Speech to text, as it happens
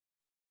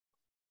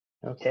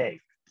Okay,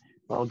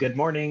 well, good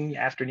morning,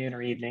 afternoon,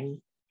 or evening,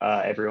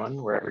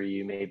 everyone, wherever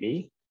you may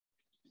be.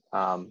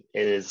 It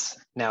is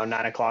now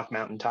 9 o'clock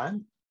Mountain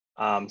Time,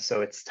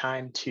 so it's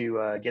time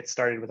to get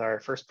started with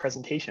our first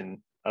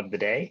presentation of the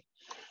day.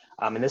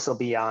 And this will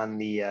be on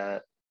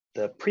the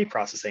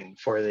pre-processing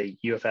for the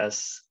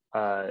UFS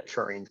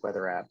short-range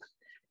weather app.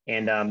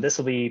 And this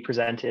will be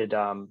presented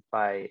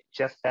by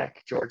Jeff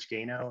Beck, George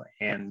Gano,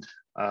 and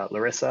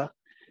Larissa.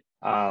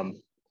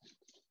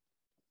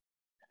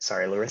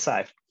 Sorry, Larissa,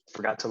 I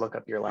forgot to look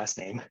up your last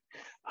name.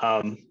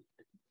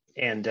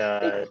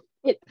 It's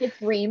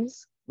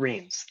Reams.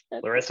 Reams,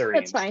 Larissa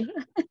Reams. That's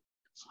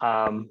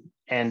fine.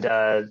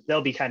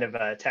 They'll be kind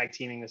of tag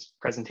teaming this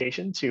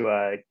presentation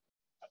to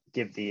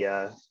give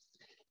the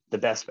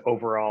best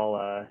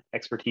overall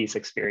expertise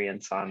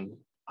experience on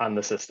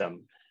the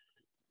system.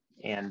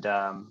 And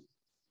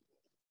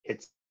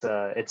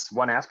it's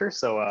one after,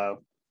 so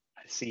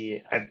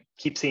I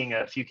keep seeing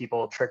a few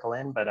people trickle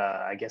in, but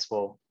I guess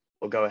we'll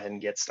go ahead and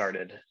get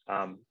started.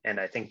 And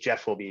I think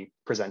Jeff will be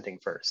presenting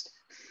first.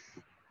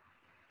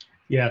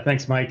 Yeah,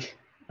 thanks, Mike.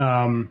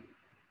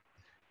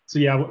 So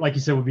yeah, like you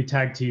said, we'll be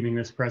tag teaming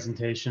this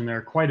presentation. There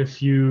are quite a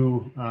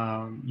few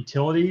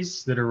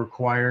utilities that are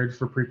required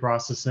for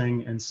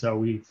pre-processing, and so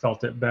we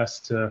felt it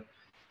best to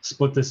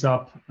split this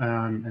up.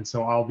 And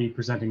so I'll be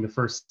presenting the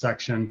first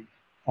section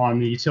on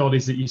the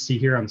utilities that you see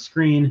here on the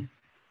screen.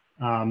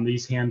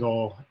 These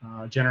handle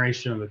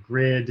generation of the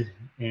grid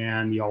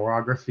and the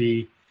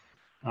orography,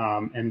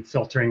 and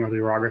filtering of the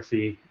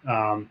orography,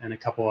 and a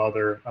couple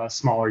other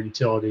smaller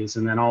utilities.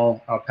 And then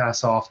I'll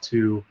pass off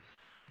to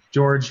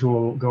George, who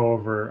will go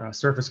over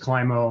surface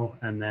climo,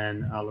 and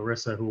then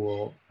Larissa, who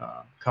will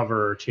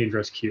cover change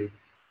risk cube.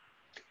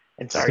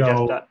 And sorry,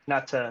 Jeff,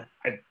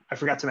 I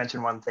forgot to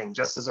mention one thing,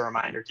 just as a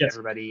reminder to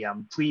everybody,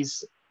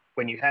 please,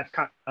 when you have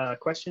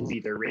questions,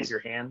 either raise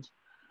your hand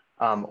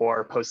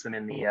or post them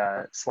in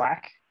the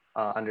Slack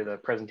under the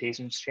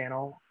presentations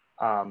channel.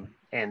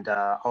 And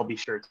I'll be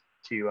sure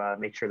to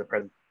make sure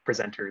the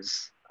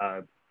presenters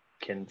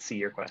can see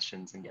your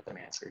questions and get them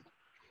answered.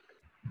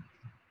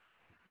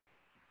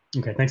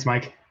 Okay, thanks,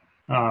 Mike.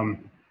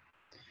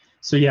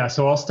 So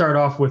I'll start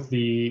off with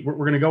we're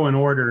going to go in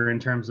order in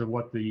terms of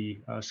what the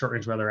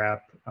short-range weather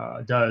app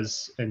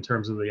does in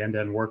terms of the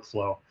end-to-end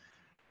workflow.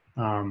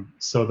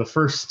 So the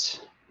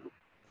first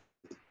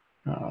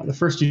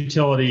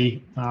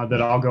utility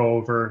that I'll go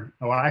over,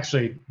 well,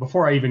 actually,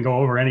 before I even go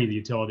over any of the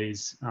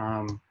utilities,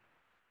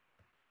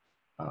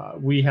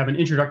 we have an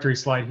introductory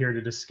slide here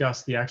to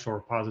discuss the actual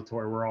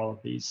repository where all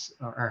of these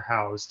are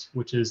housed,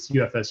 which is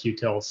UFS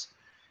Utils.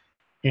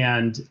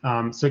 And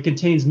so it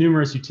contains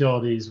numerous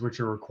utilities which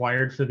are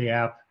required for the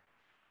app.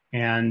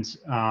 And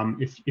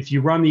if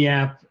you run the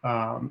app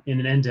in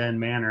an end-to-end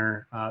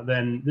manner,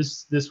 then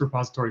this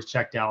repository is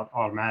checked out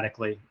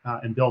automatically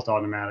and built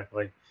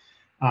automatically.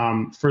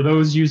 For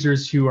those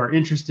users who are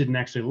interested in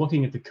actually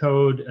looking at the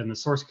code and the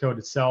source code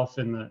itself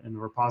in the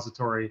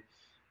repository,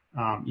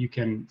 you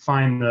can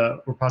find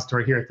the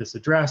repository here at this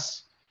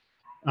address.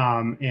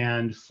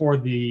 And for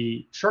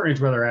the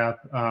short-range weather app,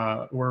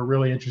 we're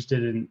really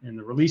interested in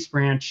the release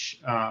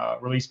branch,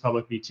 release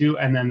public v2,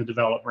 and then the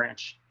develop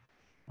branch.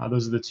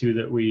 Those are the two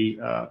that we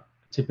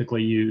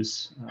typically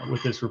use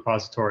with this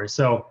repository.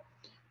 So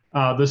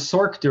the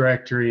SORC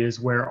directory is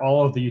where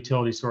all of the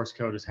utility source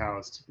code is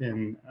housed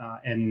and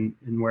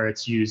where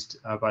it's used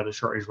by the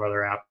short-range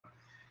weather app.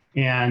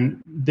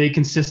 And they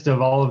consist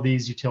of all of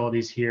these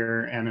utilities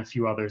here and a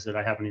few others that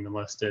I haven't even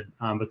listed,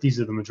 but these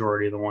are the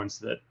majority of the ones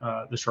that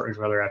the short-range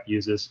weather app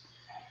uses.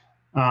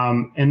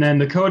 And then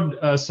the code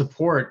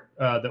support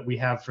that we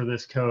have for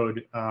this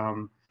code,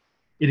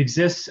 it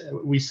exists.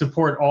 We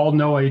support all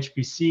NOAA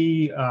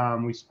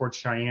HPC. We support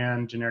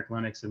Cheyenne, generic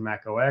Linux, and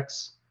Mac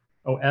OS.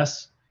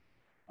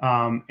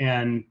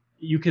 And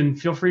you can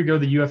feel free to go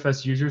to the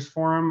UFS users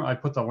forum. I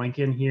put the link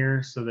in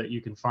here so that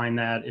you can find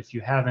that if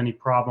you have any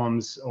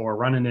problems or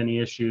run into any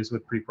issues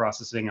with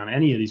pre-processing on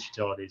any of these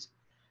utilities.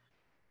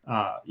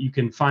 You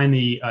can find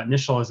the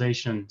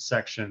initialization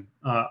section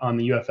on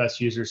the UFS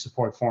user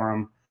support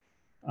forum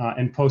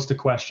and post a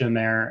question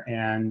there,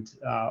 and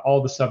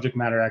all the subject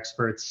matter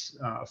experts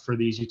for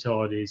these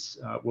utilities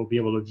will be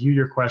able to view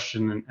your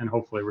question and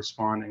hopefully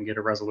respond and get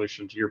a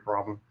resolution to your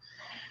problem.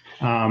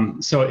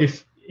 So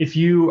if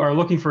you are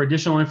looking for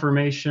additional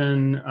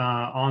information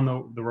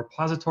on the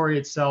repository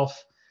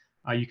itself,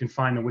 you can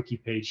find the wiki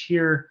page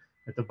here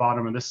at the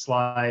bottom of this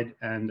slide,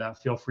 and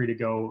feel free to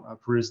go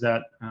peruse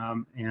that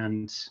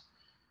and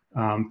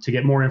to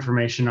get more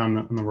information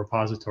on the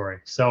repository.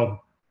 So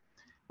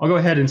I'll go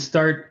ahead and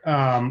start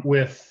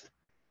with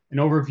an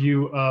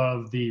overview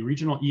of the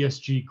regional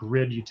ESG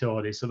grid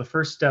utility. So the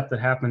first step that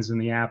happens in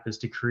the app is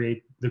to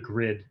create the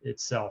grid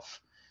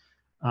itself.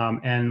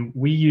 And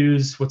we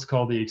use what's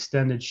called the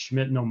extended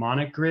Schmidt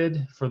mnemonic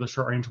grid for the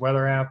short-range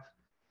weather app.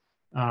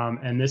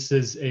 And this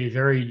is a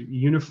very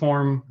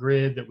uniform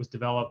grid that was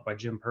developed by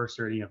Jim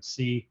Purser at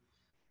EMC.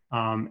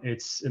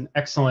 It's an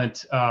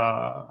excellent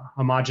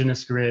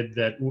homogeneous grid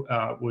that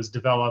was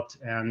developed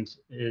and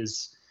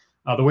is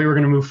the way we're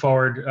going to move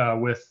forward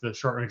with the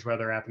short-range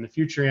weather app in the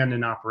future and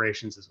in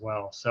operations as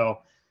well. So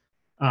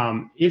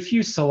if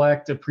you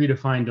select a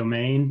predefined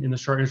domain in the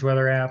short-range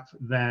weather app,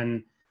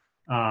 then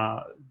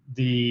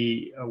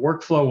the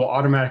workflow will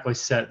automatically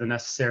set the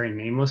necessary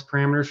nameless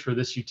parameters for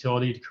this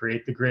utility to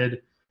create the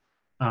grid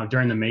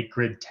during the make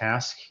grid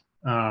task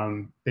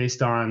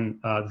based on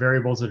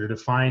variables that are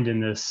defined in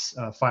this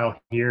file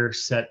here,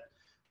 set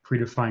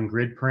predefined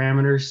grid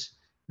parameters.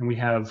 And we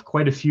have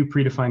quite a few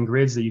predefined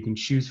grids that you can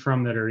choose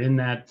from that are in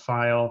that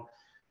file.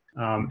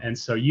 And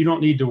so you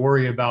don't need to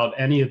worry about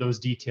any of those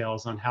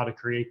details on how to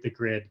create the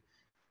grid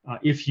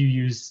if you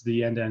use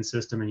the end-to-end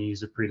system and you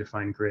use a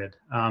predefined grid.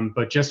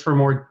 But just for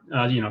more,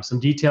 some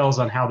details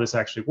on how this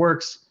actually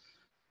works,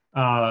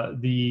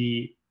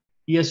 the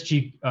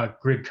ESG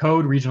grid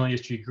code, regional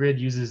ESG grid,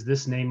 uses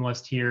this name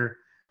list here.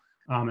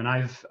 And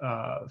I've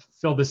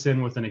filled this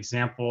in with an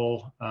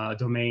example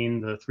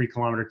domain, the 3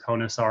 kilometer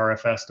CONUS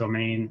RFS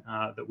domain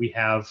that we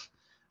have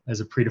as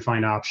a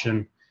predefined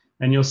option.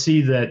 And you'll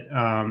see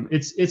that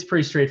it's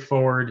pretty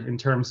straightforward in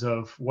terms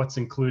of what's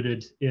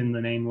included in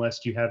the name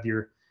list. You have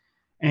your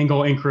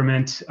angle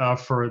increment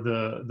for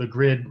the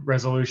grid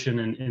resolution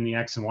in the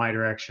X and Y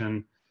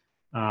direction.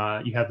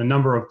 You have the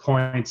number of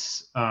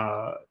points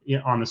on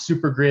the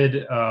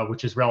supergrid,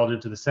 which is relative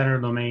to the center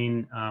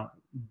domain,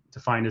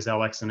 defined as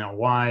LX and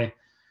LY,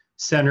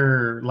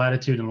 center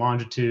latitude and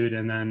longitude,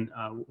 and then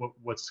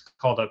what's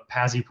called a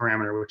PASI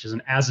parameter, which is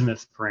an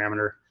azimuth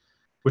parameter,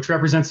 which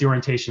represents the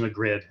orientation of the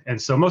grid.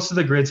 And so most of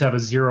the grids have a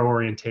 0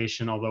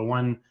 orientation, although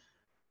one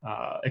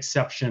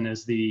exception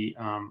is the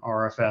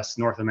RFS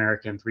North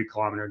American 3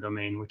 kilometer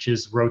domain, which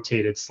is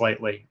rotated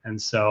slightly.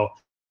 And so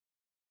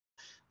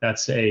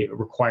that's a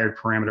required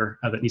parameter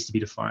that needs to be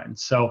defined.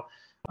 So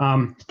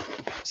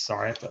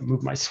sorry, I have to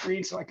move my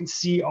screen so I can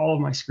see all of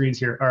my screens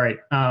here. All right.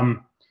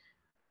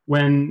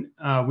 When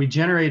we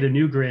generate a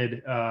new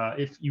grid,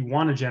 if you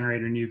want to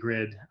generate a new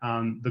grid,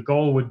 the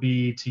goal would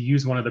be to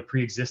use one of the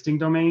pre-existing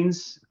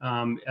domains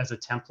as a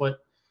template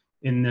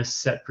in this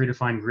set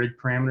predefined grid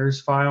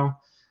parameters file.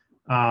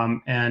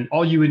 And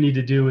all you would need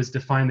to do is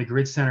define the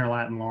grid center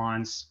lat and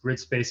lons, grid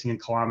spacing in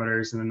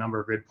kilometers, and the number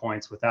of grid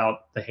points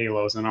without the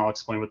halos. And I'll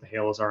explain what the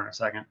halos are in a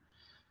second.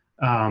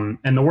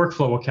 And the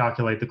workflow will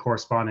calculate the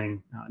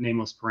corresponding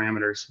nameless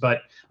parameters.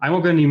 But I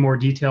won't go into any more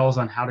details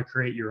on how to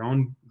create your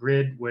own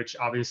grid, which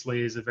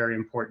obviously is a very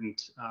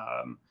important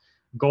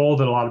goal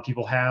that a lot of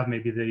people have.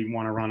 Maybe they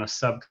want to run a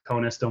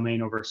sub-CONUS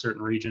domain over a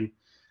certain region.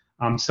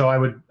 So I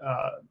would,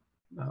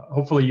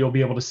 hopefully you'll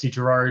be able to see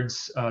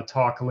Gerard's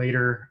talk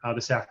later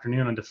this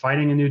afternoon on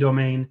defining a new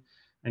domain,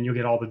 and you'll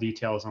get all the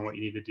details on what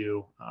you need to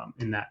do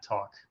in that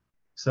talk.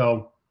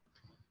 So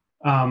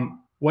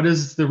what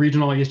does the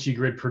regional ESG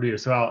grid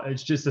produce? Well,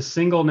 it's just a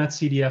single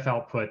netcdf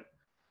output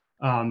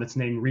that's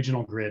named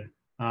regional grid,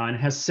 and it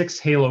has 6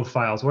 halo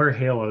files. What are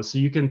halos? So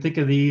you can think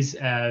of these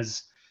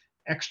as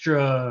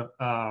extra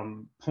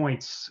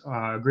points,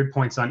 grid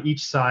points on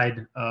each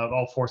side of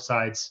all 4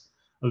 sides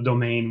of the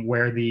domain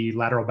where the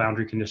lateral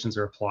boundary conditions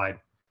are applied.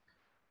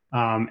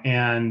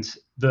 And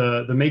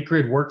the make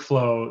grid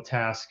workflow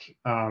task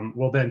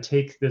will then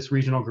take this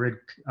regional grid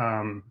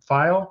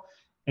file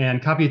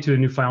and copy it to a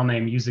new file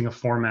name using a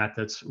format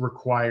that's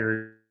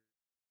required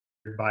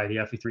by the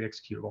FE3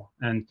 executable.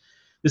 And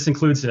this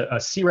includes a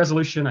C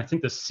resolution. I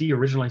think the C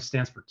originally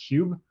stands for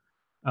cube,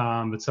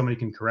 but somebody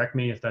can correct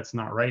me if that's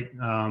not right.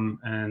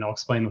 And I'll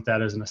explain what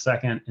that is in a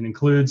second. It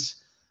includes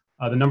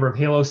the number of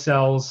halo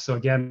cells. So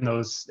again,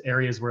 those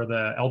areas where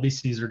the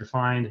LBCs are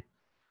defined,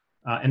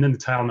 and then the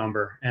tile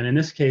number. And in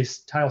this case,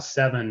 tile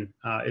 7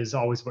 is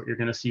always what you're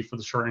going to see for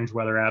the short range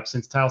weather app,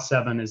 since tile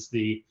 7 is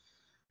the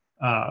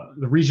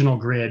regional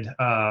grid,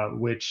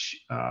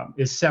 which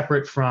is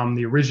separate from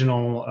the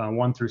original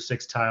 1 through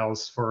 6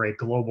 tiles for a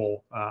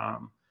global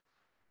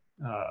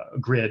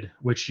grid,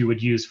 which you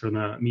would use for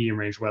the medium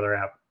range weather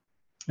app.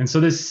 And so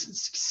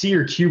this C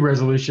or cube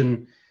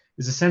resolution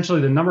is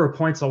essentially the number of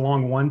points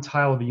along one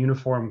tile of a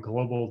uniform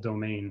global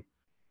domain.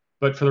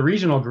 But for the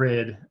regional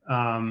grid,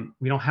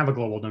 we don't have a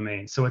global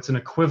domain. So it's an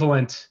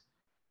equivalent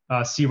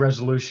C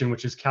resolution,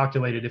 which is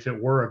calculated if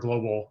it were a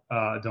global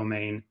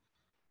domain,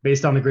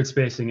 based on the grid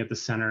spacing at the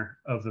center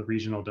of the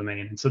regional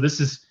domain. And so this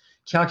is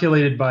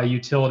calculated by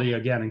utility,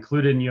 again,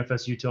 included in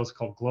UFS utils,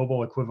 called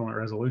global equivalent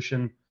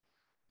resolution,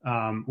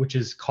 which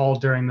is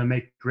called during the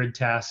make grid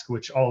task,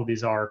 which all of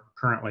these are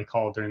currently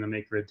called during the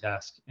make grid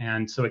task.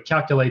 And so it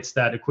calculates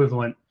that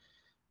equivalent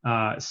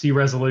C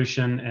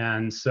resolution.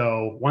 And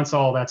so once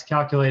all that's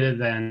calculated,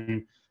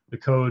 then the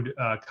code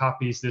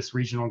copies this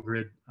regional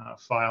grid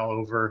file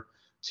over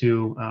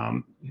to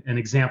an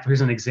example.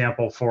 Here's an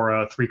example for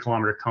a 3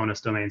 kilometer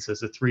CONUS domain. So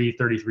it's a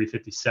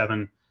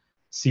 33357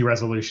 C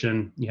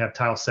resolution. You have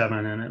tile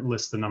 7, and it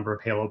lists the number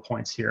of halo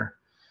points here.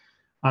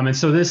 And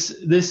so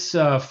this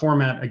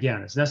format,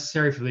 again, is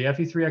necessary for the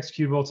FE3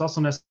 executable. It's also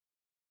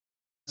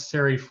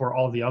necessary for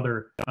all the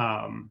other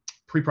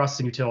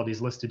pre-processing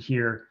utilities listed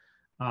here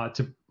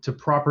to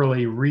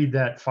properly read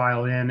that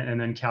file in and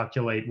then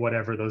calculate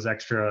whatever those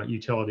extra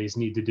utilities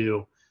need to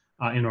do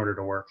in order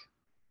to work.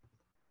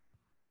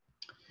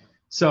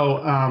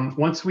 So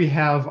once we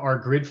have our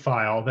grid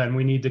file, then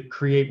we need to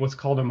create what's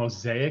called a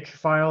mosaic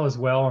file as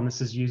well. And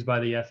this is used by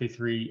the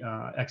FE3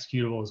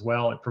 executable as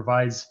well. It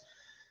provides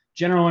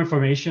general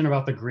information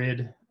about the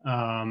grid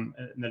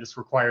that is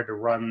required to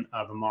run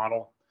the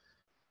model.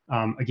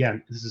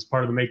 Again, this is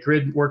part of the make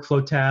grid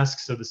workflow task.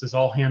 So this is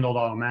all handled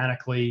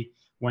automatically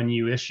when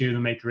you issue the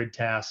make grid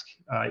task.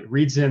 It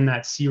reads in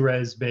that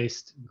CRES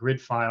based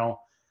grid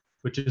file,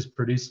 which is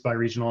produced by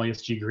Regional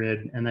ESG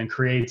Grid, and then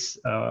creates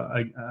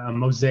a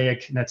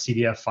mosaic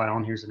netcdf file.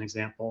 And here's an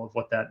example of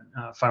what that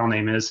file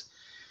name is.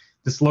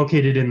 It's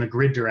located in the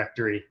grid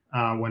directory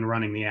when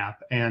running the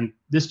app. And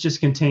this just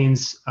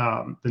contains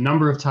the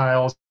number of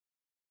tiles.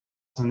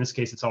 In this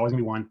case, it's always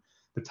gonna be one.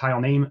 The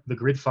tile name, the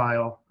grid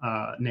file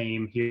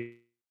name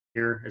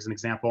here as an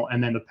example,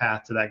 and then the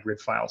path to that grid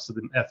file. So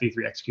the FE3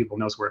 executable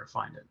knows where to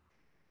find it.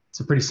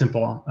 It's a pretty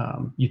simple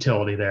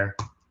utility there.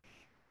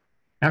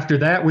 After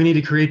that, we need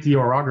to create the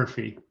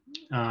orography,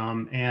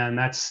 and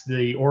that's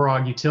the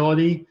orog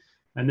utility.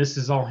 And this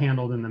is all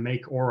handled in the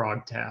make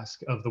orog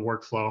task of the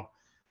workflow,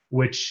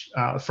 which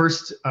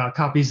first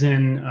copies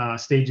in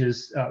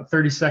stages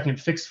 30-second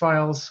fixed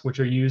files,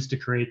 which are used to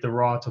create the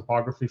raw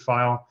topography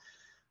file.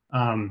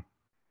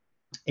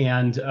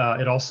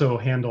 It also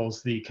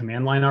handles the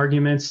command line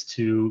arguments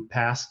to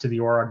pass to the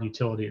orog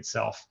utility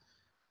itself.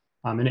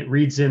 And it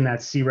reads in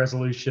that C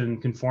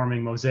resolution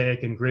conforming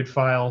mosaic and grid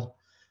file,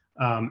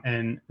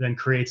 and then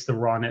creates the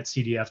raw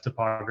netcdf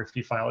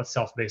topography file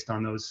itself based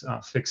on those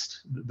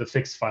fixed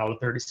file, the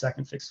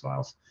 30-second fixed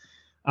files,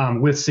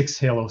 with 6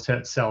 halo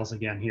cells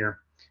again here.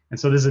 And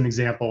so this is an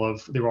example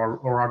of the raw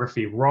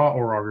orography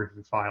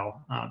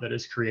file that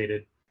is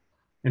created.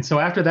 And so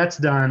after that's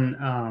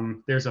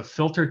done, there's a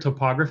filter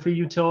topography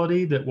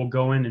utility that will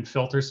go in and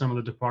filter some of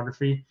the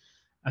topography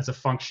as a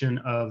function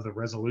of the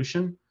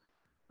resolution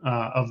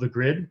of the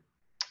grid.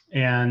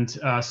 And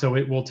so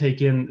it will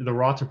take in the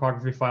raw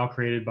topography file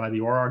created by the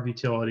orog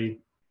utility.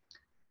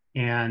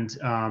 And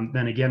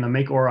then again, the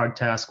make orog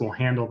task will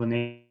handle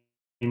the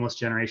nameless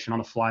generation on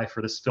the fly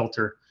for this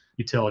filter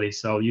utility.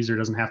 So the user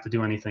doesn't have to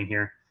do anything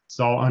here. It's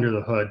all under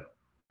the hood.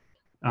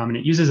 And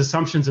it uses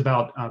assumptions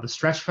about the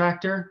stretch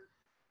factor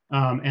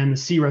and the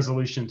C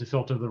resolution to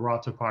filter the raw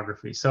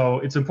topography. So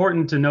it's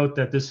important to note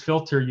that this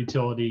filter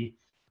utility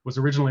was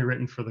originally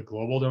written for the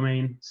global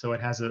domain. So it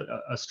has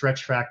a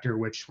stretch factor,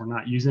 which we're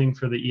not using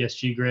for the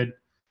ESG grid.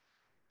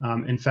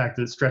 In fact,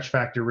 the stretch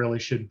factor really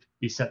should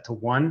be set to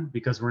 1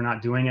 because we're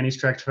not doing any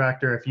stretch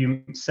factor. If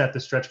you set the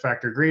stretch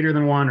factor greater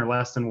than 1 or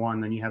less than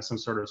 1, then you have some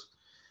sort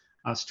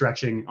of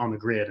stretching on the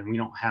grid, and we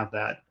don't have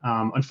that.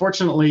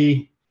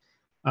 Unfortunately,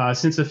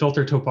 since the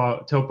filter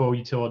topo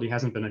utility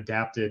hasn't been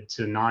adapted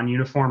to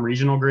non-uniform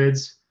regional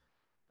grids,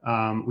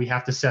 we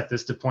have to set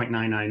this to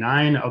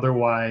 0.999.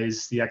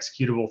 Otherwise, the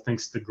executable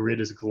thinks the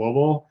grid is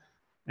global,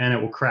 and it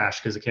will crash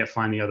because it can't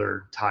find the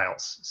other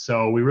tiles.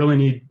 So we really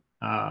need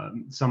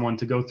someone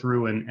to go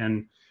through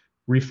and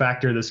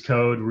refactor this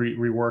code,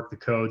 rework the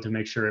code to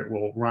make sure it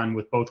will run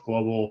with both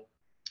global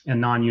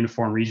and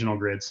non-uniform regional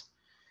grids.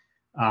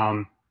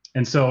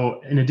 And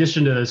so in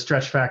addition to the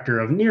stretch factor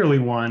of nearly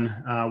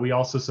 1, we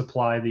also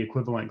supply the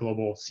equivalent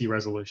global C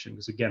resolution,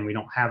 because again, we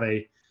don't have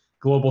a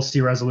global C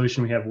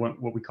resolution. We have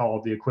what we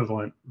call the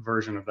equivalent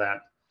version of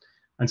that.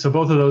 And so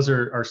both of those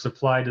are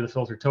supplied to the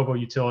filter topo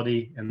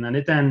utility, and then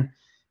it then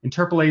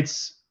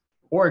interpolates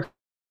or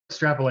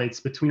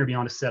extrapolates between or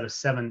beyond a set of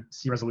 7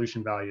 C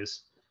resolution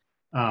values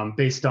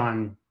based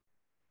on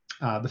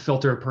the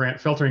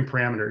filtering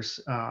parameters.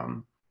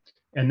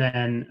 And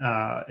then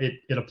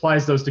it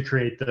applies those to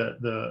create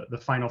the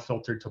final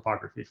filtered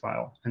topography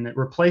file. And it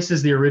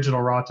replaces the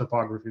original raw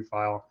topography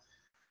file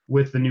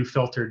with the new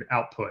filtered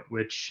output,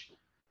 which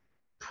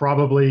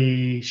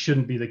probably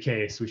shouldn't be the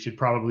case. We should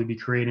probably be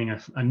creating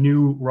a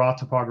new raw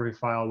topography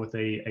file with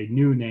a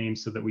new name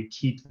so that we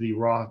keep the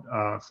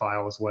raw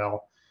file as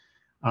well,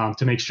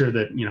 to make sure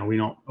that we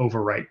don't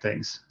overwrite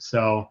things.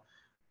 So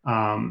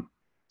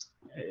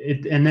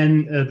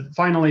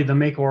finally, the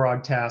make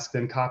orog task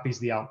then copies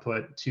the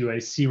output to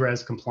a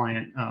CRES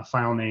compliant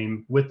file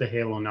name with the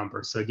halo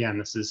number. So again,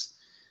 this is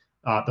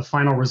the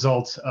final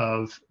result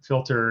of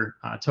filter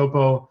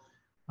topo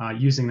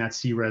using that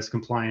CRES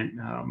compliant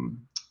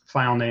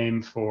file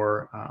name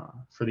for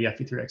the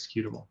FE3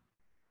 executable.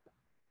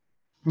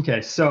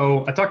 Okay,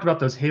 so I talked about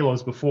those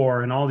halos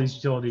before, and all these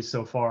utilities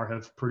so far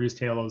have produced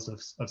halos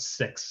of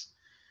 6.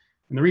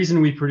 And the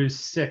reason we produce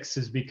 6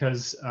 is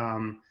because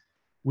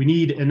we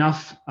need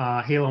enough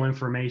halo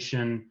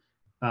information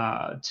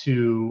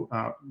to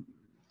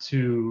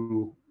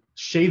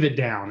shave it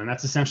down, and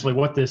that's essentially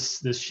what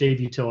this shave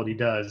utility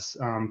does,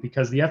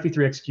 because the FE3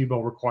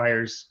 executable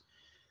requires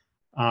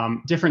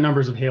different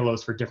numbers of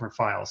halos for different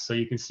files. So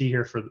you can see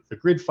here for the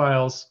grid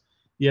files,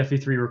 the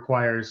FE3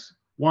 requires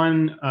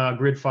one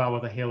grid file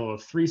with a halo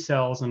of 3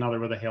 cells, another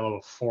with a halo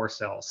of 4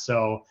 cells.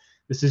 So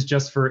this is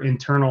just for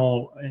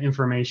internal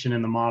information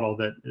in the model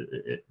that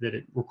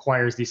it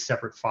requires these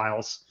separate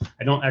files.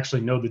 I don't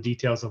actually know the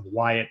details of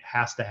why it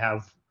has to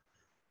have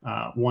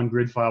one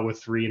grid file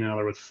with 3 and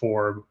another with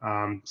 4.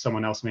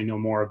 Someone else may know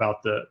more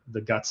about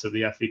the guts of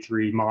the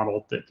FE3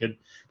 model that could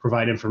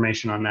provide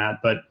information on that.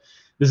 But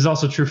this is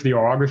also true for the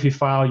orography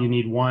file. You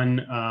need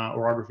one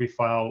orography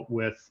file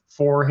with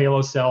 4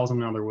 halo cells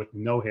and another with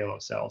no halo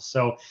cells.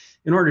 So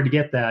in order to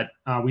get that,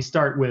 we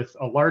start with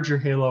a larger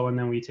halo, and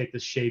then we take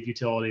this shave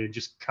utility and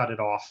just cut it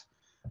off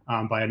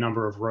by a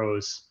number of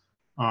rows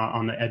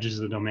on the edges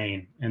of the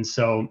domain. And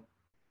so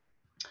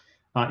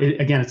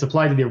again, it's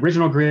applied to the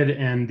original grid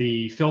and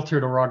the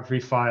filtered orography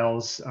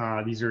files.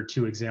 These are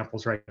 2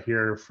 examples right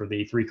here for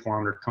the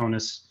 3-kilometer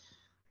CONUS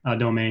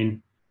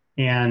domain.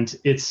 And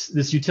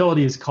this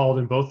utility is called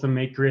in both the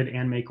make grid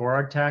and make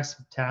org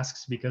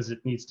tasks because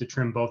it needs to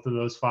trim both of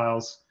those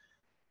files.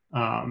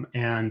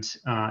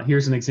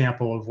 Here's an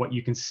example of what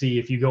you can see.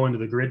 If you go into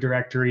the grid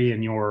directory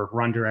and your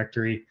run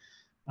directory,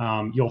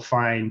 you'll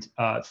find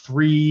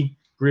 3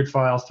 grid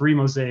files, 3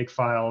 mosaic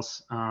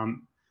files,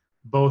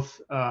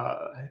 both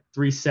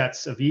 3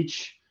 sets of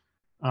each.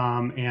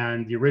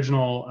 And the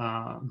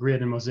original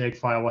grid and mosaic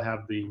file will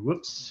have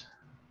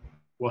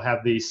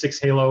the 6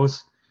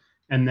 halos.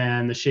 And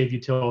then the shave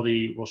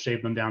utility will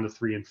shave them down to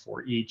 3 and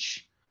 4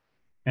 each.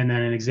 And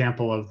then an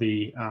example of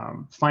the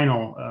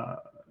final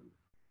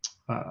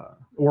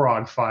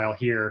orog file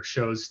here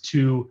shows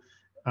 2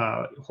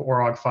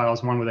 orog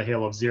files, one with a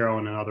halo of 0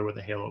 and another with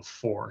a halo of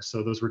 4.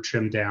 So those were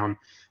trimmed down.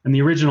 And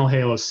the original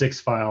halo 6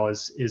 file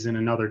is in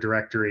another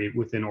directory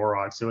within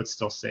orog, so it's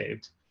still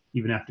saved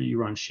even after you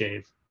run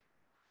shave.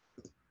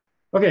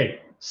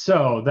 Okay,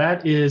 so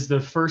that is the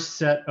first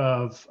set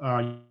of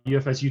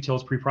UFS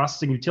utils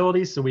preprocessing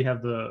utilities. So we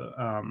have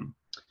the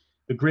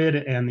grid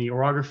and the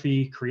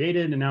orography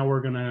created, and now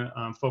we're going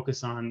to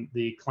focus on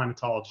the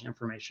climatology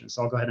information.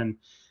 So I'll go ahead and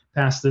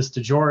pass this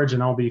to George,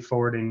 and I'll be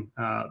forwarding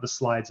the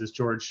slides as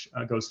George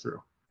goes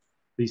through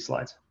these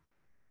slides.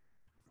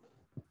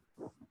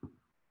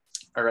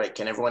 All right,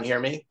 can everyone hear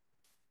me?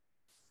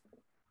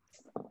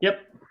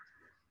 Yep.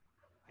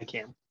 I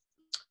can.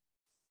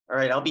 All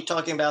right, I'll be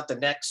talking about the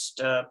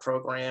next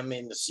program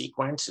in the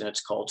sequence, and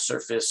it's called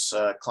Surface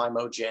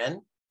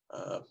Climogen.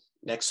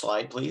 Next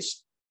slide,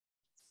 please.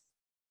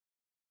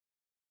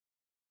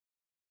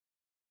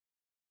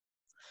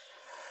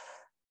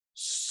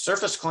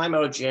 Surface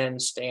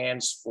Climogen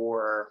stands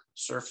for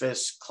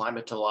Surface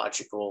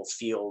Climatological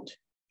Field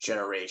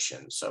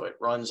Generation. So it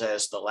runs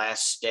as the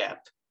last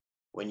step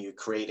when you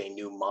create a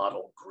new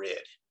model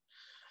grid.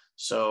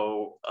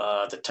 So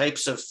the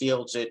types of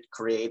fields it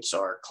creates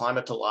are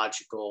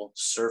climatological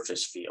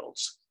surface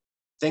fields,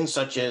 things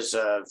such as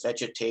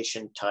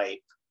vegetation type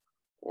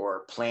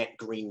or plant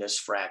greenness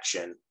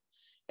fraction.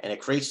 And it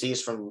creates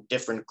these from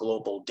different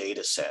global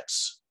data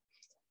sets.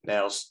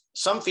 Now,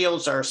 some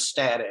fields are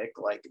static,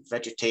 like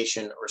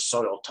vegetation or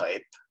soil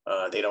type.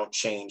 They don't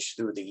change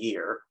through the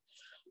year,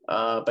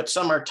 but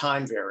some are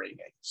time varying.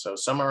 So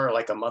some are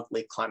like a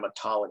monthly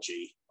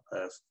climatology,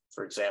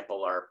 for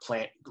example, our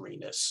plant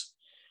greenness.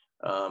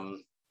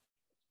 And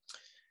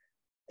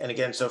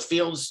again, so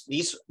fields,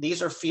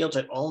 these are fields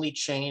that only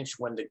change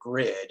when the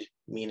grid,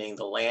 meaning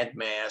the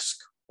landmass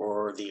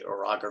or the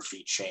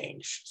orography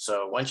change.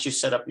 So once you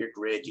set up your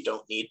grid, you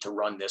don't need to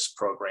run this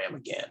program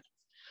again.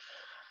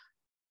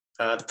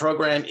 The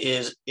program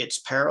it's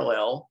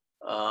parallel,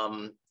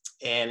 and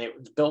it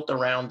was built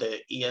around the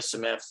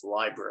ESMF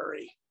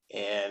library.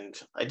 And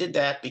I did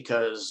that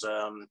because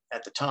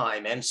at the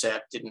time, NCEP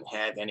didn't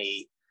have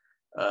any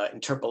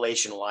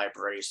interpolation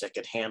libraries that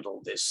could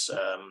handle this,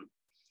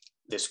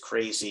 this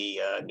crazy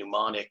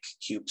mnemonic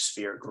cube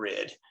sphere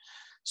grid.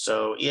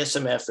 So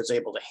ESMF is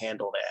able to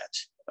handle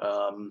that.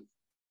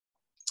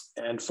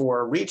 And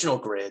for regional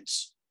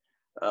grids,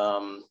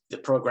 the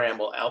program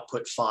will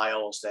output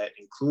files that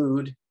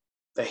include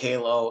the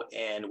halo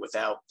and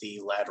without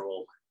the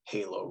lateral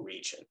halo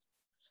region.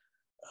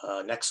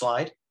 Next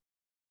slide.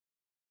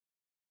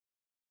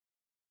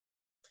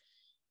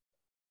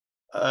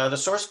 The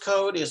source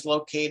code is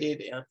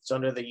located, it's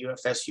under the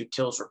UFS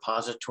utils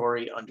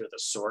repository under the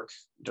SORC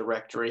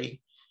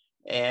directory.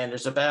 And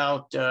there's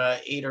about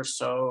 8 or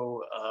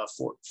so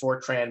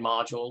Fortran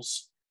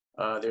modules.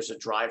 There's a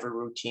driver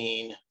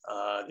routine.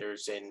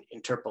 There's an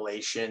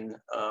interpolation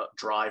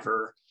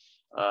driver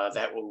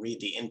that will read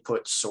the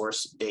input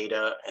source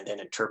data and then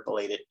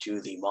interpolate it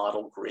to the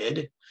model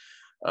grid.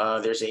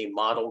 There's a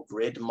model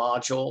grid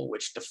module,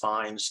 which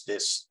defines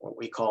this, what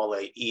we call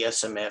a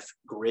ESMF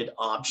grid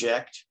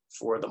object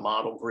for the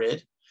model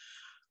grid.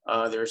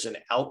 There's an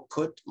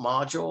output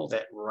module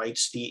that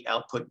writes the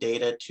output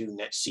data to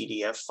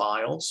NetCDF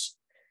files.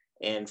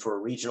 And for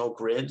regional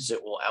grids,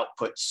 it will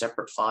output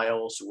separate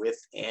files with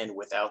and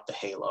without the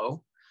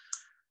halo.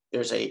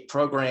 There's a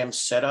program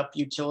setup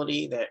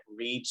utility that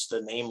reads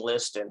the name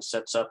list and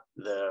sets up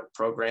the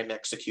program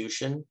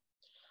execution.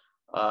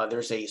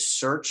 There's a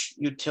search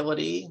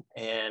utility,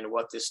 and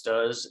what this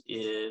does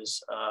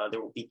is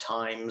there will be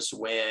times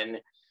when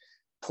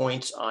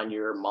points on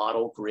your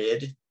model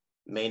grid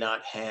may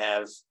not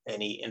have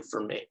any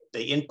information,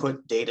 the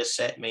input data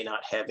set may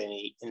not have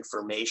any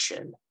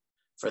information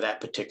for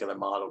that particular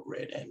model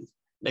grid. And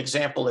An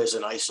example is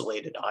an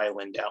isolated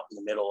island out in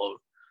the middle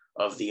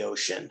of the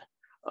ocean.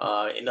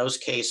 In those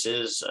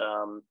cases,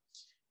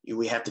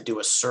 we have to do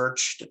a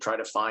search to try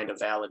to find a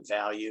valid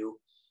value.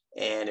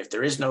 And if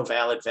there is no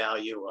valid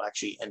value, we'll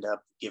actually end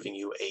up giving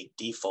you a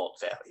default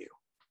value.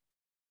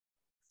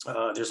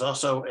 There's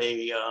also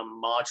a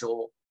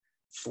module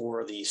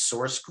for the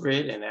source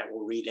grid, and that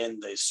will read in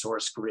the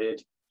source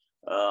grid,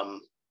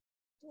 the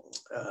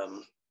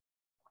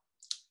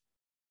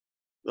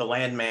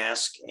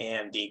landmass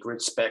and the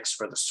grid specs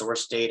for the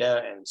source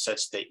data, and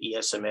sets the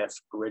ESMF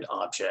grid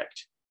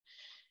object.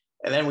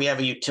 And then we have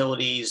a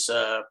utilities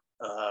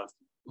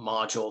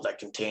module that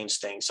contains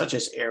things such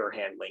as error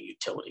handling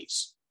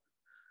utilities.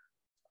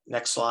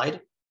 Next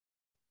slide.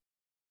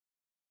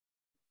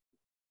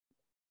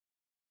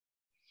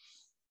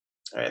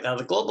 All right, now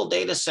the global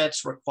data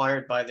sets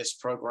required by this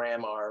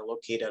program are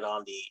located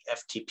on the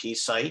FTP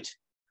site.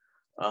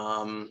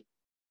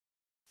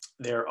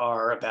 There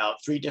are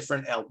about 3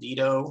 different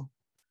albedo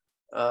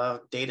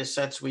data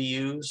sets we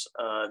use.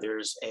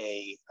 There's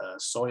a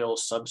soil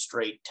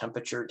substrate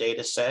temperature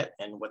data set,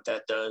 and what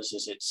that does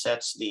is it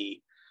sets the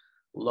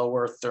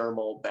lower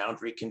thermal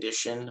boundary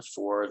condition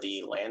for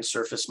the land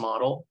surface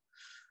model.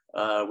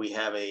 We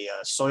have a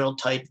soil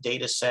type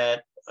data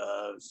set,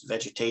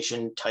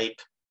 vegetation type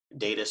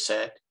data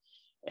set,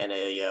 and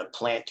a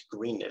plant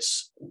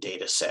greenness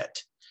data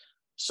set.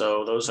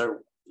 So those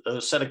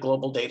set of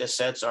global data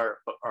sets are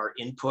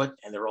input,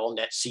 and they're all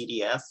net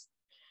CDF.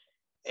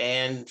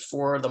 And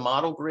for the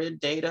model grid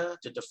data,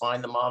 to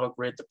define the model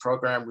grid, the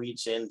program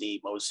reads in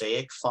the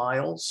mosaic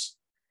files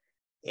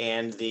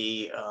and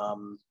the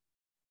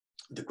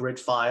grid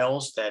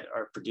files that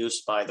are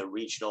produced by the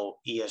regional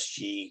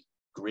ESG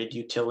grid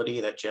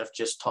utility that Jeff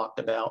just talked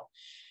about.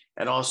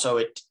 And also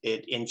it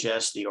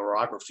ingests the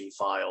orography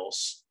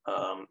files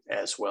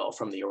as well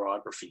from the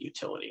orography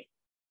utility.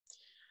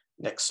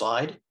 Next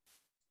slide.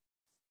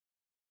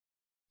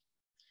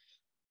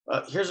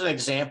 Here's an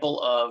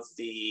example of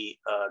the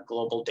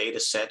global data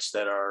sets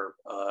that are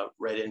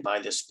read in by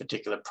this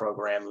particular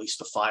program, at least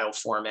the file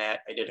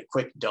format. I did a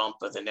quick dump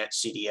of the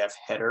NetCDF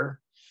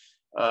header.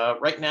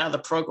 Right now, the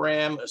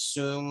program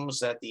assumes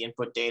that the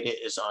input data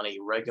is on a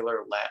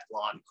regular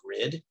lat-long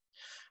grid.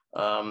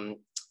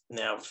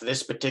 Now, for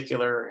this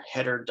particular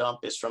header dump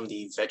is from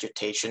the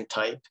vegetation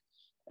type,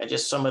 and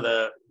just some of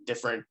the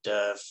different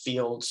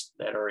fields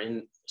that are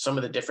in some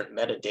of the different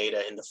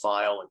metadata in the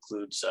file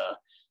includes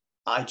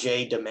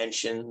IJ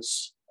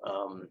dimensions,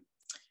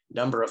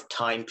 number of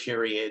time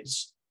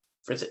periods.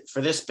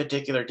 For this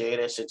particular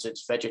data, since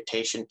it's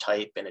vegetation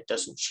type and it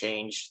doesn't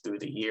change through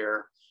the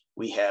year,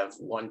 we have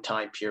 1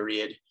 time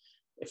period.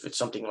 If it's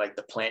something like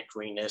the plant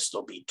greenness,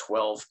 there'll be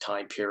 12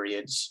 time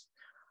periods.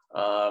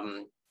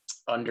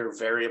 Under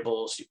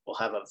variables, we'll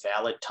have a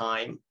valid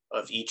time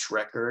of each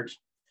record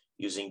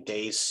using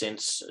days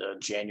since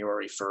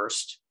January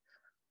 1st.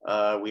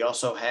 We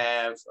also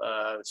have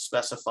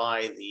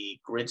specify the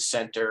grid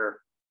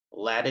center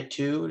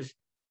latitude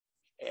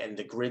and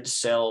the grid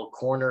cell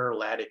corner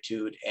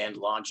latitude and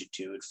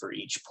longitude for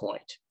each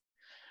point.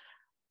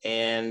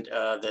 And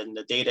then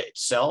the data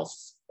itself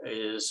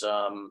is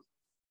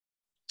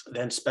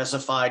then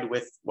specified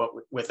with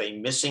a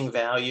missing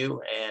value,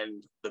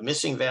 and the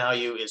missing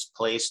value is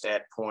placed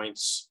at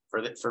points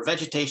for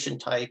vegetation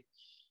type.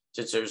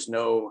 Since there's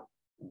no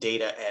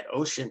data at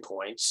ocean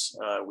points,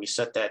 we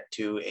set that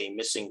to a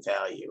missing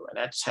value, and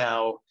that's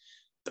how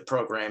the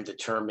program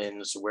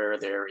determines where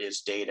there is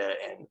data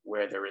and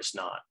where there is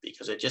not,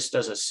 because it just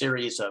does a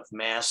series of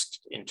masked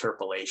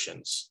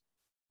interpolations.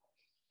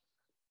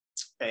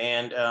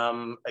 And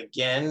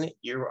again,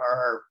 you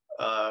are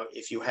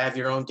if you have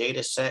your own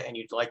data set and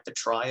you'd like to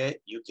try it,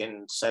 you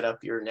can set up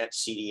your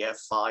NetCDF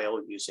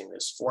file using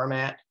this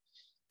format.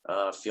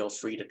 Feel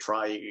free to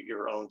try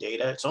your own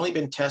data. It's only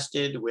been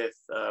tested with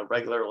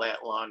regular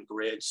lat-long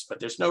grids, but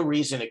there's no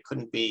reason it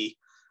couldn't be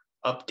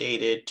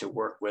updated to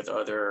work with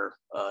other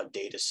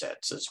data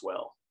sets as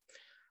well.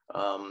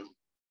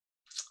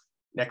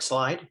 Next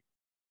slide.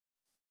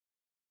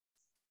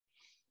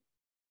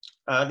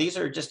 These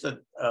are just a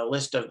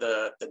list of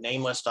the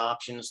name list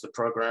options the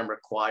program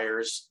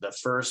requires. The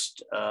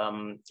first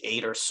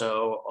 8 or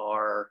so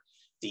are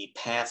the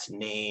path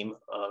name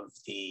of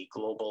the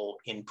global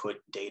input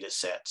data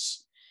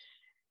sets.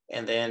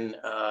 And then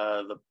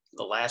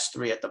the last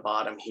 3 at the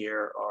bottom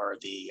here are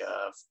the,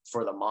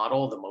 for the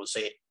model, the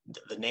mosaic,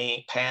 the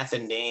name, path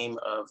and name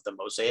of the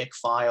mosaic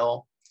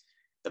file,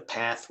 the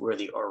path where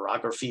the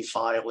orography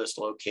file is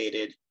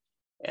located,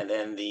 and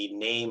then the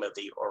name of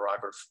the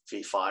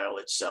orography file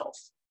itself.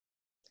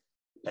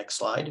 Next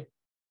slide.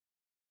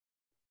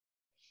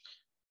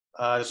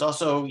 There's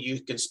also,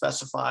 you can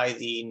specify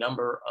the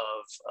number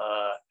of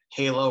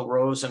halo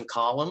rows and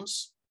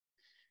columns.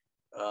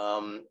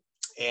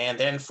 And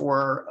then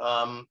for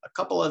a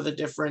couple of the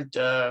different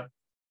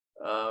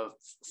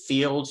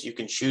fields, you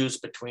can choose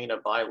between a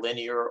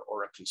bilinear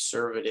or a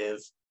conservative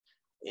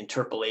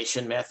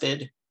interpolation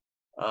method.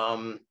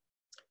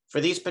 For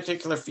these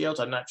particular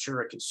fields, I'm not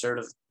sure a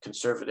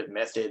conservative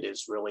method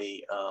is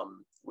really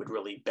would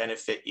really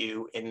benefit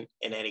you in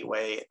any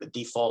way. The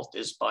default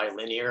is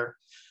bilinear.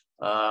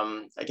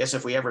 I guess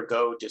if we ever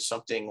go to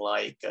something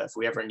like, if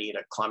we ever need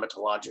a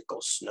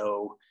climatological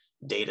snow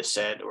data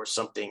set or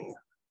something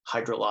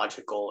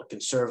hydrological, a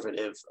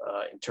conservative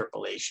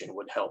interpolation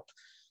would help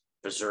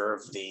preserve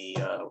the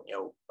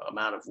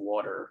amount of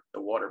water,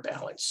 the water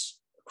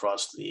balance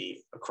across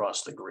the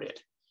grid.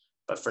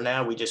 But for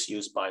now, we just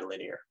use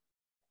bilinear.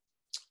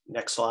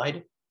 Next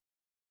slide.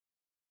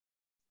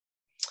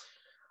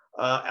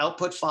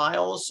 Output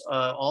files,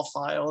 all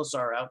files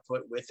are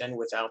output with and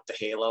without the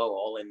halo,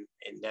 all in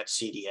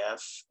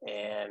netcdf,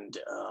 and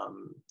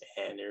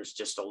there's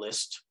just a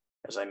list.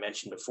 As I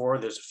mentioned before,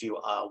 there's a few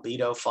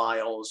albedo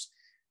files,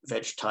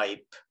 veg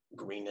type,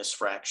 greenness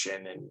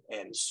fraction,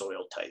 and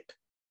soil type.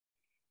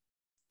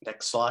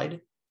 Next slide.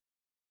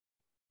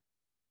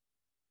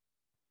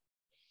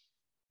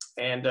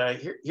 And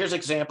here's an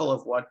example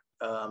of what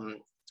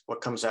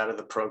comes out of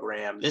the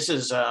program. This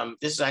is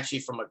actually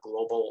from a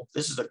global,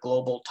 this is a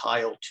global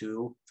tile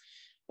 2.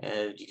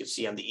 And you can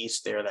see on the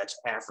east there, that's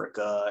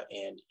Africa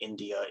and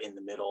India in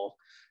the middle.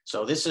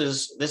 So this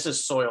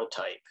is soil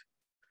type.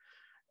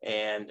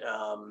 And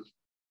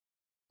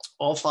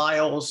all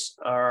files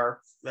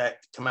that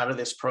come out of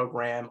this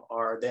program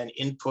are then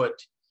input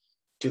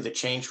to the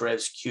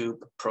ChangeResCube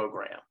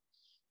program.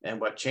 And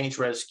what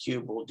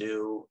ChangeResCube will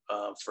do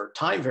for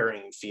time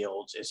varying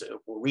fields is it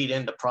will read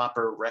in the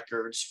proper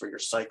records for your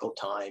cycle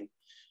time,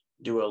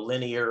 do a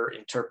linear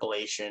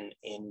interpolation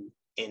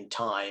in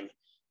time,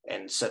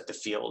 and set the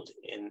field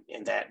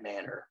in that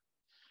manner.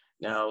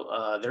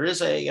 Now, there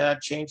is a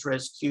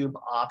ChangeResCube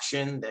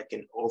option that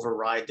can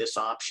override this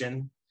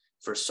option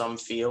for some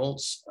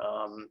fields.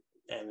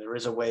 And there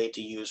is a way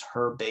to use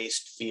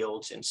her-based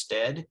fields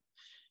instead.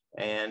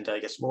 And I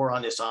guess more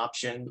on this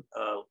option,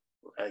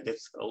 I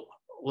guess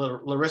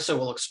Larissa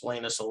will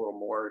explain this a little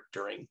more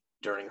during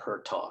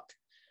her talk.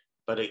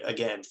 But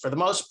again, for the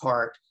most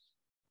part,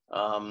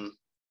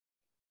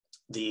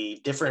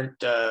 the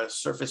different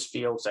surface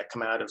fields that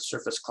come out of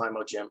Surface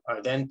Climogem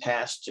are then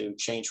passed to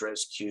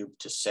ChangeResCube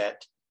to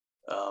set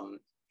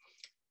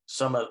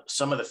some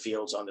of the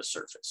fields on the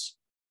surface.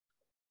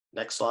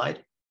 Next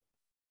slide.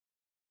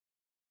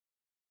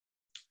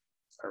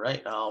 All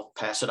right, I'll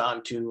pass it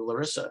on to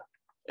Larissa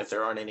if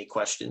there aren't any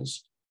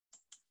questions.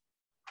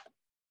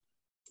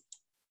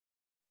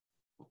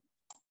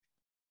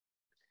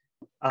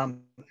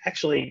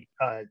 Actually,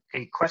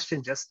 a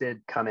question just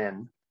did come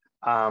in.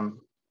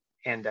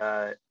 And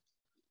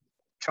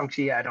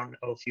Chongqi, I don't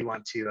know if you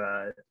want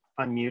to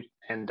unmute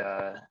and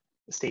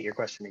state your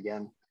question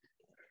again.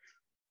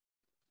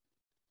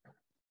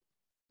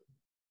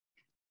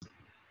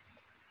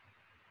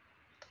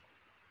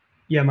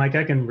 Yeah, Mike,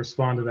 I can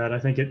respond to that. I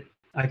think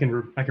I can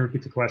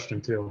repeat the question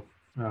too.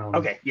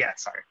 Okay, yeah,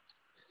 sorry.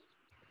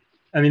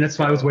 I mean, that's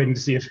why I was waiting to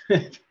see if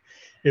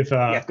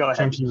yeah, go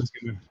ahead. Chongqi was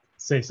going to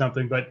say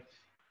something. But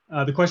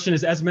the question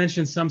is, as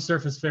mentioned, some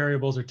surface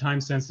variables are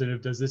time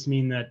sensitive. Does this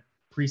mean that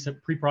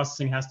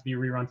pre-processing has to be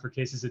rerun for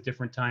cases at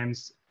different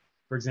times?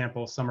 For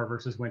example, summer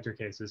versus winter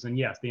cases. And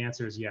yes, the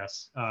answer is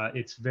yes.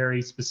 It's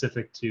very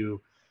specific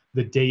to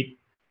the date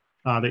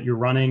that you're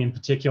running in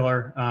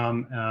particular.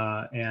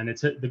 And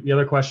it's the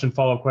other question,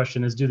 follow-up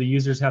question is, do the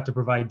users have to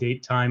provide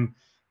date time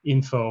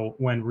info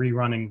when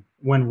running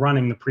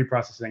the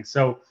pre-processing?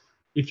 So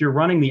if you're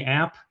running the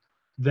app,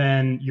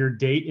 then your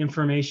date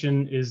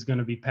information is going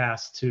to be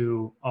passed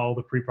to all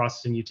the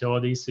pre-processing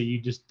utilities. So you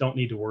just don't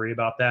need to worry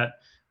about that.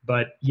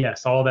 But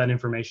yes, all that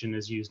information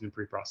is used in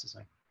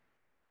pre-processing.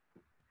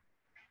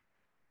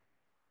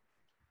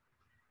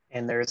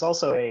 And there's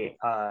also a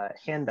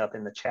hand up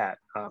in the chat.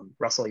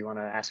 Russell, you want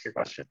to ask your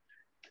question?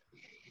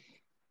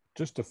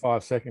 Just a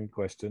 5-second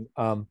question.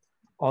 On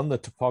the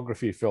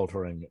topography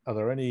filtering, are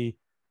there any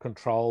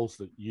controls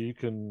that you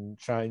can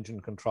change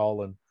and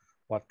control and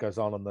what goes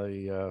on in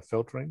the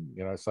filtering,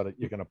 so that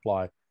you can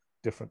apply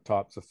different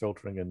types of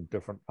filtering in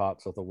different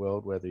parts of the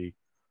world where the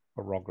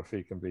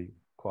orography can be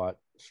quite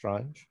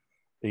strange,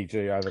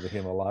 e.g. over the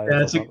Himalayas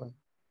or something?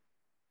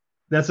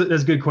 That's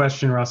a good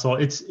question, Russell.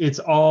 It's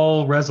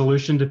all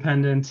resolution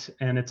dependent,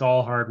 and it's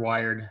all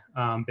hardwired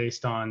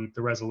based on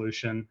the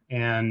resolution.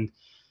 And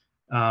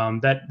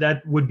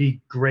that would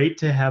be great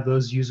to have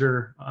those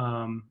user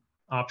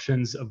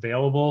options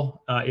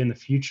available in the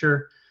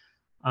future.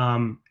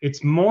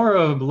 It's more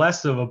or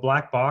less of a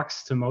black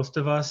box to most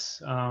of us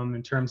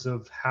in terms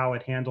of how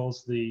it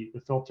handles the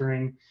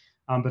filtering.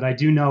 But I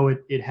do know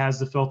it has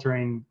the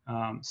filtering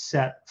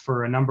set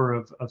for a number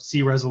of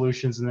C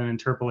resolutions and then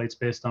interpolates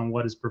based on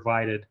what is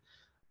provided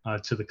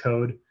to the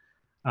code.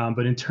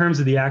 But in terms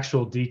of the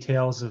actual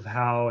details of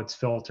how it's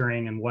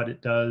filtering and what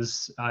it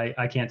does,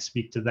 I can't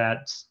speak to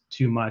that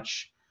too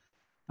much.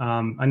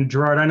 And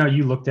Gerard, I know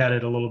you looked at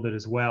it a little bit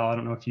as well. I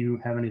don't know if you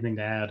have anything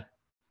to add.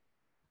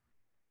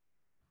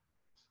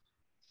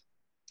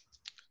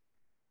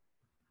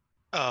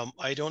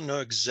 I don't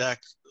know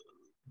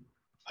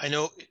I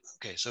know,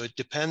 okay, so it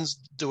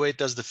depends, the way it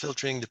does the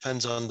filtering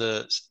depends on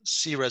the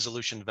C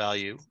resolution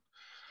value.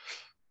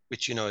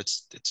 which, you know,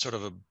 it's sort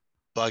of a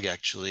bug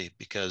actually,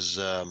 because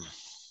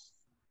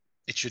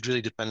it should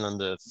really depend on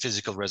the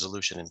physical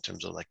resolution in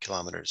terms of like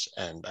kilometers.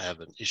 And I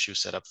have an issue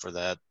set up for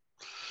that.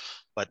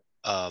 But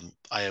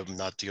I am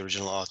not the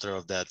original author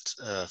of that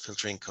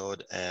filtering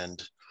code,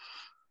 and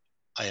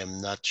I am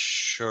not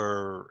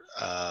sure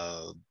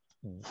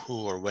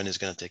who or when is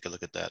going to take a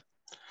look at that.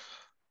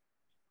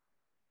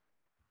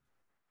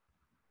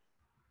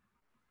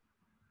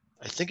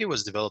 I think it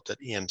was developed at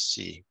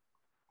EMC,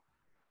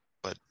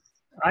 but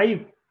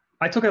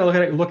I took a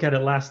look at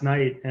it last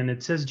night, and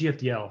it says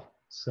GFDL.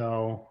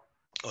 So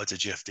oh, it's a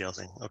GFDL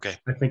thing. Okay.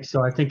 I think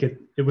so. I think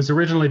it was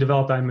originally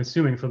developed, I'm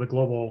assuming, for the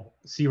global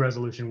sea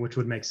resolution, which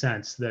would make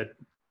sense that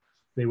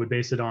they would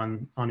base it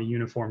on a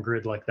uniform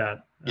grid like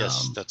that.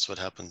 Yes, that's what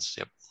happens.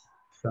 Yep.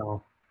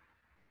 So,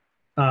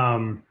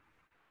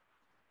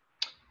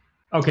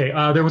 okay.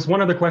 There was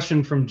one other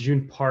question from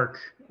June Park.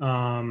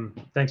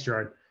 Thanks,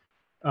 Gerard.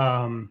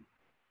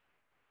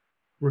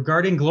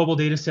 Regarding global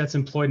data sets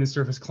employed in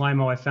surface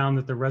CLIMO, I found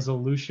that the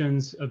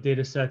resolutions of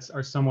data sets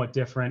are somewhat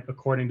different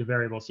according to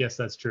variables. Yes,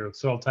 that's true.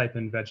 Soil type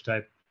and veg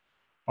type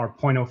are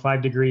 0.05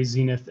 degrees,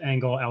 zenith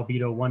angle,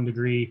 albedo 1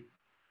 degree,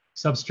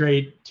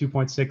 substrate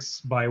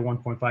 2.6 by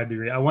 1.5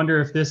 degree. I wonder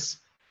if this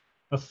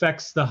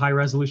affects the high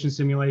resolution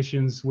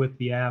simulations with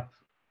the app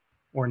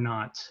or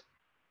not.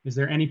 Is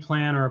there any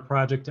plan or a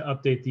project to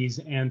update these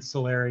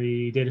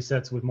ancillary data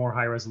sets with more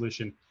high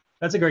resolution?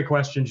 That's a great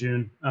question,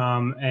 June.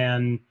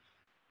 And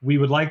we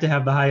would like to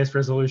have the highest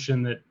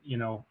resolution that, you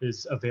know,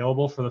 is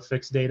available for the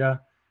fixed data.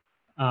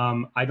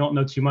 I don't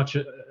know too much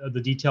of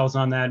the details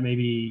on that.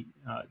 Maybe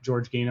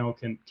George Gano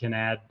can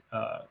add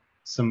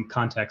some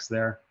context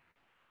there.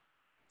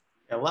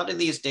 A lot of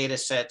these data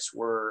sets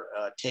were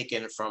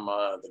taken from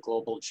the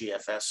global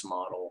GFS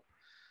model.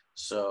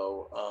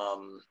 So,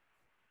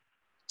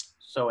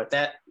 so at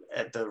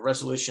the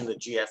resolution of the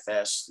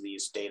GFS,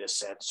 these data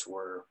sets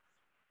were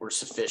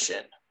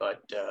sufficient.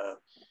 But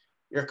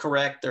you're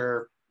correct.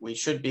 We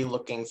should be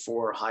looking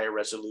for higher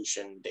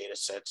resolution data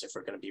sets if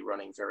we're going to be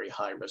running very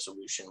high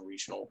resolution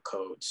regional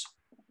codes.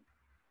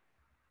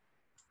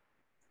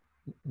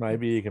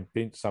 Maybe you can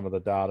pinch some of the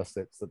data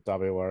sets that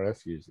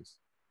WRF uses.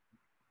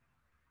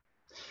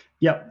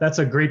 Yep, that's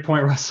a great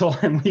point, Russell.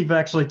 And we've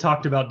actually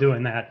talked about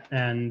doing that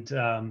and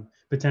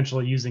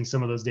potentially using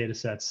some of those data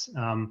sets.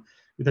 We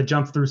had to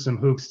jump through some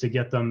hoops to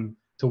get them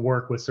to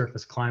work with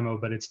surface CLIMO,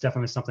 but it's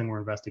definitely something we're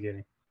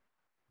investigating.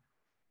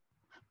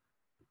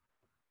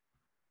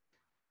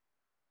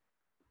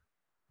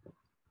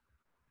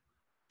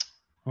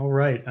 All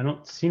right, I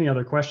don't see any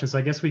other questions.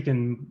 I guess we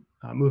can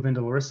move into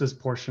Larissa's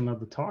portion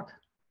of the talk.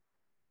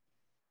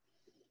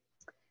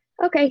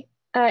 Okay,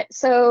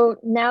 so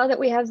now that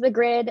we have the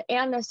grid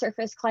and the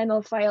surface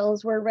CLIMO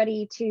files, we're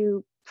ready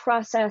to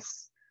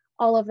process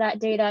all of that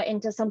data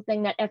into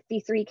something that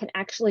FV3 can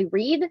actually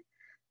read.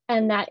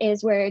 And that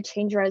is where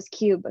change-res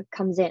cube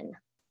comes in.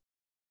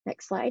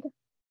 Next slide.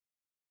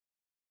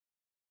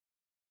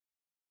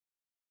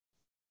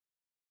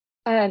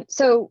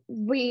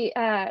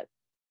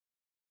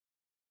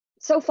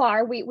 So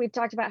far, we've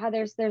talked about how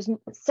there's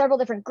several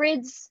different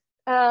grids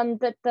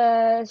that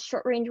the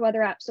short range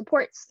weather app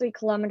supports: 3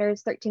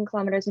 kilometers, 13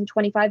 kilometers, and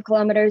 25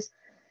 kilometers.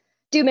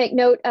 Do make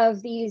note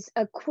of these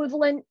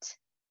equivalent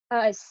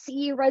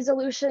sea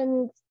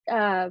resolution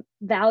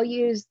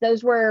values.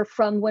 Those were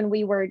from when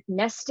we were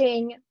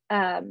nesting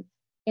in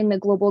the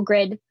global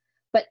grid,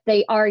 but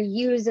they are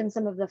used in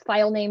some of the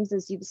file names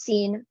as you've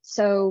seen.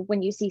 So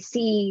when you see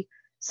sea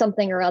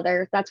something or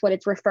other, that's what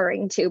it's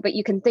referring to, but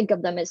you can think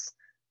of them as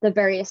the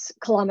various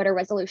kilometer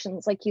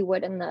resolutions like you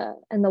would in the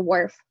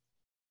WRF.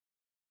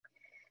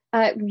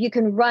 You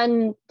can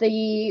run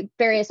the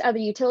various other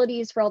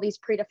utilities for all these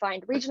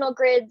predefined regional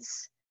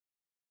grids,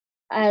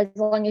 as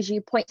long as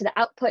you point to the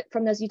output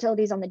from those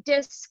utilities on the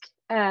disk.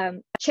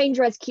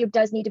 Change-res cube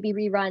does need to be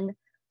rerun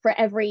for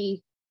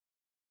every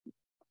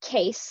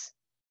case,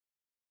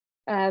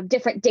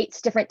 different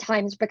dates, different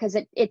times, because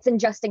it's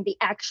ingesting the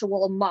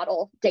actual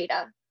model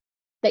data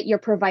that you're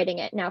providing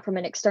it now from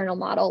an external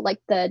model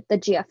like the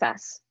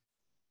GFS.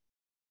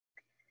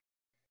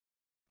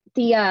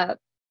 The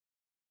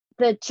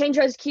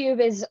change-res cube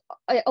it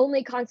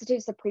only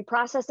constitutes the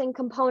pre-processing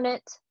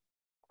component,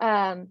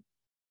 and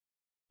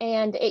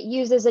it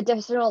uses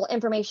additional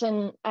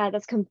information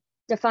that's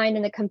defined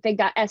in the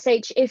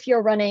config.sh if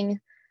you're running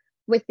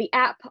with the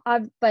app,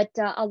 but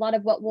a lot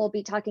of what we'll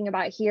be talking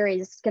about here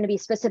is going to be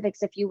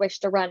specifics if you wish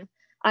to run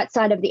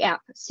outside of the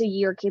app, so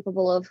you're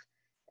capable of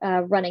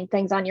running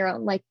things on your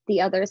own like the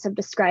others have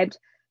described.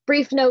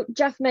 Brief note,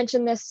 Jeff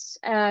mentioned this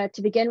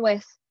to begin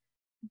with,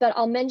 but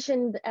I'll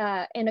mention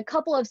in a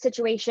couple of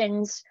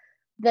situations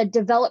the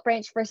develop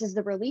branch versus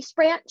the release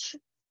branch.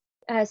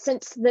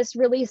 Since this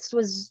release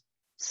was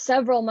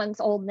several months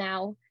old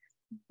now,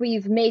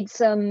 we've made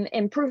some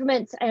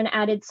improvements and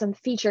added some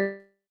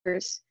features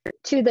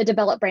to the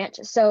develop branch.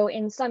 So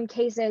in some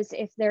cases,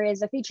 if there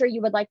is a feature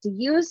you would like to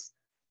use,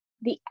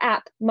 the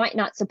app might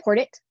not support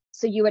it.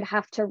 So you would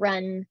have to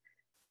run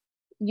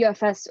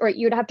UFS, or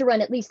you'd have to run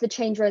at least the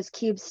change-res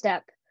cube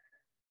step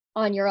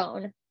on your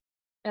own.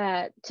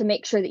 to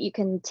make sure that you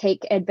can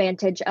take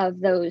advantage of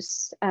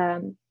those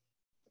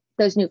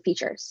new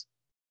features.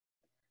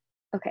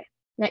 Okay,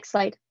 next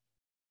slide.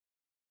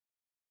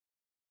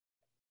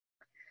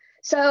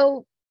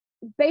 So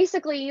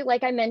basically,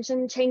 like I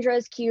mentioned,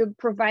 ChangeRes Cube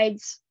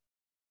provides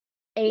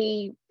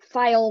a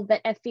file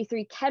that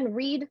FV3 can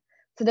read.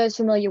 For those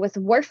familiar with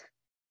WRF,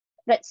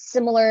 that's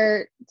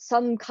similar,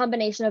 some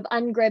combination of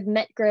ungrib,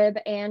 metgrib,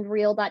 and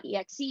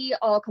real.exe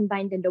all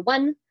combined into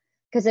one,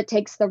 because it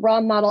takes the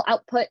raw model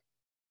output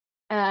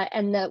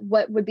and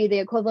what would be the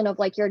equivalent of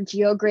like your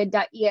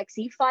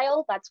geogrid.exe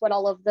file. That's what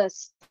all of the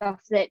stuff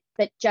that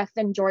Jeff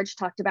and George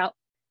talked about.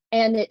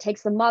 And it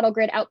takes the model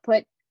grid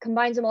output,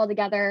 combines them all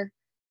together,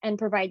 and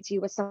provides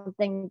you with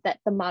something that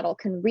the model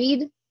can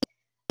read.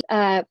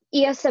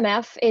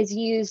 ESMF is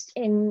used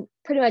in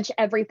pretty much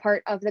every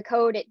part of the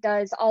code. It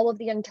does all of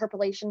the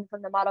interpolation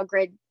from the model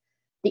grid,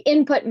 the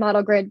input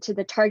model grid to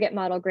the target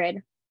model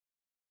grid.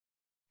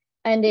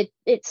 And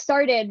it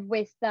started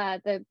with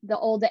the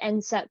old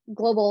NCEP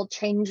global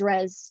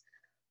ChangeRes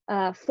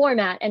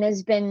format and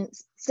has been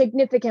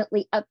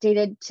significantly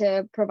updated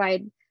to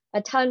provide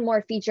a ton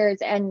more features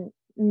and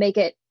make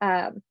it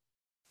a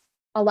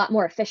lot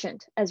more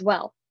efficient as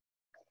well.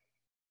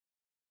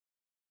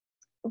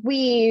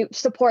 We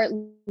support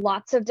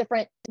lots of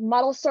different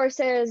model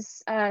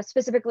sources,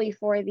 specifically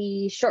for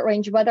the short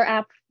range weather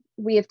app.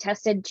 We have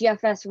tested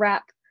GFS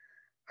RAP,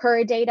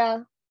 HER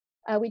data.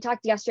 We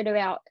talked yesterday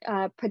about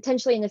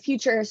potentially in the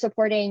future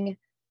supporting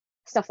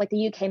stuff like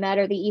the UK Met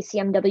or the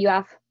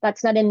ECMWF.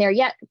 That's not in there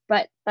yet,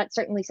 but that's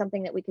certainly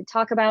something that we could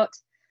talk about.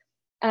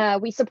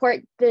 We support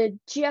the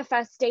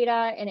GFS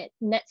data in its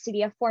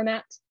NetCDF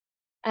format.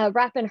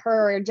 RAP and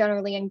HER are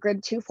generally in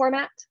GRIB2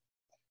 format.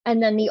 And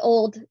then the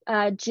old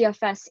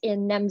GFS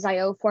in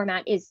NEMS.io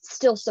format is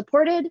still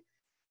supported,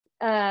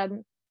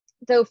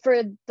 though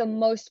for the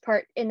most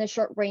part in the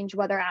short range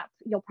weather app,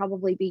 you'll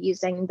probably be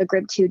using the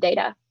GRIB2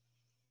 data.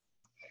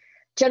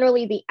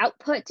 Generally, the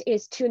output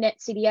is 2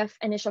 NetCDF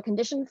initial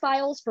condition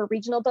files for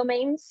regional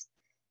domains.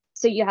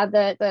 So you have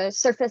the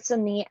surface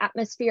and the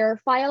atmosphere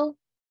file.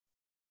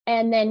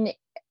 And then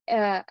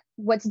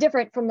what's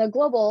different from the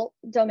global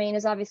domain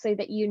is obviously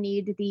that you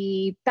need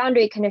the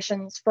boundary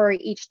conditions for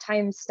each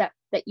time step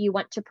that you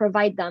want to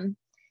provide them.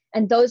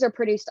 And those are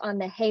produced on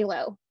the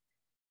Halo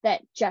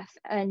that Jeff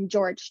and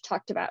George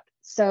talked about.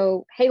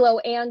 So Halo,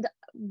 and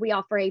we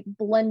offer a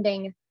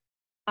blending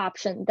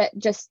option that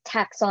just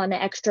tacks on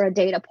extra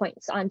data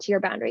points onto your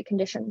boundary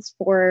conditions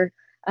for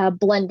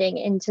blending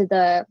into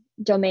the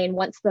domain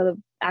once the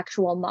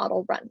actual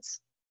model runs.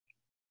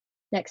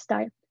 Next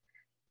slide.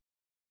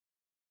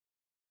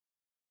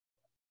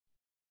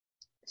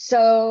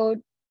 So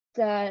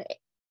the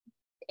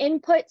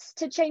inputs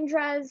to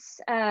ChangeRes,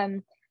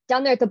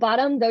 down there at the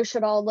bottom, those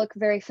should all look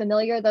very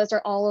familiar. Those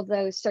are all of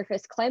those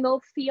surface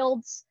CLAMO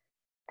fields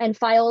and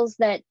files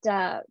that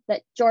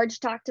George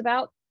talked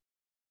about.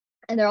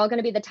 And they're all going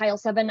to be the tile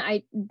 7.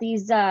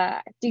 These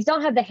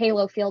don't have the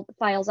Halo field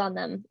files on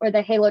them or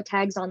the Halo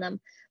tags on them,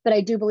 but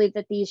I do believe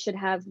that these should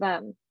have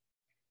the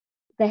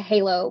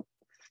Halo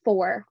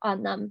 4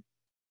 on them.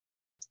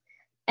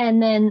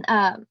 And then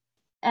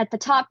at the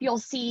top, you'll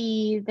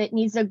see that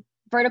needs a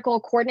vertical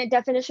coordinate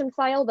definition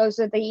file. Those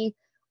are the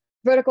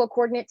vertical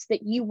coordinates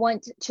that you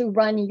want to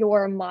run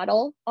your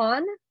model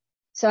on.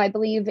 So I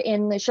believe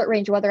in the short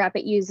range weather app,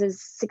 it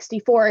uses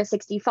 64 or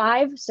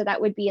 65. So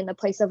that would be in the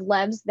place of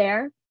levs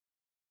there.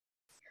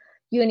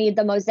 You need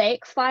the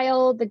mosaic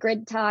file, the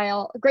grid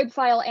file,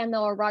 and the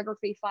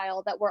orography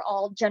file that were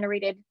all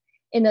generated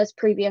in those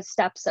previous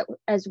steps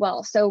as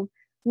well. So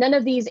none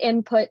of these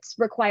inputs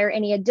require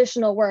any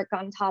additional work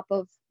on top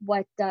of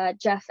what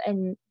Jeff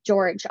and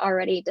George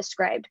already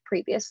described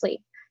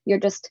previously. You're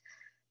just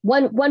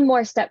one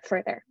more step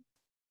further.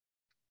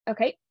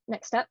 Okay,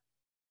 next step.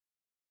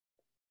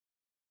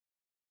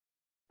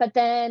 But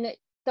then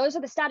those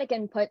are the static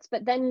inputs,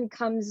 but then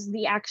comes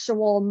the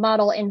actual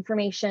model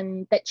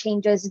information that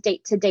changes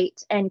date to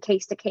date and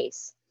case to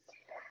case.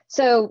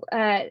 So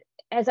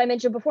as I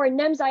mentioned before,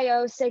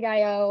 NEMS.io,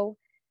 SIG.io,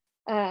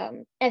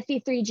 FV3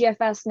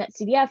 GFS,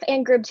 NetCDF,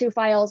 and GRIB2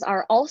 files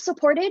are all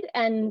supported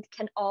and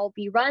can all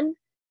be run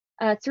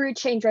through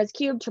ChangeRes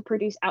Cube to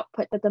produce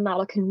output that the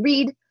model can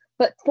read.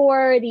 But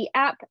for the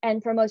app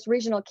and for most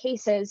regional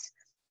cases,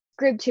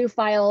 GRIB2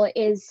 file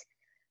is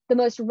the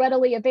most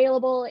readily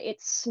available.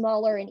 It's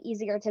smaller and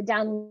easier to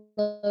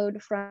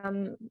download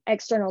from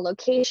external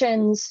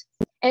locations.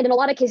 And in a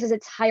lot of cases,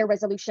 it's higher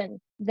resolution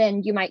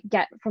than you might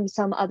get from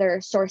some other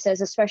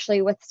sources,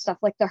 especially with stuff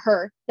like the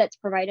HER that's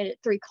provided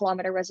at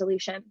 3-kilometer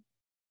resolution.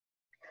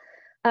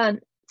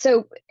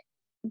 So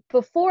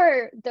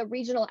before the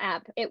regional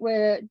app,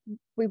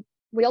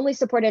 we only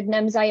supported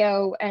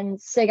NEMS.io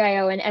and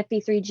SIG.io and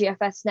FV3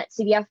 GFS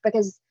NetCDF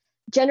because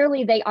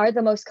generally they are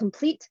the most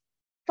complete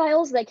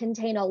files that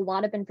contain a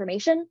lot of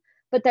information,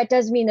 but that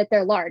does mean that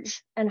they're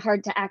large and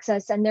hard to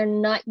access, and they're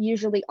not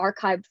usually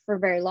archived for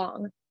very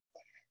long.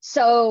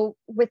 So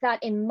with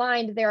that in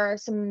mind, there are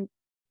some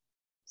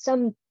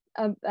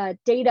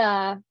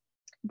data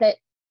that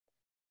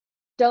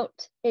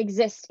don't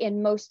exist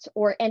in most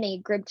or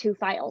any GRIB2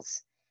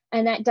 files.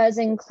 And that does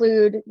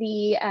include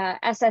the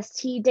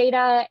SST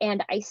data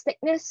and ice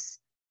thickness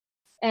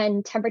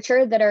and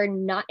temperature that are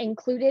not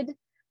included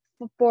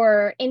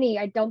for any,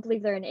 I don't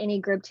believe they're in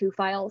any GRIB2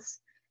 files.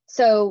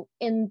 So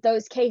in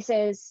those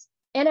cases,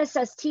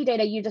 NSST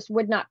data you just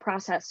would not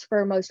process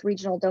for most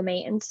regional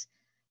domains.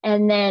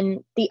 And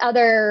then the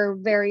other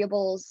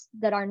variables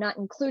that are not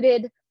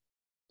included,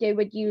 they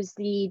would use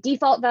the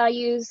default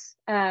values,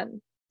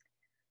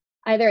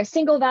 either a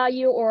single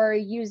value or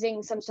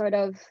using some sort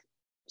of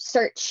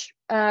search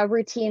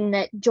routine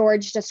that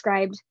George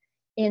described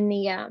in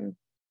the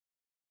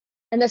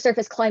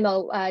Surface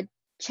Climo.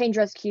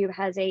 ChangeRes Cube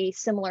has a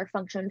similar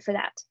function for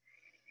that.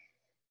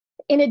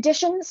 In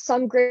addition,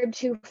 some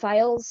GRIB2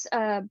 files,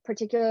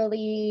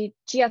 particularly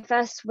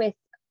GFS with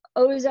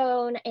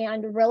ozone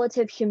and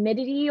relative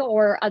humidity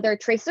or other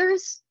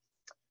tracers,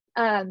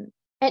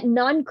 at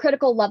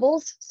non-critical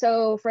levels,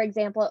 so for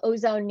example,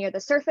 ozone near the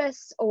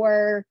surface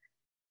or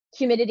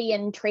humidity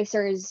and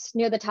tracers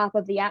near the top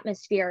of the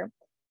atmosphere,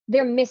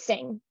 they're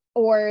missing,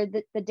 or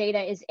the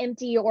data is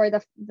empty, or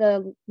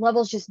the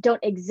levels just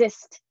don't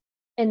exist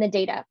in the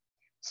data.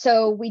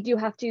 So we do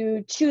have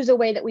to choose a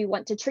way that we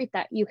want to treat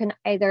that. You can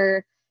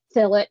either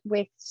fill it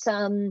with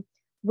some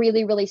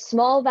really, really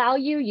small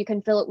value, you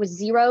can fill it with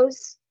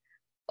zeros,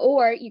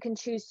 or you can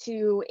choose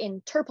to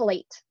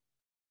interpolate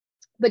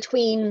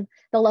between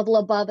the level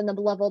above and the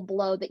level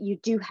below that you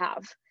do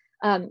have.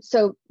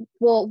 So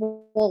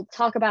we'll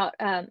talk about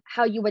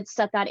how you would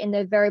set that in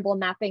the variable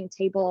mapping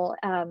table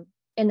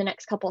in the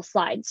next couple of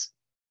slides.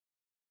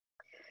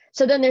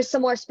 So then there's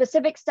some more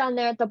specifics down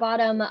there at the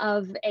bottom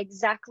of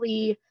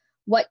exactly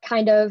what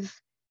kind of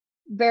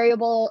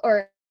variable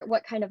or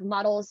what kind of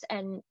models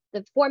and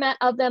the format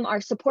of them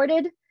are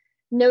supported.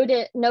 Note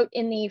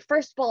in the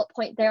first bullet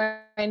point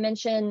there, I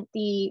mentioned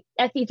the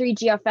FE3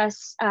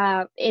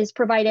 GFS is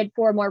provided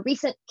for more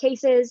recent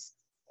cases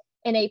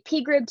in a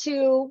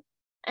pGRIB2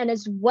 and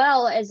as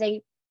well as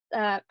a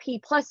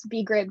P plus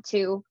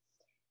bGRIB2.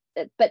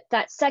 But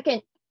that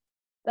second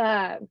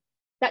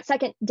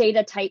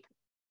data type,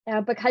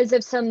 because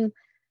of some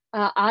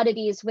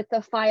oddities with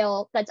the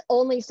file that's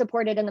only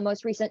supported in the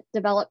most recent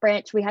develop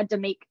branch, we had to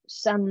make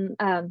some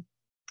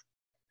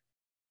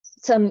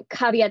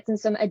caveats and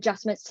some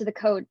adjustments to the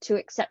code to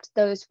accept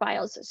those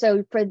files.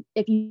 So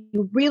if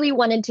you really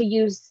wanted to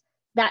use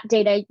that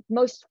data,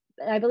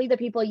 I believe the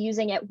people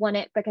using it want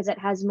it because it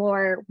has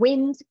more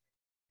wind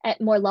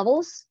at more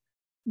levels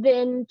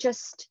than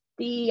just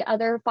the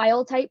other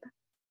file type.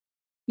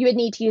 You would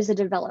need to use a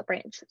develop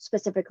branch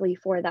specifically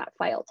for that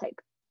file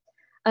type.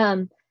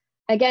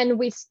 Again,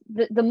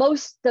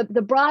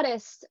 the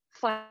broadest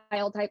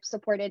file type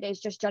supported is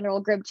just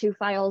general GRIB2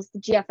 files, the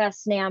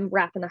GFS, NAM,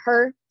 RAP, and the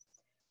HER.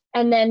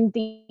 And then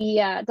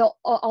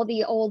all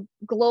the old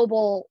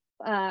global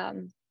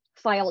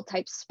file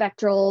types,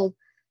 spectral,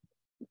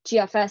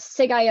 GFS,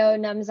 SIG.io,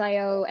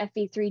 NUMS.io,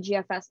 FE3,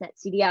 GFS,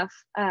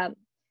 NetCDF.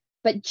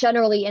 But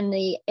generally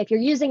if you're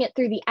using it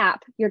through the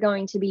app, you're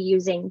going to be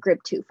using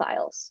GRIB2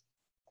 files.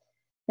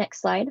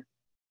 Next slide.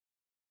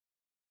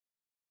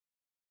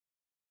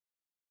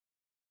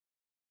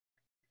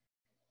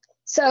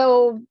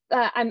 So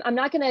I'm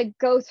not going to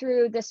go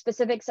through the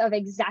specifics of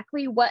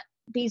exactly what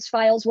these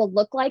files will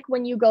look like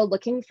when you go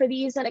looking for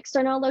these at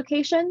external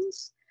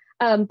locations,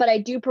 but I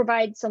do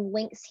provide some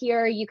links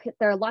here.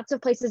 There are lots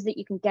of places that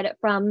you can get it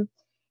from.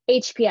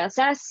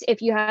 HPSS,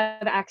 if you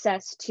have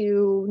access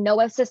to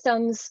NOAA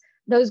systems,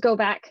 those go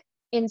back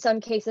in some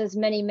cases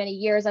many, many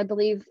years. I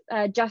believe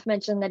Jeff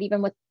mentioned that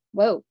even with,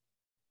 whoa.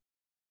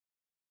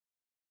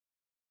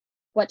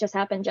 What just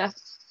happened, Jeff?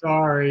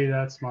 Sorry,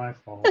 that's my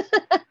fault.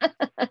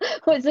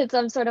 Was it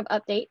some sort of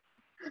update?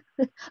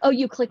 Oh,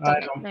 you clicked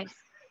on it. Nice.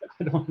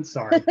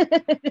 Sorry.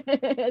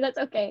 That's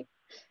okay.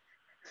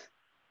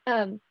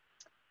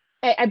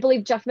 I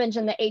believe Jeff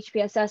mentioned that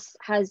HPSS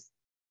has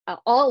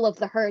all of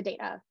the HER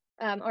data,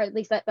 or at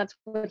least that's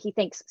what he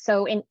thinks.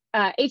 So in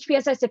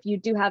HPSS, if you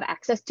do have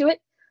access to it,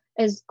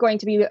 is going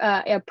to be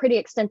a pretty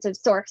extensive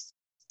source.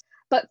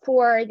 But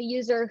for the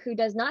user who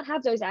does not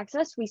have those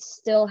access, we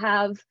still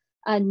have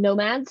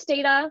NOMADS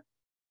data,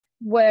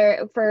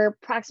 where for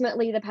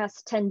approximately the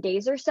past 10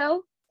 days or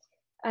so,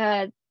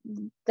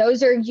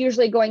 those are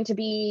usually going to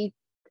be,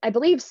 I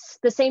believe,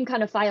 the same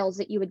kind of files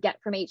that you would get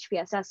from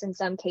HPSS in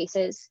some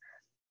cases.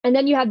 And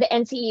then you have the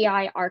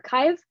NCEI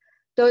archive.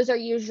 Those are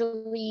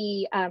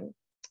usually,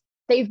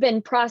 they've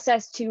been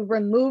processed to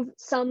remove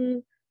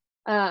some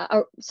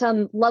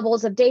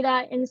levels of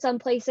data in some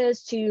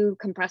places to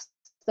compress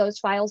those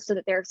files so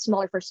that they're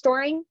smaller for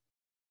storing.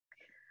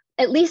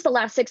 At least the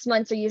last 6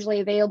 months are usually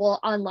available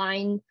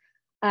online,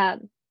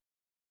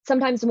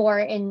 sometimes more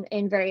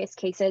in various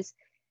cases.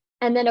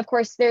 And then, of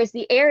course, there's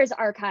the AIRS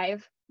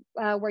archive,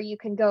 where you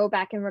can go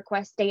back and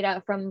request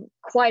data from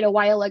quite a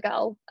while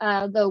ago,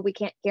 though we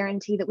can't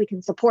guarantee that we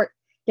can support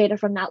data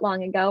from that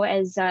long ago,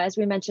 as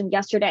we mentioned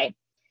yesterday.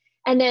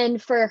 And then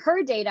for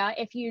HER data,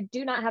 if you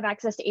do not have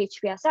access to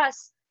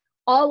HPSS,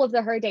 all of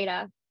the HER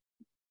data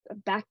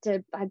back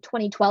to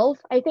 2012,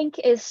 I think,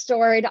 is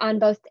stored on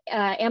both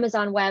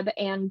Amazon Web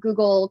and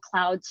Google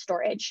Cloud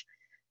Storage.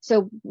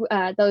 So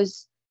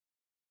those,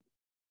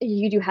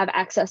 you do have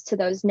access to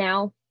those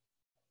now.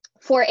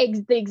 For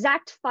the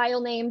exact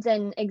file names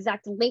and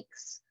exact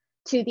links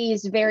to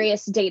these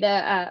various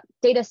data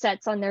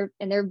sets on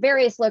their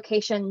various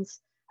locations,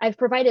 I've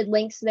provided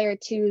links there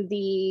to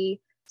the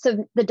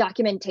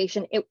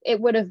documentation. It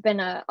would have been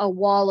a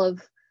wall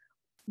of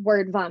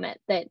word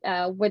vomit that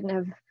wouldn't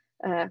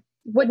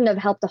have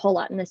helped a whole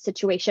lot in this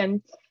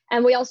situation.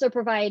 And we also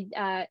provide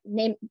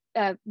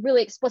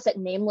really explicit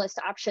name list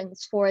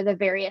options for the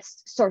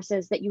various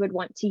sources that you would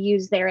want to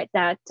use there at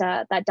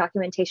that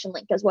documentation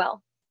link as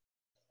well.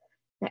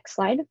 Next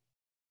slide.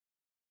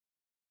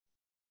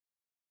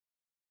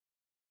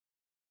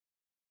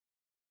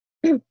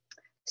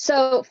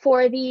 So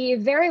for the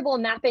variable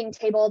mapping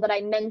table that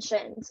I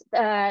mentioned,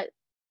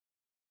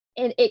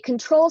 it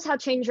controls how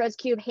Change Res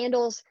Cube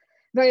handles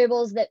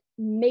variables that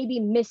may be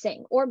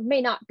missing or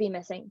may not be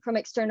missing from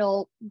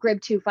external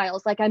GRIB2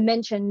 files. Like I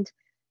mentioned,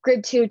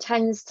 GRIB2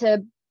 tends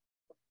to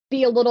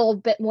be a little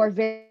bit more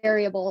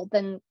variable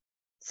than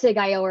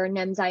SIG.io or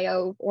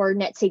NEMS.io or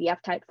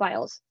NetCDF type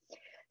files.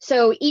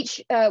 So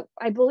each,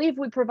 I believe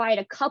we provide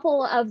a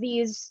couple of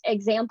these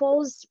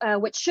examples,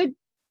 which should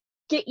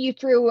get you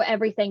through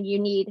everything you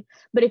need.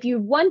 But if you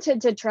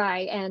wanted to try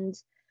and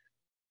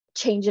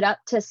change it up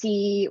to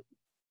see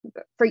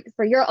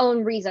for your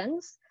own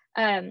reasons,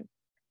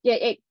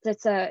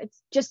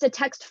 it's just a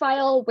text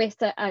file with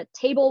a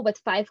table with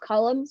 5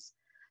 columns.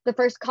 The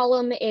first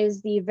column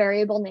is the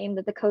variable name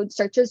that the code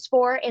searches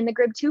for in the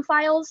GRIB2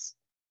 files.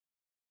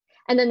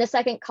 And then the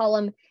second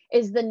column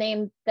is the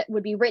name that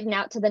would be written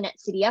out to the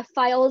NetCDF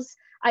files.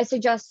 I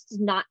suggest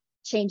not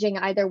changing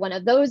either one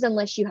of those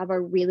unless you have a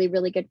really,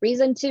 really good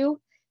reason to.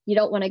 You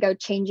don't want to go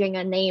changing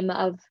a name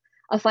of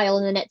a file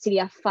in the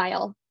NetCDF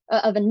file,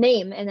 of a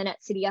name in the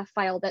NetCDF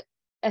file that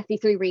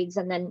FP3 reads,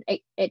 and then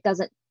it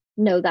doesn't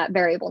know that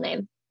variable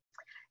name.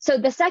 So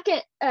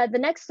the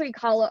next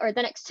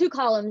two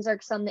columns are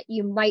some that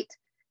you might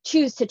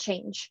choose to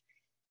change.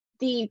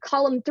 The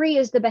column 3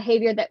 is the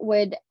behavior that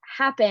would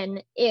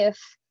happen if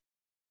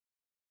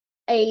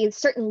a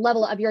certain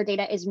level of your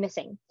data is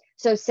missing.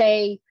 So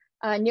say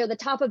near the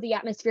top of the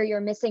atmosphere,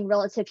 you're missing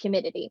relative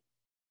humidity.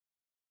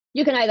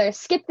 You can either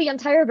skip the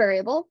entire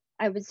variable.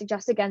 I would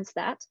suggest against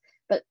that,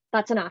 but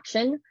that's an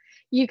option.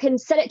 You can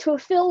set it to a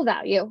fill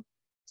value.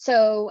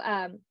 So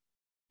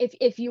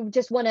if you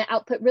just want to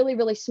output really,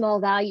 really small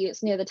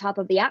values near the top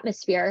of the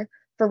atmosphere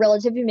for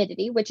relative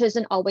humidity, which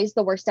isn't always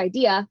the worst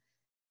idea,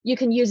 you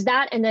can use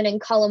that. And then in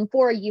column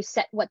 4, you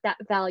set what that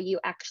value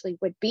actually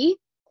would be.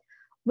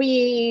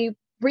 We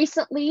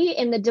recently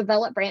in the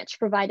develop branch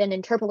provide an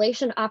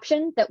interpolation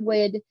option that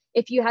would,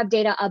 if you have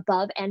data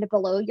above and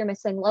below your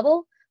missing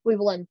level, we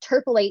will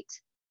interpolate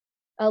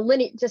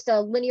just a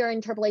linear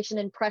interpolation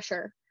in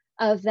pressure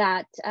of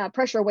that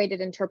pressure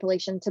weighted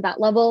interpolation to that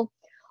level,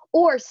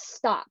 or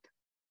stop.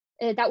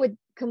 That would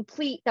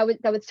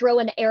throw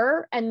an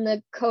error and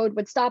the code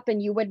would stop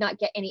and you would not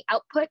get any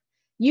output.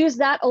 Use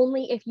that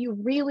only if you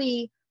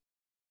really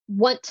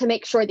want to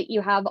make sure that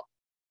you have,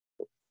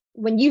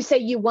 when you say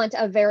you want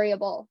a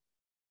variable,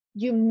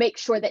 you make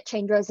sure that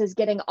ChangeRes is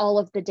getting all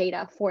of the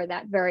data for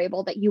that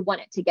variable that you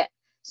want it to get.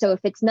 So if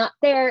it's not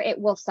there, it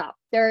will stop.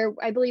 There,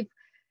 I believe,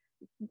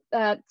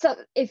 so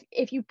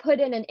if you put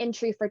in an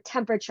entry for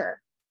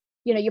temperature,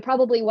 you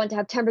probably want to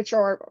have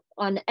temperature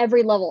on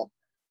every level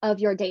of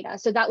your data.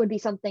 So that would be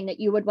something that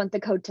you would want the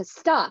code to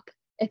stop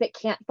if it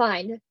can't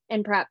find,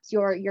 and perhaps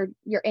your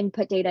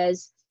input data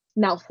is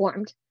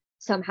malformed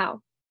somehow.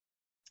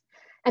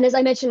 And as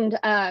I mentioned,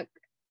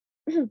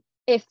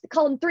 if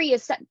column 3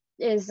 is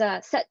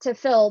set to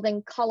fill,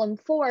 then column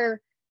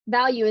 4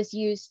 value is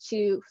used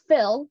to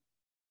fill.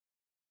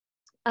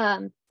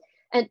 And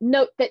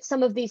note that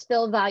some of these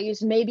fill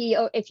values may be,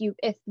 if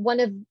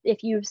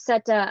you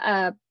set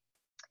a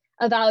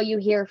value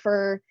here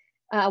for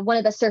one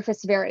of the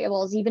surface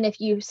variables, even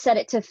if you set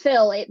it to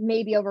fill, it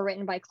may be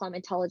overwritten by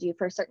climatology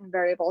for certain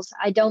variables.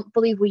 I don't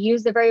believe we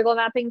use the variable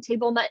mapping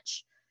table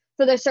much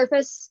for the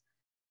surface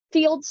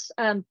fields,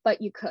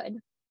 but you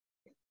could.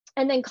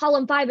 And then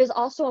column 5 is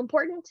also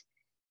important.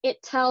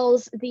 It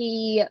tells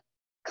the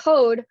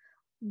code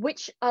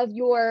which of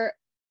your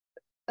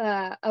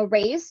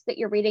arrays that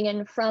you're reading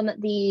in from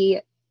the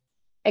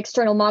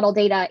external model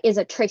data is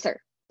a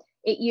tracer.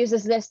 It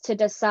uses this to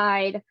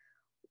decide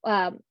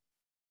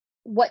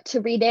what to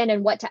read in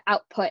and what to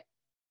output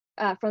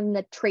from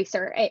the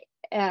tracer.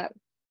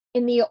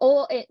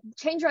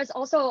 ChangeRes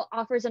also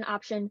offers an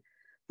option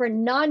for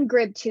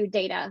non-GRIB2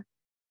 data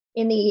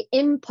in the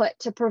input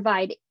to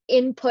provide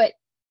input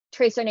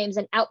tracer names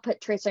and output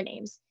tracer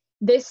names.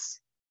 This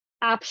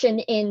option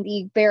in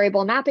the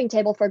variable mapping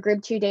table for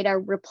GRIB2 data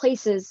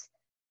replaces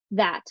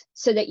that,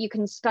 so that you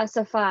can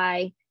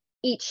specify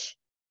each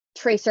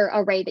tracer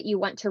array that you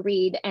want to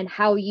read and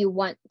how you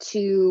want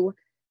to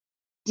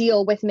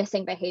deal with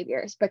missing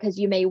behaviors, because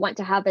you may want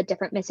to have a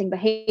different missing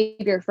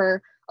behavior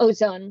for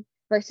ozone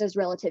versus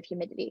relative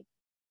humidity.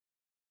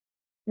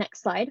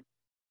 Next slide.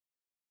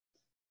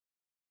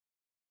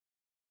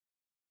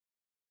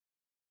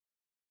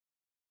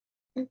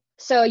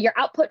 So your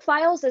output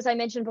files, as I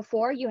mentioned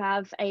before, you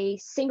have a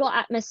single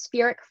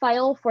atmospheric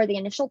file for the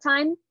initial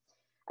time,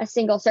 a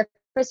single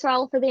surface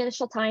file for the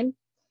initial time,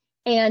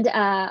 and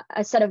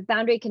a set of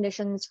boundary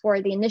conditions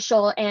for the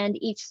initial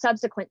and each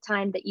subsequent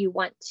time that you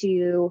want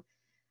to,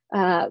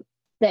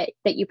 that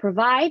you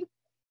provide.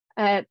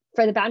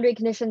 For the boundary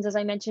conditions, as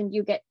I mentioned,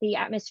 you get the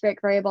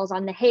atmospheric variables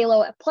on the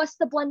halo plus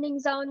the blending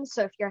zone.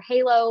 So if your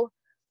halo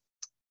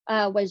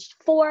was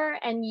 4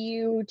 and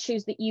you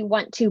choose that you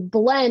want to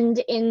blend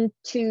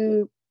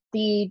into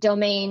the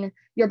domain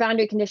your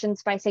boundary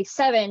conditions by say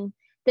 7,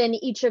 then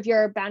each of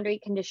your boundary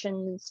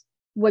conditions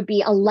would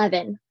be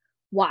 11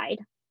 wide.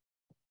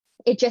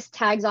 It just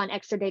tags on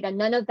extra data.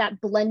 None of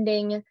that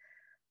blending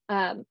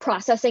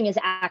processing is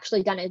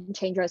actually done in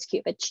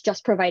ChangeResCube. It's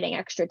just providing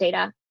extra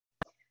data.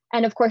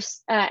 And of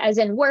course, as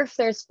in WRF,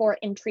 there's 4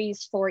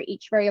 entries for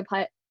each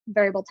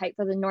variable type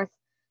for the north,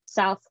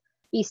 south,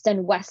 east,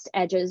 and west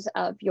edges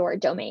of your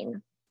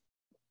domain.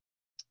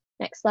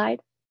 Next slide.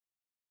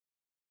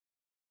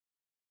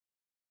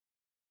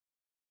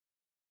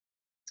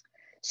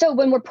 So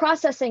when we're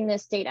processing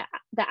this data,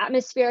 the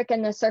atmospheric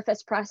and the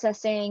surface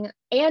processing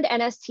and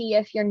NST,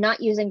 if you're not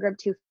using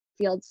GRIB2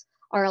 fields,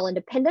 are all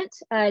independent.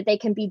 They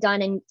can be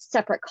done in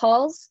separate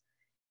calls.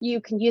 You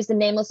can use the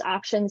nameless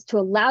options to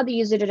allow the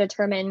user to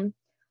determine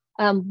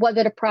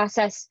whether to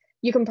process.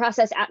 You can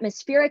process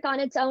atmospheric on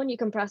its own. You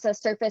can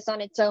process surface on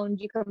its own.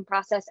 You can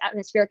process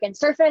atmospheric and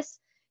surface.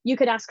 You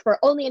could ask for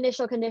only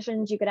initial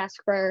conditions. You could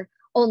ask for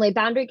only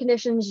boundary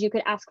conditions. You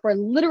could ask for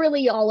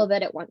literally all of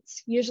it at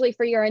once. Usually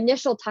for your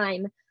initial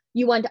time,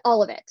 you want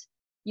all of it.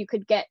 You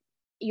could get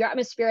your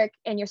atmospheric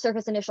and your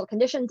surface initial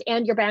conditions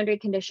and your boundary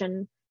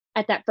condition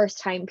at that first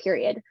time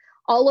period.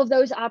 All of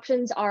those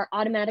options are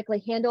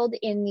automatically handled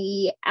in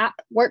the app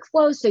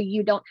workflow, so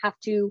you don't have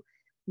to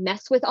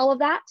mess with all of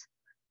that.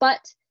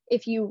 But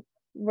if you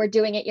were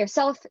doing it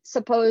yourself,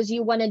 suppose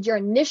you wanted your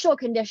initial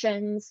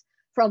conditions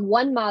from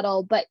one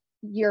model, but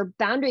your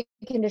boundary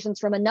conditions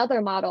from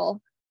another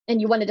model, and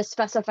you wanted to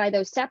specify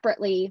those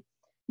separately,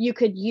 you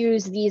could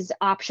use these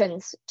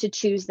options to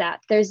choose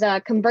that. There's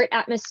a convert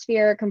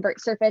atmosphere,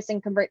 convert surface,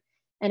 and convert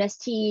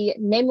NST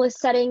nameless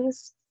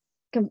settings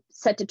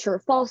set to true or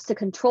false to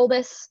control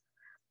this.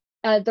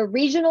 The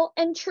regional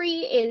entry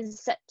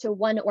is set to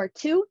 1 or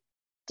 2,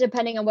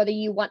 depending on whether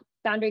you want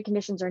boundary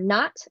conditions or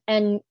not.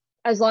 And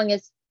as long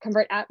as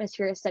convert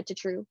atmosphere is set to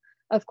true,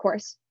 of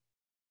course.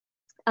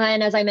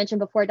 And as I mentioned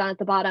before, down at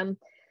the bottom,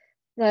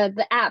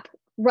 the app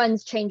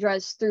runs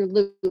ChangeRes through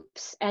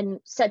loops and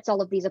sets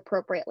all of these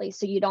appropriately.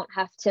 So you don't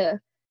have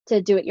to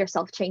do it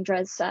yourself.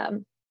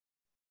 ChangeRes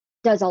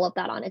does all of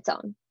that on its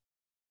own,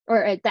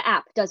 or the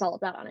app does all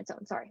of that on its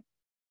own, sorry.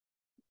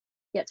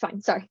 Yeah, it's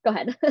fine, sorry, go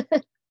ahead.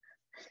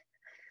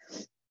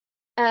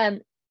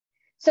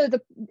 So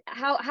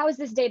how is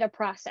this data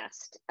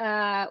processed?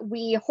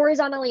 We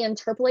horizontally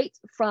interpolate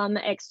from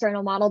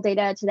external model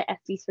data to the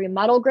FV3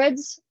 model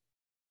grids.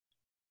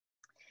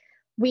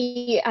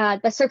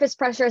 The surface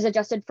pressure is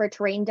adjusted for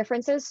terrain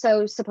differences.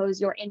 So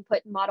suppose your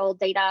input model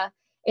data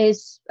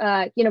is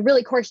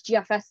really coarse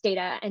GFS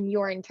data, and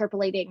you're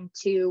interpolating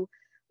to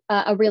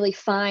a really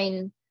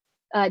fine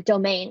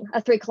domain,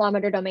 a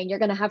 3-kilometer domain. You're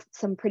going to have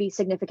some pretty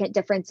significant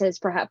differences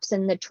perhaps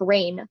in the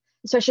terrain,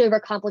 especially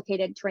over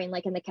complicated terrain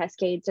like in the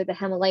Cascades or the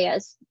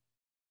Himalayas.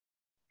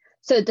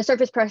 So the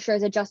surface pressure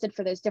is adjusted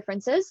for those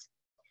differences.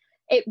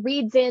 It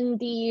reads in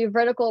the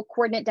vertical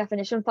coordinate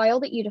definition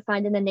file that you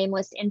defined in the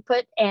nameless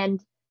input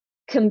and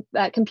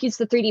computes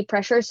the 3D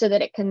pressure so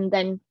that it can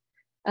then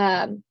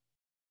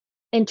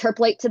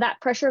interpolate to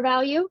that pressure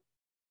value.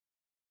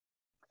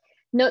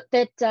 Note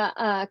that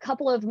a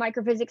couple of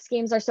microphysics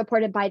schemes are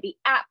supported by the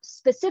app,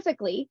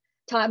 specifically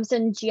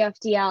Thomson,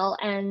 GFDL,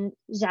 and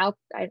Zhao,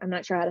 I'm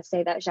not sure how to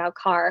say that,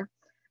 Zhao-Car.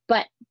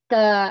 But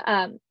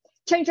the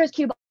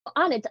ChangeResCube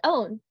on its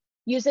own,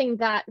 using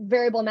that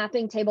variable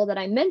mapping table that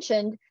I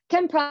mentioned,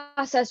 can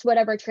process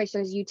whatever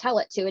tracers you tell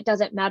it to. It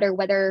doesn't matter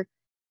whether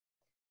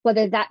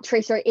that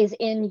tracer is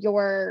in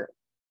your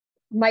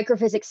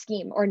microphysics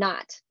scheme or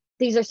not.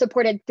 These are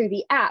supported through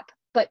the app,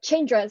 but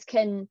ChangeRes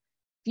can,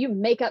 if you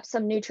make up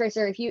some new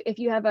tracer, if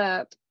you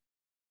have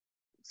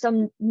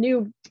some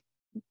new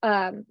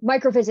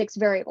microphysics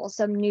variable,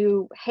 some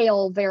new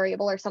hail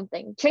variable or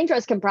something,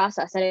 ChangeRes can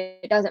process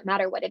it. It doesn't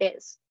matter what it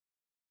is.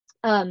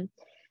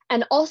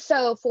 And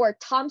also for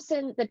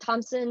Thomson, the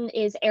Thomson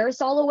is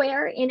aerosol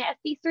aware in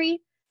FV3.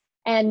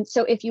 And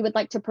so if you would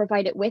like to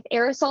provide it with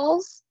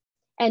aerosols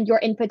and your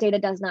input data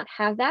does not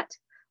have that,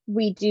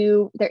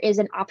 there is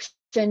an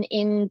option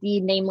in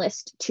the name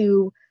list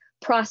to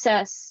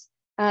process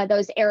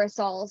those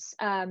aerosols.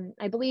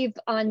 I believe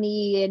on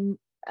the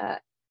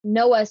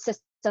NOAA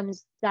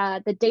systems,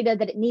 the data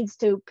that it needs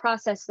to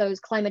process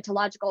those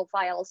climatological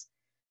files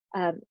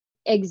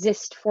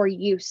exist for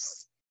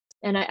use.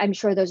 And I'm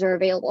sure those are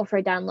available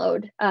for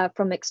download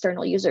from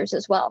external users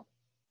as well.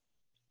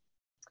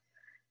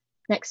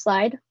 Next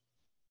slide.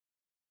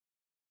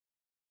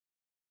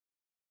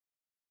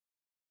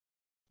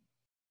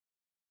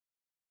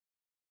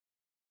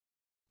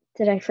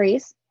 Did I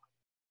freeze?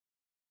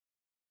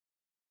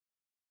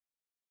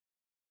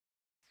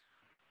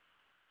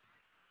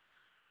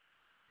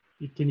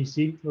 Can you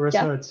see, Larissa?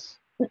 Yeah. It's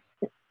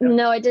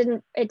No, it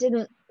didn't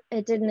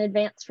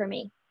advance for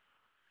me.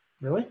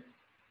 really?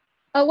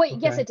 Oh wait,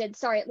 Okay. yes it did.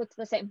 Sorry, it looked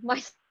the same.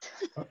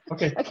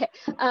 Okay. Okay.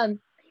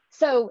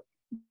 So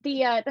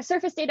the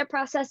surface data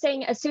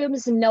processing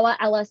assumes NOAA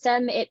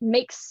LSM. It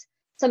makes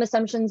some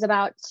assumptions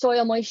about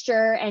soil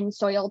moisture and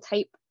soil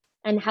type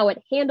and how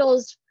it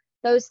handles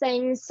those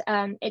things.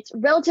 It's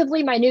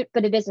relatively minute,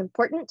 but it is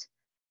important.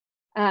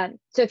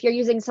 So if you're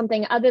using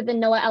something other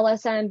than NOAA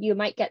LSM, you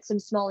might get some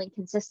small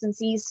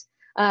inconsistencies.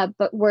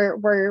 But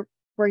we're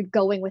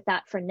going with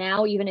that for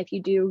now, even if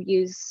you do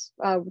use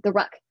the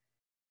RUC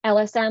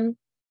LSM.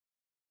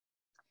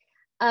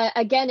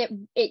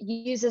 Again, it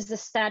uses the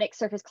static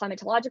surface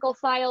climatological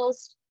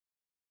files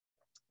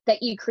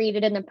that you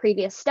created in the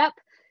previous step.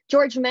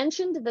 George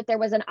mentioned that there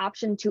was an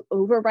option to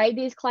override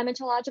these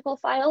climatological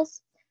files.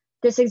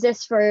 This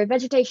exists for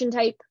vegetation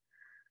type,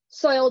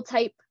 soil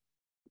type,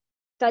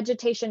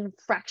 vegetation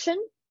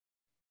fraction.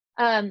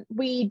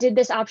 We did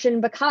this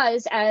option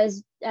because,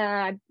 as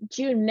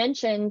June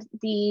mentioned,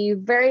 the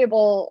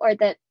variable or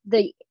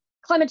the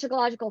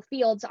climatological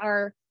fields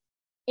are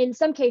in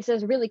some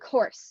cases really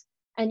coarse,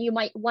 and you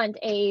might want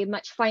a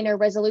much finer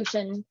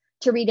resolution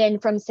to read in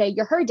from, say,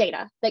 your HER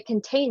data that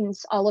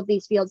contains all of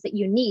these fields that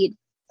you need.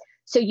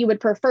 So you would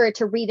prefer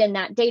to read in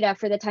that data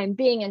for the time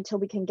being until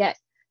we can get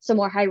some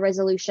more high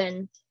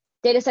resolution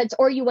data sets,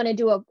 or you want to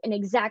do an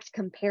exact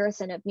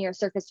comparison of near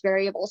surface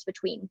variables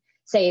between,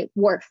 say,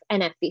 WRF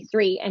and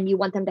FV3, and you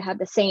want them to have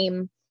the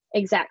same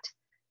exact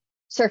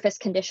surface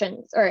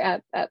conditions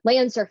or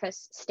land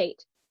surface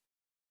state.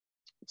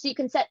 So you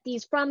can set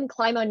these from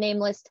Climo name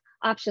list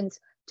options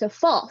to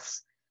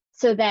false,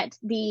 so that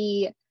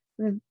the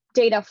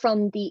data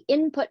from the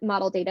input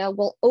model data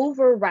will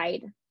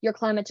override your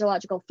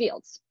climatological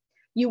fields.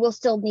 You will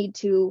still need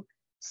to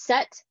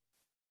set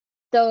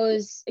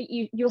those,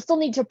 you'll still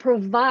need to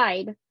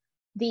provide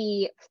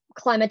the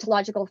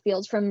climatological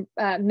fields from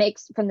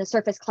the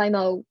surface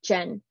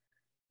climogen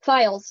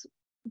files,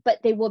 but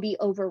they will be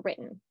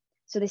overwritten.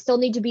 So they still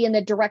need to be in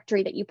the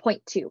directory that you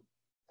point to.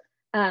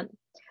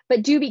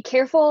 But do be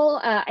careful.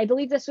 I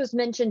believe this was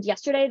mentioned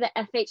yesterday, the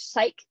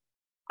FH-Psych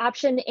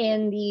option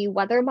in the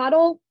weather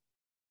model.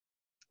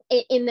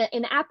 In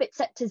the app, it's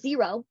set to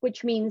 0,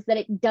 which means that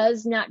it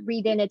does not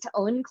read in its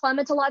own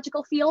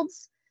climatological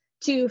fields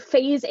to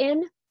phase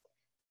in.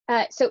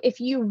 So if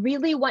you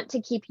really want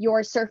to keep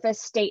your surface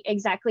state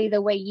exactly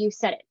the way you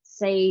set it,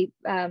 say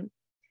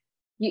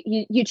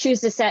you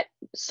choose to set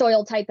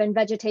soil type and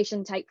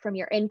vegetation type from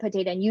your input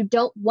data, and you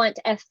don't want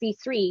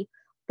FV3,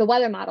 the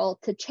weather model,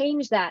 to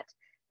change that,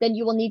 then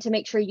you will need to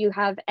make sure you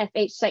have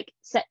FH-Psych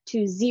set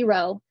to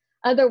 0.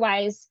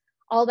 Otherwise,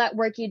 all that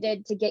work you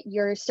did to get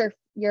your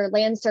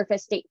land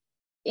surface state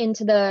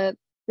into the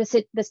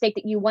state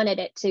that you wanted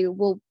it to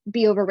will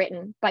be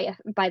overwritten by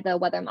the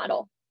weather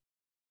model.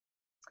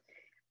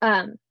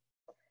 Again,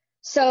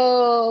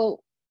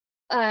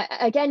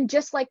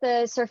 just like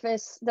the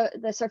surface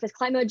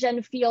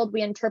climogen field,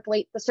 we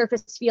interpolate the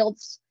surface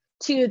fields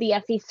to the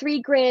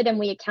FE3 grid, and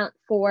we account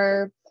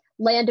for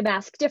land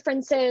mass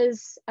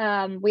differences.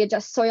 We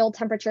adjust soil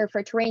temperature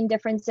for terrain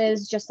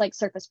differences, just like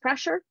surface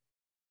pressure.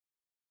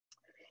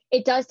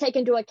 It does take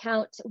into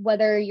account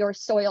whether your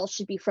soil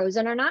should be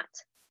frozen or not.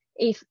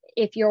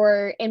 If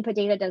your input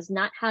data does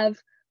not have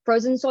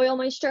frozen soil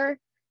moisture,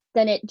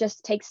 then it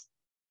just takes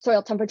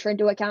soil temperature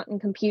into account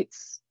and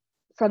computes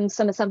from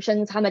some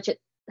assumptions how much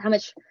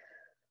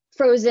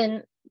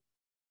frozen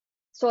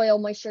soil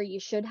moisture you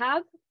should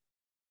have.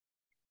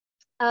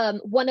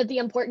 One of the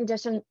important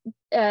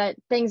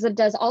things it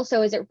does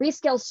also is it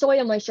rescales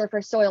soil moisture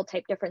for soil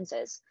type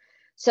differences.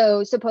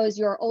 So suppose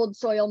your old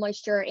soil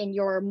moisture in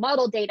your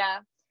model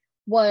data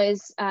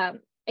was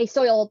a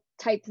soil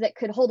type that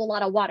could hold a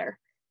lot of water,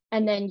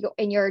 and then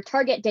in your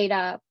target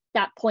data,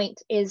 that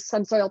point is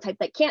some soil type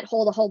that can't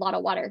hold a whole lot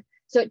of water.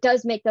 So it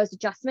does make those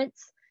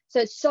adjustments.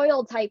 So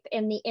soil type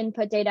in the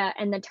input data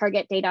and the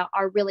target data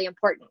are really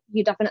important.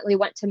 You definitely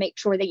want to make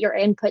sure that your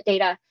input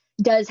data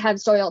does have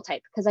soil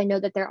type, because I know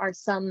that there are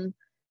some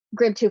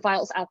GRIB2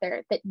 files out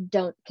there that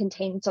don't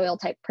contain soil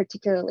type,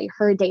 particularly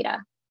HER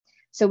data.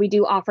 So we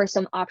do offer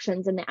some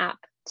options in the app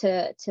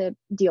to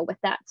deal with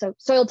that. So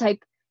soil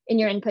type in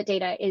your input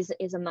data is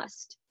a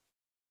must.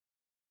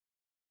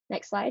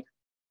 Next slide.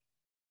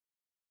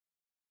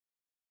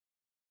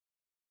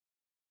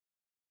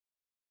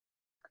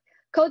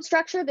 Code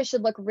structure, this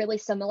should look really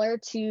similar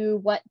to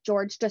what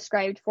George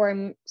described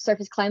for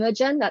surface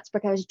climogen. That's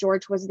because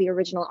George was the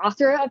original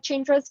author of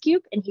Change Res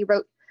Cube, and he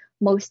wrote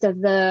most of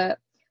the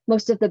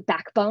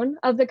backbone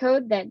of the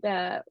code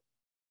that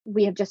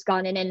we have just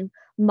gone in and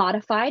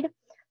modified.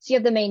 So you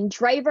have the main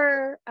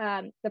driver,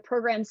 the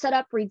program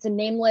setup, reads a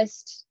name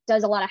list,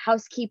 does a lot of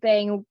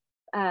housekeeping,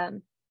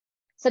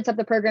 sets up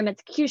the program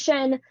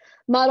execution.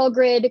 Model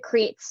grid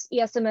creates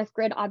ESMF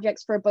grid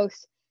objects for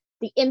both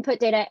the input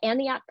data and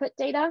the output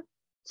data.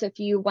 So if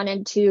you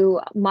wanted to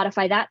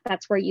modify that,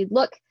 that's where you'd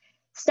look.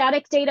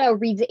 Static data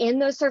reads in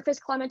those surface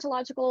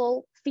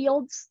climatological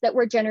fields that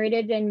were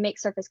generated in Make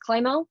Surface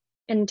Climo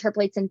and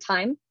interpolates in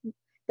time.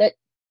 That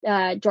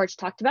George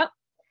talked about.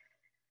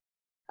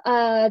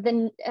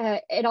 Then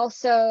it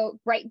also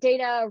write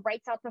data,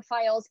 writes out the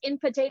files.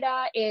 Input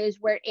data is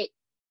where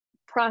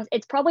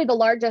it's probably the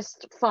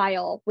largest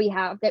file we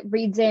have that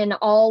reads in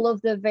all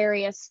of the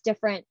various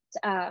different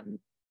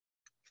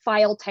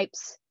file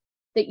types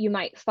that you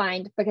might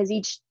find, because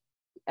each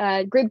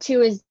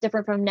Grid2 is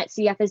different from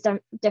NetCEP, is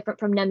different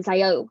from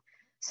NEMS.io.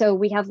 So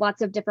we have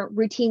lots of different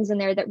routines in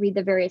there that read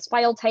the various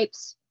file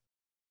types.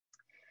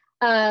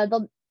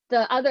 The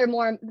other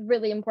more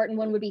really important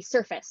one would be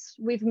Surface.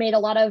 We've made a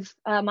lot of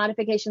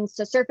modifications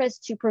to Surface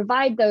to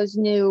provide those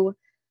new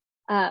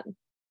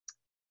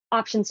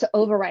options to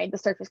override the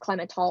surface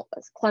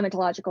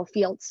climatological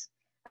fields.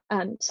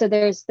 So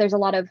there's a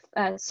lot of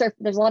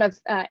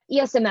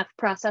ESMF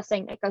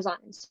processing that goes on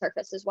in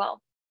Surface as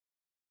well.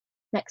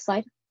 Next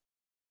slide.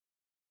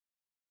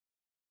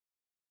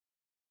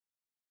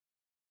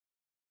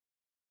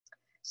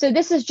 So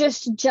this is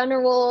just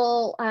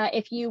general.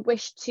 If you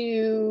wish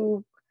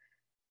to.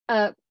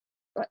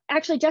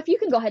 Actually, Jeff, you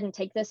can go ahead and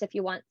take this if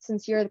you want,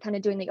 since you're kind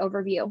of doing the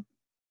overview.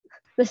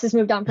 This has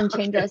moved on from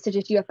change res to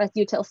just UFS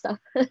util stuff.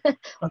 Okay,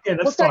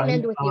 that's we'll start fine.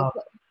 and end with you.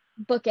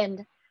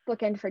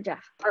 Bookend for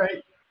Jeff. All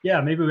right. Yeah,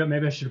 maybe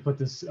I should have put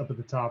this up at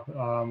the top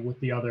with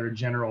the other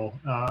general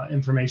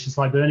information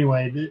slide. But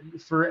anyway,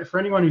 for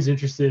anyone who's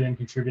interested in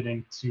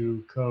contributing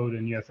to code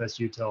and UFS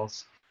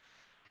utils,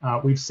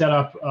 we've set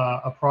up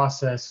a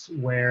process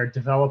where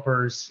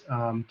developers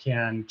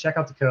can check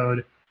out the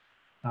code,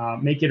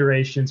 make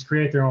iterations,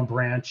 create their own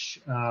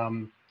branch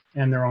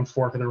and their own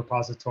fork of the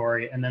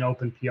repository, and then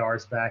open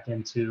PRs back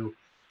into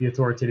the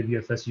authoritative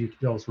UFS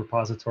utils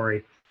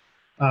repository.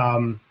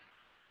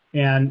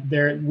 And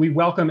we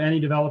welcome any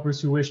developers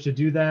who wish to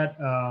do that.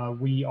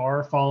 We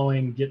are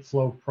following Git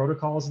flow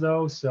protocols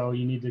though, so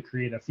you need to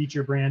create a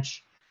feature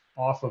branch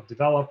off of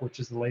develop, which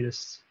is the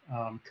latest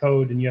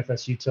code in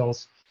UFS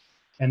utils,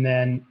 and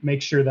then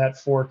make sure that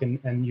fork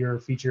and your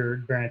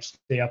feature branch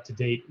stay up to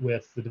date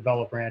with the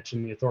develop branch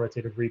in the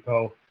authoritative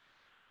repo.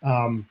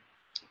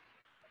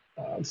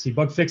 Let's see,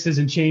 bug fixes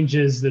and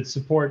changes that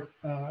support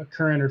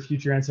current or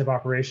future NCEP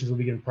operations will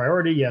be given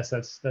priority. Yes,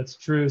 that's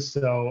true.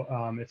 So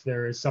if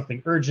there is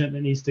something urgent that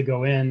needs to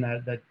go in,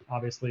 that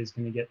obviously is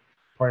going to get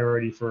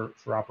priority for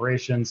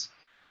operations.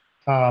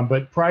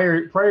 But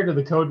prior to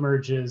the code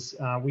merges,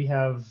 we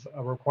have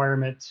a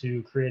requirement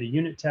to create a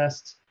unit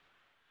test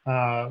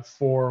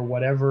for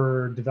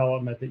whatever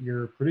development that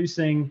you're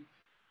producing.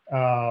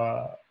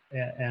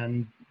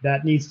 And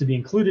that needs to be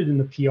included in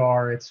the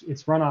PR.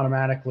 It's run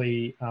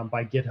automatically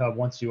by GitHub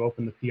once you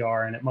open the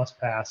PR, and it must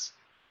pass.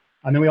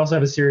 And then we also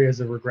have a series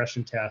of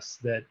regression tests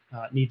that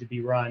need to be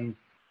run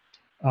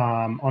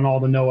on all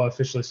the NOAA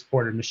officially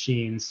supported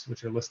machines,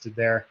 which are listed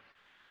there.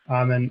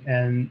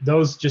 And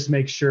those just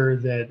make sure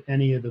that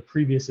any of the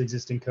previous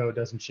existing code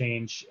doesn't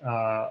change,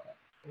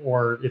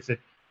 or if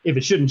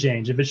it shouldn't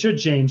change. If it should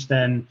change,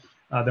 then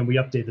we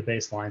update the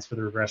baselines for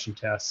the regression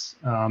tests.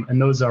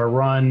 And those are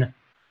run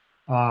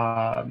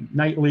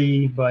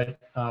nightly, but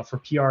for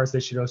PRs, they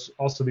should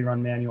also be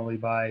run manually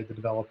by the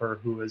developer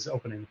who is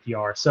opening the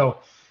PR. So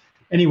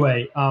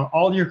anyway,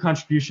 all your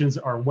contributions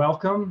are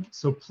welcome.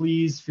 So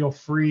please feel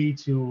free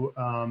to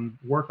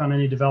work on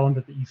any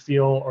development that you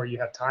feel or you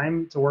have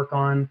time to work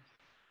on.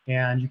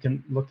 And you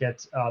can look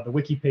at the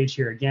wiki page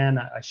here again.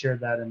 I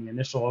shared that in the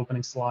initial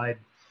opening slide.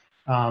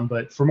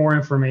 But for more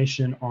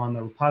information on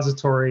the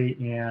repository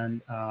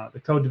and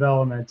the code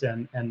development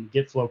and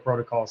Git flow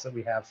protocols that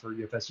we have for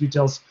UFS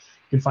utils,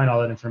 you can find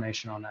all that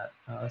information on that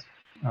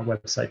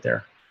website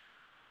there.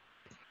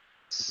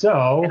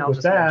 So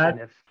with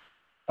that,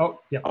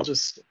 I'll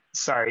just,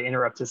 sorry,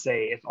 interrupt to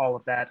say, if all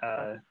of that,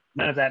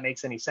 none of that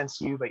makes any sense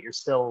to you, but you're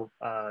still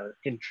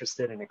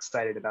interested and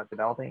excited about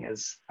developing,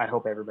 as I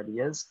hope everybody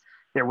is,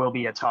 there will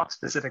be a talk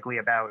specifically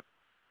about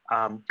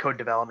code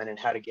development and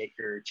how to get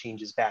your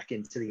changes back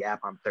into the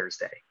app on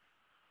Thursday.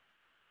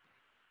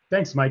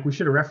 Thanks, Mike. We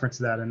should have referenced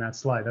that in that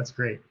slide. That's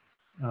great.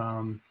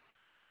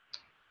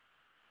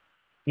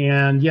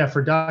 And yeah,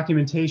 for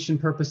documentation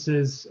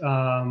purposes,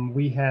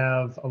 we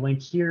have a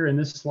link here in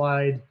this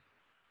slide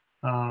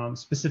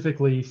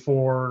specifically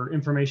for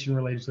information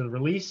related to the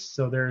release.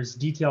 So there's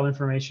detailed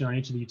information on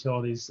each of the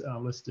utilities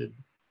listed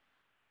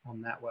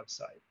on that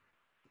website.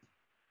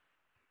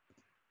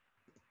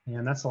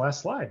 And that's the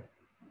last slide.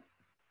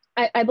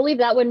 I believe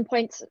that one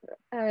points,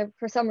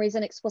 for some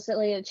reason,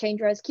 explicitly to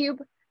change res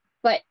cube,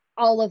 but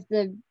all of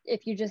the,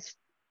 if you just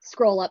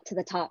scroll up to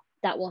the top,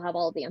 that will have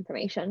all of the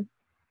information.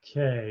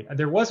 Okay,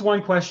 there was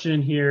one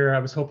question here I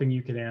was hoping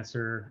you could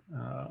answer,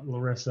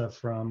 Larissa,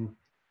 from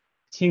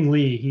Ting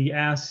Lee. He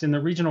asks, in the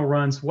regional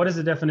runs, what is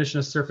the definition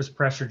of surface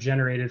pressure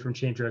generated from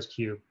change res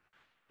cube?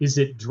 Is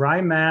it dry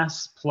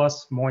mass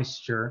plus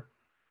moisture,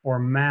 or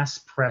mass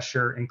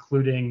pressure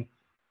including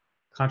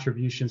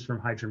contributions from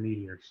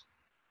hydrometeors?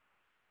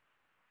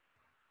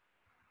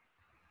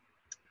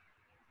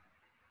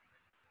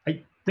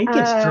 I think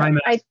it's dry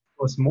mass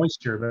plus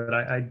moisture, but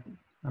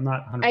I'm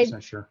not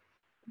 100% sure.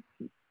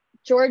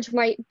 George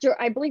might,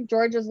 I believe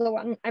George is the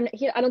one, I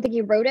don't think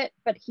he wrote it,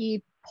 but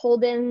he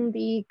pulled in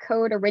the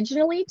code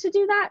originally to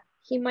do that.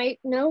 He might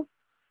know.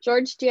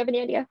 George, do you have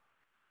any idea?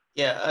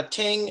 Yeah,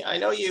 Ting, I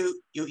know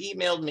you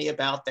emailed me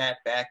about that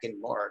back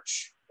in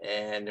March,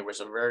 and there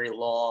was a very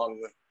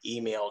long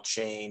email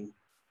chain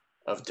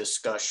of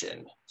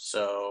discussion.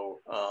 So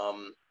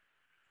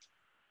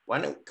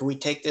can we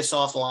take this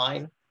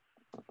offline?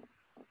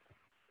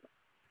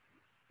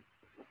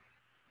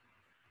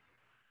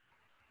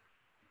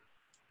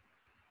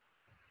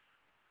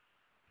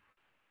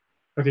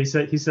 Okay,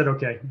 he said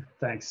okay,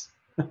 thanks.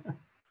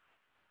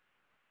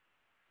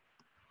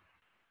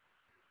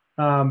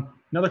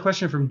 Another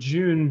question from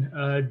June.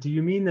 Do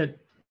you mean that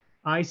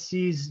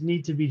ICs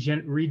need to be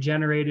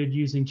regenerated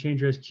using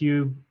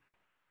ChangeResCube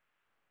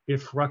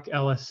if RUC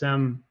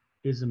LSM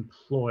is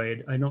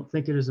employed? I don't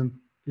think it is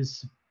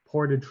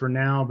supported for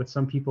now, but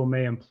some people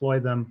may employ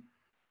them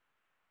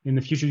in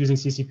the future using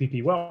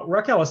CCPP. Well,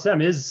 RUC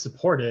LSM is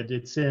supported.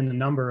 It's in a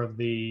number of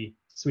the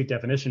suite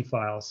definition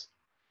files.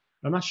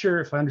 I'm not sure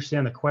if I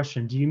understand the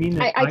question. Do you mean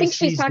that I think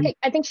she's talking?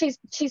 I think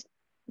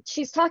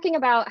she's talking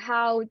about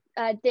how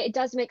it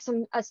does make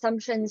some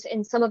assumptions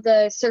in some of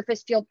the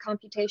surface field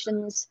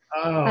computations.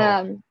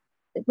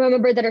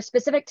 Remember, that are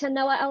specific to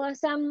NOAA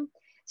LSM.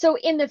 So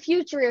in the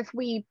future, if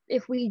we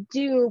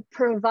do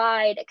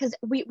provide, because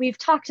we've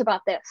talked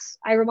about this,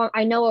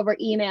 I know over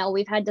email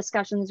we've had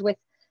discussions with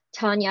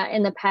Tanya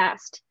in the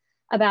past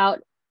about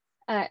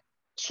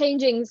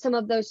changing some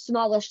of those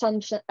small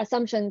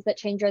assumptions that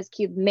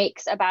ChangeResCube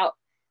makes about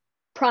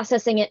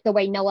processing it the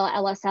way NOAA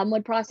LSM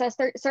would process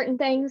certain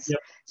things. Yep.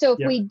 So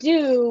if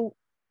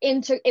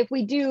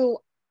we do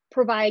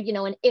provide,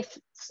 an if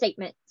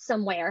statement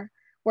somewhere,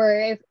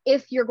 where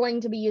if you're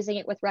going to be using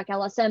it with RUC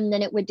LSM,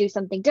 then it would do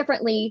something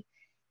differently,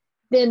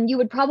 then you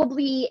would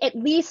probably at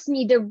least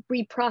need to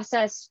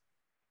reprocess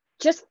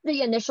just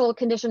the initial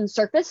condition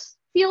surface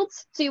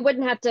fields. So you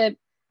wouldn't have to,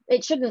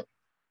 it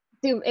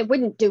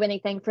wouldn't do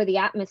anything for the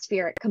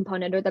atmospheric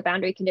component or the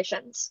boundary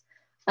conditions.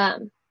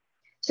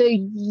 So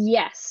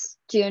yes,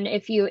 June,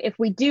 if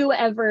we do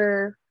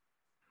ever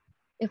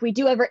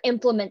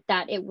implement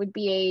that, it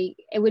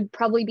would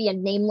probably be a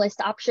name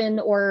list option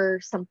or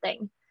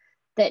something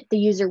that the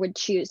user would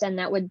choose, and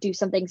that would do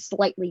something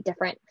slightly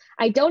different.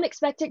 I don't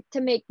expect it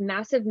to make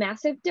massive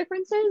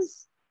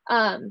differences,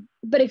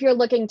 but if you're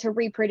looking to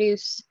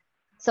reproduce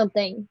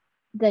something,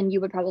 then you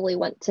would probably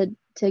want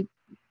to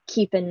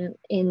keep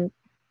in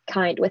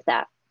kind with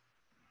that.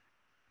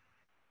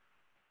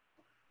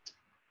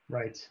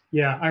 Right.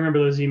 Yeah, I remember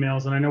those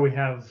emails, and I know we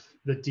have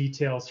the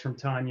details from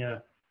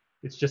Tanya.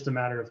 It's just a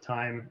matter of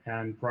time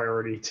and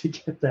priority to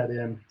get that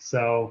in.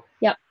 So,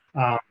 yep.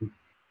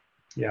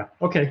 Yeah.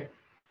 Okay.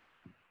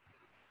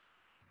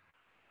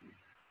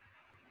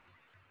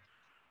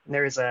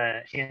 There's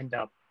a hand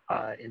up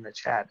in the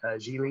chat.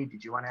 Jili,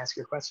 did you want to ask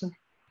your question?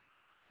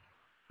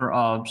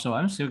 So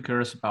I'm still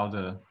curious about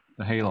the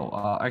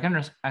Halo. I can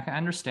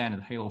understand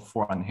the Halo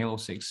 4 and Halo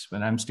 6,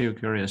 but I'm still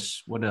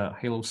curious what the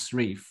Halo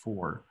 3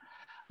 for.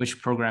 Which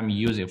program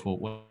you use it for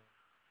what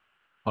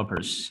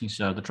purpose?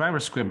 So the driver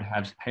script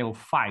has Halo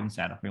 5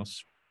 instead of Halo 3.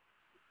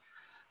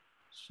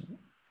 So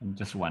I'm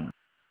just wondering.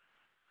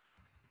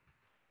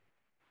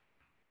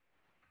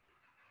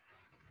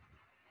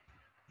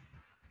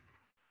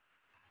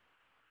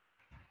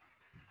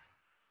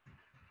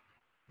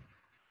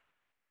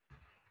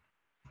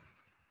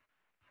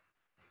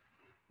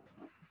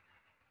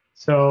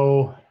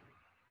 So,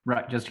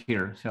 right, just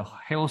here. So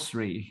Halo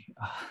 3,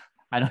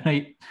 I don't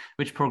know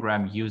which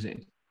program use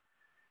it.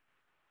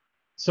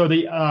 So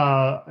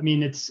I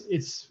mean,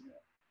 it's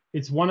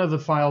one of the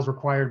files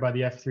required by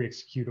the F3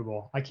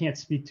 executable. I can't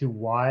speak to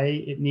why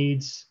it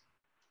needs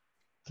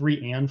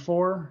 3 and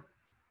 4,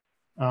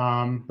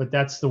 but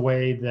that's the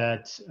way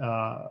that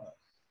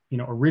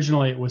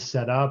originally it was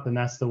set up, and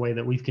that's the way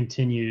that we've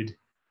continued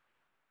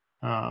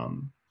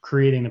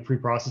creating the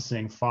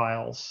pre-processing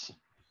files.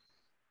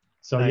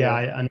 So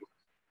yeah,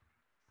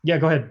 yeah,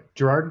 go ahead,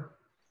 Gerard.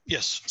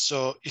 Yes.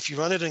 So if you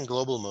run it in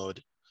global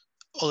mode,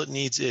 all it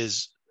needs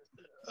is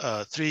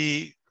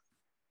 3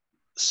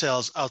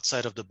 cells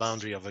outside of the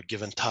boundary of a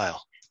given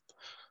tile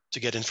to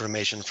get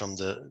information from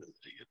the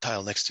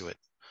tile next to it.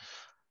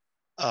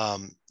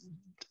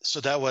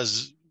 So that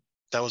was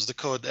the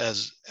code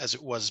as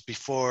it was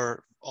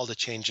before all the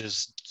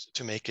changes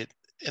to make it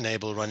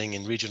enable running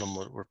in regional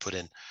mode were put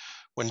in.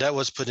 When that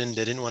was put in,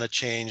 they didn't want to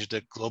change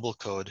the global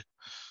code.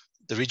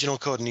 The regional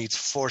code needs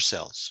 4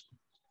 cells.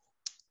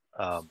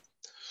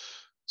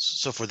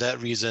 So for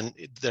that reason,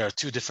 there are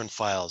 2 different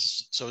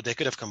files. So they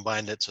could have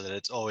combined it so that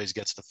it always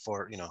gets the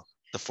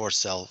 4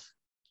 cell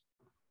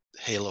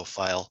Halo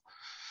file,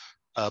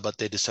 but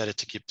they decided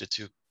to keep the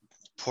 2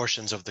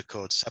 portions of the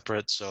code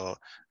separate. So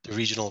the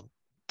regional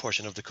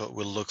portion of the code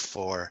will look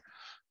for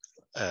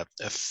a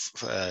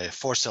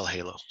 4 cell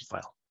Halo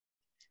file,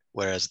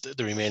 whereas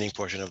the remaining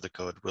portion of the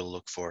code will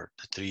look for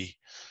the 3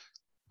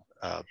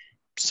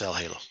 cell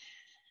Halo.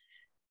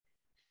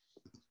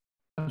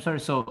 I'm sorry.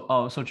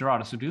 So, so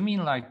Gerard, so do you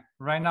mean like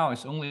right now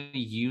it's only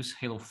use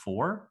Halo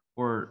 4,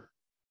 or?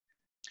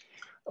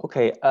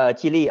 Okay,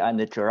 Jili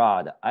and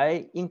Gerard,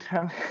 in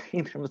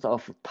terms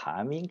of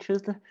time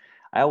interest,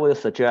 I will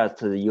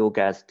suggest you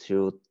guys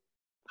to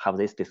have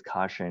this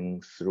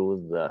discussion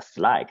through the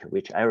Slack,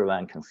 which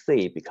everyone can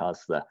see,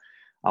 because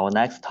our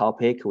next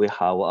topic, we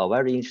have a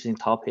very interesting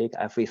topic,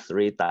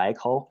 FE3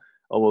 dicot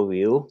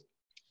overview,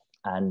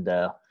 and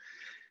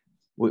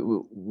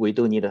we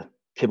do need to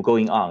keep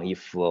going on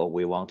if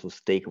we want to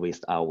stick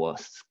with our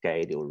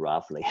schedule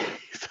roughly.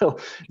 So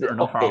Sure,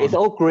 no problem. it's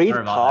all great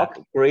Sorry about talk,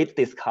 that. great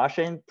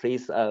discussion.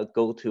 Please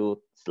go to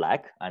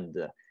Slack and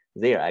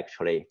there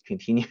actually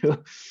continue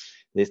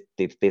this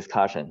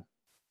discussion.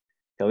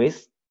 Can we?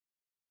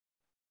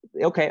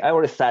 Okay, I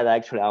already said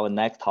actually our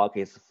next talk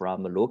is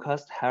from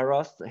Lucas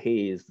Harris.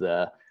 He is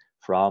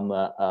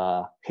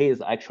he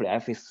is actually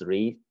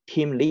FE3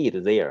 team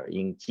lead there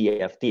in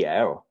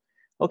GFDL.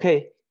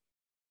 Okay.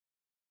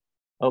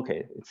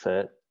 Okay,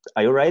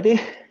 are you ready,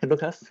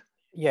 Lucas?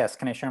 Yes,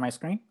 can I share my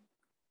screen?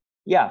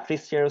 Yeah,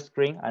 please share your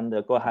screen and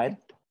go ahead.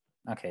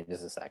 Okay,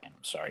 just a second,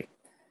 sorry.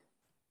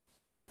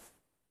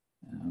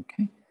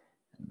 Okay,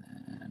 and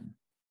then.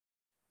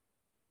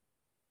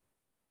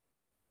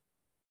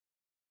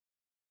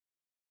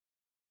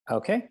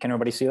 Okay, can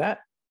everybody see that?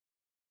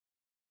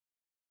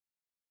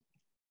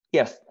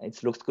 Yes,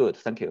 it looks good,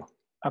 thank you.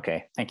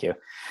 Okay, thank you.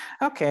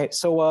 Okay,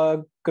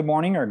 so good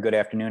morning or good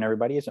afternoon,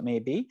 everybody, as it may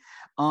be.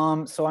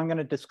 So I'm going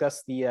to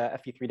discuss the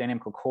FE3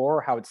 Dynamical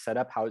Core, how it's set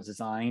up, how it's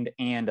designed,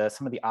 and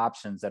some of the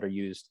options that are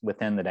used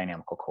within the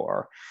Dynamical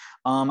Core.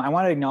 I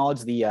want to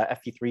acknowledge the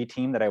FE3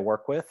 team that I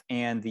work with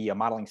and the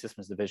Modeling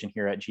Systems Division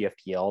here at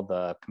GFDL,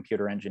 the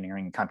Computer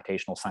Engineering and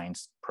Computational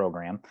Science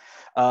program.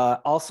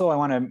 Also, I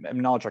want to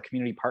acknowledge our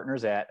community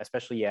partners,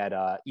 especially at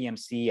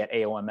EMC, at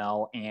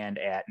AOML, and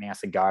at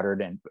NASA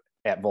Goddard, and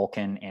at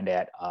Vulcan, and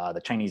at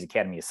the Chinese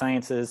Academy of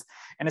Sciences,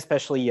 and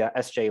especially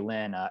S.J.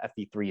 Lin,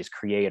 FE3's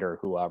creator,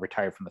 who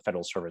retired from the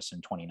Federal Service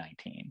in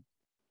 2019.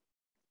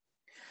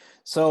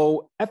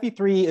 So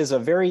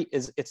FE3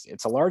 is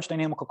it's a large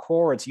dynamical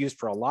core. It's used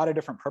for a lot of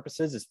different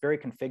purposes. It's very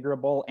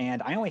configurable,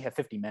 and I only have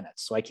 50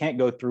 minutes, so I can't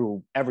go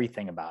through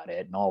everything about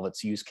it and all of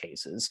its use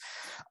cases.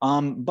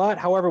 But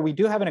however, we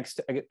do have an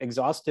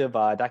exhaustive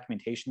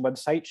documentation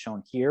website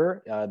shown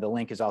here. The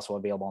link is also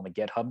available on the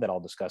GitHub that I'll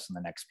discuss in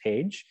the next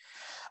page.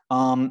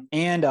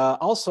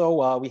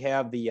 Also, we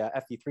have the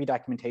FE3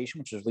 documentation,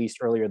 which was released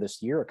earlier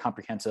this year, a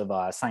comprehensive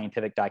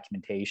scientific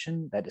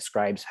documentation that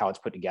describes how it's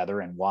put together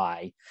and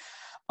why.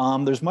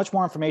 There's much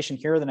more information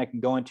here than I can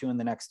go into in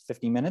the next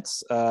 50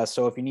 minutes.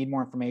 So if you need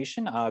more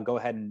information, go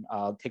ahead and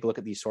take a look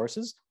at these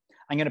sources.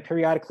 I'm going to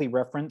periodically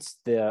reference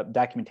the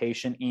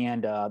documentation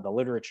and the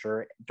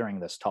literature during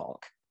this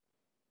talk.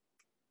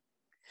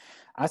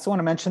 I also want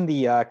to mention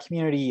the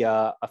community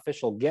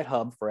official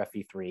GitHub for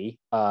FE3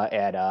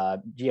 at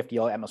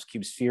GFDL Atmos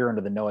Cube Sphere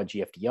under the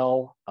NOAA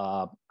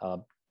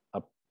GFDL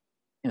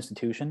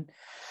institution.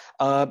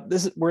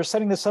 We're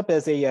setting this up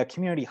as a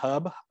community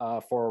hub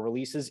for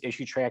releases,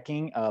 issue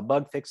tracking,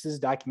 bug fixes,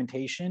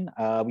 documentation.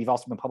 We've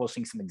also been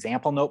publishing some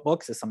example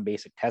notebooks as some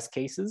basic test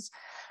cases.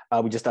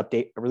 We just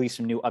released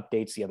some new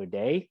updates the other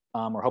day.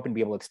 We're hoping to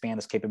be able to expand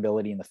this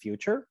capability in the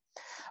future.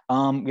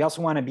 We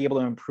also want to be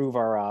able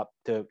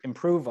to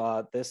improve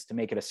this to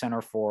make it a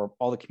center for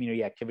all the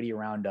community activity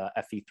around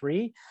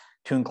FE3,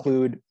 to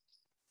include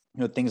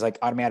things like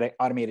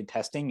automated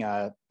testing,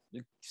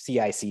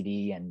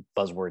 CI/CD, and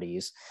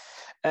buzzwordies,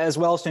 as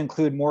well as to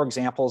include more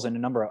examples and a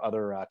number of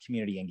other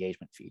community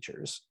engagement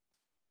features.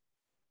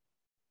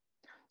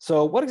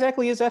 So what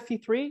exactly is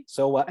FE3?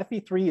 So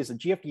FE3 is a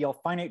GFDL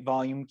finite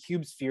volume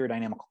cube sphere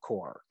dynamical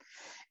core.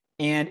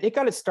 And it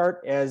got its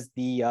start as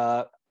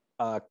the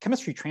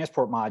chemistry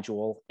transport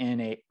module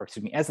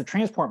as the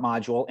transport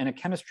module in a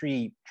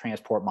chemistry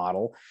transport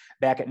model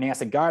back at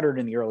NASA Goddard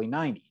in the early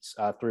 90s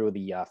through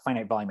the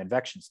finite volume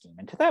advection scheme.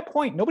 And to that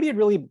point, nobody had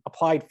really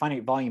applied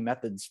finite volume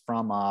methods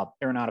from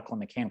aeronautical and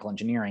mechanical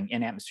engineering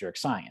in atmospheric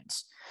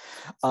science.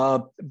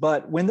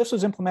 But when this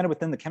was implemented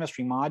within the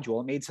chemistry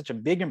module, it made such a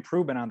big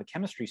improvement on the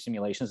chemistry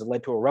simulations that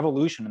led to a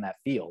revolution in that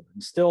field.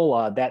 And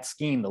still that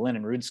scheme, the Lin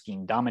and Rude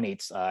scheme,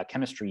 dominates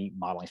chemistry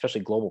modeling,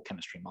 especially global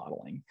chemistry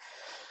modeling.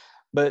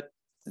 But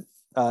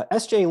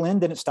S.J. Lin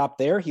didn't stop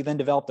there. He then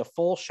developed a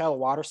full shallow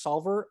water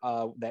solver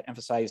that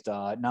emphasized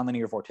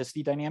nonlinear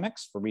vorticity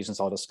dynamics for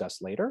reasons I'll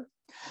discuss later.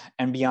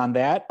 And beyond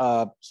that,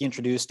 he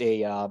introduced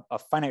a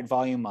finite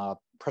volume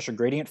pressure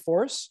gradient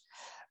force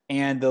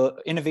and the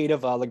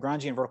innovative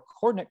Lagrangian vertical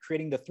coordinate,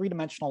 creating the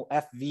three-dimensional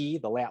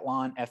FV, the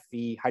Latlon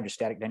FV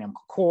hydrostatic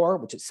dynamical core,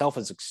 which itself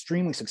is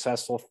extremely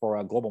successful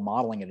for global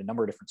modeling at a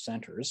number of different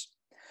centers.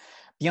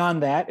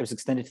 Beyond that, it was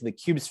extended to the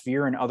cube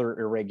sphere and other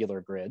irregular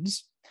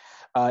grids.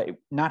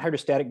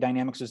 Non-hydrostatic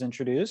dynamics was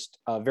introduced,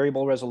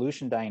 variable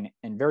resolution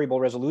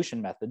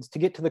methods to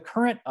get to the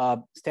current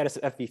status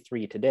of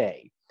FV3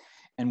 today,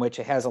 in which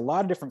it has a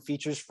lot of different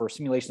features for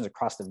simulations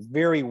across a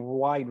very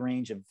wide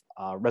range of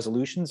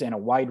resolutions and a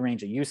wide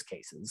range of use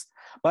cases.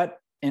 But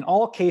in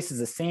all cases,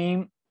 the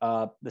same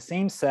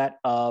set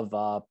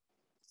of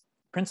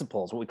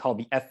principles, what we call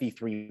the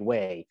FV3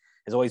 way,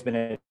 has always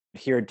been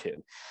adhered to.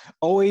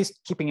 Always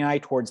keeping an eye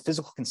towards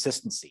physical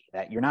consistency,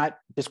 that you're not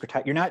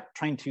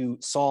trying to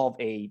solve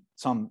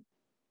some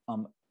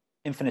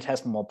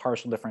infinitesimal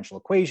partial differential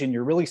equation.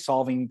 You're really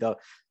solving the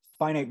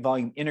finite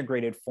volume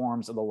integrated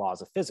forms of the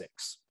laws of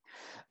physics.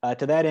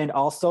 To that end,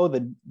 also,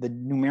 the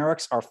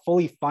numerics are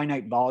fully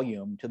finite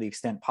volume to the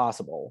extent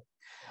possible.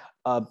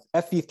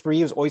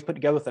 FV3 is always put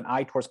together with an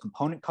eye towards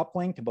component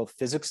coupling to both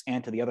physics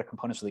and to the other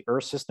components of the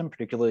Earth system,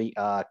 particularly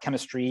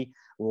chemistry,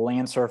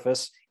 land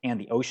surface, and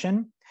the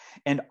ocean.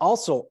 And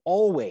also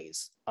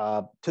always,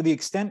 to the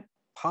extent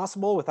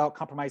possible without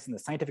compromising the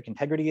scientific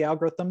integrity of the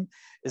algorithm,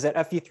 is that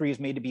FV3 is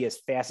made to be as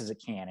fast as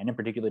it can, and in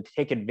particular to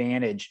take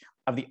advantage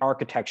of the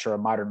architecture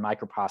of modern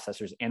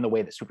microprocessors and the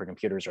way that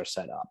supercomputers are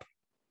set up.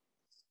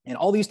 And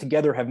all these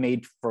together have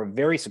made for a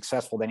very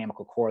successful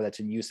dynamical core that's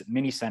in use at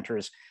many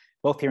centers,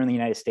 both here in the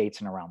United States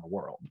and around the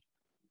world.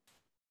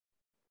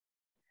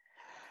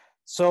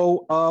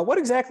 So what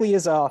exactly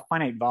is a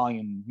finite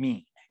volume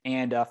mean?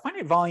 And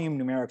finite volume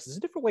numerics is a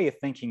different way of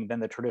thinking than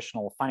the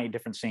traditional finite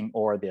differencing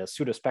or the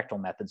pseudospectral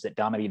methods that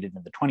dominated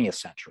in the 20th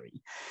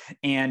century.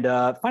 And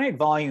finite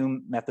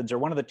volume methods are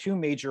one of the two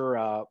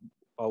major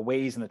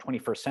ways in the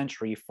 21st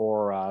century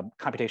for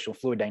computational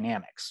fluid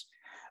dynamics.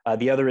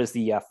 The other is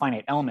the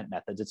finite element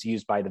methods. It's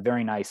used by the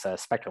very nice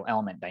spectral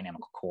element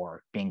dynamical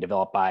core being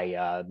developed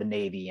by the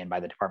Navy and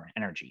by the Department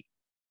of Energy.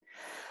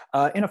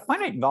 In a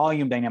finite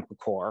volume dynamical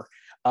core,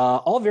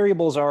 all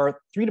variables are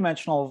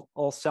three-dimensional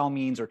cell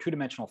means or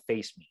two-dimensional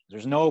face means.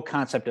 There's no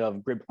concept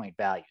of grid point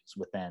values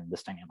within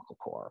this dynamical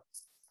core.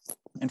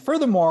 And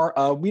furthermore,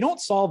 we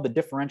don't solve the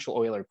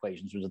differential Euler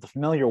equations, which is the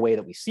familiar way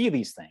that we see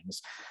these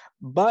things,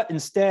 but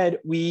instead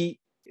we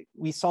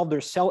solve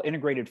their cell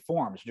integrated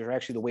forms, which are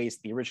actually the ways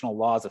the original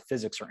laws of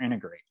physics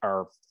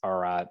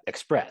are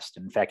expressed.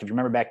 In fact, if you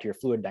remember back to your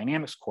fluid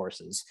dynamics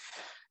courses,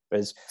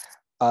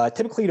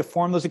 typically to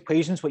form those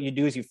equations, what you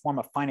do is you form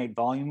a finite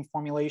volume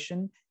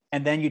formulation,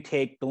 and then you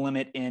take the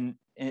limit in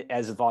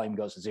as the volume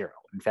goes to zero.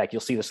 In fact,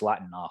 you'll see this a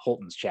lot in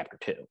Holton's chapter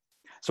 2.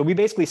 So we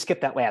basically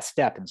skip that last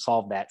step and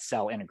solve that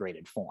cell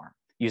integrated form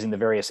using the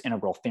various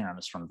integral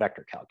theorems from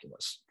vector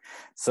calculus.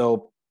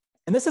 So,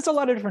 and this has a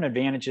lot of different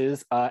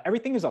advantages.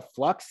 Everything is a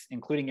flux,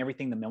 including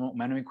everything the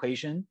momentum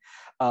equation.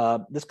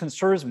 This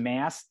conserves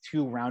mass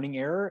to rounding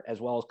error,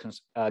 as well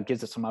as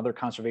gives us some other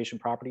conservation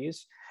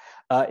properties.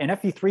 In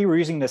FV3, we're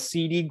using the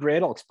CD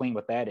grid. I'll explain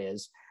what that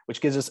is, which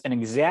gives us an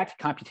exact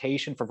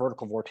computation for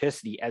vertical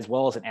vorticity, as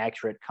well as an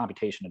accurate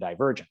computation of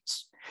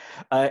divergence.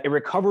 It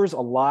recovers a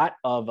lot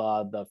of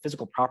the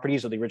physical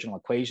properties of the original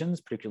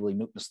equations, particularly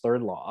Newton's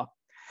third law.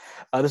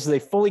 This is a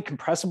fully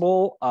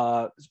compressible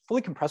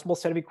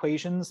set of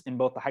equations in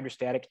both the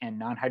hydrostatic and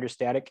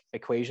non-hydrostatic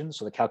equations,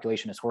 so the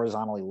calculation is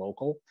horizontally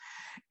local.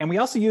 And we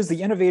also use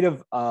the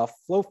innovative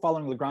flow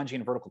following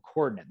Lagrangian vertical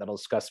coordinate that I'll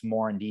discuss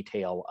more in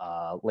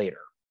detail later.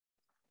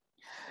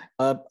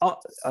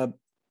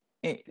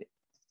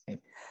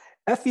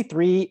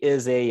 FV3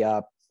 is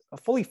a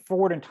fully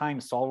forward in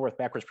time solver with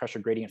backwards pressure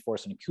gradient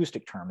force and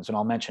acoustic terms, and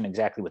I'll mention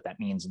exactly what that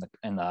means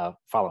in the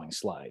following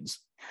slides.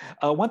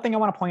 One thing I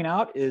want to point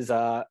out is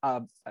I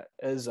have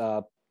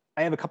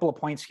a couple of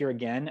points here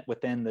again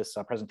within this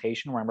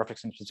presentation where I'm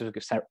referencing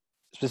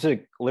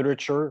specific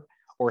literature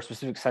or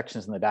specific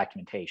sections in the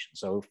documentation.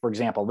 So for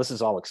example, this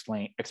is all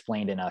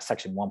explained in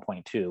section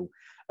 1.2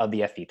 of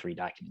the FV3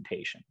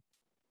 documentation.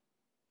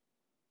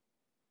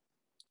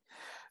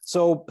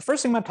 So the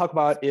first thing I'm going to talk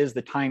about is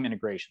the time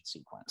integration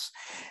sequence.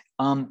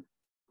 And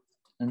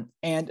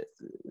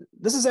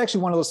this is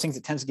actually one of those things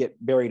that tends to get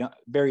buried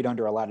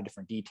under a lot of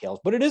different details,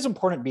 but it is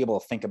important to be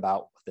able to think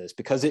about this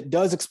because it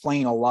does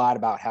explain a lot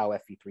about how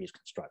FV3 is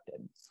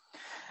constructed.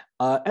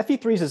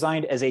 FV3 is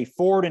designed as a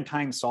forward in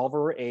time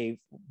solver, a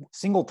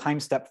single time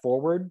step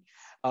forward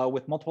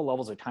with multiple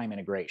levels of time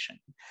integration.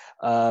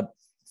 And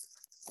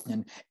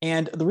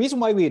the reason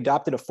why we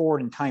adopted a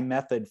forward in time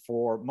method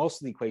for most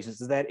of the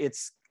equations is that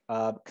it's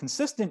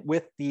consistent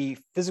with the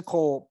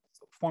physical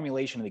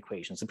formulation of the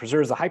equations. It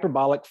preserves the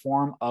hyperbolic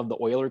form of the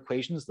Euler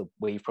equations, the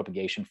wave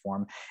propagation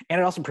form, and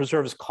it also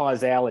preserves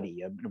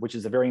causality, which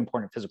is a very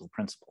important physical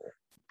principle,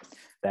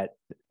 that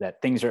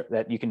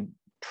you can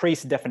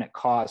trace definite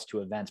cause to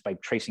events by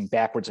tracing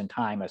backwards in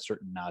time a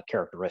certain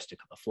characteristic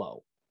of the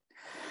flow.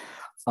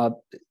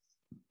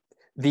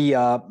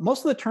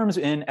 Most of the terms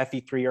in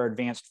FV3 are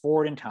advanced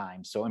forward in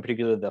time, so in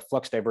particular the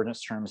flux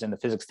divergence terms and the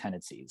physics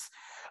tendencies.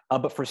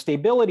 But for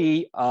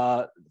stability,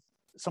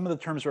 some of the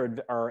terms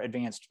are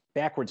advanced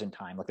backwards in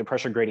time, like the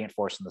pressure gradient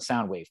force and the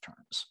sound wave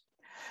terms.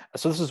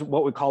 So this is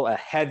what we call a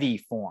heavy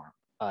form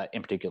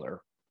in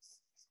particular.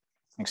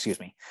 Excuse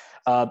me.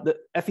 The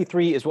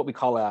FV3 is what we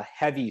call a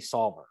heavy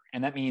solver,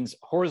 and that means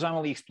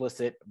horizontally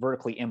explicit,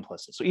 vertically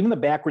implicit. So even the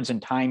backwards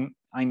in time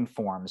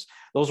forms,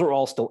 those are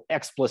all still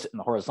explicit in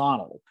the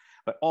horizontal,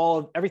 but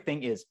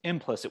everything is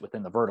implicit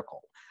within the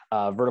vertical.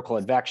 Vertical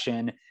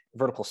advection,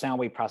 vertical sound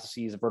wave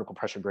processes, vertical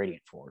pressure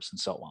gradient force, and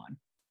so on.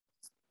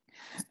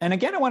 And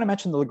again, I want to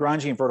mention the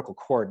Lagrangian vertical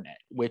coordinate,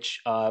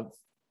 which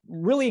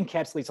really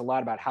encapsulates a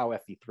lot about how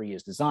FV3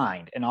 is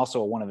designed, and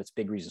also one of its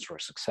big reasons for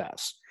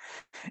success.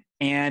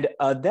 And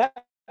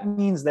that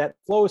means that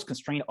flow is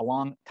constrained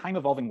along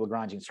time-evolving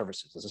Lagrangian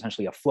surfaces. It's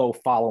essentially a flow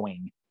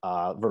following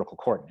vertical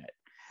coordinate.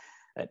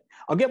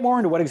 I'll get more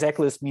into what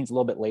exactly this means a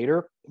little bit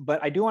later,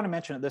 but I do want to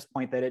mention at this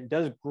point that it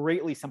does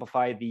greatly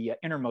simplify the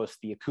innermost,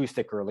 the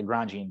acoustic or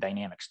Lagrangian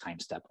dynamics time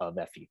step of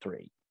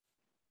FV3.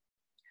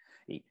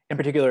 In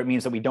particular, it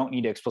means that we don't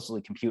need to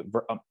explicitly compute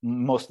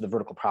most of the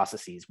vertical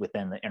processes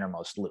within the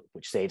innermost loop,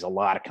 which saves a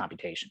lot of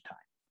computation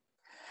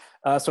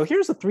time. So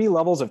here's the 3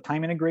 levels of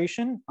time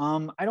integration.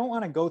 I don't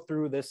want to go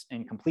through this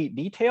in complete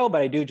detail,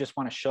 but I do just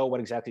want to show what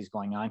exactly is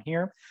going on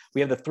here.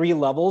 We have the 3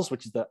 levels,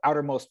 which is the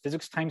outermost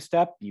physics time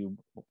step. You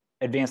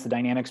advance the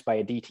dynamics by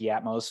a DT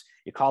atmos,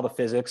 you call the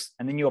physics,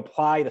 and then you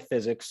apply the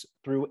physics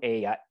through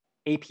a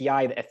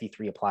API that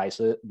FV3 applies.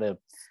 So the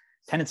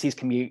tendencies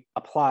can be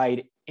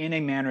applied in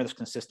a manner that's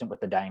consistent with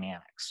the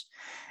dynamics.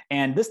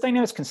 And this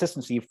dynamics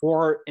consistency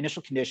for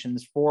initial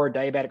conditions, for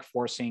diabatic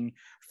forcing,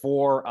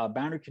 for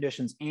boundary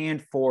conditions,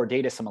 and for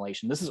data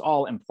assimilation, this is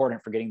all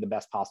important for getting the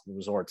best possible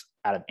results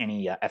out of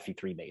any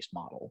FV3-based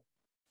model.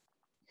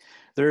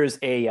 There's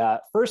a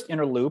first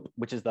inner loop,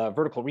 which is the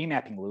vertical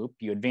remapping loop.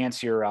 You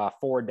advance your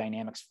forward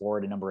dynamics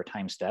forward a number of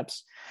time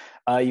steps.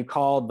 You then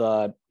call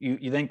the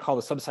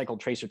subcycle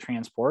tracer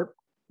transport,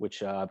 which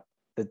the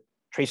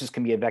traces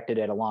can be vectored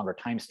at a longer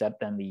time step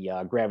than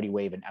the gravity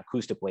wave and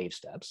acoustic wave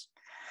steps.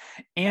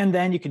 And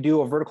then you can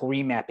do a vertical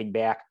remapping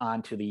back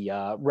onto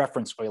the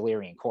reference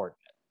Eulerian coordinate,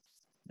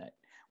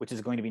 which is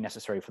going to be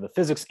necessary for the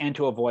physics and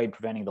to avoid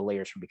preventing the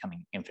layers from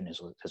becoming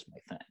infinitesimally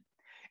thin.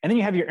 And then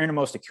you have your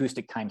innermost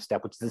acoustic time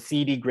step, which is the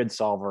CD grid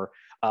solver,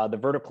 the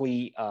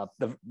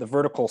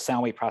vertical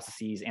sound wave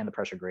processes, and the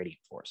pressure gradient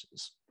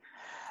forces.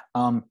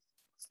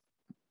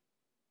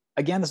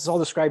 Again, this is all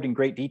described in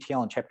great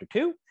detail in chapter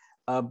 2,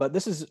 but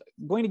this is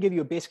going to give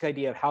you a basic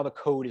idea of how the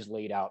code is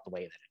laid out the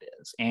way that it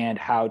is and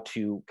how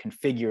to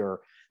configure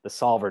the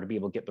solver to be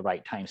able to get the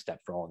right time step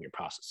for all of your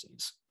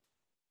processes.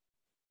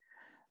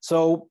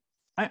 So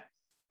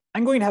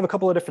I'm going to have a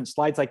couple of different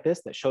slides like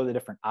this that show the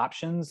different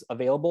options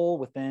available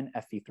within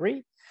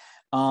FV3.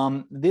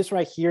 This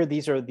right here,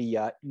 these are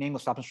the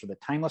nameless options for the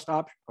timeless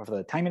option or for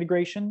the time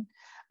integration.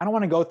 I don't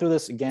want to go through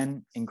this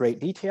again in great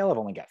detail. I've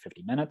only got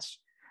 50 minutes,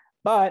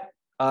 but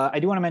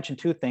I do want to mention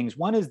 2 things.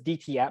 One is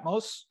DT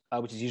Atmos,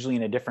 which is usually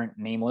in a different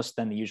nameless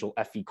than the usual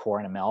FV core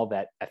and ML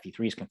that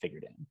FV3 is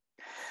configured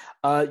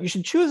in. You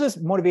should choose this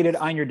motivated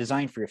on your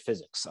design for your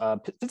physics.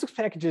 Physics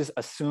packages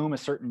assume a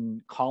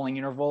certain calling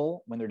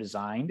interval when they're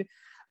designed.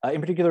 In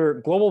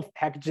particular, global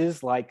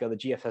packages like the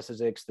GFS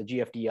physics, the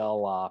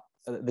GFDL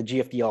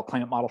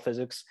climate model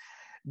physics,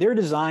 they're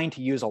designed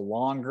to use a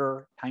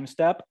longer time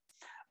step.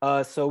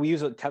 So we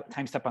use a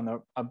time step on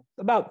the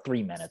about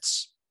 3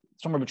 minutes,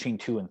 somewhere between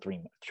 2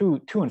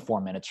 and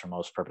 4 minutes for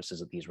most purposes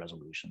of these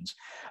resolutions.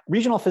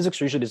 Regional physics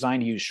are usually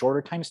designed to use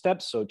shorter time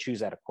steps, so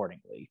choose that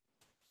accordingly.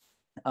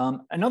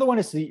 Another one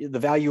is the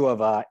value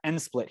of n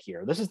split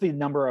here. This is the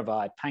number of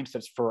time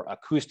steps for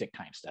acoustic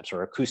time steps,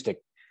 or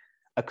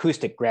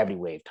acoustic gravity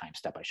wave time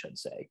step, I should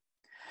say.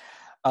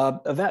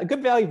 A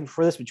good value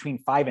for this between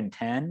 5 and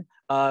 10.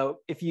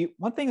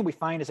 One thing that we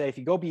find is that if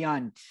you go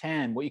beyond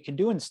 10, what you can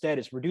do instead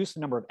is reduce the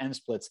number of n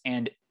splits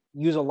and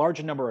use a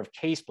larger number of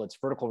k splits,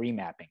 vertical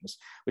remappings,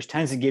 which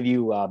tends to give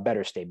you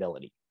better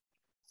stability.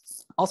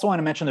 Also want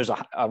to mention there's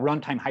a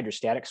runtime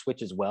hydrostatic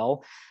switch as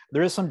well.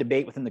 There is some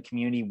debate within the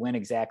community when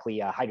exactly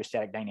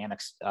hydrostatic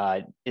dynamics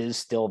is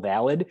still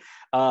valid.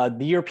 The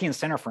European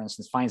Center, for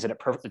instance, finds that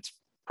it's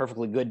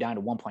perfectly good down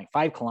to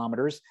 1.5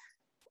 kilometers,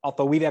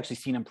 although we've actually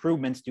seen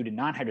improvements due to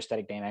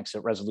non-hydrostatic dynamics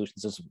at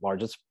resolutions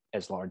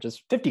as large as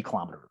 50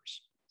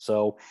 kilometers.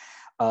 So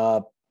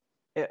I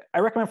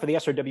recommend for the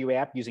SRW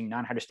app using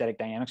non-hydrostatic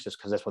dynamics just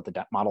because that's what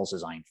the model is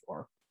designed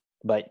for,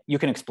 but you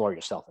can explore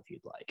yourself if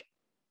you'd like.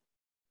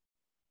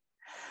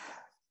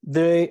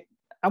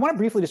 I want to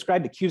briefly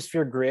describe the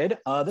CubeSphere grid.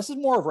 This is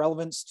more of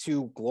relevance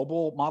to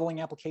global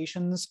modeling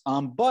applications,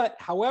 but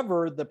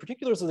however, the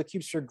particulars of the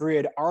CubeSphere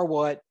grid are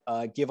what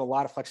give a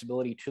lot of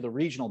flexibility to the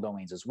regional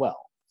domains as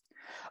well.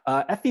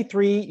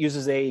 FV3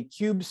 uses a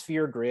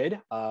CubeSphere grid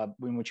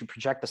in which you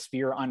project the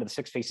sphere onto the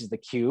 6 faces of the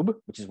cube,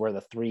 which is where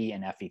the 3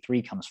 in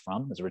FV3 comes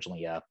from. It's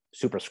originally a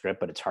superscript,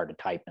 but it's hard to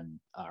type in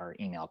our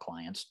email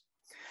clients.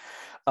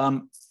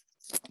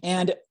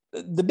 And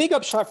the big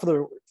upshot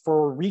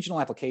for regional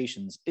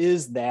applications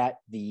is that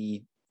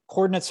the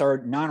coordinates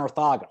are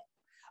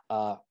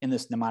non-orthogonal in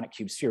this mnemonic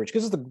cube sphere, which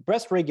gives us the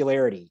best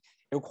regularity.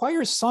 It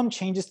requires some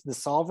changes to the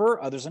solver.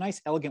 There's a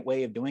nice elegant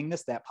way of doing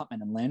this that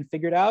Putman and Lin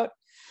figured out,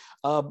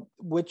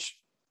 which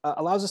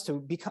allows us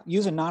to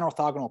use a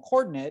non-orthogonal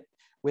coordinate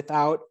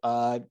without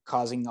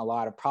causing a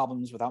lot of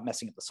problems, without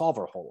messing up the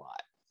solver a whole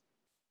lot.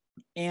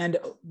 And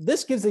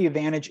this gives the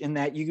advantage in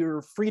that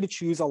you're free to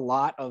choose a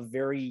lot of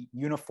very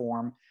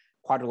uniform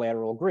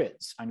quadrilateral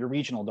grids on your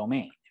regional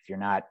domain if you're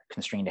not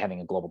constrained to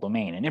having a global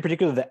domain. And in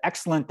particular, the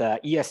excellent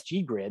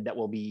ESG grid that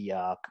will be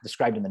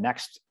described in the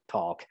next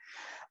talk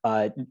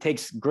It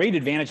takes great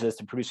advantage of this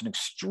to produce an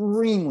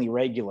extremely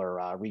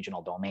regular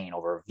regional domain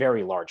over a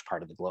very large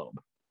part of the globe.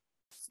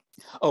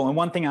 Oh, and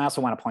one thing I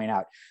also want to point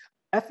out,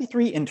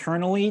 FE3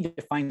 internally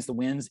defines the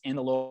winds in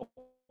the local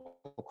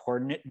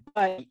coordinate,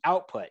 but the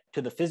output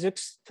to the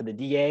physics, to the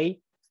DA,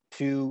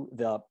 to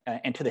the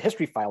and to the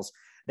history files,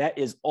 that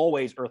is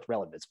always Earth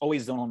relative. It's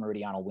always zonal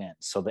meridional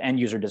winds. So the end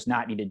user does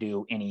not need to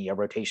do any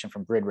rotation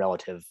from grid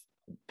relative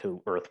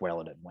to Earth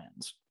relative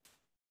winds.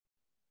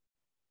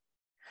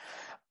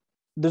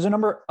 There's a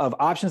number of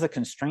options that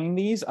constrain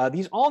these.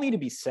 These all need to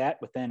be set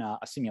within a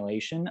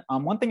simulation.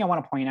 One thing I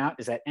want to point out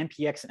is that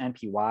NPX and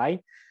NPY,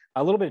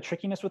 a little bit of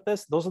trickiness with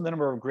this. Those are the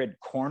number of grid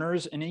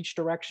corners in each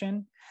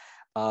direction.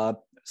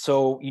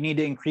 So you need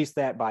to increase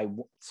that by,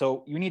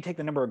 so you need to take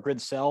the number of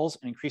grid cells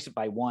and increase it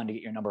by 1 to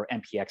get your number of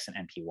NPX and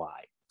NPY.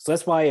 So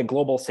that's why a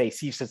global, say,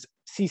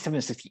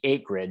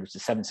 C768 grid, which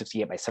is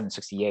 768 by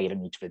 768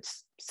 in each of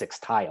its 6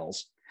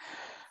 tiles,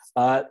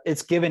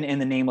 it's given in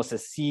the nameless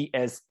as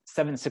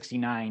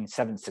 769,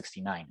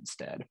 769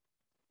 instead.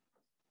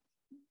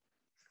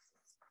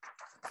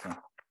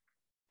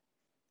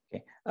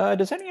 Okay.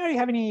 Does anybody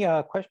have any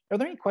questions? Are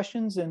there any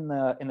questions in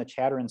the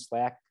chat or in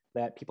Slack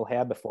that people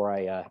have before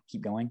I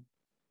keep going?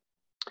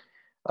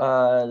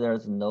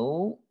 There's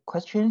no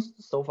questions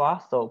so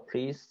far, so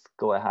please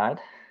go ahead.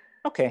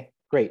 Okay,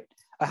 great.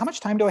 How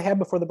much time do I have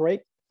before the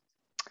break?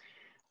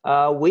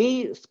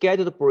 We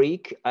scheduled a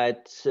break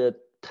at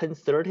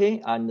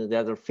 10:30, and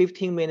there's a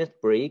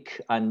 15-minute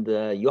break, and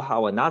you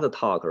have another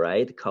talk,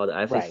 right, called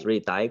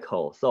FE3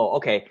 DICO. So,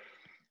 okay,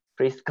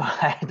 please go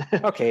ahead.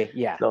 Okay,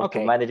 yeah, So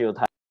okay. manage your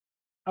time.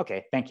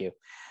 Okay, thank you.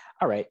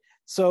 All right,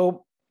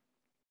 so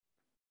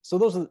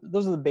those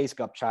are the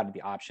basic upshot of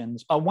the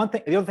options. The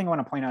other thing I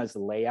want to point out is the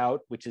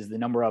layout, which is the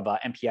number of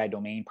MPI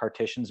domain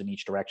partitions in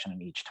each direction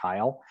in each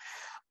tile.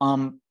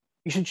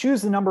 You should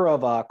choose the number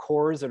of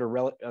cores that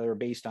are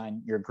based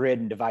on your grid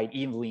and divide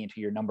evenly into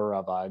your number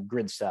of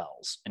grid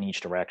cells in each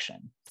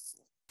direction.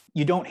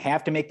 You don't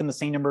have to make them the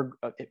same number.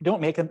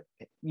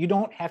 You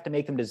don't have to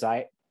make them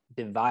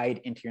divide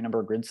into your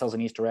number of grid cells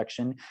in each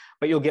direction,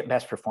 but you'll get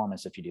best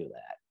performance if you do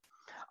that.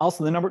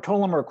 Also, the total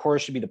number of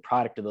cores should be the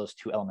product of those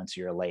 2 elements of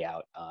your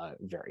layout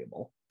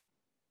variable.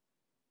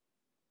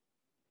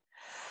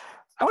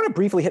 I want to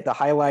briefly hit the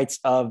highlights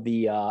of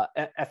the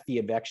FD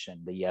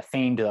evection, the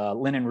famed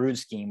Lin and Rude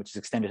scheme, which is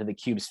extended to the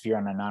cube sphere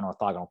on a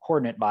non-orthogonal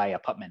coordinate by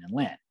Putman and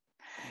Lin.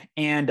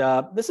 And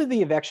this is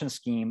the evection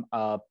scheme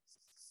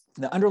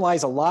that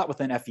underlies a lot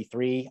within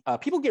FE3.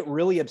 People get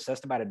really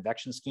obsessed about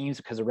evection schemes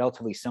because they're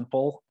relatively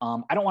simple.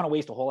 I don't want to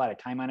waste a whole lot of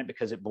time on it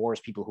because it bores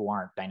people who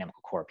aren't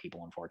dynamical core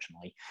people,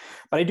 unfortunately.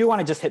 But I do want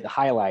to just hit the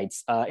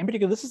highlights. In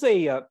particular, this is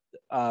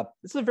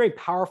a very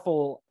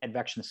powerful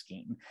evection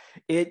scheme.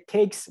 It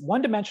takes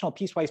one-dimensional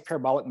piecewise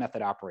parabolic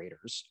method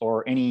operators,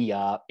 or any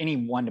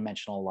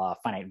one-dimensional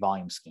finite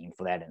volume scheme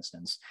for that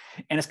instance,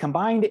 and it's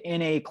combined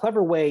in a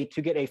clever way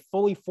to get a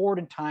fully forward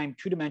in time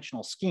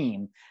 2-dimensional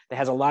scheme that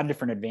has a lot of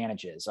different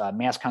advantages.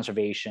 Mass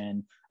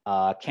conservation,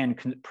 can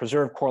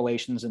preserve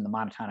correlations in the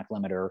monotonic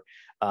limiter,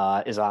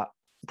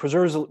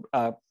 preserves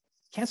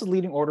cancels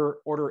leading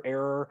order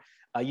error,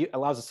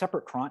 allows a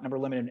separate Courant number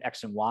limit in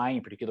X and Y.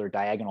 In particular,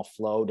 diagonal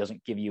flow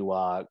doesn't give you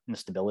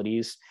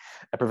instabilities.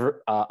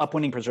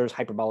 Upwinding preserves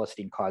hyperbolicity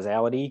and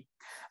causality.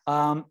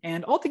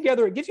 And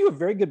altogether, it gives you a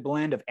very good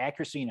blend of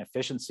accuracy and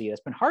efficiency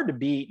that's been hard to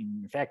beat,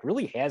 and in fact,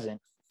 really hasn't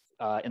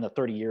in the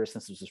 30 years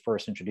since this was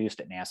first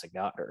introduced at NASA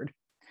Goddard.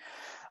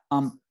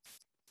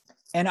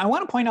 And I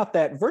want to point out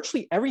that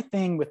virtually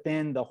everything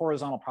within the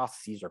horizontal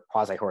processes or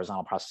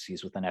quasi-horizontal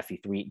processes within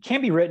FE3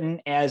 can be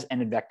written as an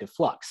advective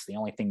flux, the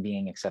only thing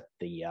being except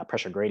the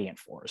pressure gradient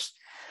force.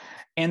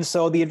 And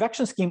so the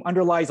advection scheme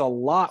underlies a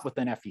lot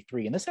within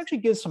FE3, and this actually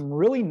gives some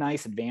really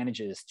nice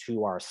advantages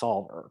to our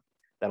solver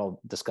that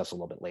I'll discuss a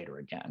little bit later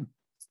again.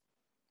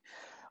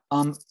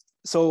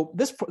 So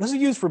this is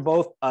used for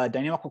both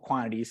dynamical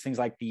quantities, things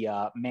like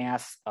the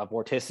mass,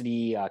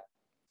 vorticity,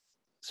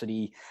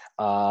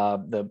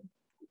 the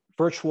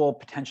virtual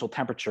potential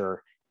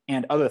temperature,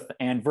 and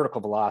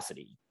vertical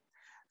velocity.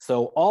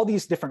 So all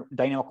these different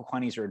dynamical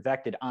quantities are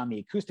advected on the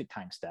acoustic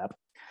time step.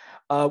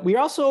 We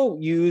also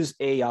use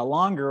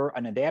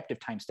an adaptive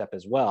time step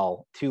as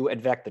well to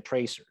advect the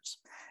tracers.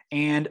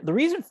 And the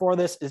reason for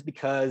this is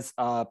because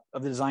of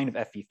the design of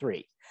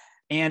FE3,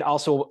 and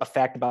also a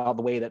fact about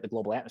the way that the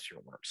global atmosphere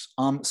works.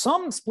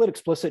 Some split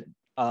explicit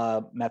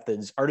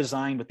methods are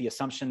designed with the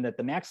assumption that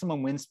the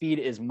maximum wind speed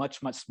is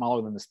much, much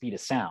smaller than the speed of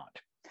sound.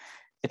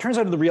 It turns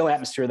out in the real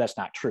atmosphere, that's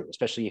not true,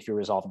 especially if you're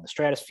resolving the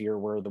stratosphere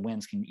where the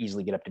winds can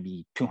easily get up to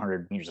be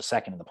 200 meters a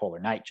second in the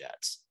polar night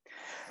jets.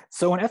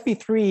 So in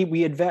FE3,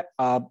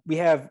 we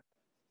have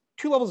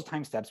 2 levels of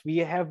time steps. We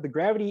have the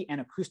gravity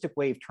and acoustic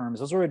wave terms.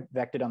 Those are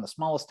advected on the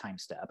smallest time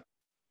step.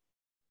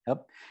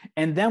 Yep.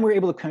 And then we're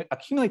able to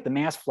accumulate the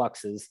mass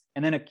fluxes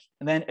and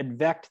then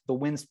advect the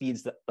wind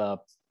speeds, the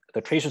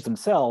tracers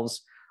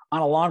themselves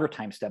on a longer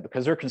time step,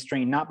 because they're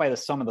constrained not by the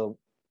sum of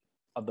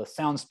the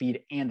sound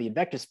speed and the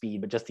advective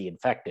speed, but just the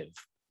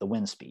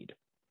wind speed.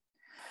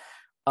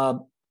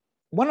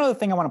 one other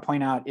thing I want to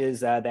point out is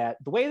that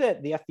the way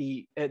that the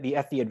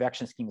FV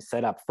advection scheme is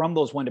set up from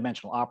those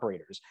one-dimensional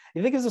operators,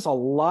 I think gives us a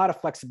lot of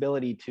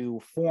flexibility to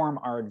form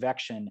our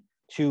advection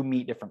to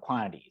meet different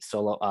quantities.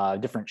 So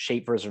different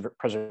shape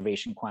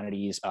preservation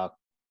quantities,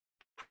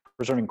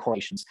 preserving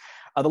correlations.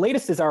 The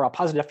latest is our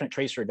positive definite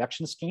tracer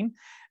advection scheme,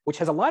 which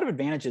has a lot of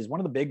advantages. One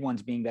of the big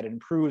ones being that it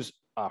improves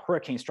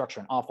hurricane structure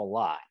an awful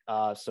lot.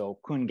 So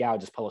Kuhn Gao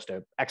just published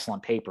an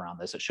excellent paper on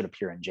this. It should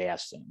appear in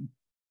JS soon.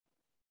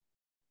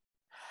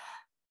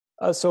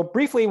 So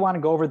briefly, want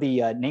to go over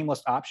the name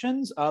list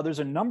options. There's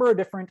a number of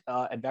different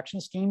advection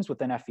schemes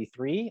within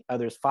FV3.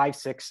 There's 5,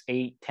 6,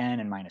 8, 10,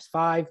 and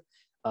 -5.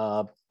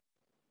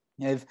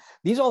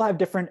 These all have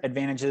different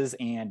advantages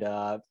and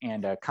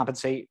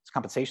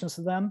compensations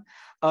to them.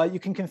 You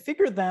can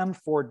configure them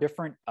for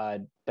different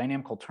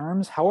dynamical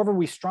terms. However,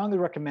 we strongly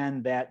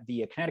recommend that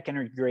the kinetic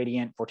energy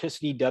gradient,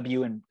 vorticity,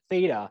 W, and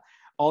theta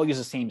all use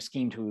the same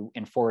scheme to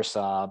enforce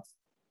a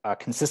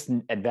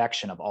consistent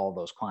advection of all of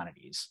those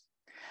quantities.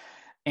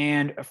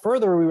 And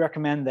further, we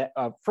recommend that,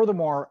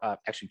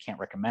 actually can't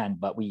recommend,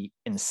 but we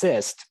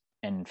insist,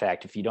 and in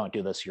fact, if you don't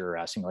do this,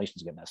 your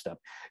simulations get messed up.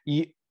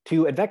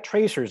 To advect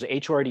tracers,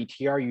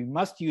 HORDTR, you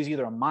must use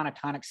either a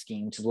monotonic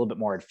scheme, which is a little bit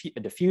more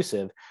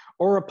diffusive,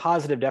 or a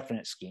positive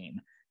definite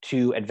scheme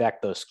to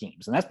advect those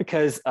schemes. And that's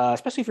because,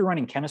 especially if you're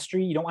running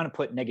chemistry, you don't want to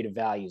put negative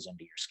values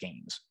into your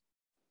schemes.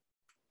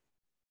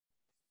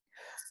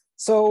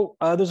 So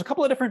there's a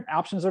couple of different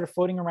options that are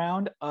floating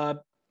around.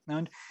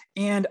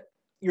 And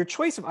your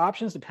choice of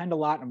options depend a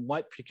lot on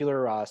what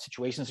particular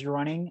situations you're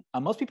running.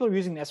 Most people are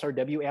using the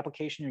SRW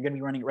application. You're going to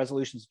be running at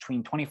resolutions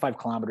between 25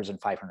 kilometers and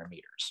 500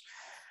 meters.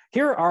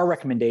 Here are our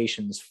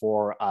recommendations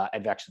for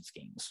advection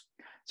schemes.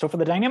 So for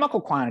the dynamical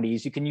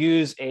quantities, you can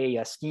use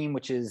a scheme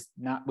which is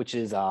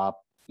what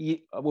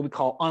we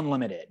call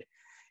unlimited,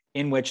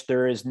 in which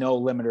there is no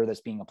limiter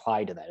that's being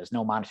applied to that. There's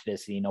no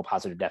monotonicity, no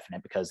positive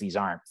definite, because these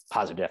aren't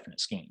positive definite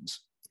schemes.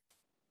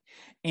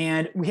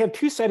 And we have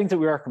two settings that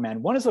we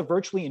recommend. One is a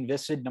virtually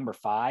inviscid number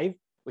 5,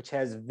 which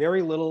has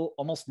very little,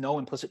 almost no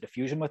implicit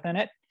diffusion within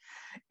it.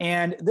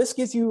 And this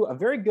gives you a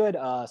very good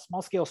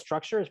small scale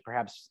structure, is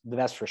perhaps the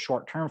best for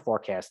short-term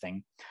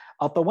forecasting.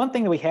 But one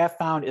thing that we have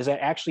found is that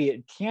actually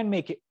it can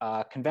make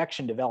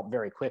convection develop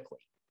very quickly.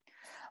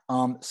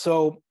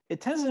 So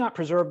it tends to not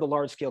preserve the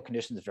large scale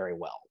conditions very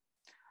well.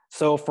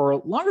 So for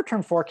longer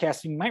term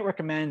forecasting, you might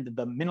recommend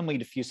the minimally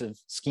diffusive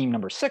scheme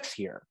number 6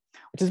 here,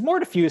 which is more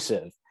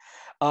diffusive,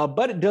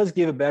 but it does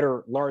give a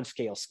better large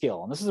scale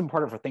skill. And this is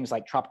important for things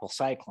like tropical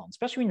cyclones,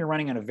 especially when you're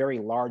running on a very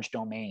large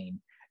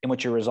domain in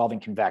which you're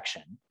resolving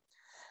convection.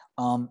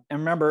 And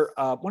remember,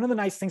 one of the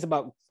nice things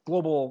about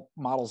global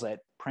models that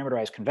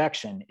parameterize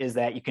convection is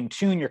that you can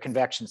tune your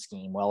convection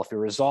scheme. Well, if you're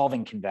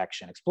resolving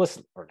convection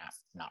explicitly, or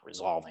not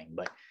resolving,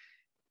 but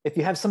if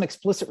you have some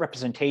explicit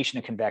representation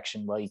of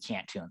convection, well, you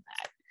can't tune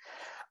that.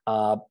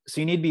 So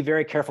you need to be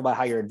very careful about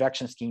how your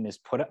advection scheme is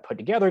put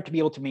together to be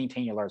able to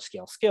maintain your large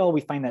scale skill.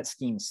 We find that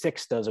scheme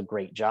 6 does a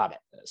great job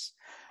at this.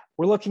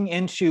 We're looking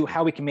into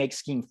how we can make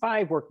scheme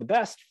 5 work the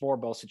best for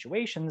both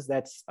situations.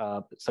 That's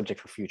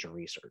subject for future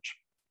research.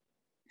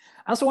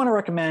 I also want to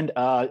recommend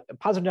a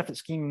positive definite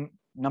scheme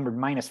numbered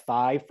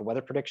 -5 for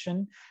weather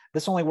prediction.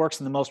 This only works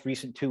in the most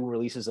recent 2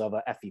 releases of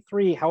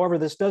FV3. However,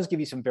 this does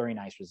give you some very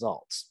nice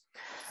results.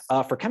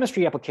 For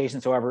chemistry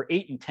applications, however,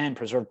 8 and 10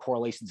 preserve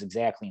correlations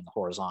exactly in the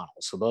horizontal.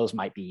 So those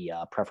might be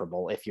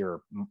preferable if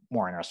you're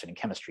more interested in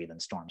chemistry than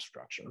storm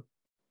structure.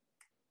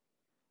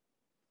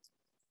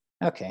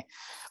 Okay.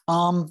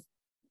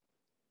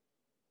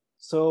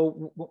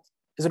 So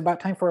is it about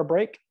time for a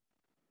break?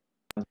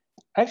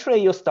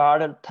 Actually, you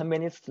started 10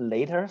 minutes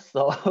later,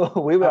 so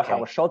we will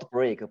have a short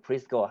break.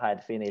 Please go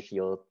ahead, finish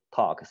your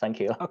talk. Thank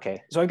you.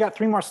 Okay, so I've got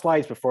 3 more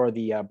slides before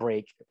the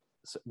break,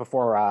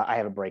 before I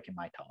have a break in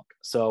my talk.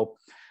 So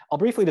I'll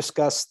briefly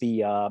discuss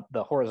the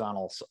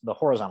horizontal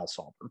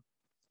solver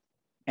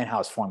and how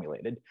it's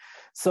formulated.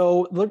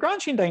 So the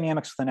Lagrangian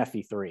dynamics within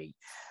FV3.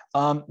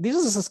 This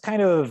is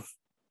kind of,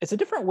 it's a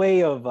different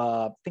way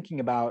of thinking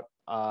about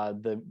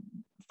the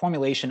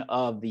formulation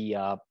of the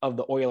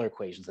Euler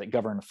equations that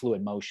govern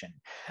fluid motion.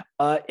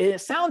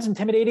 It sounds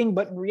intimidating,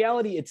 but in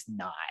reality, it's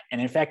not.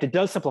 And in fact, it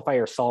does simplify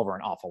our solver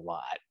an awful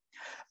lot.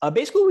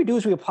 Basically, what we do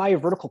is we apply a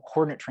vertical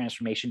coordinate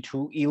transformation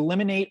to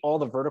eliminate all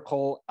the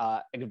vertical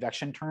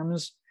convection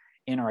terms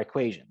in our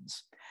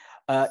equations.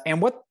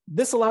 And what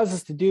this allows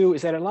us to do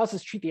is that it allows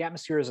us to treat the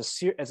atmosphere as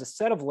a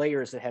set of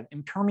layers that have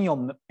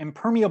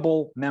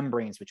impermeable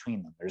membranes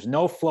between them. There's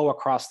no flow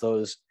across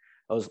those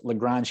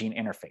Lagrangian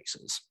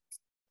interfaces.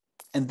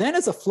 And then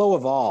as the flow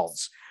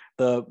evolves,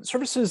 the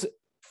surfaces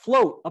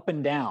float up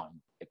and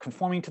down,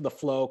 conforming to the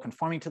flow,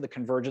 conforming to the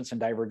convergence and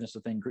divergence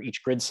within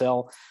each grid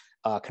cell,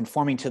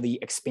 conforming to the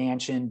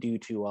expansion due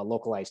to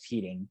localized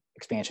heating,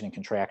 expansion and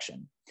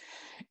contraction.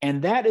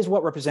 And that is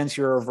what represents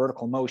your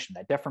vertical motion.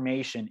 That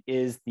deformation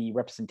is the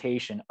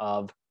representation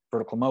of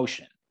vertical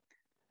motion.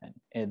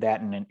 And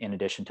that in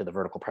addition to the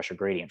vertical pressure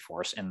gradient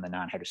force in the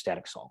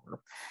non-hydrostatic solver.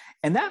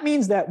 And that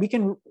means that we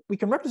can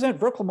represent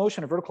vertical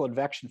motion or vertical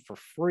advection for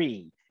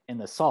free in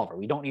the solver.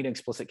 We don't need an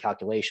explicit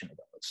calculation of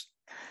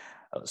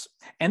those.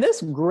 And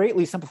this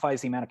greatly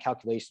simplifies the amount of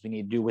calculations we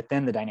need to do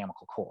within the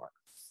dynamical core.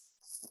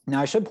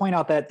 Now, I should point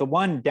out that the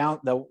one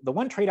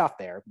trade-off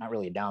there, not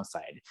really a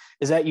downside,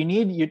 is that you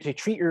need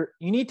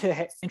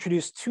to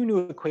introduce two new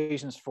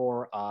equations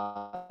for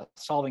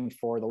solving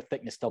for the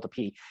thickness delta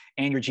P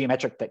and your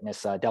geometric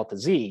thickness delta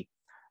Z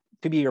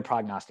to be your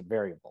prognostic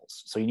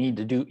variables. So you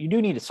do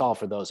need to solve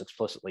for those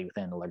explicitly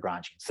within the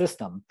Lagrangian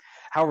system.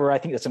 However, I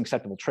think that's an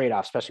acceptable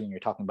trade-off, especially when you're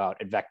talking about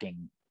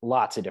advecting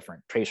lots of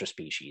different tracer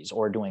species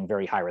or doing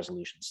very high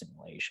resolution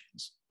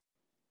simulations.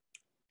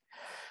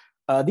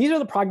 These are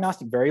the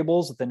prognostic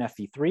variables within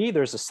FV3.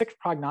 There's the 6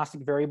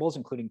 prognostic variables,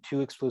 including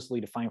 2 explicitly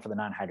defined for the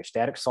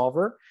non-hydrostatic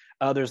solver.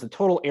 There's the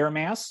total air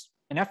mass.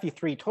 In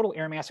FV3, total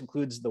air mass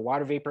includes the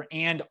water vapor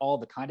and all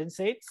the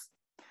condensates.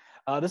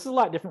 This is a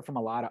lot different from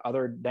a lot of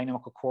other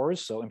dynamical cores.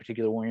 So in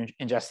particular, when you're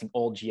ingesting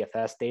old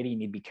GFS data, you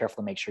need to be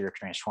careful to make sure you're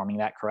transforming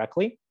that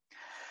correctly.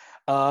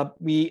 One of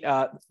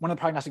the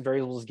prognostic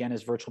variables, again,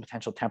 is virtual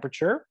potential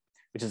temperature,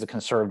 which is a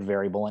conserved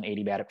variable in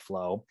adiabatic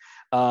flow,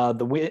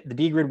 the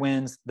D-grid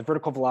winds, the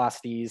vertical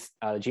velocities,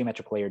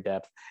 geometric layer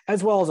depth,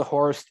 as well as a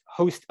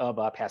host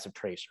of passive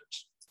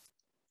tracers.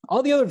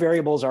 All the other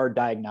variables are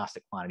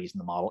diagnostic quantities in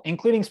the model,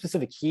 including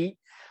specific heat,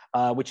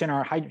 which in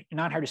our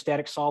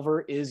non-hydrostatic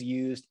solver is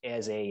used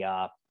as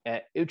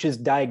which is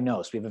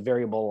diagnosed. We have a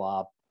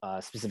variable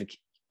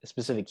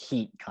specific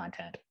heat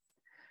content.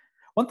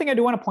 One thing I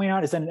do want to point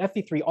out is that in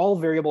FV3, all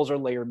variables are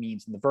layer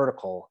means in the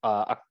vertical,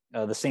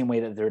 the same way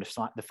that they're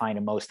defined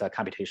in most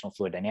computational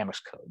fluid dynamics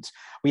codes.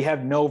 We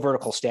have no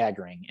vertical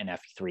staggering in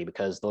FV3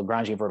 because the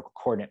Lagrangian vertical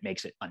coordinate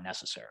makes it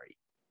unnecessary.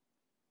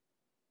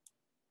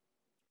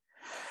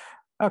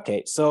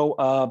 Okay,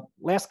 so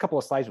last couple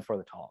of slides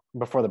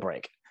before the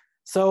break.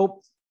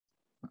 So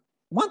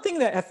one thing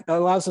that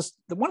allows us,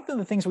 one of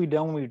the things we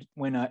did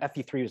when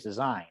FV3 was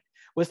designed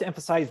was to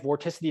emphasize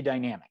vorticity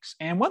dynamics.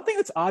 And one thing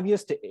that's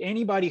obvious to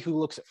anybody who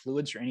looks at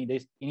fluids for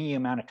any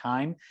amount of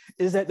time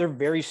is that they're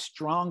very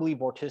strongly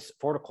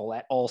vortical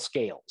at all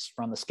scales,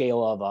 from the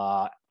scale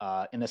of,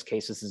 in this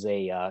case, this is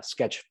a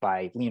sketch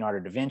by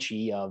Leonardo da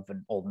Vinci of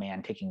an old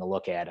man taking a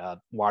look at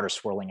water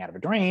swirling out of a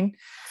drain,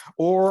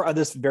 or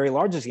this very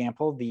large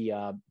example, the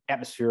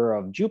atmosphere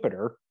of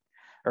Jupiter.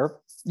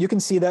 You can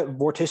see that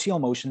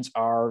vorticial motions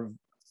are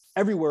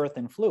everywhere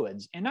within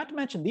fluids. And not to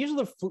mention, these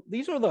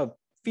are the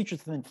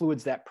features within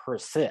fluids that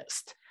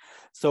persist.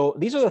 So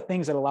these are the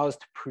things that allow us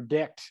to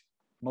predict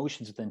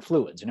motions within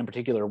fluids. And in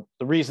particular,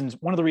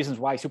 one of the reasons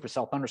why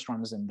supercell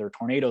thunderstorms and their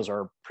tornadoes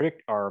are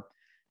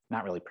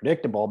not really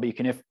predictable, but you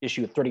can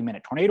issue a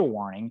 30-minute tornado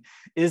warning,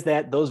 is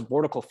that those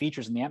vortical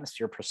features in the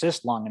atmosphere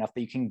persist long enough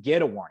that you can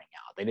get a warning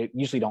out. They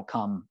usually don't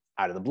come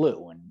out of the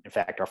blue. And in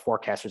fact, our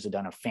forecasters have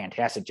done a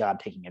fantastic job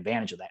taking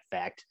advantage of that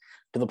fact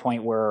to the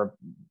point where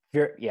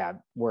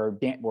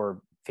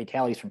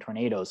fatalities from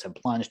tornadoes have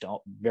plunged to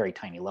very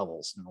tiny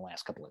levels in the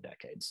last couple of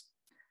decades.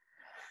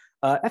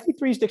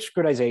 FV3's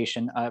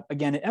discretization,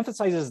 again, it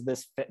emphasizes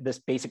this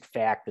basic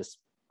fact, this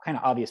kind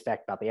of obvious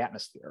fact about the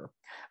atmosphere.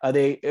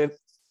 They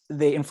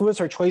influence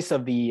our choice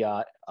of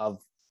the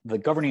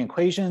governing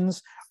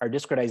equations, our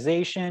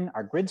discretization,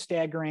 our grid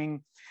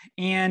staggering,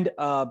 and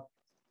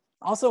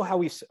also how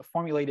we've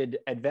formulated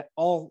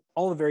all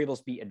the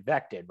variables be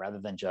advected rather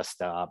than just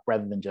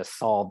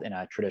solved in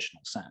a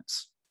traditional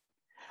sense.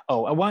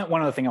 Oh,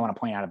 one other thing I want to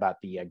point out about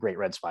the great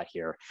red spot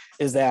here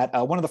is that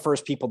one of the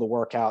first people to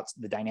work out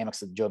the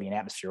dynamics of the Jovian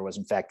atmosphere was,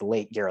 in fact, the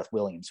late Gareth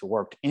Williams, who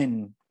worked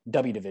in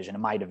W division,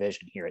 in my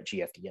division here at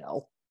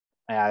GFDL.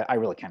 I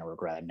really kind of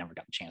regret I never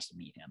got a chance to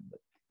meet him, but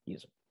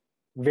he's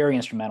very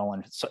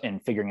instrumental in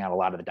figuring out a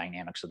lot of the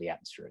dynamics of the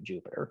atmosphere of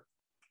Jupiter.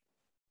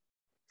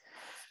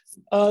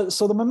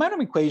 So the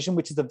momentum equation,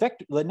 which is the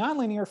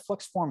nonlinear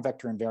flux form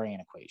vector invariant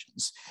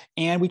equations.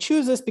 And we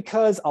choose this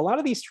because a lot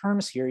of these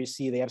terms here, you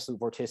see the absolute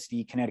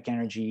vorticity, kinetic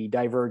energy,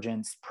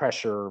 divergence,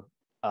 pressure,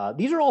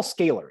 these are all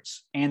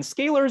scalars, and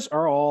scalars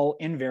are all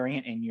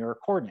invariant in your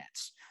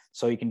coordinates.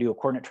 So you can do a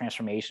coordinate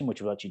transformation, which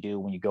is what you do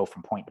when you go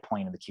from point to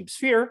point in the cube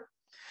sphere,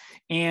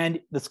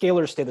 and the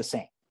scalars stay the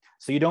same.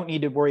 So you don't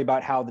need to worry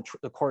about how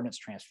the coordinates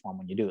transform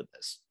when you do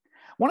this.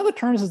 One of the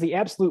terms is the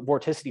absolute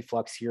vorticity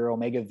flux here,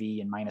 omega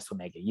v and minus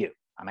omega u.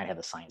 I might have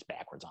the signs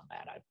backwards on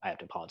that. I have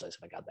to apologize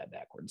if I got that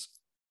backwards.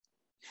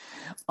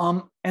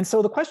 And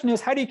so the question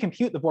is, how do you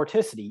compute the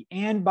vorticity?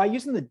 And by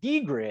using the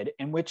D-grid,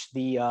 in which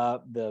the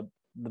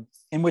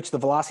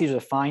velocities are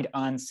defined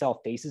on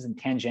cell faces and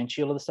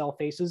tangential to the cell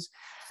faces,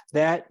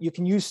 that you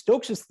can use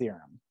Stokes'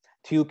 theorem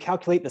to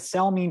calculate the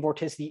cell mean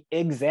vorticity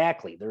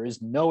exactly. There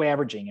is no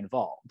averaging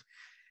involved.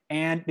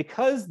 And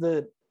because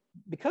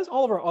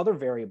all of our other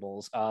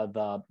variables,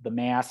 the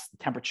mass, the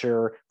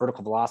temperature,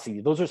 vertical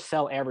velocity, those are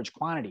cell average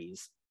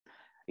quantities,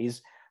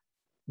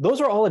 those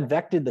are all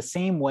advected the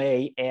same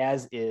way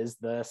as is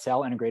the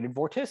cell integrated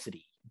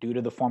vorticity due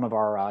to the form of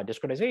our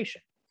discretization.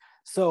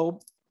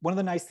 So one of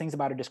the nice things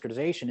about a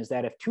discretization is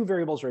that if two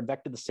variables are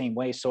advected the same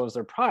way, so is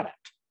their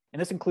product. And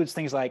this includes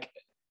things like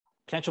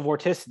potential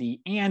vorticity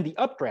and the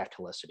updraft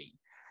helicity.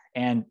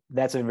 And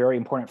that's a very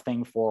important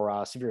thing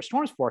for severe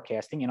storms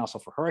forecasting and also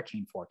for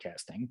hurricane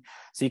forecasting.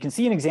 So you can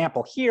see an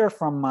example here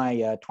from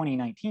my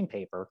 2019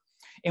 paper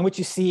in which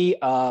you see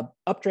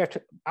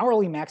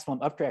hourly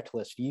maximum updraft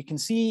velocity. You can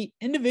see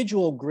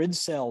individual grid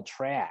cell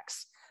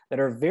tracks that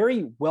are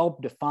very well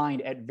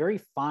defined at very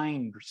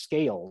fine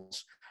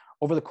scales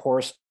over the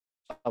course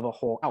of a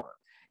whole hour.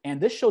 And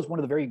this shows one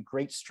of the very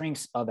great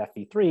strengths of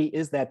FV3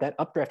 is that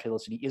updraft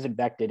velocity is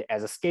advected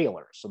as a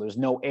scalar. So there's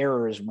no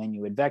errors when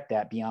you advect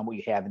that beyond what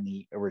you have in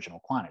the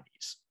original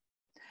quantities.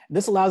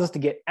 This allows us to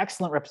get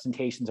excellent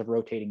representations of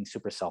rotating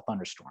supercell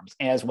thunderstorms,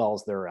 as well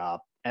as their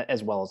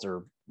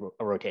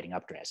rotating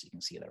updrafts. You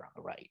can see there on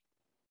the right.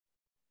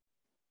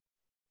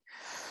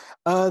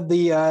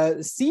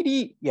 The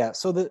CD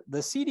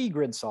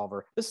grid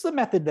solver, this is a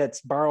method that's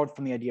borrowed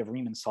from the idea of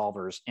Riemann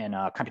solvers in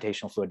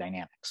computational fluid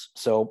dynamics.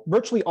 So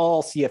virtually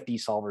all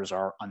CFD solvers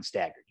are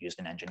unstaggered, used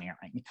in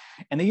engineering.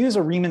 And they use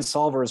a Riemann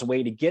solver as a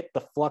way to get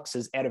the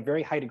fluxes at a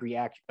very high degree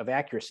of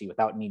accuracy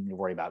without needing to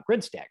worry about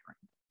grid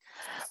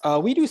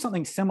staggering. We do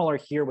something similar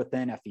here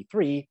within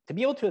FV3. To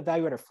be able to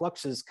evaluate our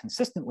fluxes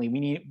consistently,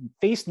 we need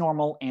phase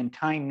normal and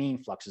time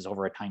mean fluxes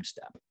over a time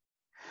step.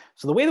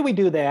 So the way that we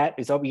do that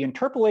is that we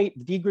interpolate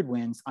the D grid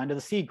winds onto the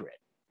C grid.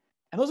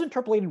 And those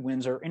interpolated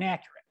winds are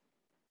inaccurate.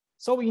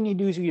 So what you need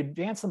to do is you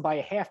advance them by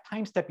a half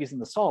time step using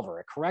the solver,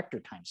 a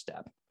corrector time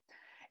step.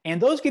 And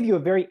those give you a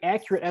very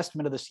accurate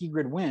estimate of the C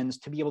grid winds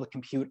to be able to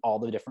compute all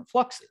the different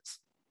fluxes.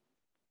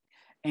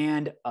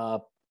 And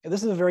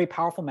this is a very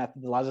powerful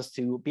method that allows us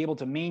to be able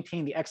to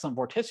maintain the excellent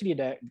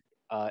vorticity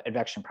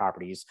advection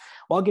properties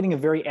while getting a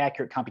very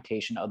accurate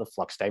computation of the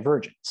flux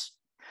divergence.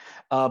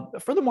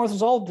 Furthermore, this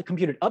is all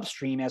computed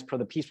upstream as per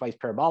the piecewise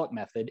parabolic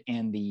method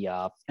in the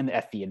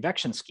FV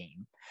advection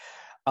scheme.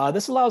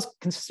 This allows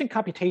consistent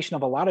computation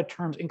of a lot of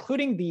terms,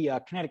 including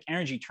the kinetic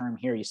energy term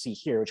here you see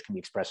here, which can be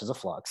expressed as a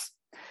flux.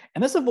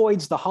 And this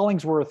avoids the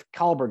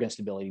Hollingsworth-Kallenberg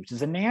instability, which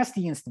is a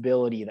nasty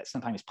instability that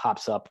sometimes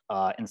pops up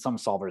in some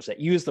solvers that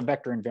use the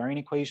vector invariant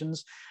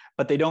equations,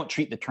 but they don't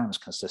treat the terms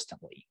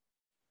consistently.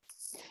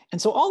 And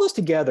so all this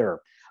together,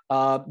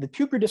 the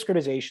two-grid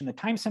discretization, the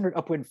time-centered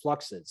upwind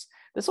fluxes,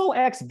 this all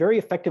acts very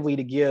effectively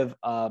to give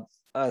a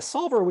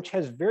solver which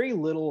has very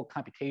little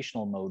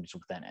computational modes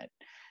within it.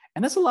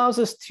 And this allows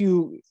us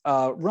to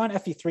run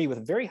FV3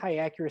 with very high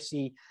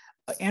accuracy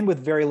and with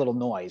very little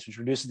noise, which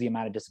reduces the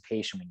amount of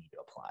dissipation we need to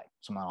apply.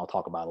 Something I'll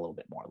talk about a little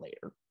bit more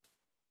later.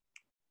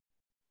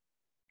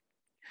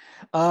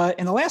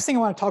 And the last thing I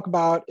want to talk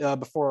about yes,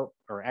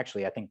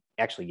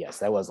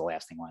 that was the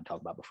last thing I want to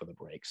talk about before the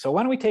break. So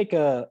why don't we take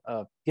do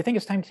you think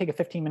it's time to take a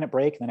 15-minute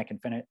break and then I can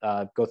finish,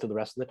 go through the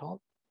rest of the talk?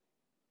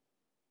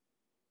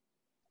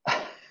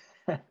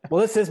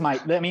 Well, this is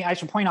I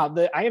should point out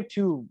that I have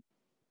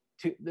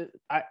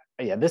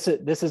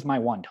this is my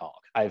one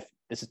talk.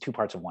 This is 2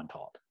 parts of one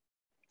talk.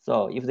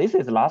 So if this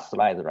is the last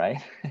slide,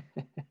 right?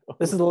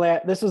 This is the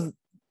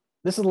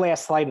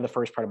last slide of the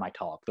first part of my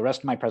talk. The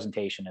rest of my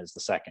presentation is the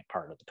second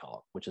part of the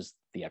talk, which is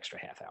the extra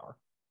half hour.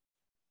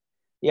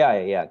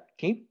 Yeah.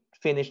 Can you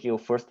finish your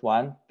first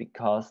one?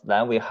 Because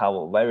then we have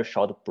a very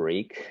short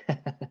break.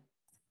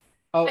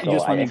 Oh,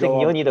 so I think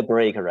you need a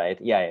break,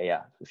 right?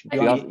 Yeah.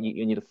 Because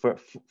you need to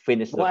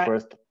finish the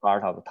first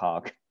part of the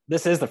talk.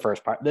 This is the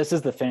first part. This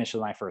is the finish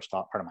of my first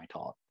part of my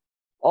talk.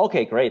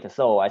 Okay, great.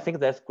 So I think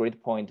that's a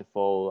great point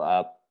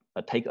for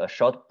take a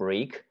short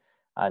break.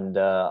 And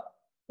I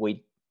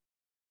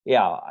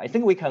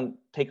think we can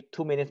take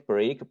 2 minutes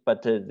break,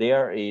 but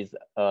there is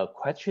a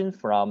question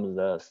from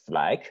the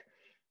Slack.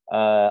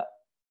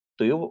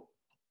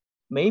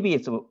 Maybe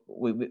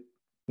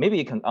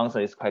you can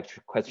answer this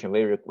question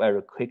very,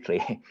 very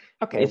quickly.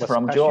 Okay. It's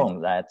from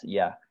John that,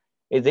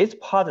 is this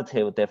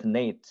positive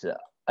definite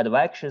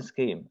advection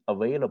scheme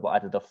available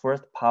at the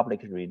first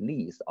public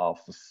release of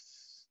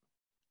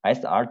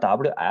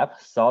SRW App,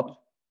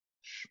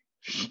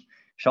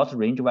 short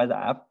range weather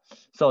app?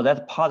 So that's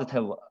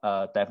positive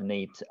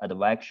definite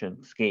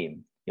advection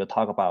scheme you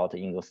talk about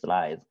in the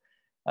slides.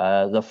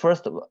 The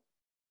first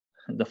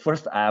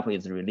app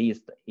is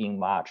released in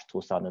March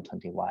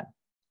 2021.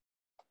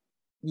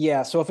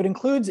 Yeah, so if it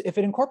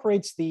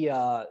incorporates the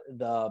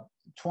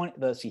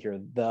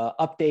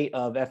update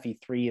of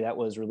FE3 that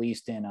was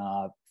released in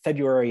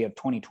February of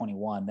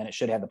 2021, then it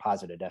should have the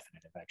positive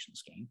definite advection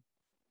scheme.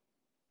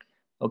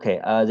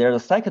 Okay, there's a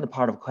second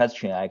part of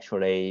question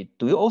actually.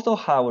 Do you also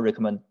have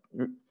recommended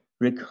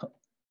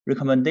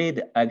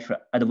actual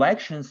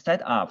advection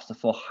setups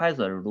for high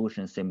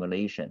resolution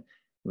simulation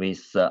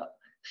with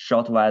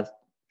short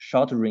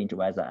range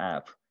weather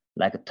app,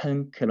 like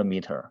 10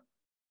 kilometer?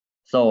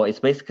 So it's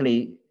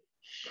basically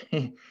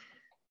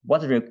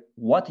what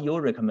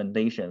your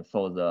recommendation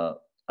for the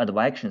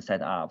advection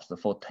setups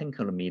for 10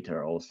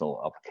 kilometer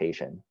also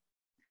application?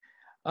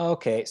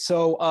 Okay,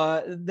 so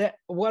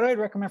what I'd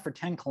recommend for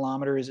 10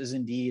 kilometers is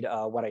indeed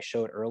what I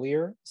showed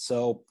earlier.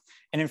 So,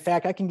 and in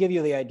fact, I can give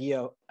you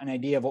an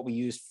idea of what we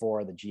used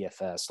for the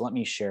GFS. Let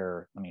me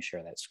share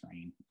that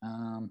screen.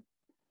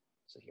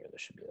 So here,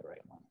 this should be the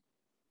right one.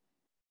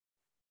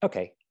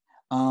 Okay.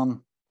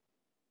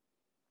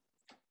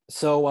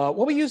 So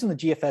what we use in the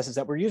GFS is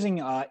that we're using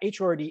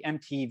HORD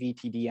MT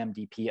VTD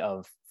MDP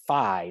of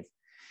 5.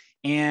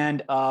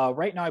 And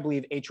right now, I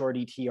believe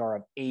HORD TR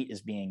of 8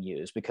 is being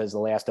used because the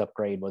last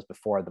upgrade was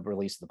before the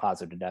release of the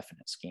positive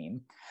indefinite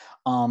scheme.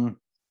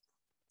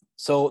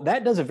 So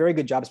that does a very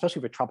good job,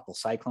 especially for tropical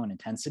cyclone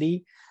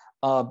intensity.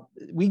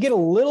 We get a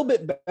little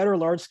bit better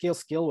large-scale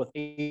skill with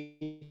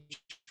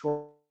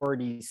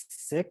HORD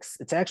 6.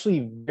 It's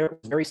actually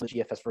very similar to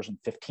GFS version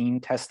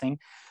 15 testing,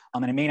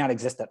 and it may not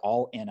exist at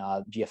all in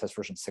GFS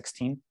version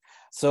 16.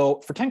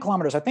 So for 10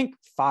 kilometers, I think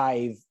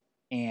 5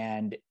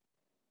 and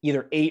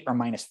either 8 or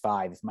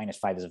 -5, if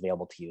 -5 is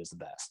available to you, is the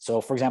best.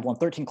 So for example, in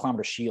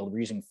 13-kilometer shield, we're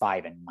using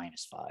 5 and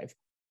 -5.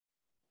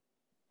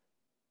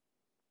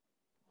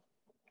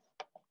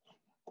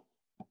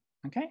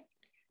 Okay.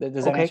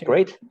 Does that answer?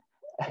 Great.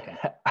 Okay.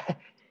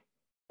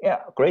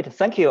 Yeah, great.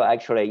 Thank you,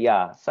 actually.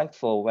 Yeah, thanks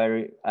for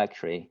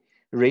very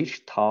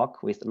rich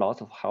talk with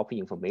lots of helpful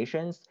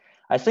information.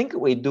 I think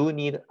we do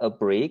need a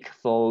break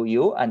for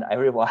you and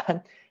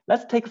everyone.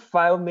 Let's take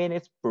 5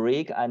 minutes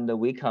break and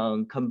we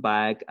can come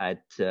back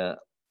at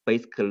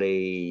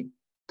basically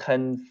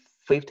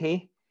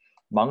 10:50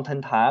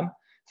 Mountain Time.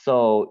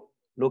 So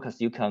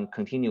Lucas, you can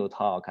continue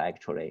talk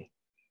actually.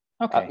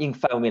 Okay. In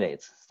 5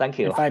 minutes. Thank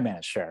you. In 5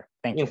 minutes, sure.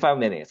 Thank you. In 5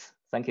 minutes.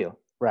 Thank you.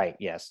 Right.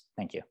 Yes.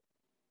 Thank you.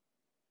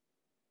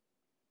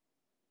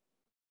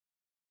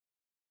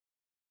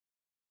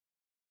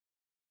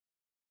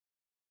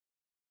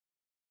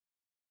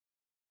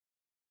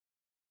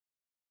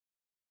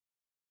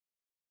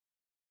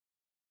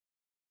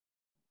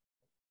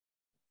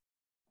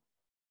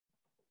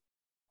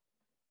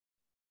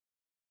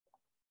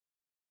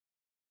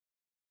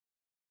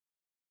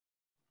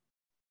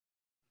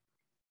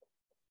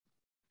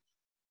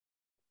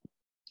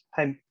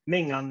 Hi,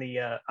 Ming. On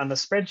the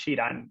spreadsheet,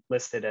 I'm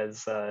listed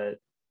as the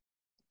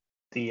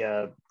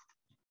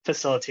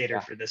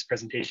facilitator for this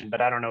presentation,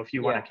 but I don't know if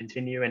you want to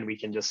continue and we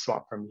can just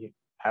swap from you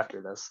after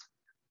this.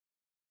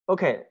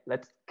 Okay,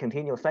 let's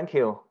continue. Thank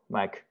you,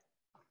 Mike.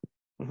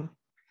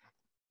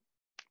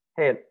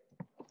 Hey,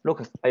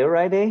 Lucas, are you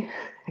ready?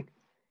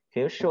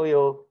 Can you show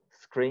your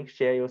screen,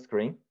 share your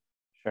screen?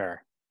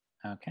 Sure.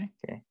 Okay.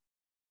 Okay.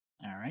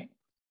 All right.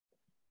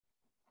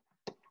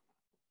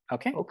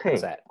 Okay. Okay,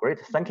 great.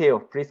 Thank you.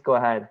 Please go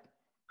ahead.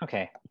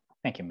 Okay.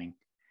 Thank you, Ming.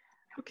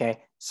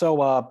 Okay. So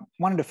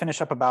wanted to finish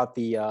up about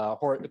the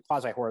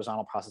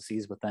quasi-horizontal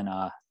processes within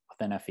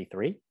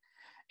FE3.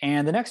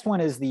 And the next one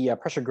is the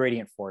pressure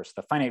gradient force,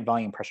 the finite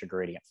volume pressure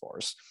gradient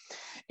force.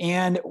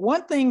 And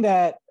one thing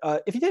that,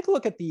 if you take a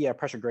look at the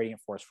pressure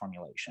gradient force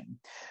formulation,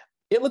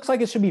 it looks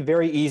like it should be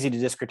very easy to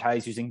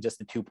discretize using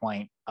just a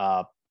two-point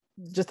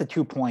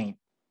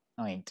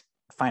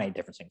finite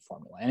differencing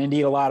formula. And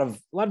indeed, a lot of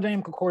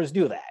dynamical cores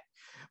do that.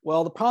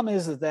 Well, the problem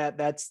is that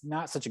that's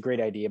not such a great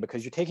idea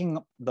because you're taking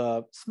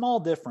the small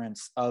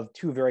difference of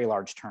two very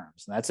large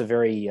terms. And that's a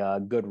very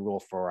good rule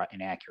for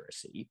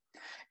inaccuracy.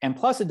 And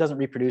plus, it doesn't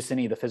reproduce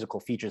any of the physical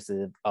features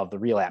of the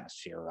real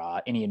atmosphere,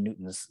 any of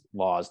Newton's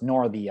laws,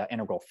 nor the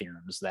integral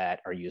theorems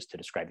that are used to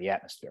describe the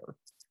atmosphere.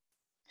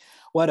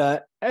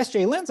 What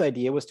S.J. Lynn's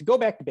idea was to go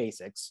back to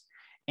basics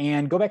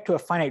and go back to a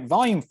finite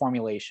volume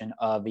formulation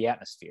of the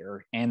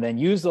atmosphere, and then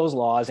use those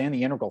laws and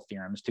the integral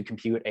theorems to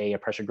compute a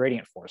pressure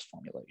gradient force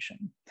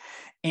formulation.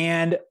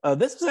 And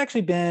this has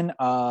actually been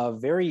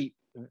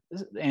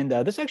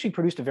this actually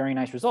produced a very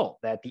nice result,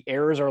 that the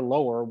errors are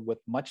lower with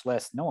much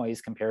less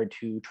noise compared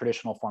to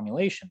traditional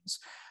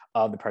formulations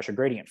of the pressure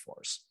gradient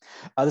force.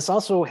 This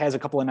also has a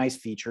couple of nice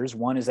features.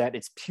 One is that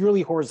it's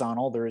purely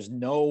horizontal. There is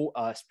no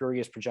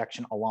spurious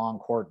projection along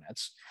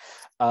coordinates.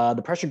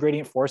 The pressure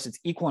gradient force, it's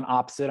equal and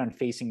opposite on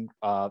facing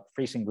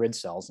grid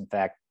cells. In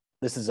fact,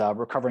 this is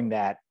recovering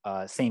that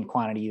same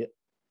quantity,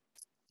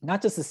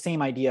 not just the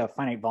same idea of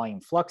finite volume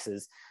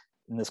fluxes.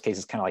 In this case,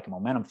 it's kind of like a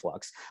momentum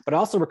flux, but it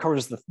also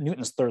recovers the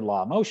Newton's third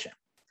law of motion.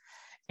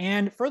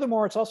 And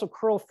furthermore, it's also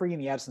curl-free in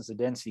the absence of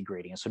density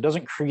gradient, so it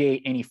doesn't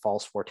create any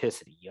false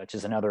vorticity, which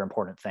is another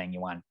important thing you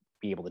want to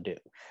be able to do.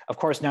 Of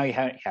course, now you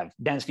have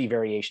density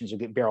variations, you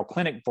get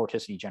baroclinic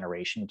vorticity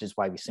generation, which is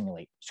why we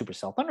simulate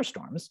supercell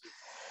thunderstorms,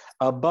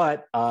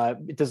 but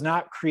it does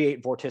not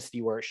create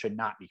vorticity where it should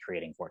not be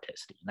creating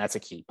vorticity, and that's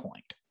a key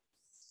point.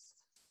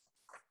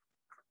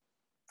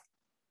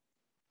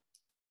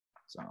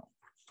 So.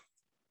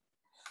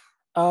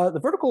 The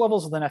vertical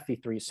levels within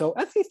FE3. So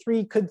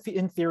FE3 could,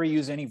 in theory,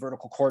 use any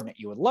vertical coordinate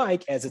you would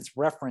like as its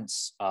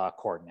reference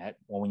coordinate.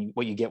 Well,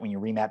 what you get when you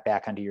remap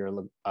back onto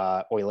your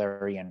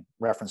Eulerian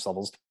reference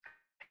levels.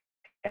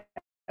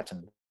 But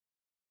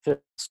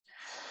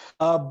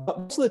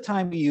most of the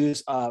time we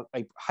use a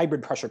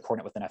hybrid pressure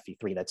coordinate within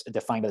FE3 that's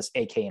defined as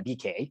AK and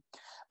BK.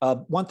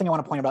 One thing I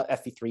want to point about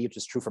FE3, which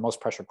is true for most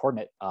pressure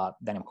coordinate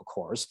dynamical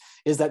cores,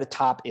 is that the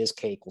top is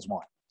K equals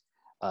 1.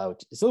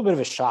 It's a little bit of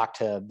a shock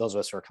to those of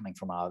us who are coming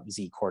from a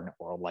Z coordinate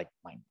world, like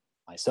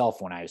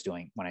myself when I was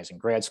in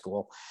grad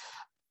school.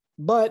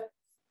 But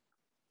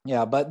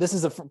yeah, but this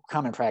is a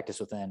common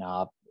practice within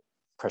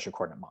pressure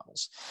coordinate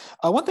models.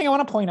 One thing I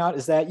want to point out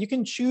is that you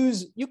could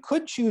choose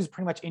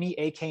pretty much any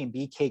AK and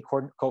BK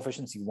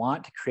coefficients you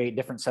want to create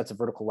different sets of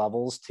vertical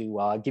levels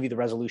to give you the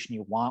resolution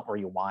you want where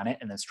you want it,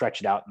 and then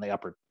stretch it out in the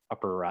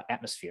upper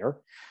atmosphere.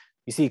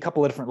 You see a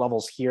couple of different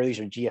levels here. These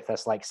are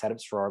GFS-like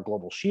setups for our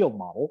global shield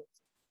model.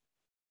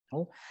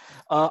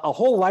 A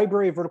whole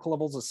library of vertical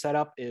levels of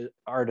setup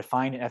are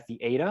defined in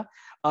FV-ADA.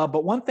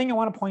 But one thing I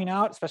want to point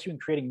out, especially when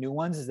creating new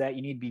ones, is that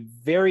you need to be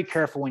very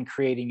careful when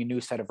creating a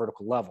new set of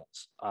vertical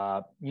levels.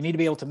 You need to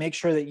be able to make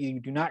sure that you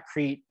do not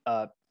create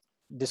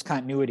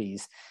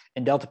discontinuities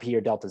in delta P or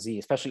delta Z,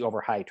 especially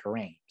over high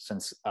terrain,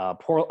 since a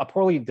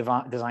poorly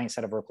designed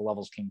set of vertical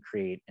levels can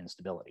create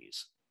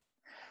instabilities.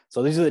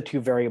 So these are the two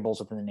variables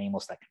within the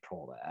nameless that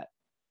control that.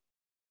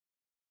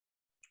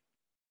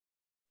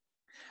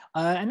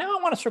 And now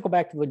I want to circle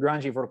back to the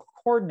Lagrangian vertical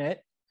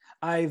coordinate.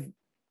 I've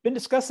been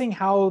discussing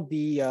how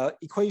the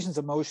equations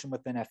of motion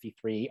within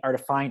FE3 are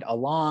defined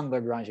along the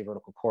Lagrangian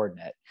vertical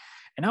coordinate.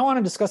 And I want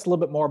to discuss a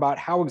little bit more about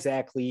how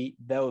exactly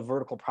those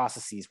vertical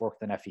processes work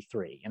within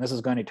FE3. And this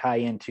is going to tie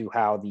into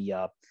how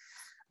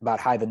about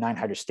how the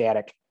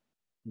non-hydrostatic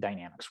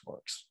dynamics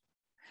works.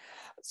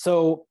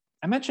 So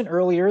I mentioned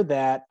earlier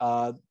that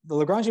the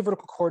Lagrangian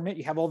vertical coordinate,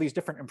 you have all these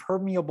different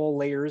impermeable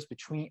layers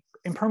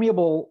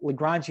impermeable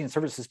Lagrangian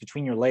surfaces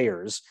between your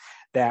layers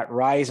that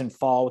rise and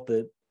fall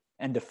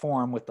and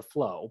deform with the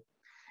flow.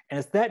 And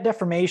it's that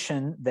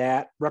deformation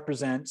that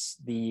represents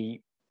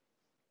the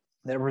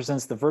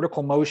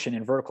vertical motion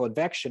and vertical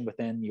advection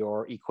within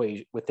your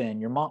equation, within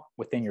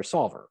your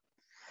solver.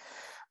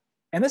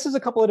 And this is a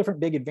couple of different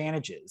big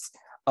advantages.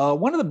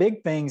 One of the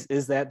big things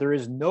is that there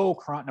is no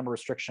Courant number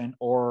restriction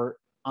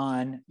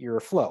on your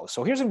flow.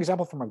 So here's an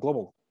example from a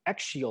global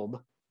X shield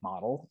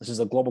model. This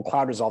is a global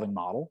cloud resolving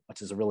model,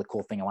 which is a really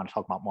cool thing I want to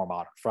talk about more about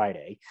on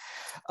Friday.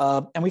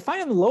 And we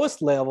find in the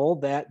lowest level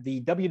that the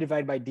W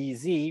divided by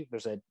DZ,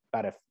 there's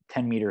about a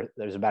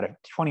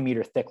 20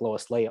 meter thick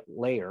lowest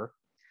layer.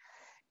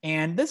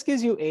 And this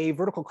gives you a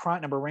vertical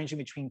Courant number ranging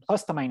between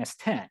plus to minus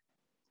 10.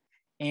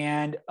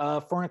 And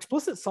for an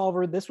explicit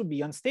solver, this would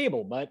be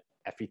unstable, but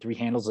FE3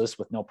 handles this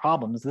with no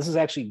problems. This is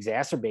actually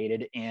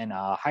exacerbated in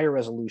higher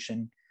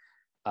resolution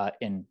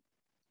in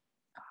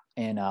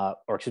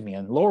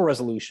lower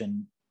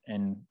resolution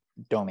in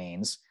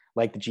domains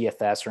like the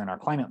GFS or in our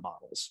climate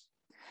models.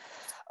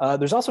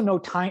 There's also no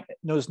time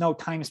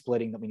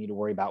splitting that we need to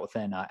worry about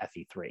within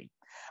FE3.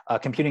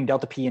 Computing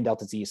delta P and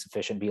delta Z is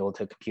sufficient to be able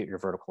to compute your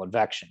vertical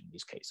advection in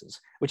these cases,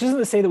 which isn't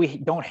to say that we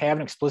don't have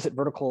an explicit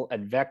vertical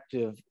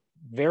advective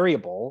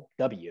variable,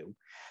 W,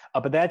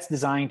 but that's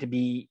designed to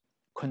be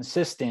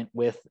consistent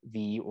with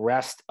the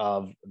rest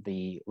of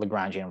the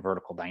Lagrangian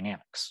vertical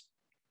dynamics.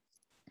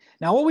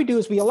 Now, what we do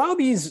is we allow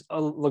these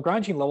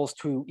Lagrangian levels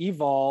to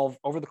evolve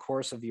over the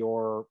course of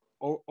your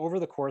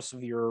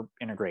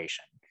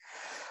integration.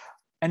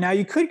 And now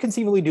you could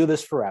conceivably do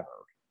this forever.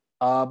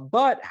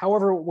 But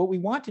however, what we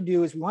want to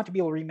do is we want to be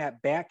able to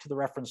remap back to the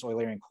reference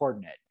Eulerian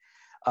coordinate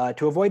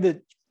to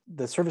avoid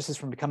the surfaces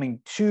from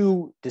becoming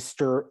too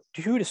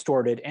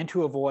distorted and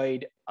to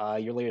avoid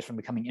your layers from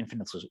becoming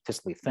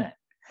infinitesimally thin.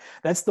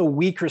 That's the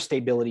weaker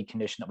stability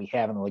condition that we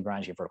have in the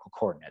Lagrangian vertical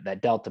coordinate,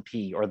 that delta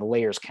P or the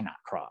layers cannot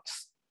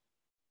cross.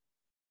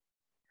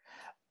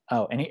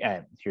 Oh, and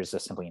here's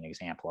simply an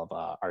example of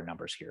our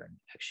numbers here in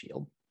X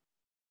shield.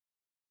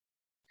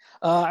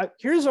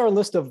 Here's our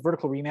list of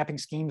vertical remapping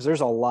schemes. There's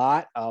a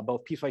lot,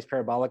 both piecewise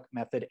parabolic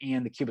method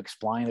and the cubic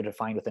spline are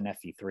defined within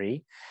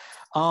FE3.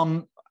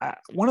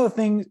 One of the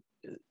things,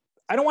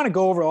 I don't want to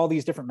go over all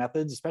these different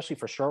methods, especially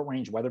for short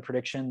range weather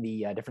prediction.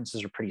 The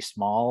differences are pretty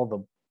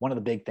small. One of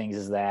the big things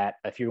is that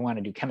if you want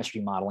to do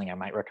chemistry modeling, I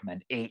might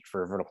recommend 8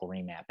 for vertical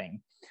remapping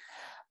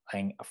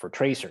for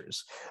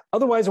tracers.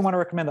 Otherwise, I want to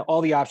recommend that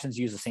all the options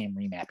use the same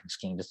remapping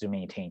scheme just to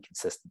maintain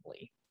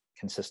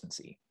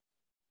consistency.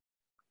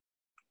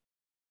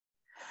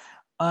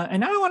 And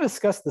now I want to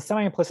discuss the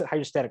semi-implicit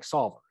hydrostatic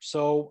solver.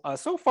 So,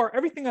 so far,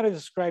 everything that I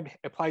described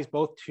applies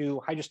both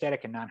to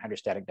hydrostatic and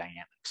non-hydrostatic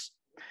dynamics.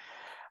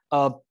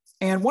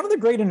 And one of the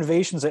great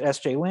innovations that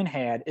S.J. Lin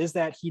had is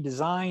that he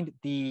designed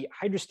the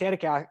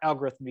hydrostatic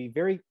algorithm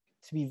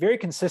to be very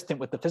consistent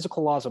with the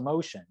physical laws of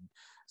motion,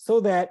 so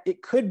that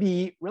it could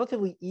be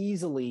relatively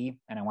easily,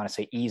 and I want to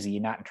say easy,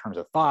 not in terms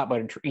of thought,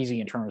 but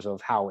easy in terms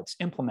of how it's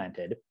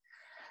implemented,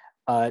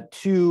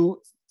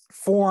 to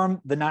form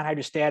the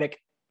non-hydrostatic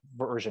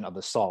version of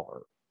the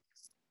solver.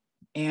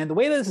 And the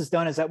way that this is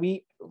done is that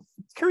we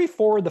carry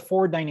forward the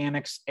forward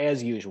dynamics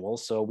as usual.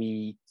 So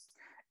we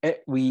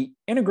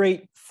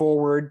integrate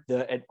forward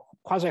the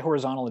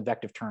quasi-horizontal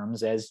advective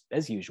terms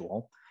as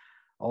usual.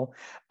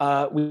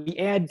 We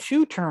add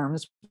 2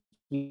 terms.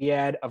 We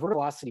add a vertical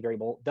velocity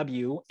variable,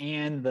 W,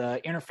 and the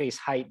interface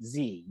height,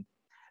 Z.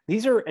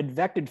 These are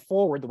advected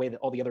forward the way that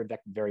all the other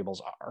advected variables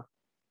are.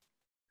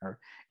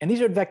 And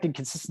these are advected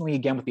consistently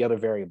again with the other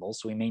variables.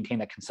 So we maintain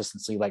that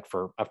consistency like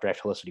for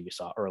updraft helicity we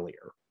saw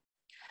earlier.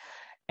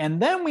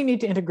 And then we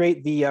need to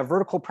integrate the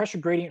vertical pressure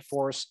gradient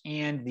force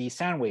and the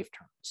sound wave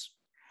terms.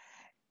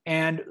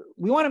 And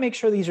we want to make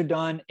sure these are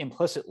done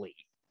implicitly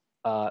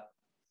to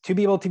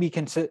be able to be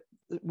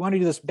want to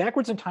do this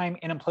backwards in time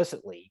and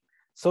implicitly,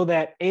 so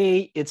that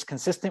A, it's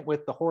consistent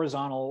with the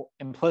horizontal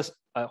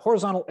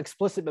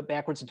explicit but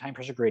backwards in time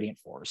pressure gradient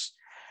force,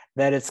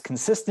 that it's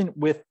consistent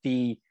with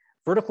the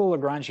vertical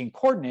Lagrangian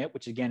coordinate,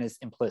 which again is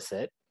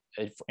implicit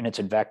in its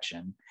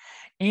advection,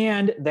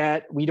 and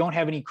that we don't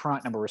have any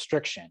Courant number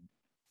restriction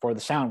for the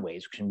sound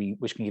waves,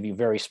 which can give you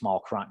very small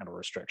Courant number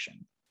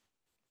restriction.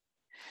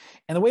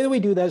 And the way that we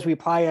do that is we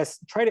apply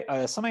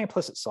a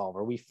semi-implicit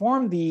solver. We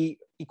form the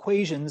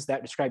equations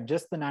that describe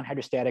just the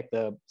non-hydrostatic,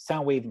 the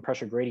sound wave and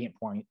pressure gradient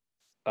point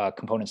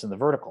components in the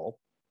vertical.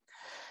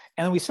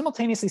 And then we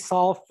simultaneously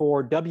solve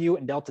for W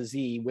and delta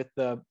Z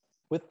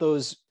with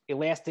those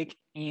elastic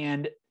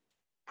and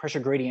pressure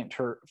gradient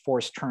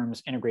force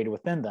terms integrated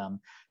within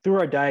them through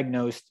our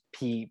diagnosed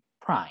P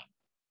prime,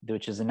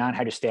 which is a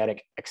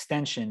non-hydrostatic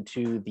extension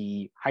to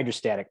the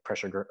hydrostatic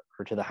pressure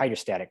or to the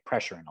hydrostatic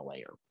pressure in a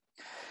layer.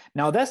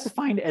 Now that's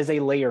defined as a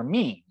layer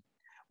mean.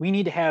 We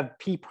need to have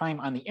P prime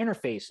on the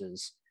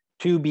interfaces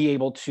to be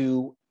able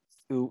to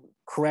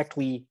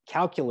correctly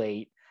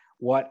calculate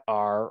what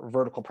our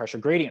vertical pressure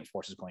gradient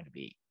force is going to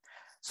be.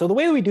 So the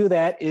way that we do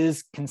that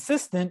is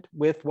consistent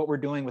with what we're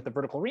doing with the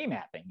vertical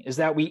remapping, is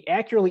that we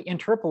accurately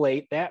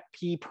interpolate that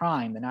P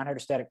prime, the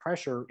non-hydrostatic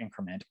pressure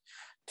increment,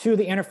 to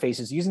the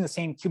interfaces using the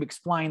same cubic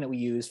spline that we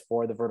use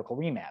for the vertical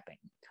remapping.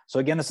 So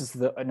again, this is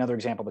another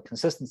example of the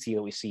consistency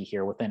that we see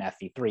here within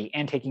FV3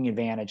 and taking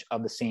advantage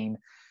of the same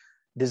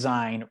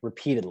design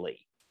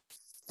repeatedly,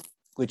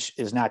 which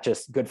is not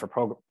just good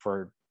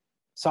for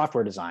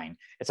software design,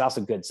 it's also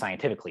good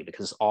scientifically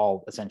because it's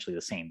all essentially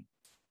the same.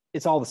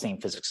 It's all the same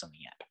physics in the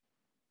end.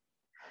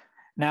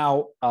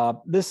 Now,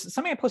 this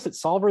semi-implicit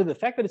solver, the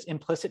fact that it's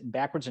implicit and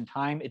backwards in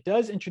time, it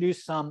does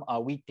introduce some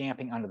weak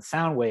damping onto the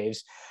sound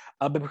waves,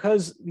 but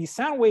because these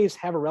sound waves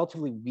have a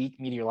relatively weak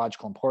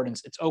meteorological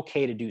importance, it's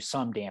okay to do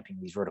some damping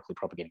of these vertically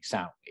propagating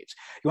sound waves.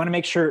 You want to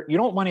make sure you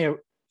don't want to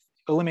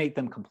eliminate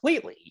them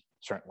completely,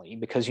 certainly,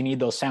 because you need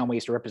those sound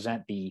waves to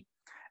represent the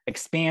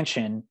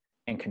expansion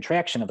and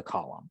contraction of the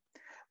column.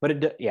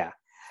 But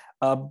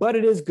but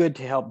it is good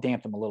to help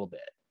damp them a little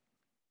bit.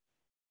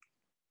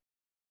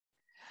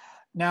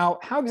 Now,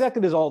 how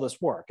exactly does all this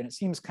work? And it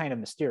seems kind of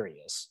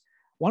mysterious.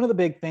 One of the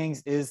big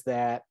things is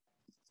that,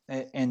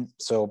 and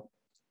so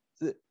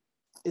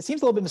it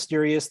seems a little bit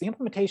mysterious. The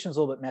implementation is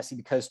a little bit messy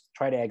because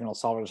tridiagonal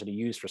solvers that are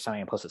used for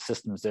semi-implicit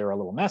systems, they're a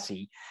little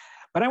messy.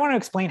 But I want to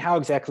explain how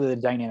exactly the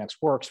dynamics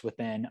works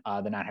within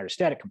the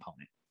non-hydrostatic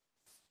component.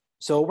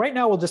 So right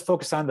now we'll just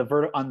focus on the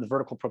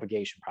vertical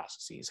propagation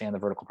processes and the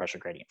vertical pressure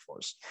gradient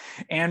force.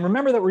 And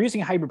remember that we're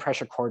using a hybrid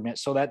pressure coordinate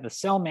so that the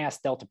cell mass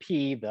delta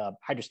P, the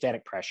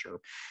hydrostatic pressure,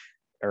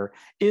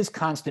 is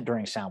constant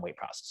during sound wave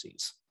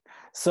processes.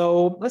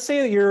 So let's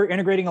say that you're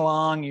integrating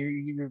along,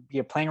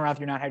 you're playing around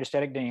with your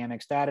non-hydrostatic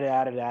dynamics,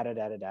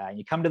 and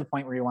you come to the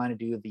point where you want to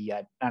do the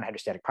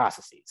non-hydrostatic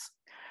processes.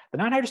 The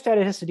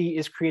non-hydrostaticity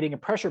is creating a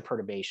pressure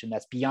perturbation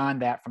that's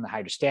beyond that from the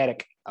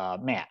hydrostatic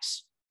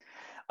mass,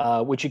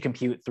 which you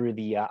compute through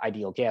the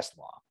ideal gas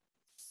law.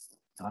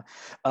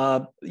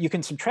 You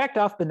can subtract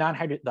off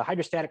the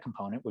hydrostatic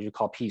component, which you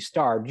call P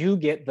star, you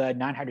get the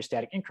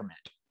non-hydrostatic increment.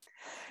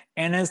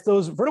 And as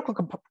those vertical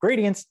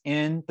gradients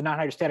in the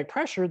non-hydrostatic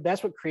pressure,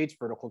 that's what creates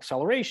vertical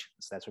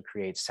accelerations. That's what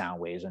creates sound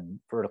waves and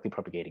vertically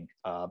propagating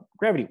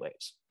gravity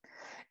waves.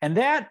 And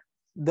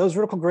those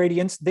vertical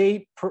gradients,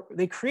 they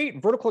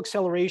create vertical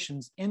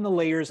accelerations in the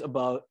layers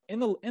above,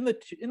 in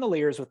the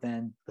layers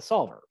within the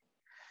solver.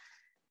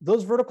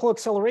 Those vertical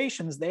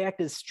accelerations, they act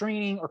as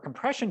straining or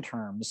compression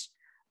terms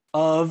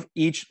of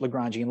each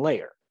Lagrangian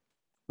layer,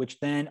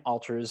 which then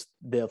alters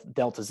the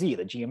delta Z,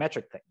 the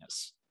geometric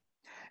thickness.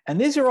 And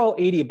these are all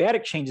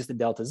adiabatic changes to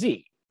delta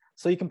Z.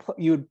 So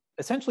you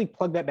essentially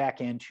plug that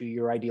back into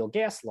your ideal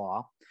gas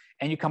law,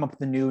 and you come up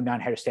with a new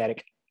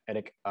non-hydrostatic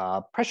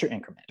pressure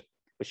increment,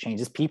 which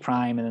changes P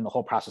prime, and then the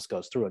whole process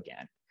goes through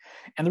again.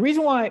 And the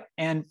reason why,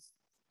 and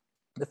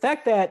the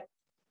fact that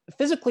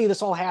physically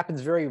this all happens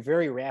very,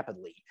 very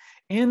rapidly.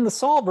 In the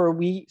solver,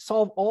 we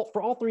solve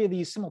for all three of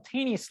these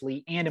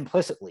simultaneously and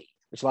implicitly,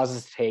 which allows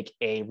us to take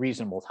a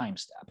reasonable time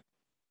step.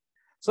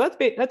 So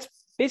that's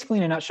basically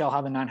in a nutshell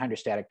how the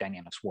non-hydrostatic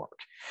dynamics work.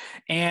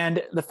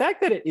 And the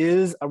fact that it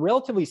is a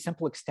relatively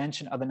simple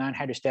extension of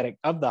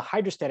the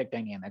hydrostatic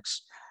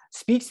dynamics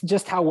speaks to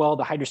just how well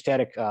the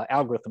hydrostatic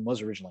algorithm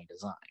was originally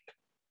designed.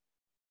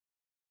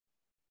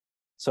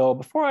 So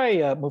before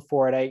I move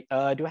forward,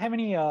 do I have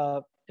any,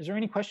 is there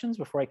any questions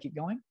before I keep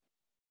going?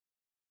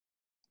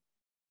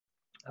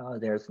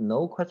 There's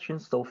no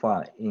questions so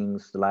far in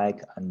Slack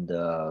and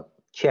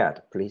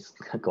chat. Please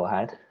go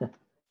ahead.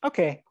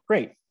 Okay,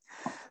 great.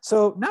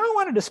 So now I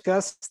want to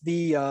discuss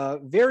the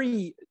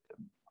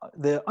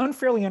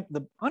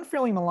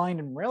unfairly maligned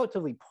and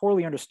relatively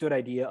poorly understood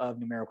idea of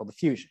numerical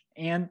diffusion.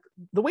 And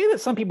the way that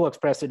some people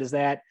express it is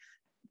that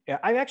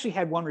I've actually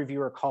had one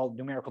reviewer call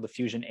numerical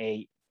diffusion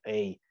a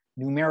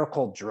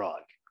numerical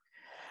drug.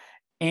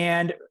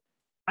 And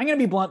I'm going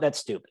to be blunt, that's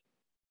stupid.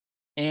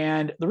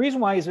 And the reason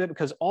why is that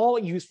because all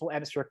useful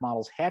atmospheric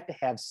models have to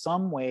have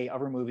some way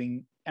of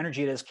removing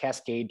energy that is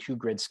cascade to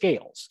grid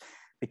scales.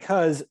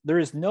 because there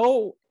is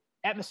no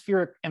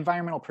atmospheric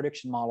environmental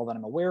prediction model that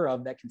I'm aware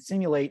of that can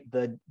simulate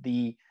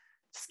the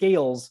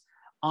scales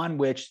on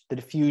which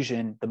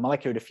the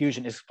molecular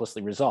diffusion is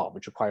explicitly resolved,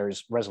 which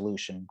requires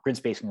resolution, grid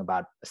spacing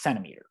about a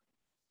centimeter.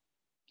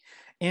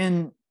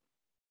 In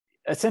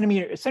a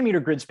centimeter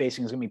grid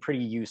spacing is going to be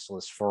pretty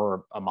useless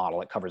for a model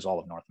that covers all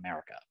of North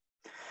America.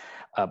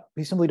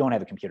 We simply don't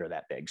have a computer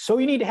that big. So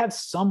you need to have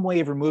some way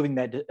of removing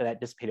that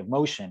dissipative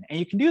motion. And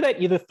you can do that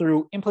either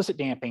through implicit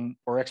damping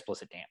or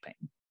explicit damping.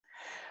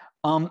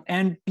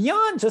 And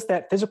beyond just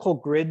that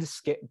physical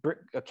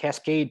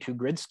cascade to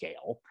grid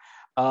scale,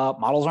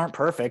 models aren't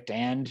perfect,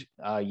 and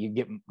you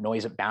get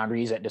noise at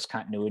boundaries, at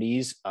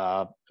discontinuities.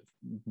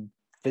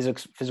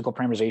 Physical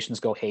parameterizations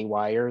go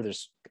haywire.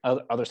 There's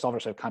other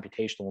solvers have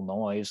computational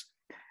noise,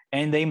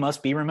 and they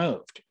must be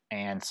removed.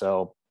 And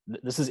so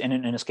this is an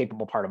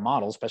inescapable part of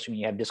models, especially when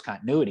you have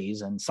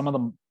discontinuities. And some of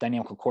the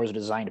dynamical cores are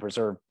designed to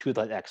preserve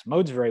 2x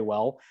modes very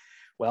well.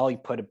 Well, you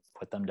put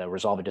them to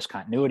resolve a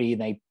discontinuity,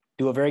 and they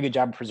do a very good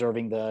job of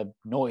preserving the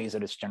noise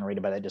that is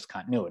generated by that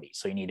discontinuity.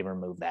 So you need to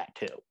remove that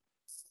too.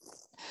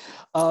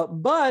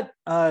 But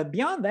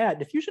beyond that,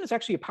 diffusion is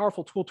actually a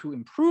powerful tool to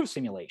improve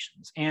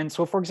simulations. And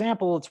so, for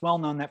example, it's well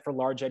known that for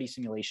large eddy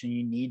simulation,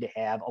 you need to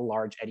have a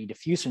large eddy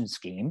diffusion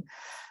scheme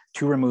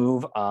to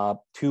remove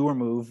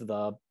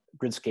the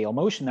grid scale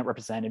motion that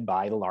represented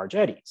by the large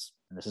eddies.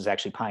 And this is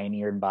actually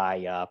pioneered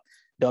by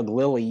Doug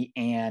Lilly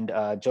and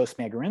Joe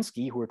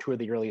Smagorinsky, who were two of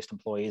the earliest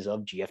employees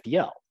of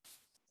GFDL.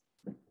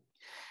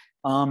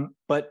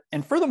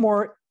 And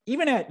furthermore,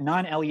 even at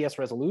non-LES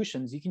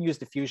resolutions, you can use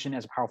diffusion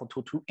as a powerful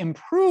tool to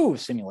improve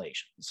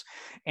simulations.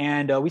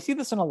 And we see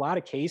this in a lot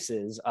of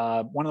cases.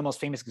 One of the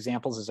most famous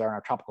examples is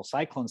our tropical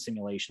cyclone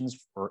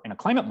simulations in a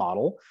climate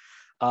model.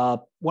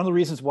 One of the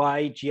reasons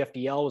why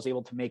GFDL was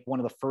able to make one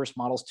of the first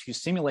models to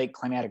simulate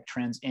climatic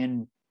trends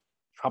in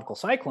tropical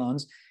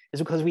cyclones is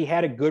because we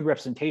had a good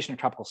representation of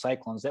tropical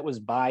cyclones that was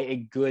by a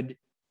good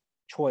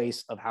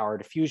choice of how our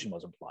diffusion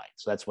was applied.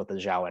 So that's what the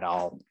Zhao et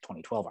al.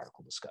 2012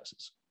 article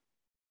discusses.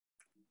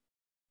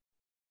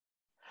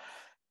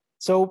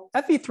 So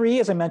FV3,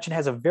 as I mentioned,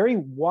 has a very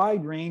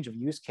wide range of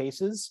use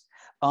cases.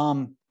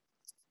 So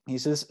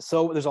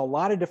there's a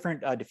lot of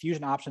different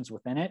diffusion options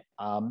within it.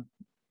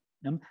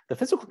 The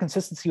physical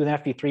consistency with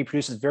FV3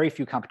 produces very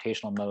few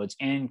computational modes,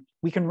 and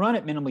we can run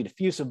it minimally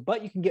diffusive,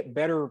 but you can get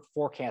better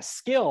forecast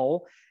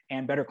skill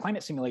and better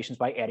climate simulations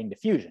by adding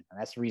diffusion. And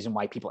that's the reason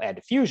why people add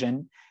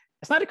diffusion.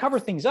 It's not to cover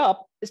things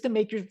up, it's to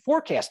make your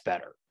forecast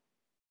better.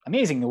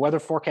 Amazing, the weather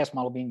forecast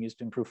model being used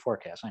to improve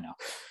forecasts, I know.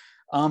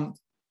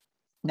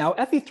 Now,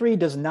 FV3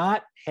 does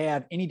not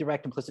have any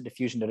direct implicit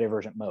diffusion to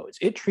divergent modes.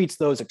 It treats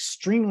those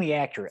extremely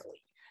accurately,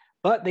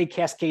 but they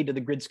cascade to the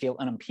grid scale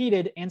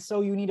unimpeded, and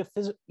so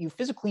you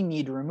physically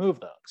need to remove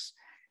those.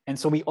 And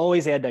so we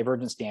always add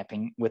divergence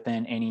damping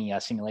within any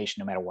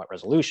simulation, no matter what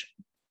resolution.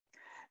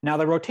 Now,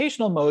 the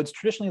rotational modes,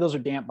 traditionally those are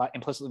damped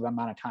implicitly by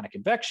monotonic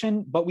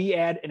convection, but we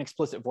add an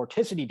explicit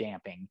vorticity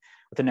damping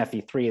within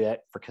FV3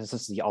 that, for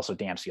consistency, also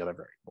damps the other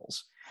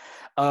variables.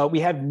 We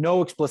have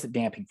no explicit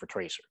damping for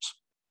tracers.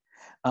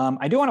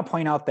 I do want to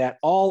point out that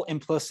all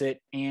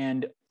implicit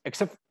damping,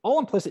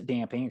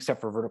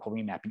 except for vertical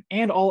remapping,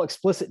 and all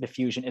explicit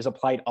diffusion is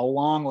applied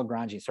along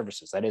Lagrangian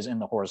surfaces, that is in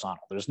the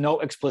horizontal. There's no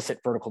explicit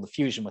vertical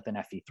diffusion within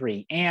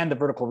FV3, and the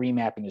vertical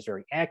remapping is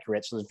very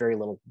accurate, so there's very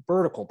little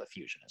vertical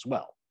diffusion as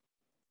well.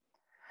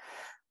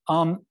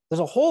 There's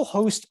a whole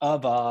host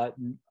of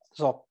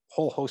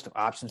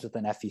options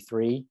within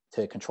FV3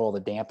 to control the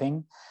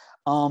damping.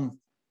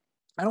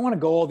 I don't want to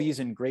go all these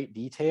in great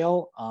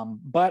detail,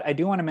 but I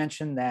do want to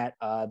mention that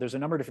there's a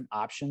number of different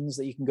options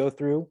that you can go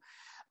through.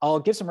 I'll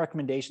give some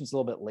recommendations a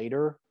little bit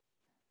later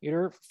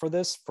for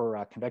this,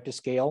 for convective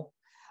scale.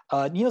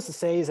 Needless to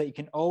say is that you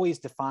can always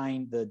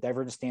define the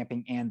divergence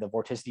damping and the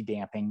vorticity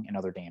damping and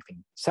other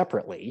damping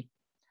separately.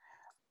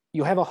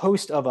 You have a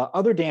host of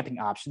other damping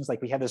options,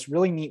 like we have this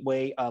really neat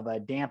way of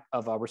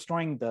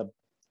restoring the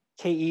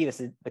KE,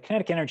 the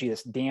kinetic energy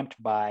that's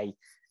damped by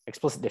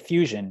explicit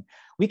diffusion.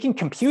 We can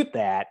compute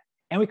that,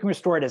 and we can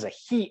restore it as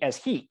heat,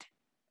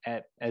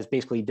 as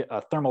basically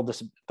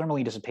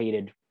thermally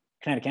dissipated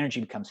kinetic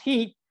energy becomes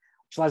heat,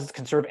 which allows us to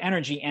conserve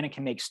energy, and it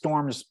can make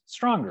storms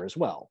stronger as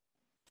well.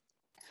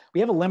 We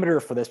have a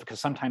limiter for this because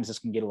sometimes this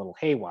can get a little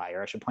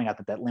haywire. I should point out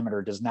that that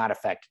limiter does not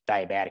affect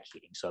diabatic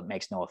heating, so it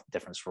makes no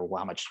difference for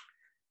how much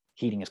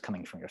heating is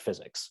coming from your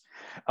physics.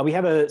 We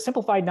have a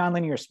simplified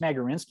nonlinear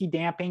Smagorinsky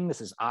damping. This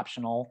is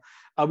optional.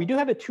 We do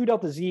have a 2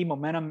 delta Z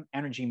momentum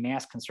energy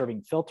mass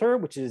conserving filter,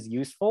 which is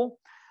useful.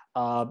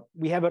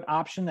 We have an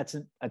option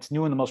that's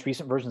new in the most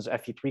recent versions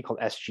of FV3 called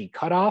SG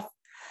cutoff.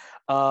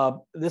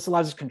 This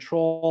allows us to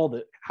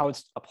control how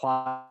it's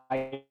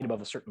applied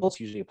above a certain level. It's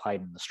usually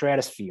applied in the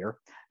stratosphere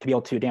to be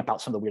able to damp out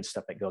some of the weird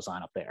stuff that goes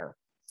on up there.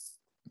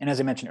 And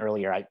as I mentioned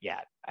earlier, I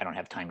don't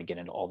have time to get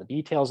into all the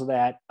details of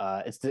that.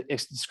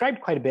 It's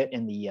described quite a bit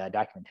in the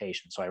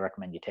documentation, so I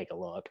recommend you take a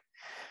look.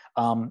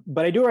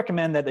 But I do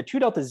recommend that the 2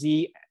 delta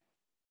Z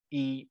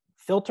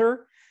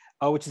filter,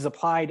 which is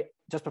applied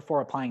just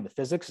before applying the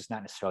physics, is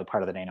not necessarily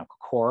part of the dynamical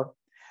core.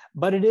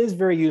 but it is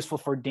very useful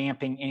for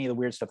damping any of the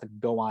weird stuff that can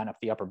go on up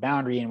the upper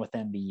boundary and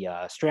within the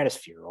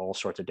stratosphere. All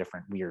sorts of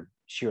different weird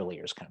shear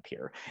layers can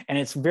appear. And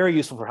it's very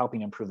useful for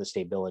helping improve the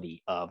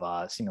stability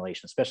of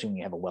simulation, especially when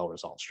you have a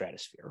well-resolved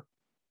stratosphere.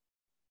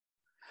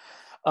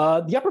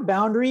 The upper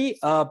boundary,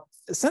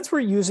 since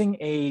we're using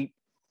a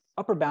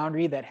upper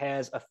boundary that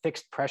has a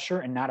fixed pressure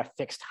and not a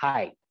fixed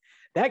height,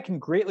 that can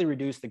greatly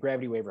reduce the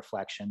gravity wave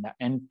reflection,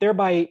 and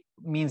thereby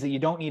means that you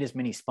don't need as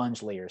many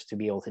sponge layers to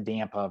be able to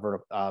damp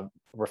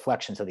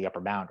reflections of the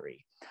upper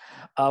boundary.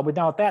 But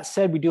now with that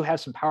said, we do have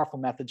some powerful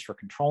methods for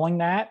controlling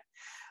that.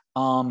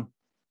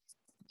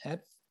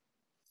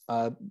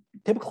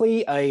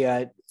 Typically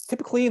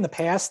in the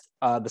past,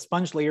 the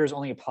sponge layers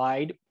only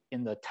applied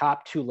in the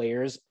top 2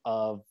 layers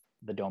of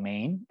the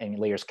domain, and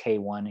layers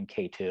K1 and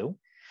K2.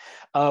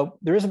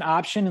 There is an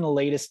option in the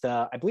latest,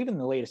 I believe in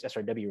the latest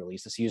SRW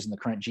release, that's used in the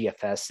current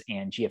GFS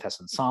and GFS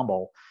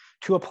ensemble,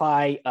 to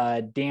apply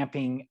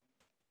damping,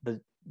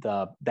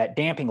 that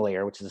damping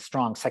layer, which is a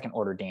strong second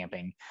order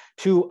damping,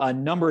 to a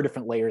number of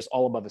different layers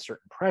all above a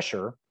certain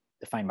pressure,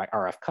 defined by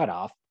RF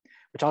cutoff,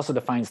 which also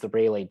defines the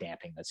Rayleigh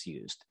damping that's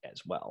used as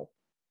well.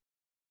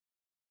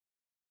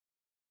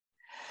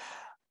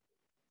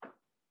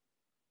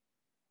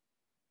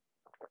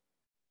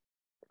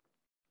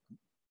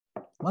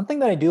 One thing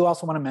that I do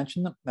also want to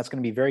mention that's going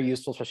to be very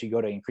useful, especially if you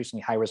go to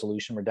increasingly high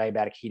resolution where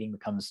diabatic heating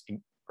becomes,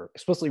 or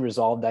explicitly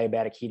resolved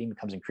diabatic heating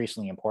becomes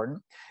increasingly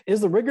important,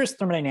 is the rigorous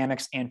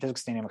thermodynamics and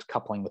physics dynamics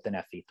coupling within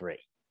FV3.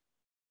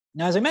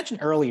 Now, as I mentioned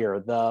earlier,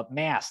 the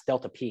mass,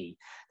 delta P,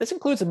 this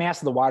includes the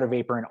mass of the water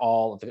vapor and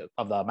all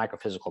of the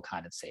microphysical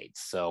condensates.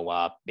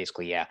 So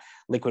basically, yeah,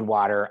 liquid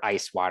water,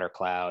 ice, water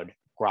cloud,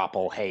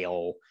 grapple,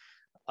 hail,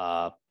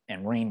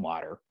 and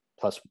rainwater.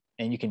 Plus,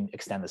 and you can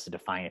extend this to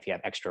define if you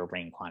have extra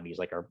rain quantities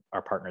like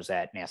our partners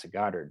at NASA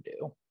Goddard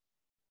do.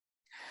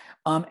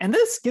 And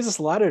this gives us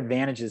a lot of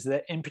advantages,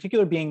 that in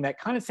particular being that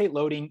condensate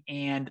loading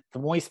and the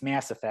moist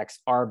mass effects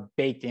are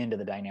baked into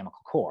the dynamical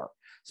core.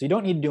 So you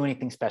don't need to do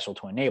anything special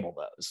to enable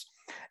those.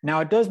 Now,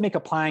 it does make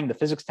applying the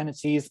physics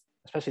tendencies,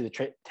 especially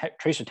the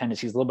tracer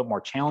tendencies, a little bit more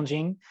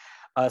challenging.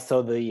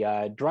 So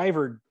the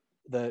driver,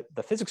 the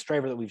physics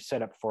driver that we've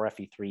set up for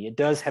FE3, it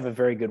does have a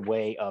very good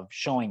way of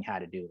showing how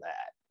to do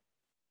that.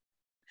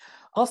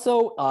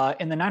 Also,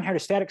 in the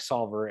non-hydrostatic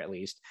solver, at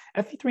least,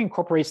 FE3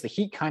 incorporates the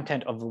heat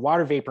content of the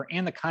water vapor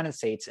and the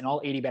condensates in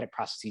all adiabatic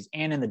processes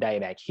and in the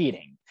diabatic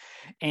heating.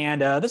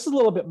 And this is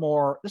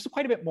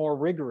quite a bit more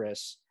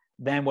rigorous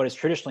than what is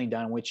traditionally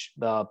done, which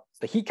the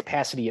heat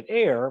capacity of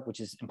air,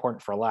 which is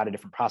important for a lot of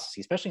different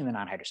processes, especially in the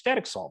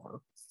non-hydrostatic solver,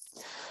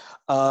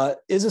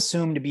 is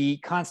assumed to be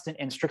constant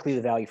and strictly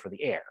the value for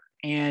the air.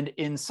 And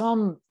in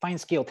some fine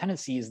scale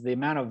tendencies, the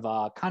amount of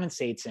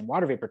condensates and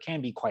water vapor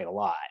can be quite a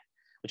lot,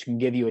 which can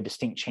give you a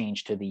distinct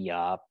change to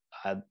the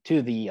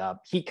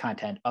heat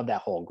content of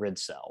that whole grid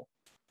cell.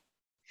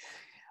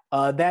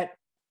 That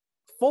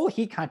full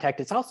heat contact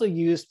is also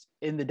used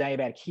in the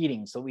diabatic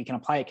heating, so we can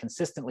apply it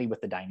consistently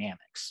with the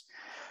dynamics.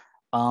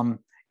 And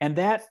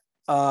that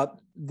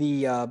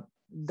the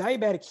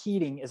diabatic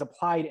heating is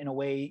applied in a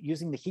way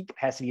using the heat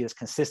capacity that's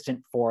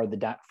consistent for the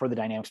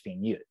dynamics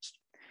being used.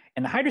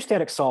 In the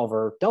hydrostatic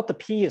solver, delta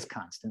P is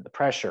constant,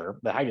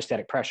 the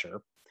hydrostatic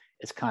pressure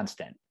is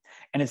constant.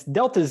 And it's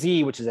delta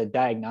Z, which is a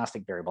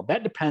diagnostic variable.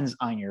 That depends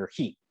on your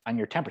heat, on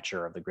your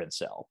temperature of the grid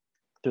cell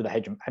through the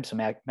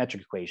hypsometric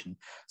equation.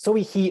 So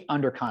we heat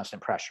under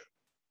constant pressure.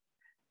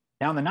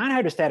 Now in the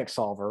non-hydrostatic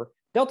solver,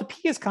 delta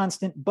P is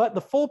constant, but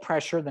the full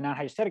pressure, the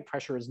non-hydrostatic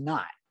pressure, is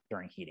not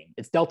during heating.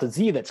 It's delta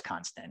Z that's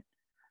constant.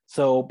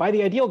 So by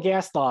the ideal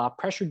gas law,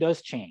 pressure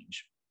does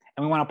change,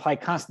 and we want to apply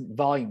constant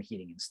volume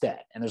heating instead.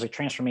 And there's a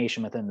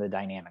transformation within the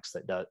dynamics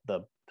that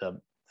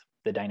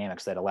the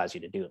dynamics that allows you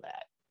to do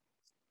that.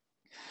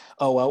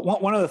 Oh, well,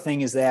 one other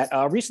thing is that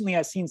recently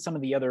I've seen some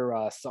of the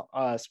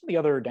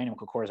other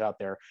dynamical cores out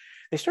there.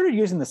 They started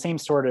using the same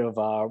sort of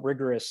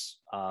rigorous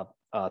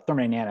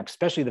thermodynamics,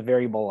 especially the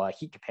variable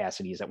heat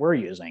capacities that we're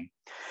using.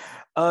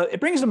 It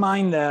brings to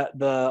mind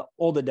the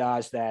old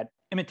adage that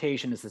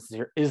imitation is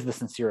the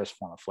sincerest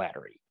form of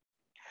flattery.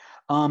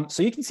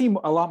 So you can see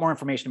a lot more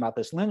information about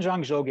this.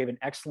 Linjiang Zhou gave an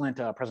excellent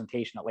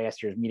presentation at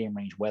last year's medium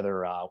range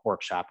weather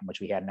workshop, in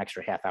which we had an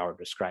extra half hour to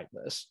describe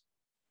this.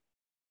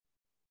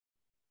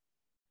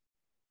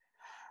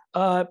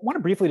 I want to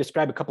briefly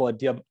describe a couple of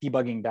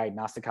debugging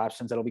diagnostic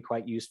options that'll be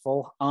quite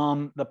useful.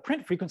 The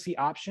print frequency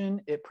option,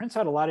 it prints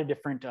out a lot of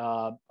different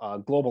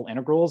global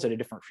integrals at a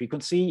different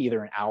frequency,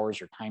 either in hours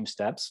or time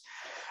steps.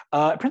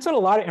 It prints out a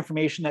lot of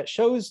information that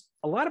shows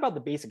a lot about the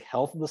basic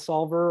health of the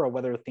solver, or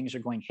whether things are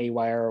going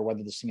haywire, or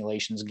whether the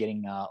simulation is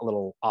getting a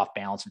little off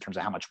balance in terms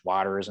of how much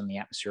water is in the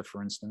atmosphere,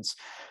 for instance.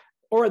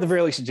 Or at the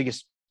very least, it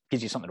just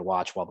gives you something to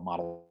watch while the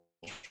model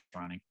is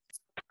running.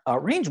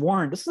 Range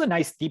warn, this is a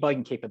nice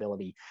debugging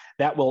capability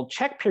that will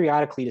check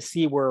periodically to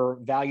see where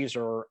values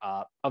are,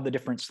 of the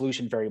different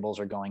solution variables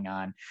are going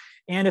on.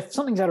 And if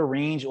something's out of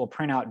range, it will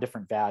print out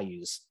different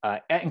values,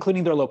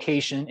 including their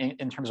location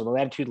in terms of the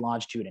latitude,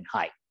 longitude, and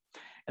height.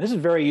 And this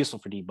is very useful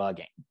for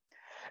debugging.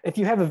 If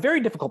you have a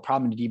very difficult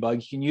problem to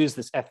debug, you can use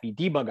this FV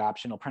debug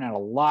option. It'll print out a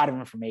lot of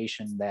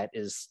information that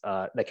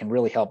that can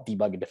really help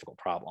debug a difficult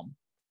problem.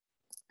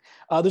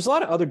 There's a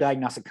lot of other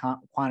diagnostic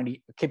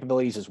quantity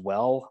capabilities as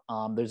well.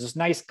 There's this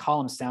nice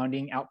column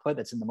sounding output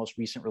that's in the most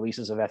recent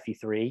releases of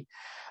FV3.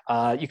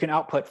 You can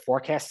output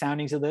forecast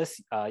soundings of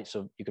this.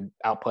 So you can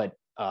output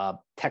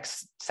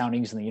text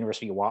soundings in the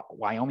University of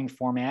Wyoming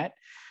format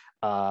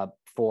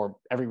for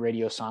every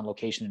radio sound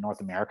location in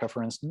North America,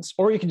 for instance.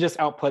 Or you can just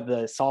output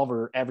the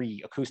solver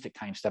every acoustic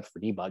time step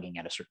for debugging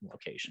at a certain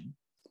location.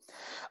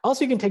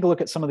 Also, you can take a look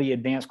at some of the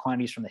advanced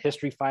quantities from the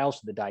history files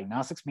to the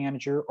diagnostics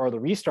manager or the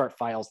restart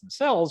files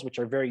themselves, which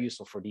are very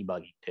useful for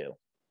debugging too.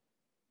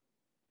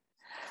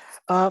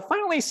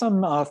 Finally,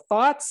 some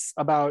thoughts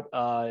about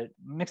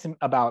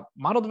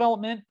model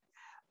development.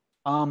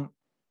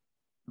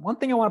 One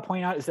thing I want to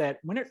point out is that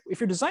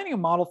if you're designing a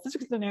model,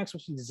 physics and dynamics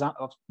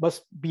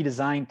must be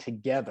designed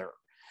together.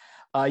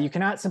 You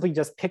cannot simply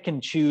just pick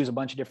and choose a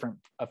bunch of different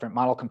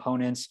model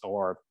components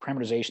or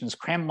parameterizations,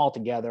 cram them all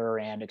together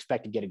and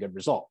expect to get a good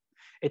result.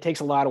 It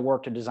takes a lot of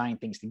work to design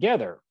things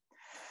together.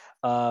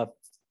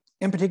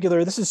 In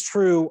particular, this is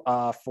true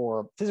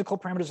for physical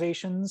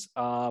parameterizations,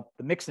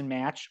 the mix and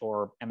match,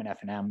 or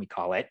M&F&M we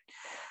call it.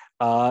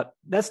 That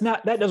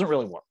doesn't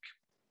really work.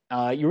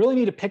 You really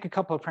need to pick a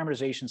couple of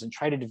parameterizations and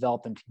try to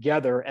develop them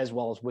together as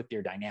well as with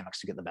your dynamics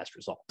to get the best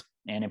result.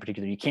 And in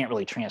particular, you can't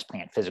really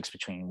transplant physics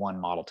between one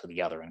model to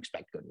the other and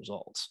expect good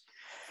results.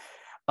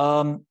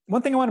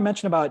 One thing I want to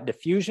mention about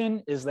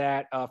diffusion is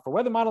that for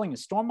weather modeling and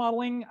storm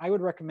modeling, I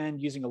would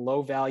recommend using a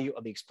low value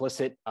of the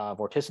explicit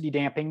vorticity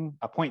damping,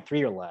 a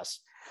 0.3 or less.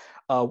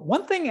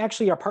 One thing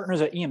actually our partners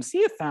at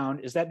EMC have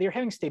found is that they're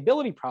having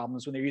stability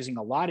problems when they're using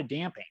a lot of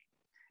damping.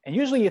 And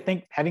usually you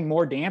think having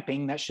more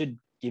damping, that should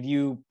give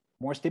you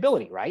more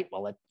stability, right?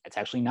 Well, it's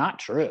actually not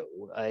true.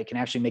 It can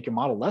actually make your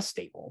model less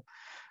stable.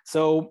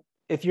 So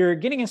if you're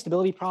getting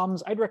instability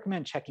problems, I'd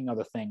recommend checking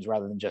other things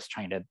rather than just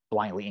trying to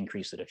blindly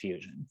increase the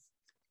diffusion.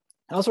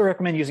 I also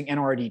recommend using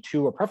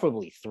NORD2 or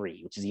preferably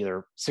 3, which is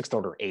either 6th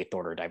order or 8th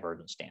order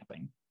divergence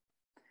damping.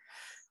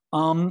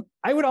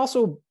 I would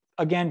also,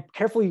 again,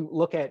 carefully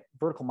look at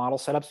vertical model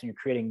setups when you're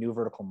creating new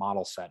vertical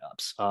model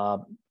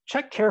setups.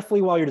 Check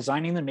carefully while you're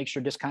designing them, make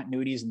sure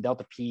discontinuities and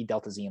delta P,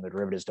 delta Z, and the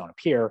derivatives don't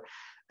appear,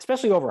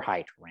 especially over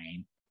high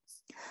terrain.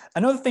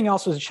 Another thing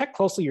also is to check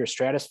closely your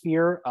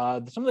stratosphere.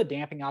 Some of the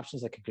damping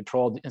options that can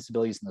control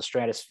instabilities in the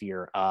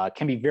stratosphere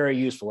can be very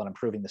useful in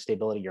improving the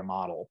stability of your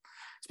model,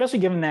 especially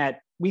given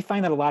that we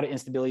find that a lot of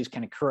instabilities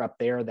can occur up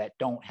there that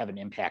don't have an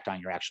impact on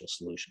your actual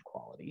solution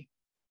quality.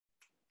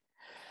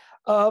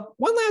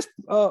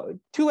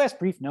 Two last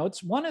brief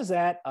notes. One is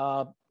that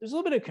there's a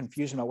little bit of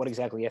confusion about what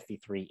exactly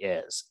FV3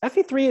 is.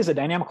 FV3 is a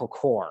dynamical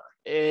core.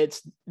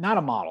 It's not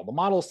a model. The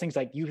model is things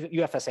like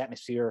UFS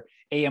atmosphere,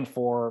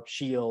 AM4,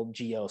 SHIELD,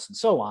 GEOS, and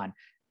so on.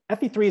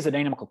 FV3 is a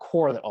dynamical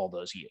core that all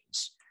those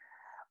use.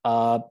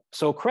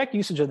 So correct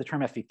usage of the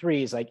term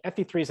FV3 is like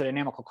FV3 is a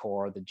dynamical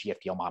core, the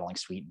GFDL modeling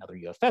suite, and other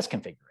UFS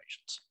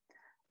configurations.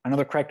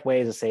 Another correct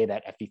way is to say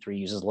that FV3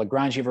 uses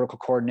Lagrangian vertical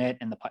coordinate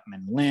and the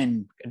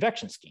Putnam-Lin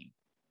convection scheme.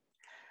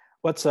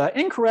 What's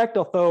incorrect,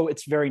 although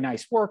it's very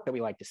nice work that we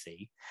like to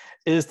see,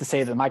 is to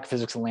say that the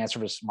microphysics and land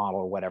surface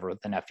model or whatever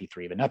than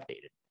FV3 have been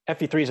updated.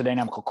 FV3 is a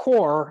dynamical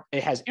core.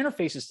 It has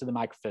interfaces to the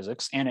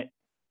microphysics and it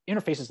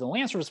interfaces to the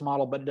land surface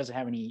model, but it doesn't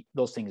have any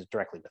those things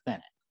directly within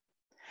it.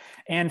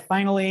 And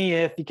finally,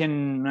 if you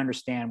can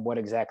understand what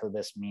exactly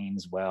this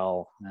means,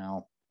 well,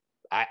 no,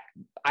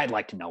 I'd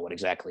like to know what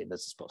exactly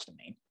this is supposed to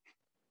mean.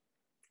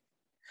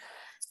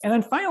 And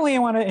then finally, I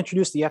want to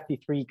introduce the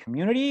FV3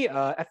 community.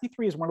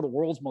 FV3 is one of the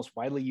world's most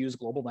widely used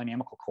global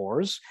dynamical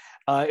cores.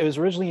 It was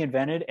originally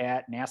invented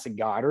at NASA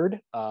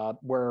Goddard,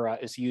 where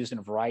it's used in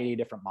a variety of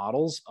different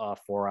models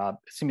for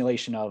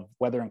simulation of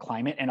weather and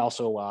climate, and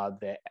also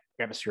the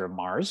atmosphere of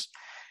Mars.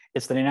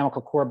 It's the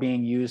dynamical core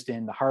being used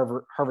in the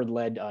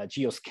Harvard-led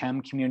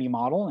GeoSChem community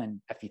model,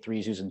 and FV3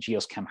 is used in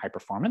GeoSChem high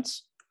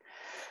performance.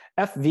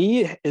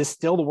 FV is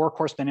still the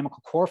workhorse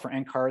dynamical core for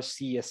NCAR's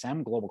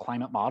CESM global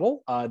climate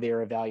model. They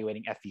are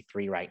evaluating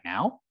FV3 right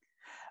now.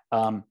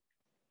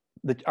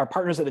 Our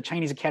partners at the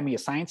Chinese Academy of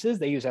Sciences,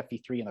 they use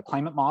FV3 in the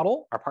climate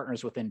model. Our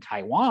partners within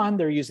Taiwan,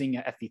 they're using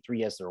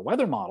FV3 as their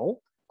weather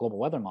model, global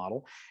weather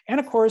model. And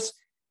of course,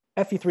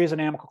 FV3 is a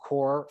dynamical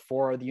core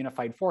for the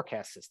unified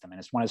forecast system. And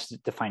it's one of its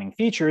defining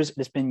features.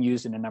 It's been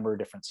used in a number of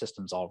different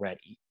systems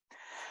already.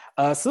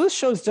 So this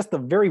shows just the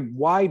very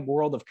wide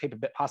world of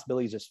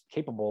possibilities that's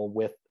capable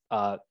with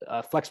a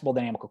flexible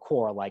dynamical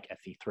core like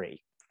FV3.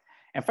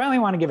 And finally, I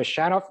want to give a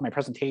shout out for my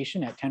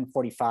presentation at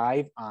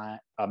 10:45 on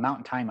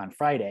Mountain Time on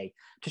Friday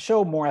to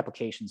show more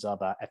applications of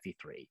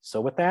FV3. So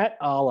with that,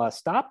 I'll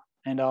stop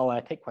and I'll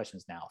take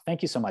questions now.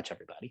 Thank you so much,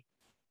 everybody.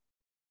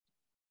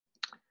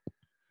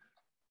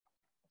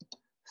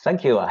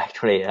 Thank you.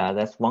 Actually,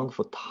 that's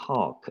wonderful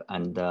talk.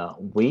 And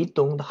we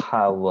don't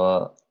have,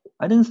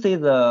 I didn't see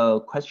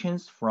the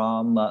questions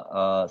from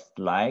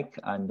Slack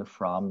and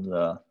from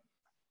the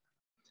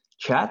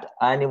chat.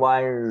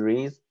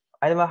 Anyone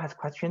has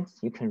questions?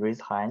 You can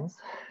raise hands.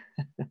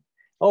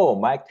 Oh,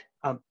 Mike.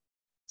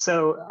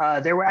 So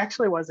there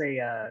actually was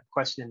a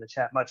question in the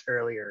chat much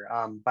earlier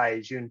by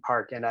June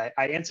Park, and I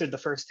answered the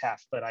first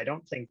half, but I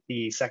don't think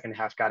the second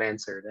half got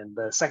answered. And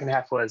the second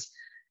half was,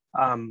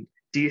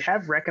 do you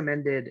have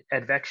recommended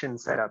advection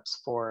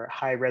setups for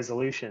high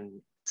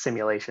resolution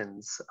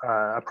simulations,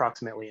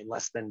 approximately in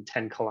less than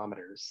 10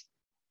 kilometers?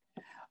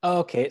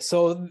 Okay,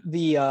 so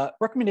the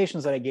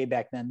recommendations that I gave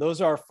back then,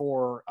 those are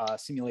for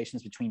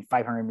simulations between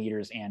 500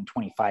 meters and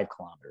 25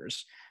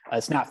 kilometers.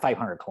 It's not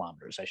 500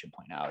 kilometers, I should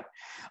point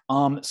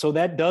out. So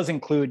that does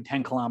include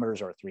 10 kilometers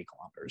or 3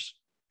 kilometers.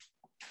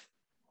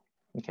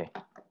 Okay,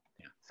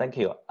 yeah. Thank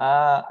you.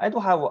 I do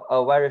have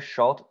a very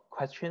short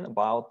question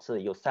about,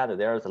 you said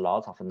there's a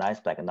lot of nice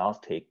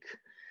diagnostic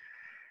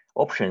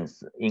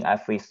options in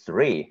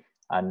FV3,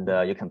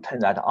 and you can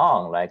turn that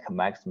on like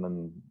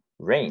maximum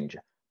range.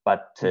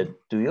 But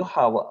do you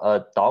have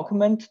a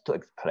document to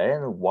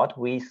explain what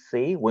we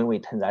see when we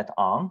turn that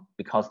on?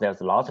 Because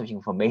there's lots of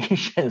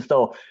information.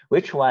 So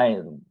which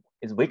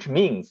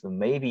means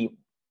maybe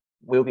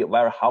will be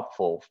very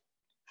helpful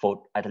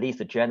for at least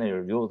a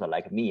general user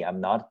like me.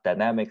 I'm not a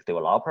dynamics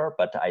developer,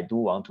 but I do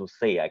want to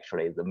say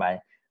actually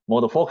my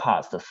model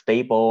forecast is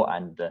stable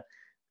and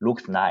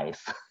looks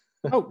nice.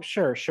 Oh,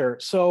 sure.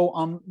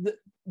 So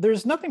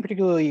there's nothing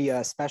particularly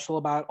special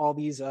about all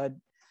these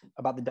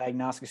about the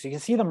diagnostics. So you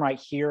can see them right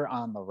here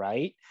on the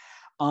right.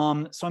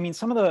 So I mean,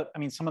 some of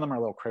them are a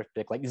little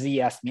cryptic, like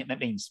ZS, that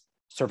means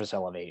surface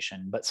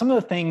elevation. But some of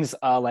the things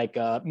like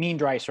mean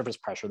dry surface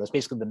pressure, that's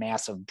basically the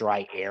mass of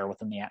dry air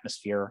within the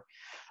atmosphere.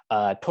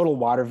 Total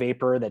water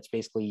vapor, that's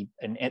basically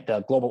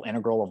the global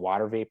integral of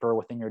water vapor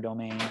within your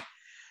domain.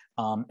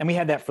 And we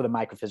had that for the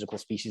microphysical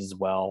species as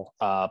well.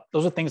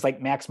 Those are things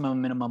like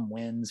maximum, minimum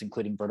winds,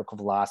 including vertical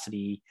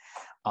velocity,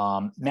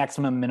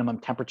 maximum, minimum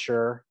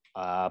temperature,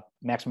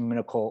 maximum,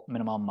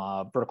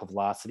 minimum vertical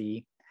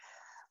velocity,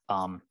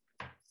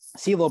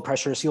 sea level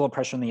pressure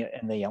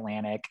in the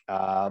Atlantic,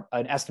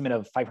 an estimate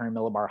of 500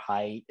 millibar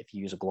height if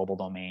you use a global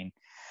domain,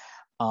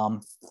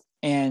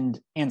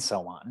 and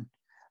so on.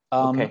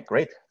 Okay,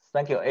 great.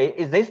 Thank you.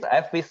 Is this the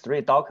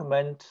FV3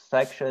 document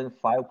section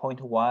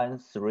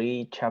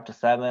 5.13, chapter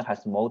 7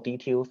 has more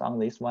details on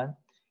this one?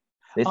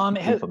 This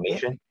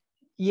information?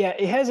 Yeah,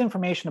 it has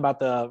information about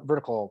the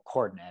vertical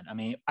coordinate. I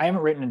mean, I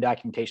haven't written a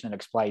documentation that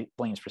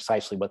explains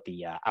precisely what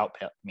the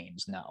output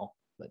means, no.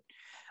 But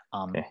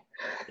okay.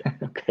 Yeah.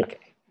 Okay.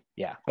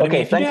 Yeah. But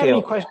okay, I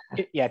mean,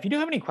 if you do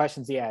have any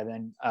questions, yeah,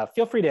 then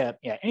feel free to,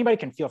 anybody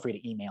can feel free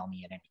to email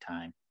me at any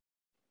time.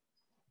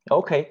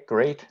 Okay,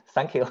 great.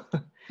 Thank you.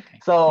 Okay,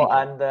 so,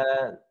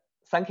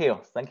 thank you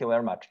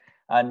very much.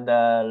 And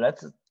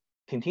let's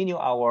continue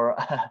our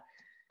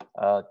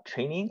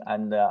training,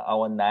 and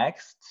our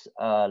next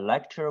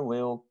lecture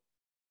will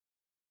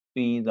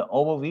be the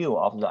overview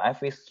of the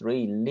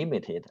FV3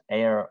 limited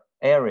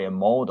area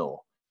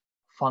model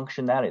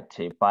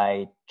functionality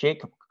by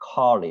Jacob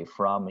Colley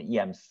from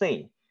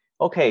EMC.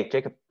 Okay,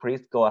 Jacob,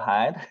 please go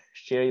ahead,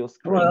 share your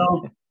screen.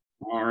 Well,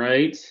 all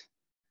right,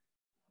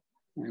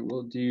 I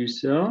will do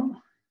so.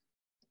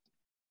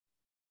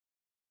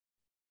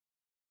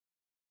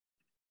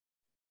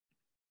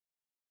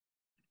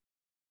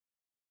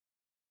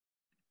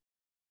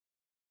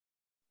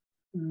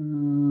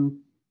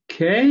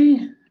 Okay,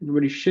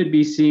 everybody should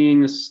be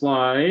seeing the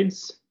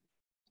slides.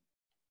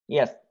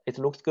 Yes, it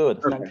looks good.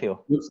 Okay. Thank you.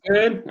 Looks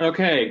good.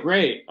 Okay,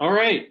 great. All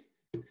right.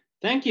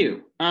 Thank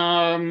you.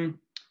 Following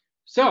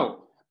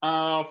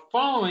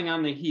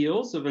on the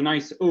heels of a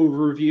nice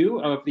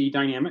overview of the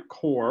dynamic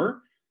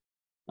core,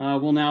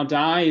 we'll now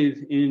dive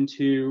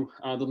into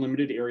the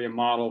limited area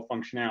model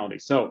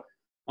functionality. So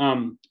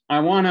I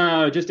want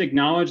to just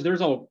acknowledge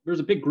there's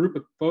a big group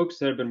of folks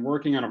that have been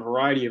working on a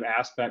variety of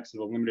aspects of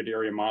the limited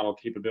area model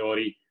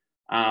capability.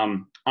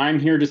 I'm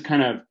here just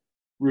kind of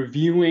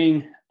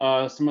reviewing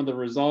some of the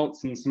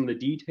results and some of the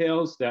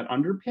details that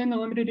underpin the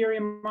limited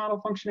area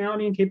model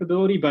functionality and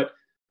capability, but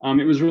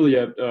it was really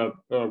a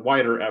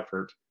wider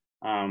effort.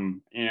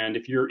 And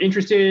if you're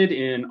interested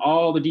in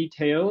all the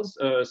details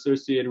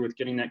associated with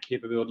getting that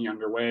capability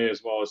underway,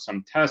 as well as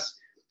some tests,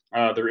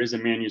 there is a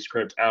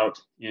manuscript out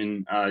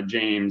in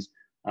James.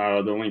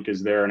 The link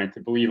is there, and I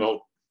believe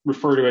I'll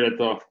refer to it at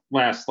the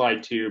last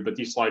slide too, but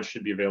these slides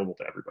should be available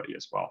to everybody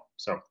as well.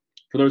 So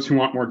for those who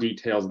want more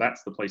details,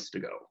 that's the place to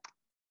go.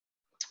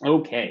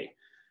 Okay,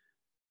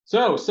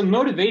 so some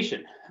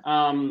motivation.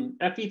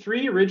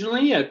 FV3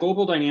 originally a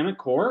global dynamic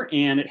core,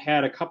 and it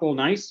had a couple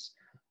nice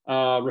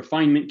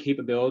refinement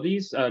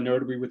capabilities,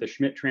 notably with a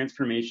Schmidt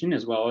transformation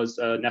as well as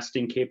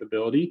nesting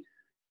capability.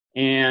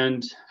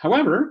 And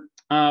however,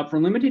 for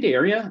limited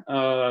area,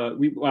 let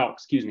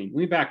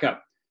me back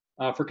up.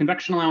 For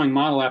convection allowing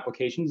model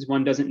applications,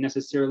 one doesn't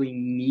necessarily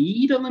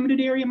need a limited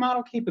area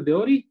model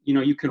capability. You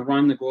know, you can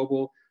run the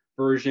global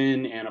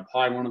version and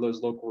apply one of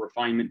those local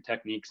refinement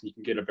techniques, and you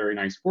can get a very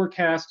nice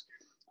forecast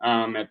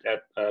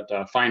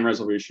at fine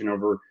resolution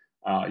over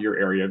your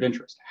area of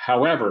interest.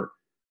 However,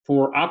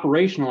 for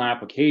operational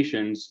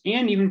applications,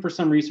 and even for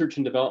some research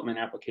and development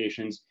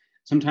applications,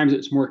 sometimes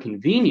it's more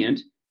convenient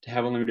to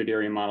have a limited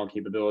area model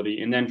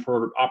capability. And then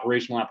for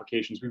operational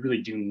applications, we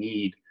really do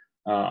need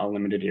a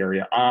limited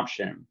area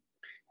option.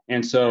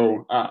 And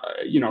so,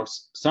 you know,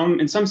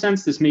 in some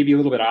sense, this may be a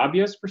little bit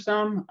obvious for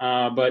some,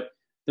 but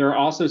there are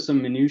also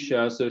some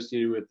minutiae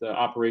associated with the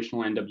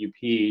operational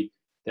NWP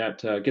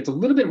that gets a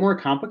little bit more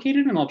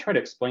complicated, and I'll try to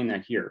explain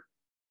that here.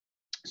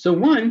 So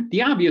one,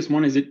 the obvious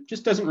one is it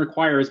just doesn't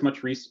require as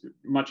much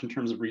in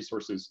terms of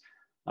resources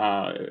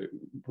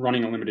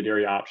running a limited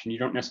area option. You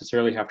don't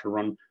necessarily have to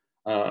run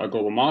a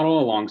global model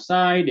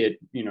alongside it,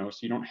 you know, so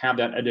you don't have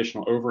that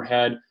additional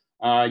overhead.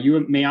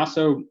 You may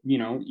also, you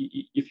know,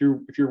 if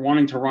you're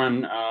wanting to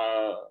run,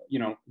 you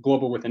know,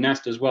 global with a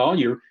nest as well,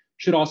 you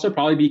should also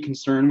probably be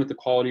concerned with the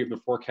quality of the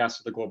forecast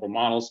of the global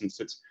model, since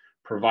it's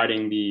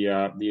providing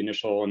the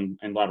initial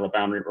and lateral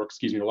boundary, or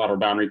excuse me, the lateral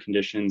boundary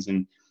conditions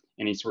and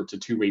any sorts of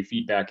two-way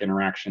feedback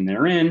interaction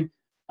therein.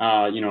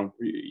 You know,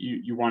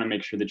 you want to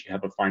make sure that you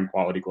have a fine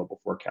quality global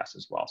forecast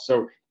as well.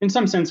 So in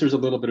some sense, there's a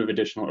little bit of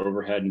additional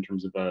overhead in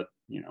terms of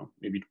you know,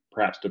 maybe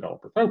perhaps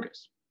developer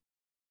focus.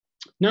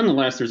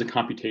 Nonetheless, there's a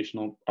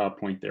computational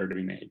point there to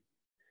be made.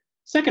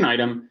 Second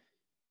item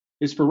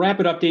is for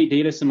rapid update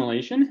data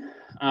assimilation.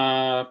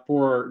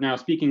 For now,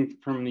 speaking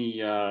from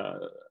the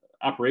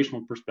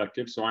operational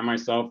perspective, so I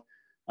myself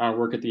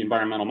work at the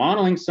Environmental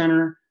Modeling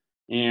Center,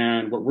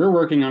 and what we're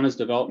working on is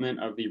development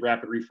of the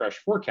rapid refresh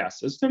forecast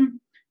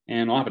system.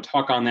 And I'll have a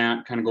talk on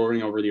that, kind of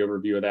going over the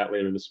overview of that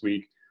later this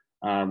week,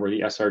 where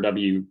the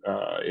SRW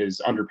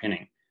is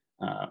underpinning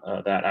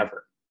that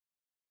effort.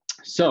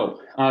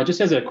 So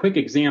just as a quick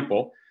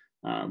example,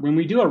 when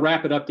we do a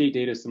rapid update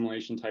data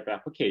assimilation type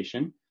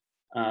application,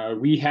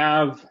 we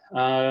have,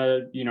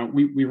 you know,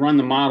 we run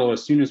the model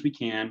as soon as we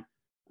can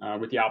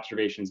with the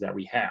observations that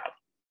we have.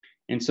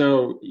 And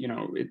so, you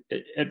know,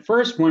 at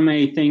first one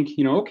may think,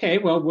 you know, okay,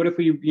 well, what if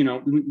we, you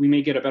know, we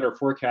may get a better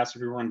forecast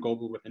if we run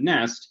global with a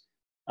nest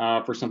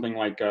for something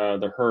like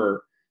the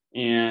HER.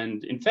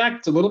 And in fact,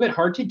 it's a little bit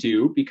hard to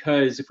do,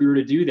 because if we were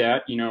to do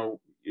that, you know,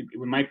 it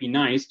might be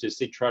nice to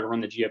say try to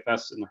run the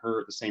GFS and the HER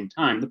at the same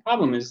time. The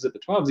problem is that the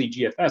 12Z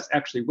GFS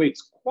actually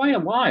waits quite a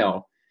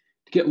while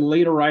to get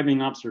late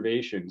arriving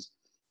observations.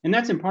 And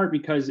that's in part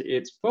because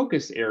its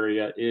focus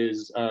area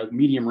is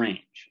medium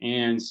range.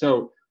 And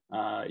so,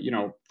 you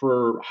know,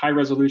 for high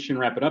resolution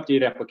rapid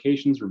update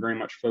applications, we're very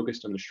much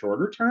focused on the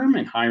shorter term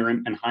and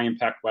high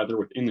impact weather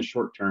within the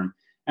short term.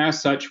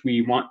 As such,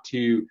 we want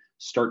to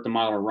start the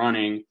model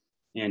running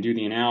and do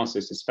the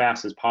analysis as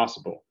fast as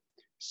possible.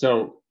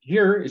 So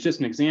here is just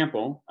an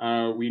example.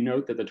 We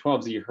note that the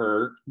 12Z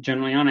HER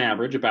generally on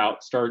average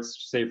about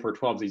starts, say for a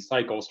 12Z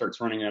cycle, starts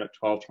running at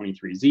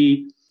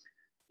 1223Z,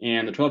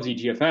 and the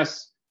 12Z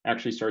GFS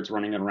actually starts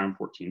running at around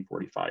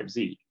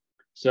 1445Z.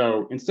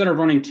 So instead of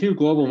running two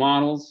global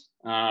models,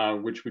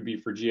 which would be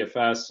for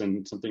GFS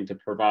and something to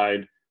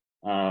provide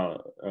you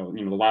know,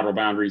 the lateral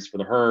boundaries for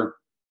the HER,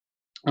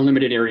 a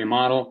limited area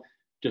model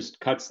just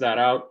cuts that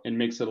out and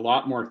makes it a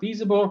lot more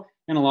feasible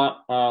and a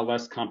lot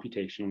less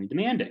computationally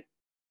demanding.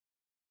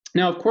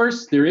 Now, of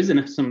course, there is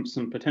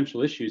some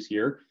potential issues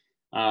here.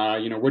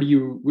 You know, what do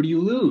you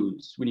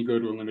lose when you go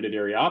to a limited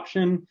area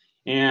option?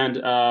 And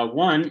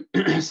one,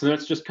 so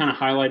that's just kind of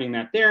highlighting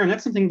that there, and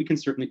that's something we can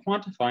certainly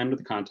quantify under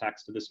the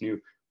context of this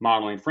new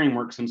modeling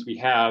framework, since we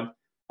have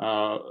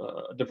a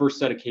diverse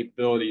set of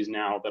capabilities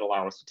now that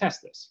allow us to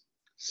test this.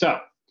 So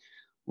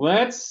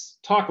let's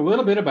talk a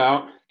little bit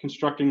about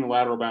constructing the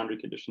lateral boundary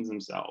conditions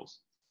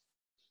themselves.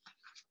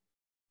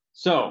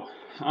 So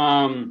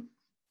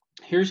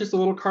here's just a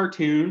little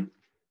cartoon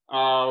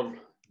of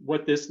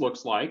what this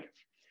looks like.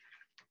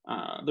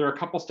 There are a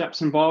couple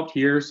steps involved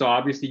here. So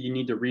obviously you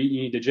need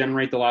to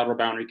generate the lateral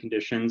boundary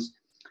conditions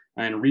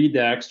and read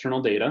the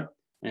external data.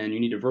 And you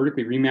need to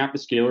vertically remap the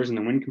scalars and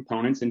the wind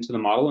components into the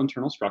model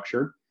internal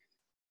structure.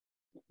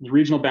 The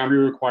regional boundary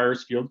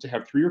requires fields to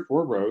have 3 or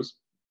 4 rows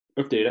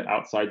of data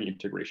outside the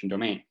integration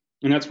domain.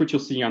 And that's what you'll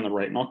see on the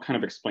right. And I'll kind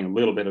of explain a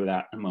little bit of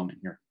that in a moment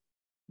here.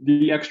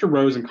 The extra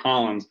rows and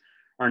columns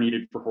are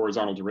needed for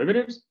horizontal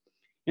derivatives.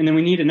 And then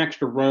we need an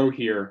extra row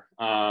here.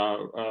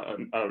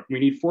 We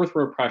need 4th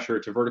row pressure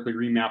to vertically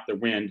remap the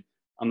wind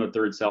on the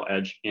 3rd cell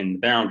edge in the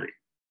boundary.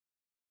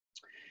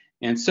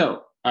 And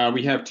so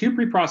we have 2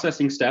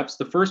 pre-processing steps.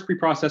 The first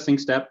pre-processing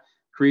step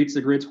creates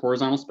the grid's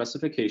horizontal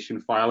specification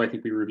file. I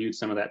think we reviewed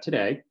some of that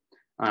today.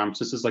 So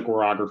this is like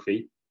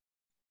orography,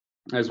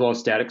 as well as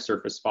static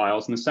surface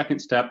files. And the second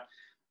step,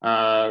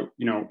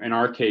 you know, in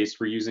our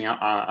case, we're using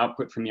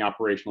output from the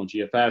operational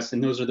GFS,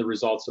 and those are the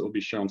results that will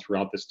be shown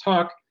throughout this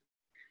talk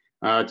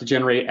to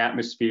generate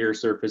atmosphere,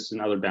 surface,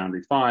 and other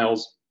boundary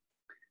files.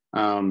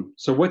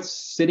 So what's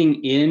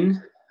sitting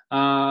in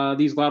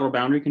these lateral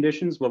boundary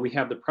conditions? Well, we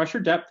have the pressure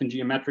depth and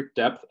geometric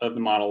depth of the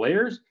model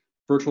layers,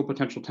 virtual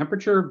potential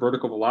temperature,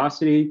 vertical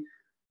velocity.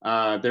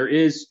 There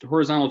is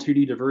horizontal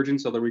 2D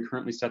divergence, although we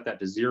currently set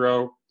that to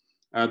 0.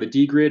 The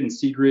D grid and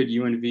C grid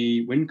U and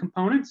V wind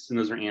components, and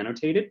those are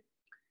annotated.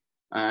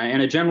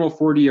 And a general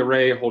 4D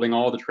array holding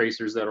all the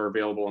tracers that are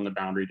available in the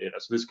boundary data.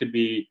 So this could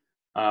be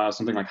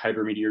something like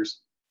hydrometeors,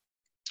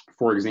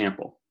 for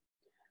example.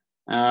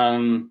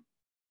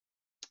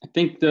 I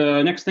think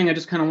the next thing I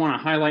just kind of want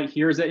to highlight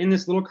here is that in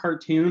this little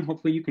cartoon,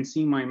 hopefully you can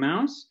see my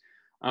mouse.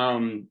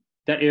 that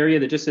area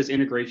that just says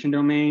integration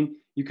domain,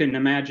 you can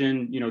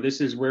imagine,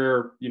 this is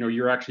where,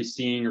 you're actually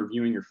seeing or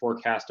viewing your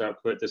forecast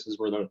output. This is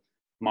where the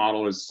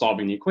model is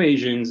solving the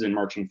equations and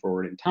marching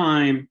forward in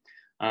time.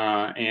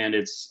 And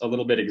it's a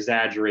little bit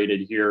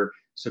exaggerated here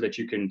so that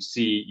you can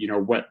see,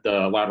 what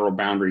the lateral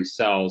boundary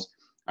cells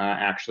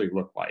actually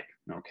look like,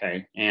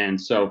 okay? And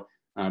so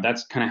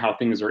that's kind of how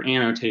things are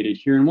annotated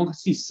here. And we'll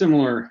see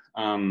similar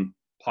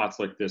plots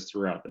like this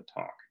throughout the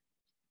talk.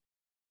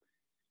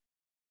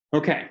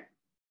 Okay,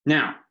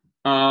 now,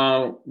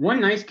 one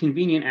nice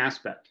convenient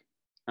aspect.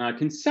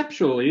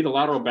 Conceptually, the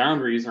lateral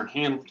boundaries are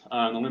handled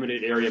in the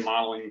limited area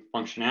modeling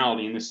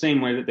functionality in the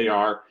same way that they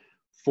are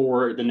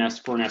for the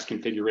nest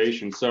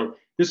configuration. So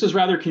this is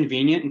rather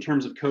convenient in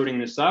terms of coding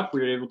this up.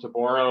 We were able to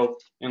borrow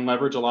and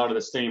leverage a lot of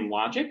the same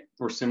logic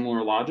or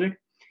similar logic.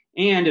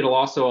 And it'll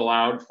also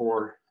allowed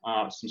for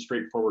some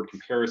straightforward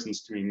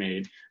comparisons to be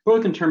made,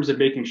 both in terms of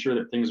making sure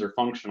that things are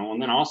functional,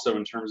 and then also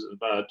in terms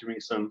of doing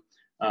some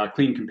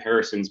clean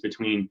comparisons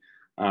between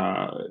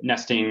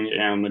nesting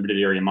and limited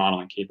area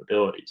modeling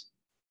capabilities.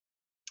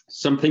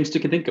 Some things to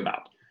think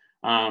about.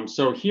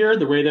 So here,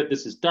 the way that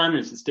this is done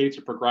is the states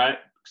are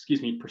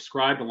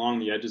prescribed along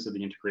the edges of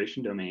the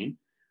integration domain.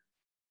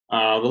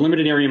 The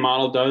limited area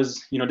model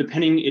does,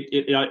 depending,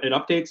 it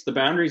updates, the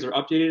boundaries are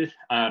updated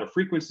at a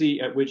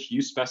frequency at which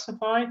you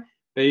specify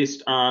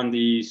based on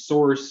the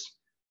source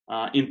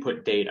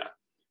input data.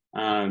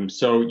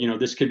 So,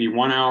 this could be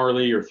 1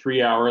 hourly or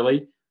 3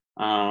 hourly.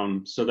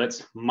 So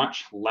that's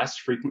much less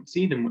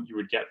frequency than what you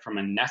would get from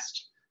a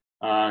nest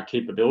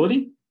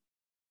capability.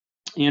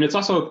 And it's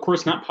also, of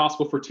course, not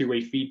possible for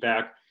two-way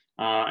feedback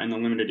in the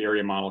limited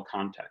area model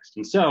context.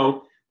 And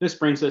so this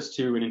brings us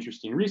to an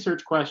interesting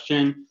research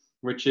question,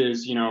 which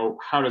is,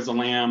 how does a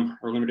LAM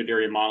or limited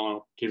area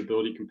model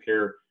capability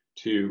compare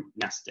to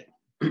nesting?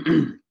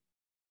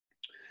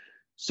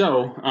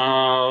 So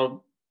a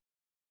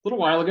little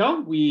while ago,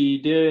 we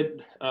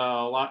did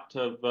about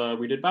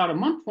a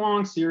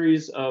month-long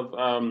series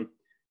of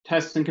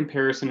tests and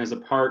comparison as a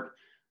part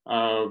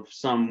of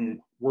some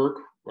work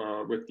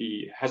with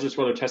the Hazardous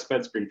Weather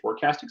Testbed Spring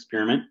Forecast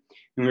Experiment.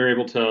 And we were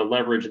able to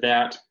leverage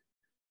that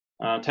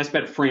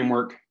testbed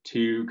framework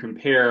to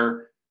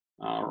compare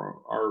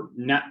our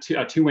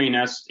two-way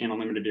nest and a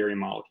limited area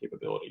model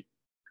capability.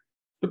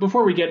 But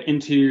before we get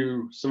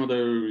into some of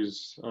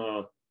those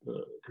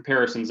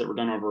comparisons that were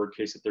done over a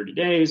case of 30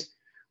 days,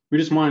 we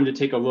just wanted to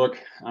take a look,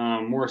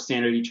 more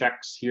sanity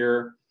checks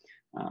here,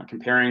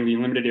 comparing the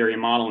limited area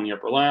model in the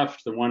upper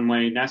left, the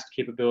one-way nest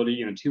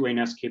capability and a two-way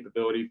nest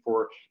capability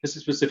for this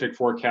specific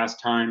forecast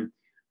time.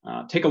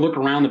 Take a look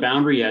around the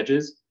boundary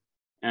edges.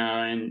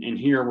 And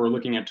here we're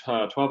looking at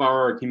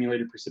 12-hour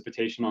accumulated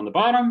precipitation on the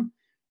bottom,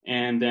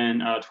 and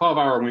then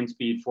 12-hour wind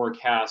speed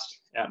forecast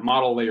at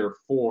model layer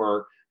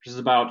 4, which is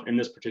about, in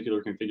this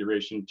particular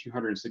configuration,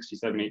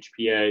 267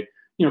 HPA,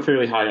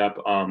 fairly high up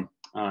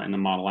in the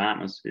model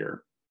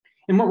atmosphere.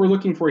 And what we're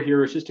looking for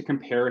here is just a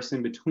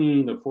comparison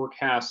between the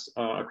forecasts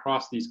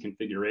across these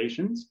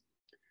configurations.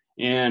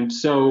 And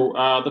so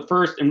the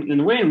first, and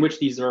the way in which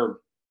these are,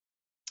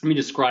 let me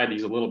describe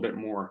these a little bit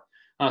more.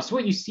 So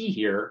what you see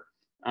here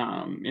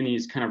in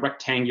these kind of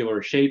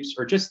rectangular shapes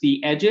are just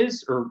the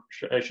edges, or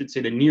I should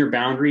say the near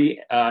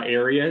boundary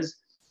areas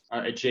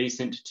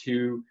adjacent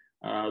to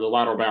the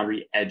lateral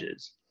boundary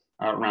edges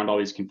around all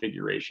these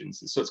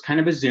configurations. And so it's kind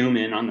of a zoom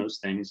in on those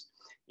things.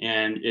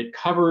 And it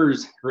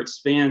covers, or it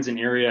spans an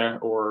area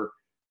or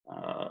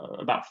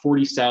about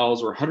 40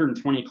 cells or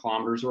 120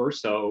 kilometers or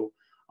so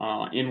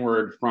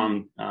inward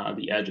from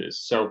the edges.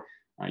 So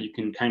you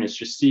can kind of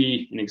just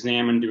see and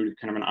examine, do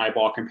kind of an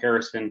eyeball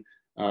comparison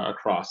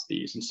across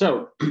these. And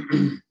so,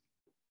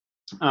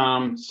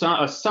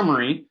 a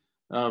summary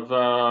of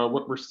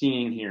what we're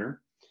seeing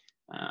here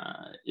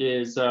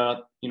is,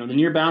 the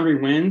near boundary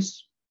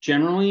winds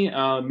generally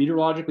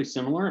meteorologically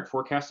similar at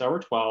forecast hour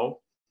 12.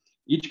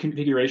 Each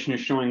configuration is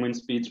showing wind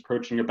speeds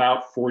approaching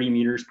about 40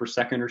 meters per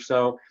second or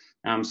so.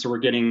 So we're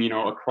getting,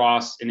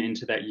 across and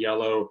into that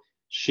yellow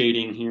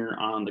shading here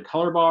on the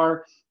color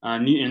bar.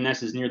 And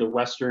this is near the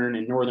western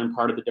and northern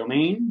part of the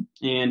domain.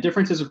 And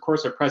differences, of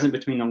course, are present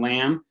between the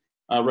LAM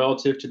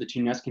relative to the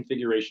two nest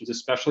configurations,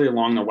 especially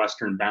along the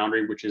western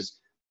boundary, which is,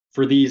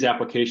 for these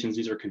applications,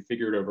 these are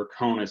configured over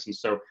CONUS. And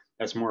so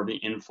that's more of the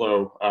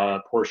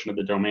inflow portion of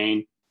the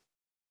domain.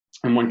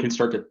 And one can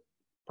start to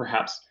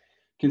perhaps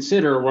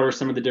consider what are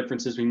some of the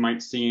differences we might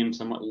see in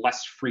somewhat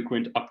less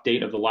frequent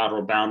update of the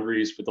lateral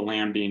boundaries, with the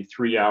LAM being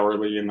 3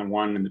 hourly and the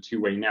one and the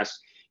two-way nest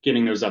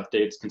getting those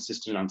updates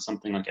consistent on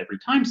something like every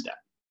time step.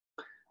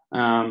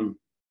 The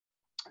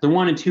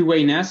one and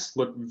two-way nests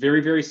look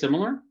very, very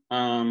similar.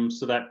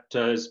 So that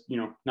is,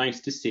 nice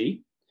to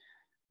see.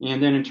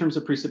 And then in terms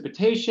of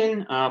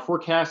precipitation,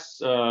 forecasts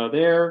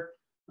there,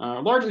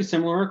 largely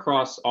similar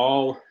across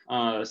all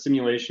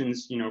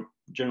simulations,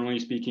 generally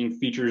speaking,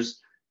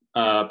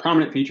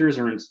 prominent features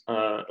are in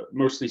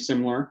mostly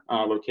similar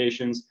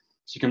locations.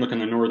 So you can look on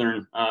the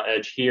northern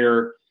edge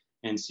here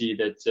and see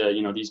that,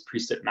 these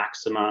precip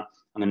maxima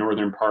on the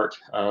northern part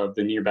of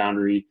the near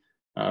boundary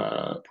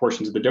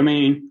portions of the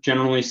domain,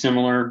 generally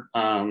similar.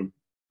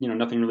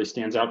 Nothing really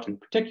stands out in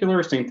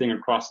particular. Same thing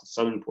across the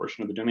southern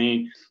portion of the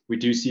domain. We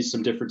do see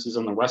some differences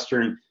on the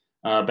western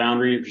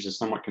boundary, which is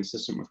somewhat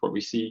consistent with what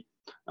we see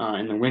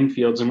in the wind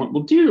fields. And what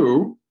we'll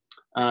do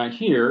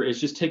here is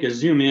just take a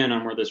zoom in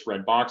on where this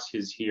red box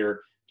is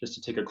here, just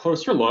to take a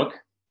closer look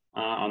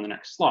on the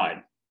next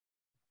slide.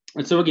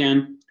 And so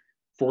again,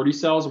 40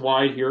 cells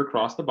wide here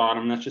across the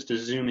bottom. That's just to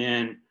zoom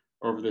in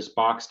over this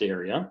boxed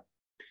area.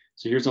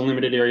 So here's a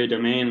limited area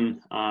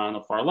domain on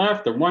the far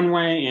left, the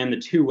one-way, and the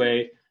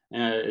two-way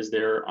is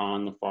there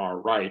on the far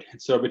right.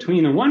 And so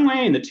between the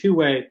one-way and the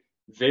two-way,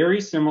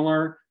 very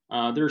similar.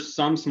 There's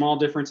some small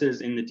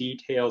differences in the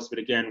details, but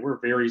again, we're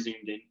very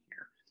zoomed in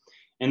here.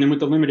 And then with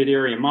the limited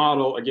area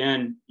model,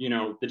 again,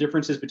 the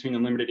differences between the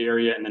limited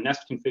area and the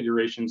nest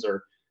configurations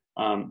are,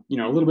 a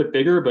little bit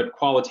bigger, but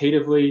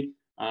qualitatively,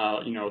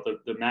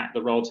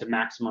 the relative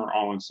maxima are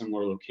all in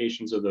similar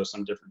locations, although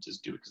some differences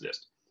do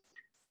exist.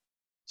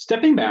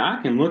 Stepping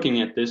back and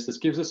looking at this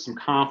gives us some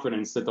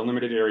confidence that the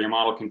limited area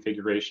model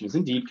configuration is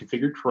indeed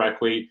configured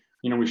correctly.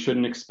 We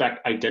shouldn't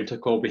expect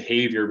identical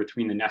behavior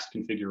between the nest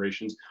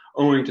configurations,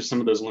 owing to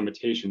some of those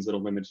limitations that a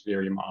limited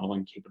area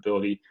modeling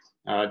capability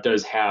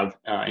does have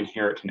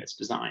inherent in its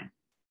design.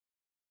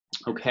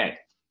 Okay,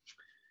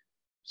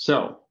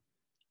 so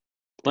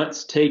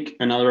let's take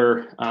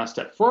another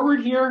step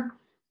forward here.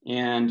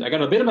 And I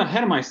got a bit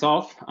ahead of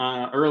myself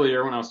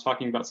earlier when I was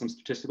talking about some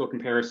statistical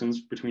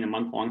comparisons between a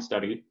month-long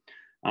study.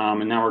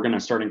 And now we're going to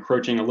start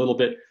encroaching a little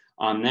bit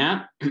on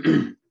that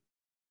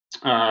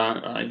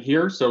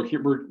here. So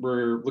here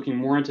we're looking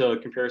more into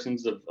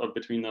comparisons of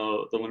between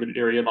the limited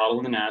area model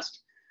and the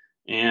nest.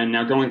 And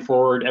now going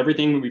forward,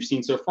 everything that we've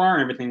seen so far,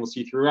 everything we'll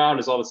see throughout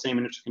is all the same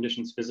initial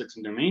conditions, physics,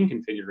 and domain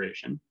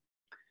configuration.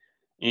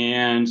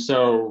 And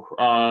so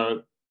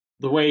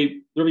there'll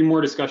be more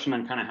discussion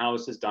on kind of how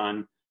this is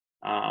done.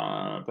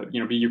 But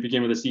you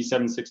begin with a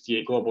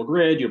C768 global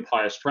grid, you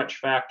apply a stretch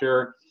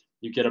factor,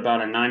 you get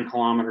about a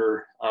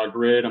 9-kilometer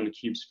grid on the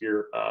cube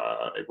sphere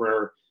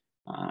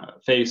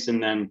face,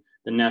 and then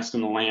the nest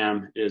and the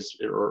lamb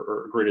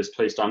or grid is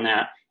placed on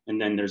that, and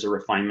then there's a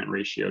refinement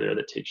ratio there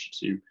that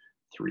takes you to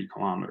 3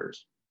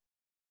 kilometers.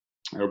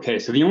 Okay,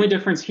 so the only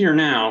difference here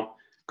now,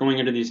 going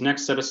into these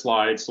next set of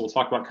slides, so we'll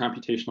talk about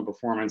computational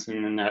performance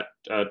and then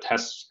that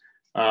tests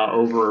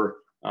over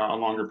a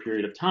longer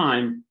period of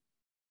time,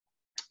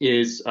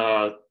 is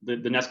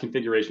the nest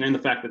configuration and the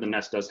fact that the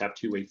nest does have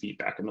two-way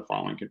feedback in the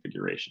following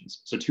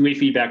configurations. So two-way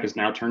feedback is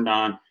now turned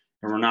on,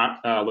 and we're not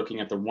looking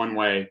at the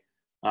one-way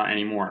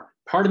anymore.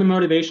 Part of the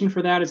motivation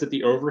for that is that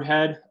the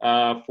overhead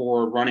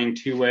for running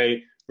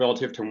two-way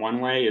relative to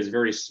one-way is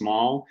very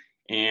small,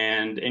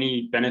 and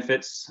any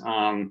benefits,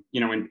 and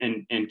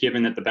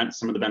given that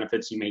some of the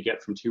benefits you may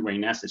get from two-way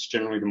nest, it's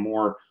generally the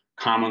more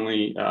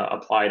commonly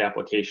applied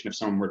application if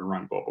someone were to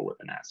run global with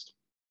a nest.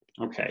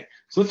 Okay,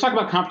 so let's talk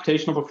about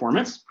computational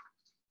performance.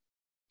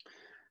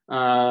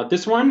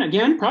 This one,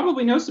 again,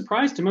 probably no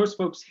surprise to most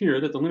folks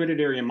here that the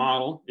limited area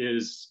model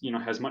is,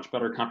 has much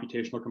better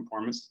computational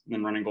performance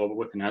than running global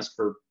with a nest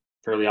for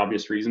fairly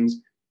obvious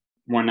reasons.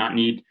 One, not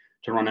need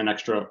to run an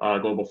extra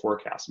global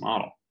forecast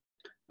model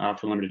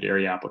for limited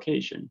area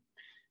application.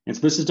 And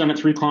so this is done at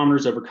 3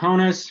 kilometers over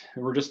CONUS.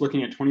 And we're just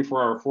looking at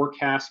 24-hour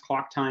forecast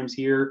clock times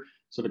here.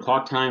 So the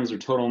clock times are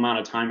total amount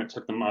of time it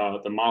took the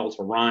model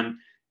to run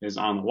is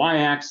on the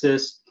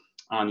y-axis.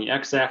 On the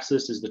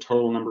x-axis is the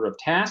total number of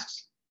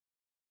tasks.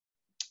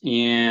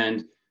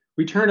 And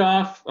we turned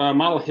off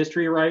model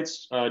history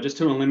writes just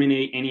to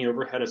eliminate any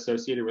overhead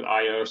associated with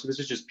I/O. So this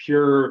is just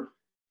pure,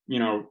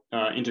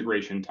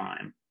 integration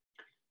time.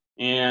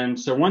 And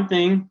so one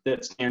thing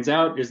that stands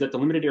out is that the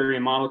limited area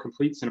model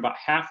completes in about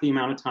half the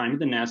amount of time of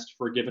the nest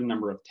for a given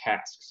number of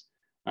tasks.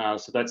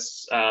 So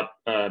that's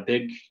a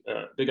big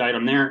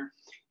item there.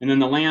 And then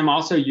the LAM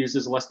also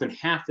uses less than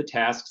half the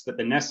tasks that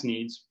the nest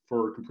needs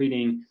for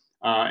completing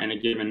in a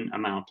given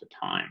amount of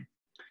time.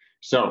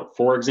 So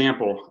for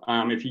example,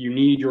 if you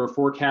need your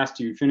forecast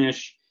to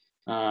finish,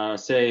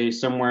 say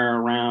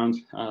somewhere around,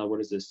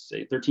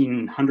 say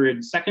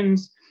 1300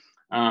 seconds,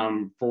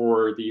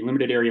 for the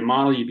limited area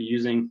model, you'd be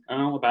using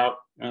about,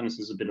 this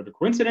is a bit of a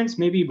coincidence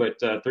maybe, but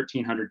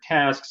 1300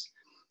 tasks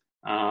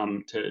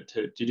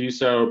to do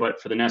so.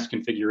 But for the nest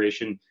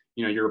configuration,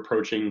 you're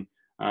approaching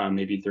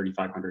maybe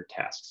 3,500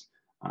 tasks.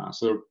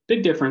 So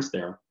big difference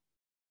there,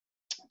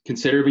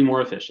 considerably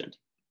more efficient.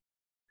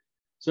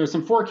 So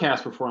some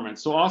forecast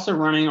performance. So also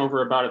running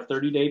over about a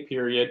 30-day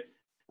period.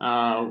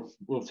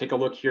 We'll take a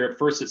look here at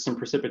first at some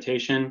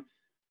precipitation.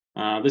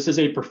 This is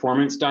a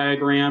performance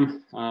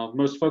diagram.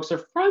 Most folks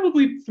are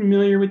probably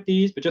familiar with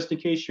these, but just in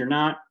case you're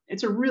not,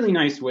 it's a really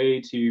nice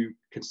way to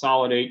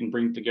consolidate and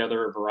bring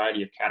together a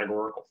variety of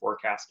categorical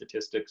forecast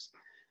statistics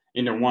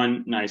into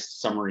one nice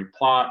summary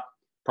plot.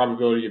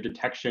 Probability of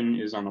detection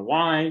is on the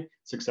Y,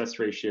 success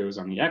ratio is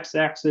on the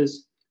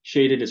X-axis,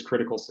 shaded is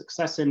critical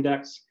success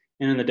index,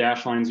 and in the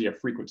dashed lines, you have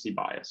frequency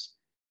bias.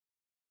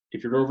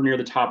 If you're over near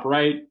the top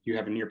right, you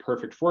have a near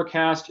perfect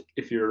forecast.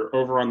 If you're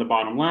over on the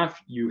bottom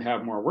left, you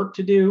have more work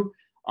to do.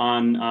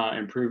 on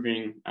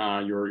improving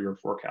your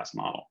forecast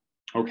model.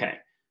 Okay,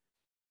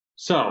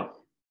 so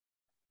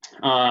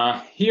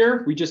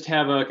here we just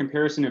have a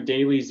comparison of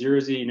daily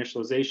 0Z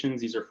initializations.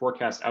 These are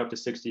forecasts out to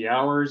 60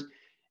 hours,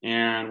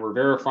 and we're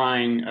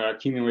verifying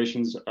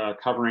accumulations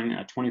covering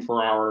a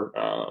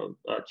 24-hour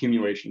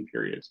accumulation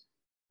periods.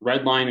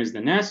 Red line is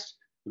the nest,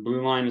 the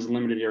blue line is the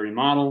limited area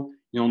model.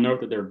 You'll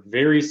note that they're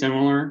very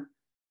similar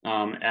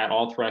at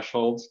all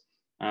thresholds.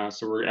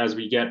 So as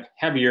we get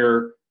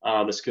heavier,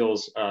 the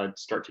skills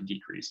start to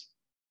decrease.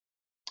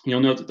 You'll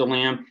note that the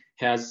LAM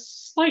has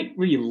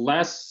slightly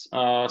less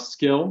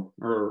skill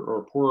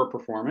or poorer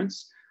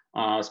performance,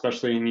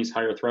 especially in these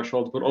higher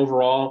thresholds, but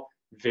overall,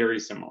 very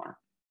similar.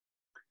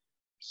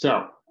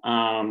 So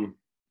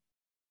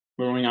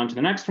moving on to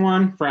the next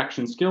one,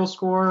 fraction skill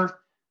score.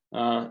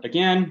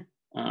 Again,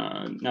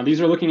 now these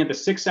are looking at the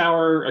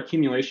 6-hour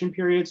accumulation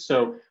period.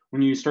 So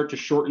when you start to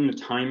shorten the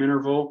time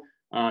interval,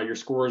 your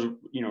scores,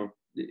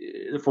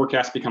 the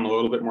forecasts become a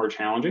little bit more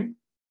challenging.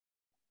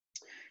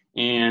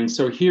 And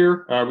so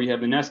here we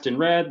have the nest in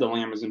red, the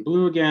LAM is in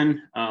blue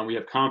again. We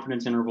have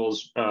confidence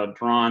intervals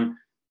drawn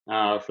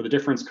for the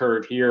difference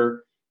curve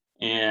here,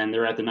 and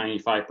they're at the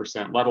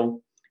 95%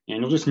 level.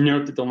 And you'll just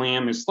note that the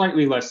LAM is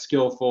slightly less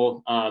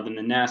skillful than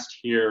the nest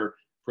here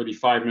for the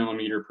 5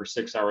 millimeter per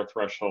 6-hour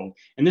threshold.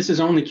 And this is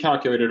only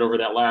calculated over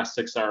that last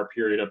 6-hour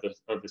period of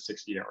the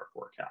 60-hour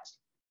forecast.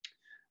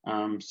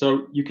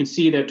 So you can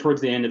see that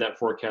towards the end of that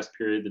forecast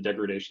period, the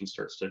degradation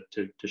starts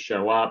to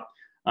show up.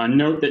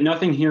 Note that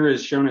nothing here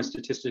is shown as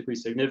statistically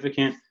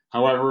significant.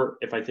 However,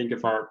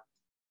 if our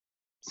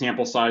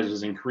sample size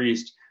is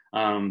increased,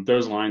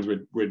 those lines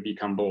would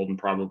become bold and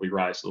probably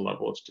rise to the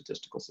level of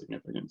statistical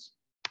significance.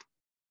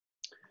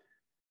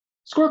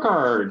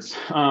 Scorecards,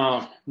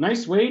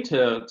 nice way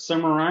to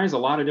summarize a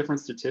lot of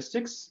different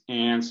statistics,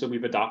 and so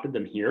we've adopted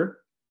them here.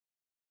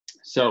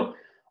 So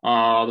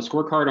the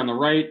scorecard on the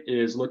right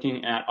is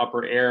looking at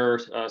upper air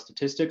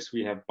statistics.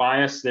 We have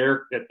bias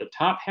there at the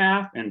top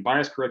half and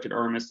bias corrected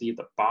RMSE at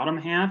the bottom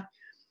half.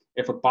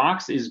 If a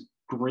box is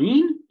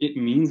green, it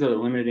means that the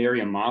limited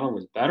area model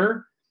was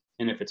better.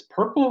 And if it's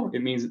purple,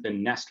 it means that the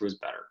nest was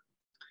better.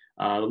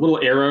 The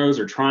little arrows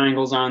or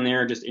triangles on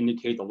there just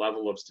indicate the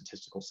level of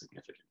statistical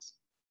significance.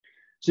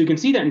 So you can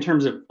see that in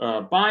terms of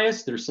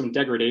bias, there's some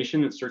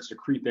degradation that starts to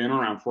creep in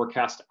around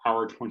forecast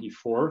hour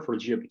 24 for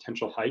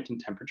geopotential height and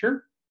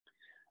temperature.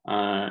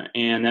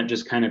 And that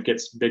just kind of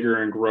gets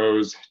bigger and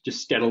grows just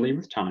steadily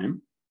with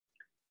time.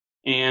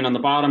 And on the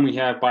bottom, we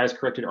have bias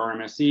corrected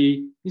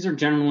RMSE. These are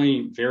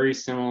generally very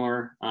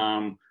similar,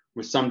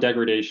 with some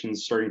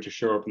degradations starting to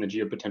show up in the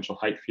geopotential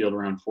height field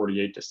around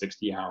 48 to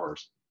 60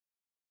 hours.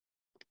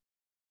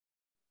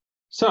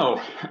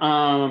 So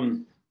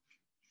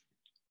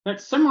that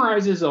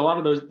summarizes a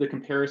lot of the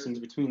comparisons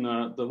between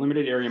the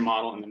limited area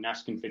model and the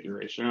nest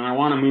configuration. And I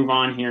want to move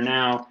on here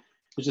now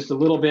to just a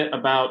little bit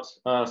about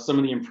some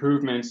of the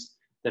improvements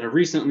that have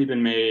recently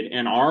been made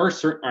and are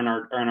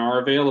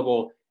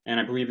available, and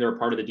I believe they're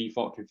part of the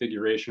default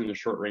configuration in the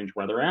short range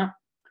weather app.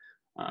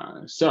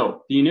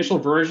 So the initial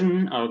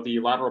version of the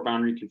lateral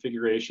boundary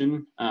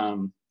configuration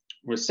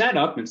was set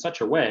up in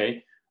such a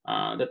way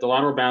that the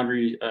lateral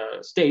boundary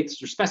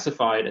states are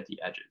specified at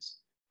the edges.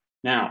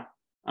 Now,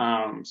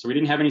 so we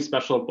didn't have any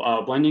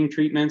special blending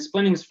treatments.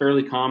 Blending is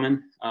fairly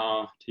common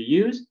to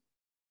use.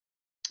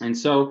 And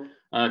so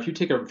if you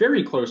take a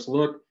very close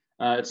look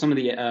at some of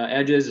the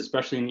edges,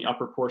 especially in the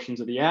upper portions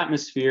of the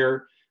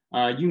atmosphere,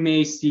 you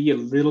may see a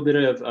little bit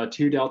of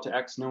 2 delta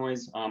X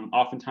noise.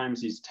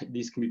 Oftentimes these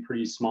can be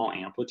pretty small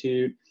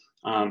amplitude,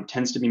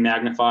 tends to be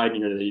magnified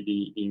near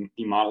the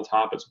model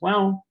top as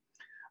well.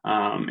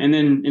 And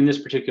then in this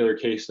particular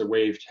case, the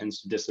wave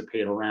tends to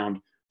dissipate around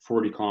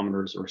 40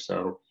 kilometers or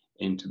so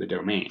into the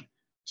domain.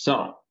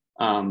 So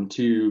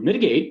to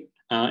mitigate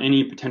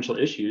any potential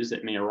issues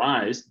that may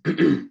arise,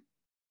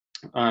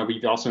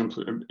 we've also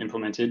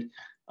implemented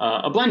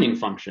a blending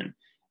function.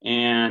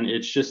 And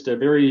it's just a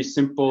very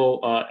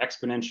simple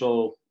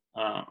exponential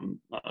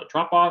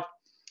drop-off.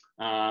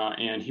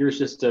 And here's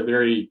just a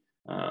very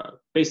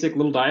basic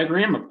little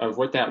diagram of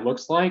what that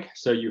looks like.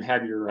 So you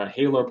have your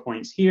halo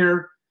points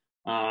here.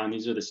 And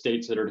these are the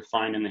states that are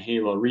defined in the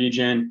halo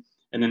region.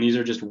 And then these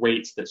are just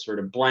weights that sort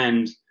of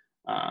blend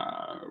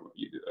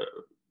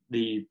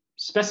the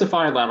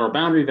specified lateral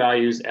boundary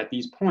values at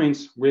these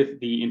points with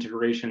the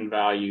integration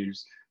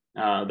values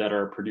that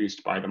are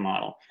produced by the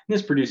model. And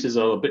this produces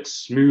a bit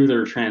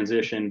smoother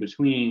transition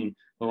between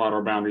the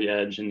lateral boundary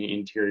edge and the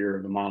interior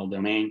of the model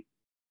domain.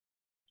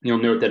 You'll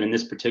note that in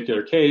this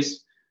particular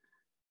case,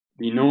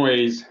 the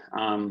noise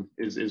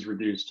is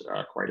reduced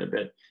quite a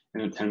bit,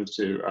 and it tends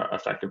to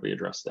effectively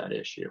address that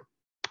issue.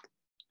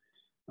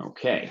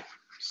 Okay,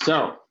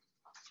 so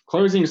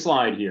closing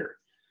slide here.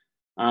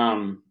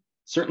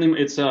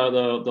 Certainly, it's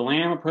the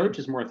LAM approach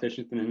is more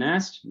efficient than the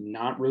nest.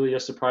 Not really a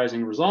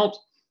surprising result.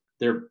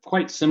 They're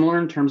quite similar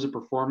in terms of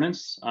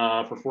performance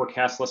for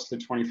forecasts less than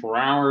 24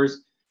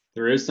 hours.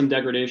 There is some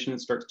degradation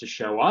that starts to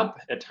show up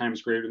at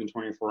times greater than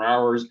 24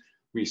 hours.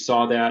 We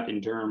saw that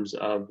in terms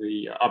of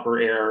the upper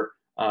air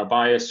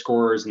bias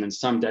scores and then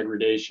some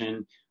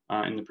degradation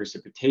in the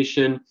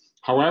precipitation.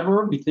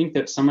 However, we think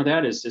that some of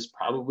that is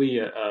probably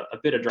a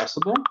bit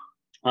addressable.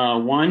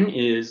 One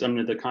is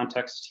under the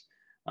context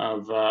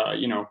of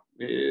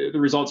the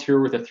results here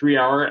with a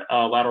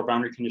 3-hour lateral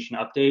boundary condition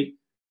update.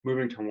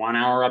 Moving to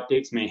 1-hour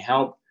updates may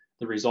help.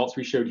 The results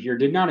we showed here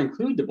did not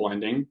include the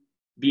blending.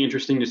 Be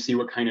interesting to see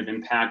what kind of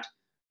impact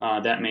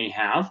that may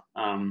have.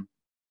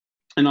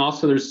 And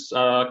also there's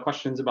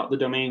questions about the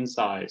domain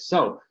size.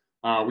 So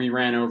we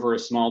ran over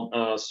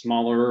a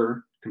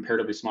smaller,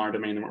 comparatively smaller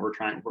domain than what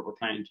we're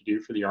planning to do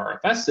for the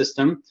RFS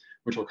system,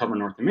 which will cover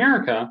North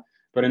America.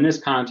 But in this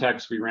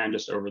context, we ran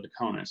just over the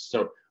CONUS.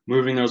 So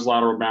moving those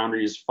lateral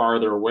boundaries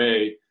farther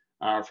away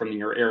from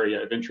your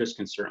area of interest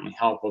can certainly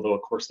help, although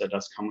of course that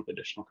does come with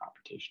additional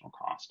computational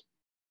cost.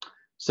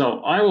 So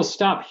I will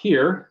stop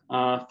here.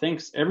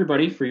 Thanks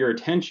everybody for your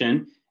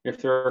attention.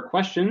 If there are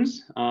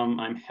questions,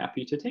 I'm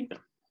happy to take them.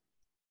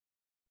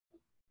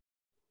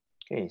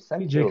 Okay,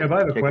 thank you. Jacob, I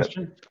have a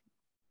question.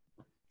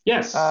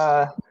 Yes.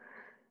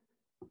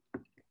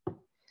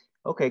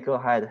 Okay, go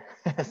ahead.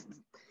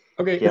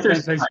 Okay, Yeah,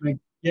 thanks.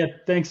 Yeah,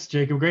 thanks,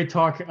 Jacob. Great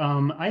talk.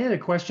 I had a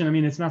question. I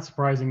mean, it's not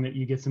surprising that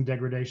you get some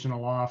degradation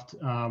aloft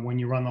when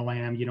you run the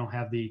LAM. You don't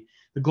have the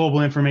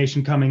global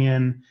information coming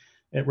in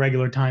at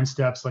regular time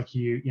steps like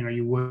you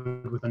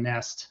would with a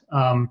nest.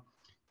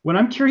 What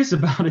I'm curious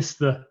about is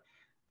the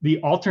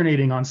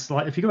alternating on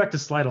slide. If you go back to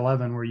slide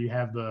 11 where you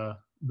have the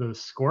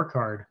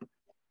scorecard,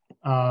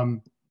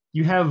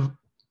 you have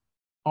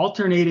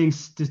alternating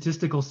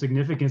statistical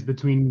significance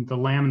between the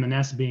LAM and the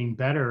nest being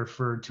better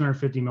for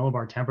 250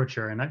 millibar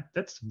temperature, and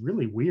that's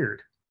really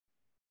weird.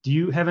 Do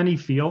you have any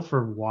feel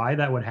for why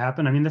that would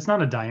happen? I mean, that's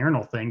not a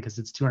diurnal thing because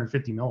it's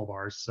 250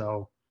 millibars.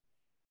 So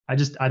I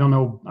don't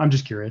know. I'm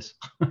just curious.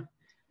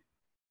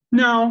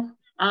 No,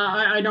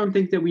 I don't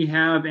think that we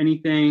have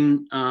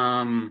anything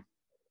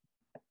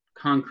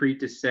concrete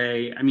to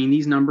say. I mean,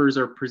 these numbers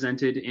are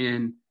presented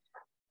in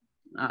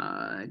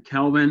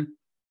Kelvin.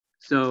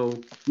 So,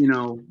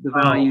 the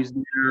values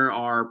there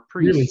are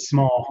pretty really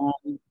small.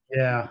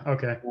 Yeah,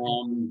 okay.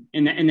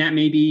 And that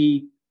may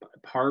be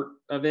part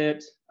of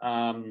it.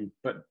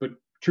 But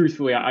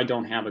truthfully, I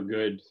don't have a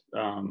good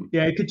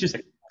yeah, it could just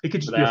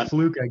be a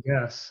fluke, I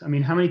guess. I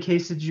mean, how many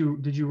cases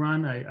did you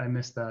run? I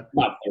missed that.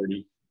 About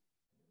 30.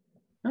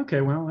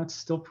 Okay, well, that's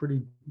still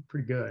pretty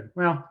good.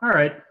 Well, all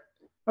right.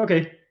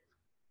 Okay.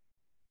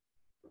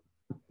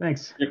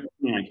 Thanks. Yep,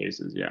 in my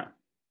cases, yeah.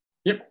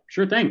 Yep,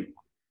 sure thing.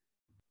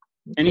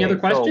 Any other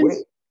questions?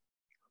 So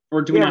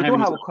or do we not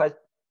have a question?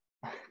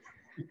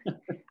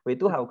 We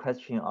do have a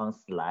question on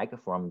Slack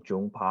from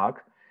June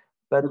Park,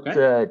 but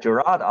okay.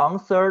 Gerard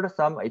answered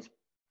something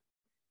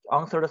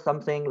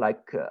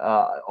like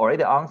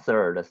already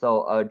answered.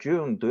 So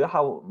June, do you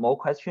have more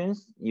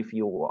questions? If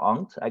you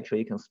want, actually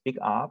you can speak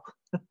up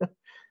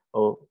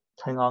or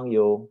turn on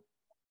your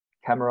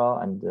camera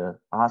and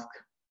ask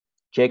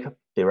Jacob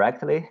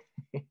directly.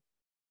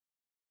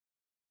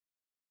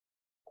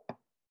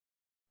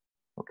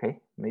 Okay,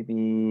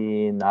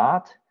 maybe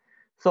not.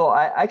 So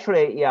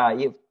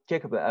if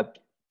Jacob,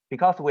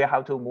 because we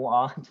have to move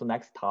on to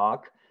next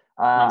talk,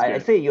 I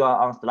see you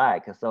are on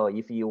Slack. So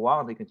if you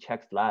want, you can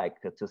check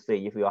Slack to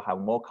see if you have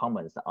more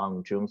comments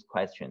on June's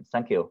question.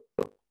 Thank you.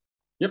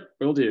 Yep,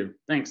 will do.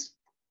 Thanks.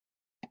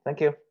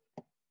 Thank you.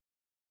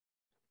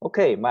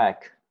 Okay,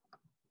 Mike.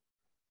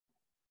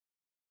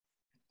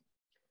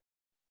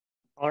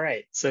 All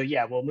right, so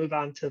yeah, we'll move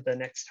on to the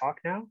next talk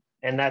now,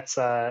 and that's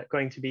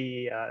going to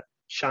be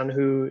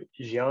Shanhu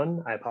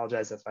Jian. I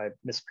apologize if I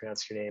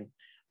mispronounced your name.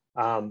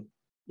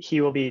 He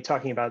will be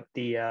talking about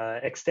the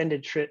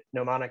extended Schritt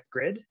mnemonic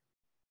grid,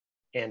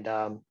 and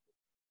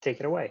take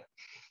it away.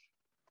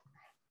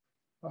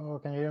 Oh,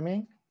 can you hear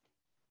me?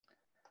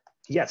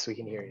 Yes, we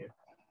can hear you.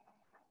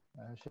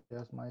 I should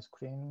share my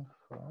screen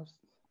first.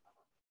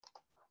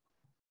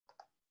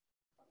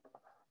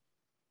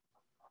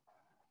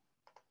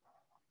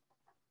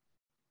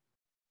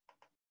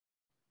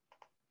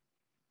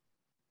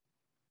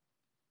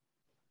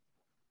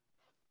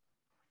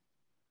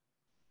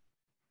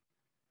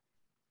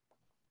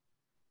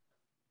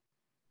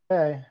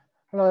 Okay,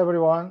 hello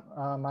everyone.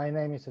 My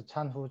name is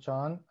Shanhu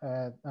Jian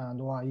at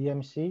NOAA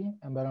EMC,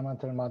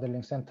 Environmental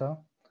Modeling Center.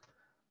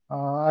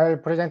 I'll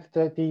present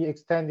the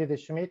extended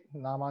Schmidt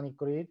mnemonic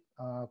grid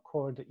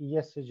called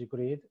ESG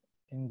grid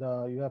in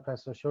the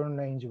UFS Short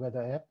Range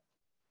Weather App.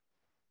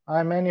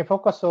 I mainly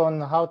focus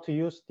on how to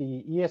use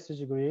the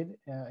ESG grid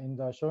in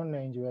the Short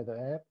Range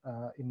Weather App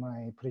in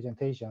my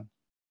presentation.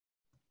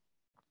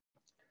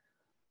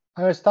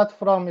 I will start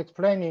from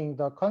explaining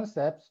the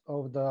concepts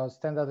of the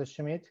standard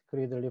Schmidt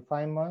grid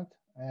refinement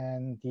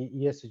and the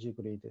ESG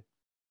grid.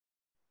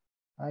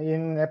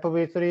 In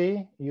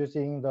FV3,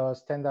 using the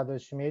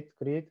standard Schmidt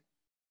grid,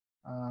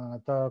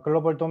 the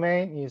global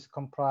domain is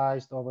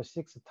comprised of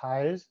 6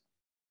 tiles.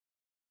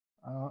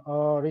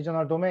 A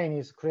regional domain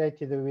is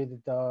created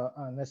with the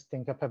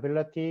nesting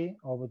capability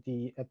of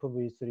the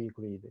FV3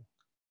 grid.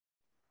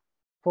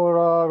 For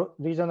a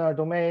regional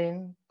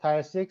domain,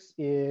 tile 6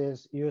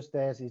 is used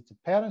as its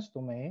parent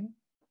domain.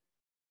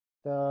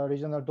 The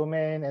regional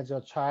domain as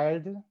a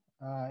child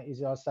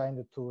is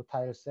assigned to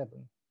tile 7.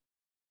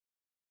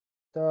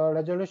 The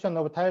resolution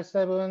of tile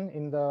 7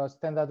 in the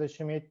standard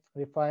Schmidt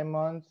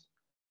refinement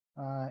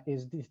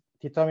is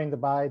determined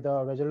by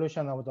the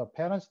resolution of the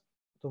parent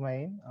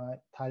domain,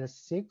 tile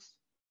 6,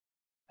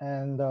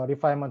 and the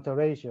refinement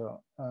ratio,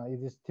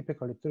 it is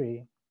typically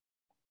 3.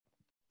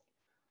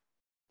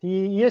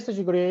 The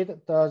ESG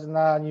grid does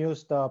not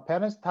use the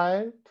parent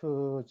tile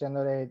to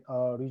generate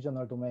a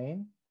regional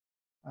domain.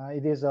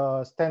 It is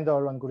a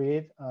standalone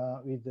grid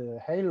with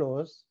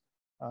halos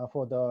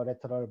for the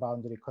lateral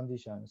boundary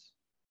conditions.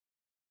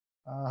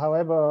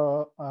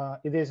 However,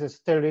 it is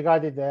still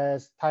regarded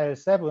as tile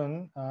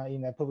 7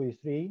 in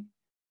FV3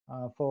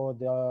 for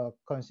the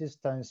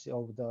consistency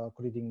of the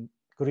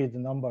grid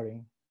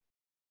numbering.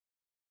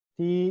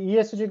 The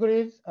ESG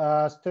grid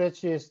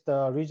stretches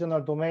the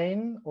regional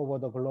domain over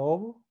the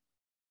globe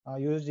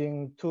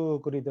using 2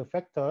 grid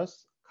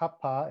factors,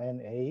 kappa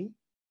and A.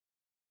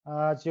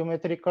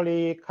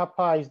 Geometrically,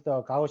 kappa is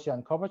the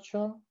Gaussian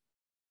curvature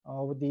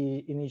of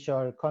the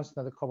initial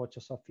constant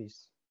curvature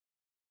surface.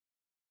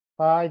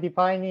 By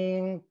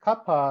defining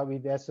kappa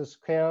with S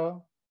square,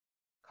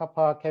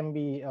 kappa can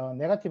be a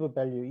negative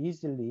value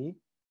easily.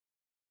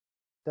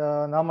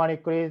 The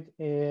harmonic grid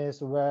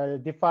is well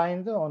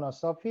defined on a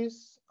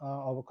surface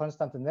of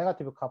constant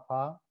negative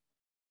kappa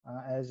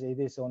as it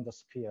is on the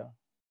sphere.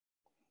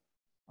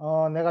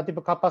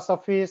 Negative kappa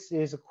surface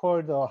is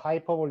called a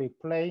hyperbolic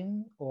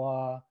plane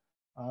or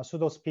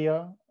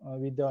pseudosphere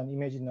with an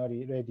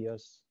imaginary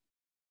radius.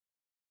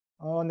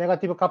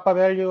 Negative kappa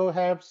value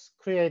helps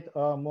create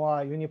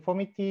more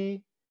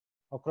uniformity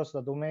across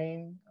the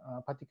domain,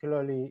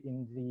 particularly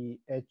in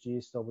the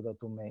edges of the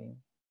domain.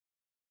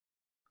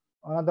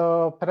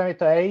 Another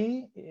parameter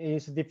A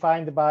is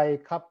defined by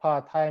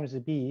kappa times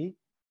B.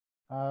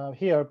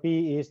 Here,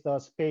 B is the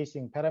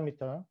spacing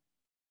parameter.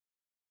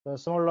 The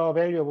smaller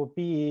value of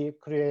B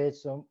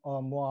creates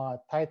a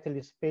more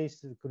tightly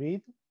spaced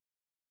grid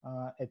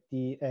at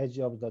the edge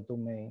of the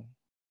domain.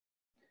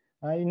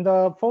 In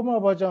the former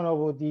version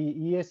of the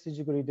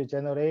ESG grid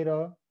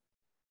generator,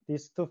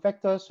 these 2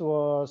 factors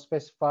were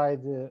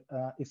specified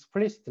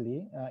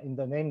explicitly in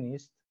the name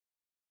list.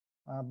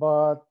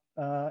 But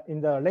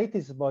in the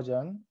latest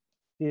version,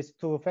 these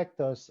 2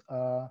 factors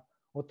are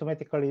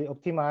automatically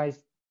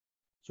optimized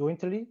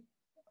jointly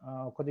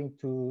according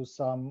to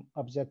some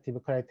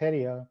objective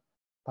criteria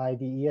by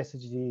the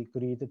ESG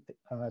grid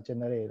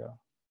generator.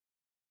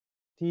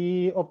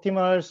 The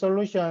optimal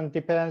solution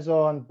depends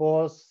on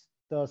both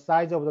the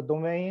size of the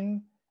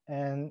domain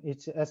and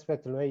its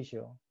aspect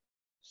ratio.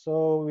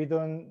 So we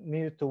don't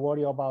need to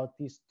worry about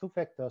these 2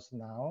 factors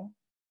now.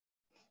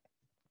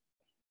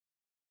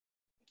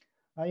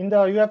 In the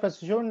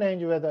UFS Short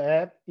Range Weather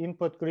App,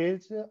 input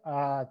grids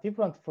are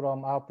different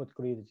from output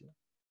grids.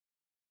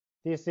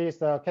 This is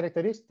the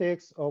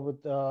characteristics of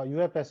the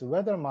UFS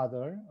weather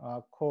model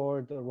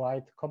called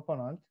right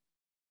component.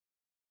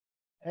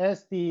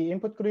 As the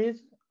input grid,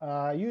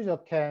 user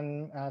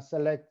can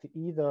select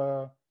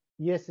either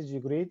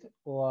ESG grid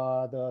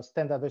or the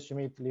standard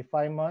Schmidt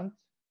refinement,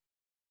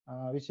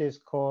 which is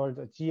called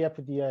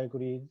GFDL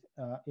grid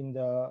in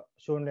the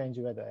Short Range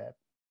Weather App.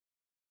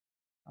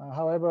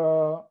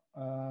 However,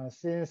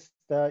 since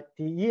the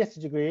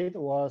ESG grid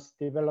was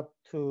developed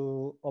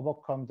to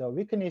overcome the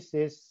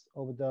weaknesses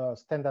of the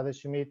standard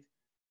Schmidt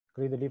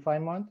grid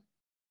refinement,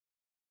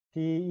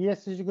 the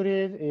ESG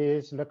grid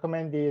is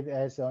recommended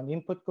as an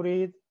input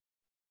grid,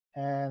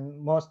 and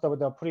most of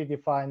the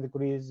predefined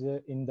grids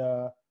in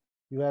the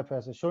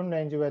UFS Short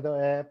Range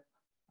Weather App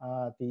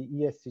are the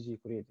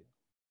ESG grid.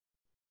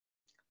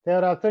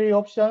 There are 3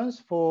 options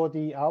for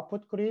the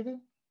output grid.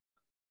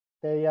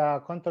 They are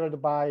controlled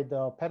by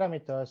the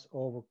parameters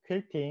of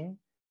quilting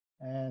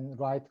and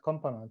right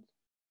component.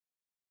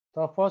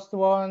 The first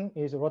one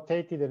is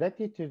rotated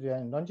latitude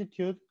and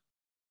longitude.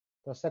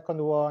 The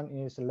second one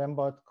is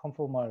Lambert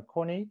conformal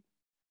conic.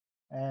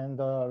 And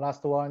the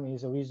last one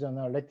is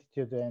regional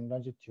latitude and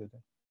longitude.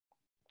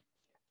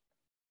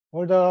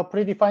 All the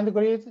predefined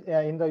grids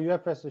in the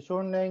UFS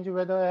Short Range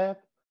Weather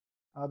App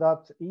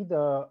adopt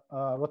either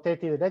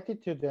rotated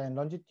latitude and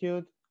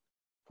longitude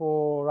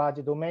for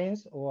large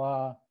domains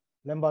or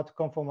Lambert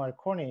conformal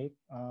conic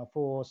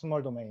for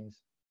small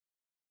domains.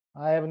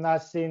 I have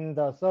not seen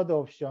the third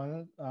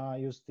option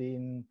used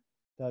in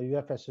the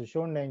UFS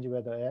Short Range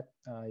Weather App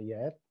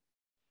yet.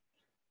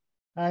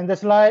 And the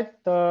slide,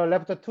 the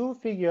left 2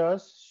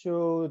 figures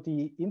show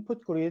the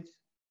input grids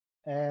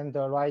and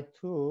the right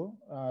 2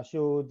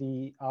 show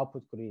the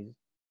output grids.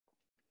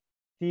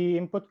 The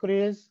input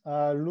grids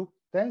look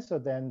denser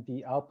than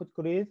the output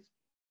grids.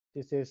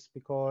 This is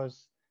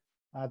because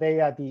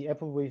they are the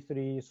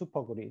FV3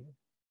 supergrid.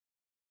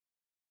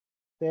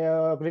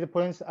 Their grid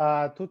points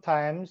are 2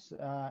 times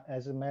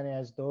as many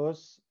as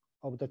those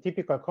of the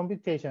typical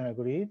computational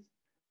grid,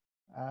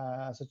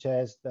 such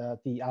as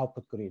the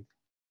output grid.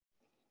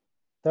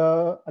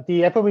 The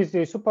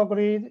FV3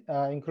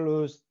 supergrid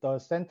includes the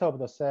center of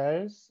the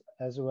cells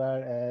as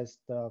well as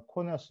the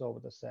corners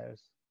of the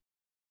cells.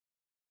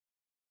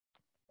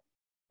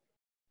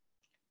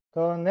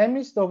 The name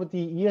list of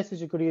the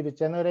ESG grid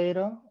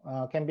generator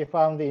can be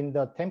found in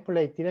the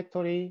template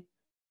directory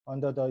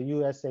under the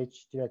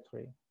USH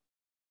directory.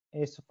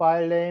 Its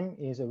file name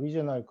is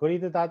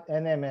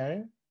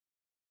regionalgrid.nml.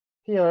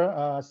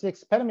 Here,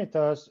 6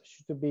 parameters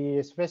should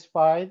be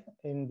specified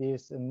in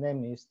this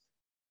name list.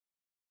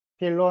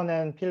 P1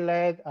 and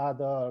P-LED are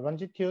the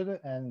longitude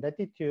and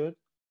latitude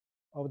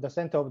of the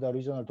center of the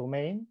regional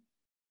domain.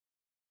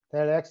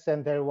 Del X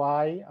and del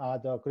Y are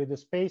the grid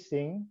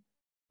spacing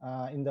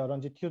in the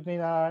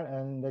longitudinal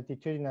and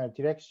latitudinal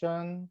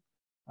direction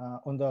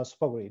on the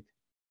supergrid.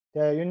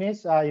 The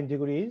units are in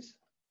degrees.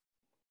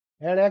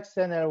 Lx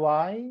and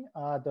Ly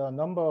are the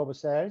number of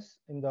cells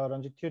in the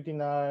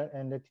longitudinal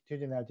and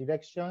latitudinal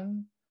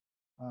direction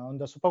on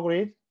the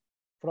supergrid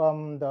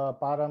from the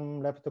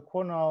bottom left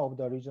corner of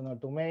the regional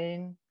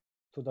domain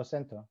to the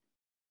center.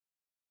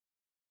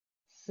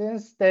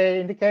 Since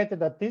they indicate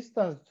the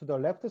distance to the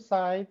left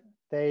side,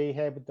 they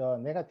have the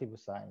negative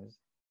signs.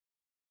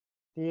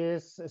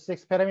 These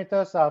 6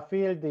 parameters are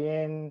filled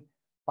in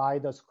by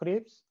the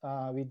scripts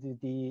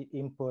with the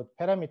input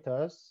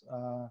parameters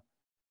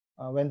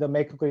when the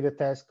make grid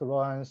task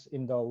runs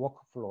in the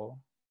workflow.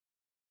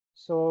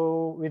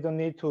 So we don't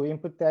need to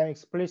input them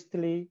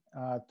explicitly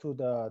to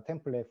the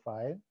template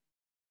file.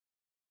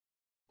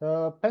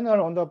 The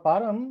panel on the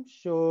bottom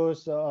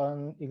shows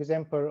an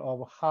example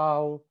of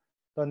how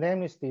the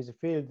name list is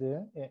filled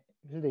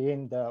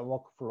in the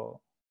workflow.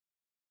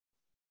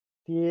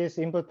 These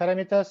input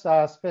parameters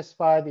are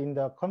specified in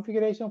the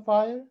configuration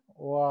file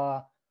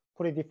or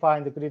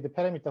predefined grid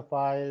parameter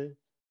file,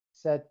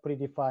 set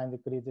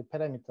predefined grid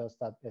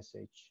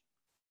parameters.sh.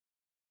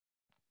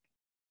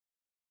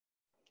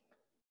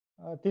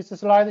 This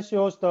slide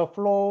shows the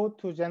flow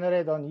to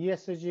generate an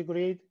ESG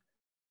grid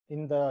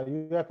in the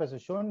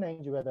UFS Short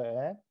Range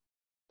Weather App.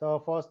 The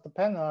first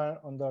panel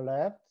on the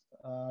left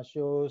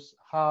shows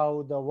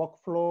how the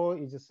workflow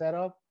is set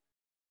up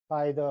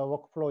by the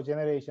workflow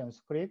generation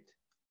script.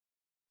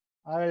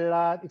 I will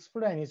not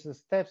explain its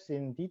steps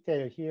in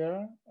detail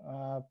here,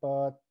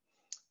 but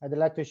I'd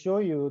like to show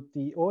you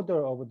the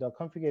order of the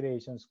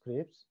configuration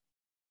scripts.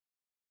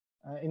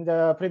 In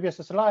the previous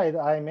slide,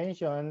 I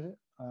mentioned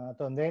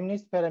the name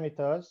list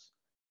parameters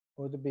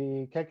would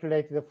be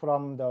calculated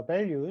from the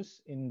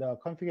values in the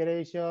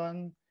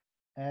configuration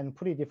and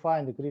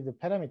predefined grid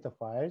parameter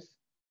files.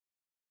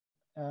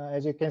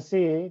 As you can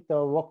see, the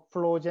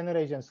workflow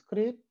generation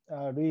script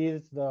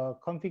reads the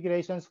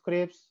configuration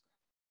scripts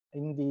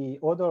in the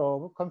order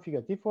of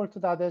configure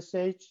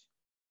default.sh,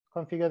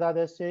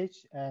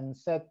 configure.sh, and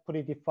set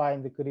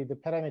predefined grid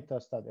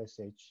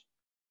parameters.sh.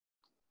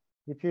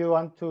 If you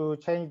want to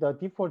change the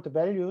default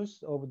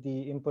values of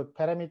the input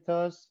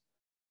parameters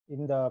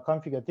in the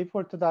configure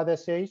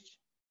default.sh,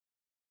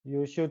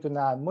 you should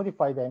not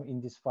modify them in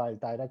this file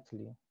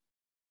directly.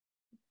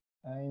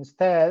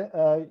 Instead,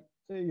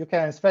 you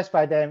can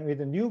specify them with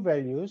the new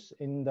values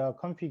in the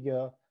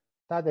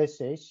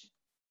configure.sh.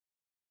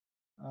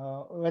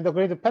 When the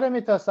grid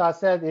parameters are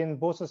set in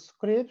both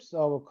scripts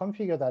of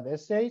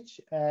configure.sh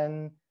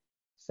and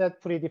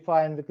set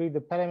predefined grid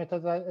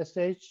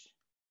parameters.sh,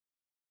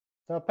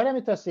 the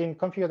parameters in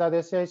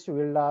configure.sh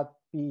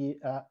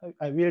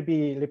will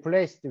be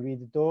replaced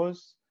with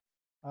those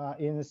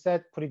in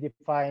set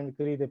predefined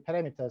grid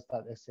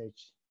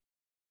parameters.sh,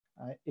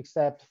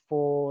 except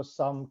for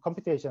some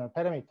computational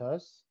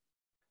parameters.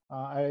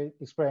 I'll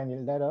explain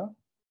it later.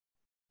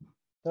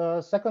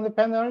 The second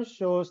panel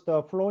shows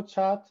the flow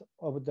chart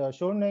of the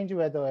Short Range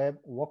Weather App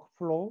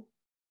workflow.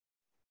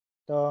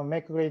 The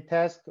make grid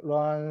task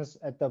runs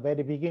at the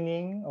very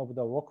beginning of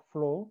the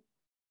workflow.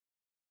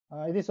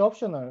 It is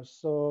optional,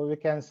 so we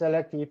can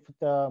select if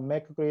the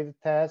make grid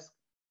task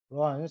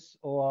runs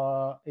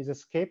or is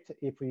skipped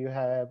if you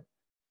have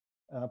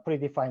a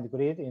predefined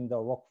grid in the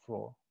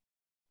workflow.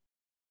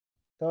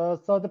 The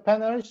third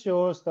panel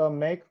shows the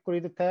make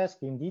grid task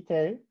in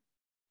detail.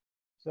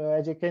 So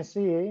as you can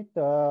see,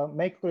 the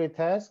make grid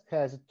task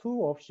has 2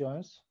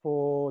 options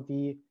for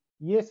the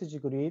ESG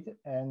grid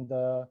and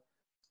the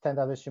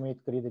standard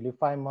Schmidt grid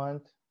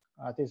refinement.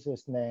 This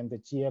is named the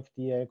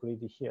GFDL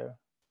grid here.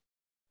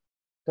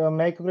 The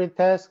make grid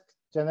task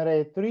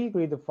generates 3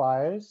 grid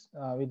files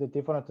with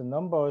different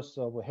numbers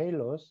of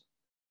halos,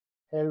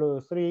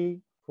 halo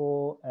 3,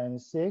 4, and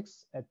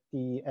 6 at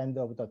the end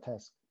of the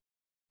task.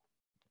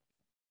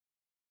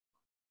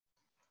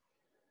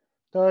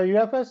 The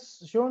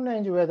UFS Short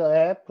Range Weather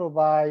App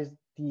provides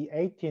the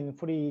 18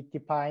 free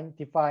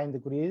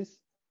defined grids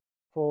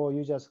for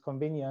users'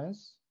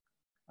 convenience.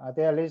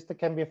 Their list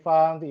can be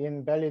found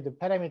in valid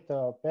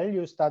parameter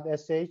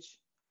values.sh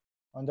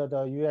under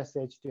the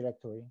USH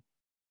directory.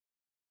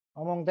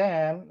 Among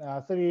them,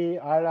 3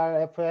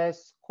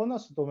 RRFS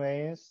CONUS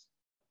domains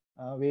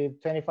with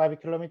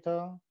 25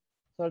 kilometer,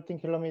 13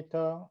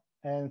 kilometer,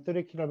 and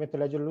 30 kilometer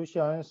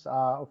resolutions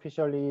are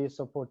officially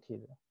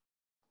supported.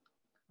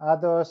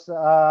 Others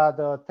are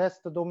the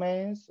test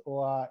domains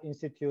or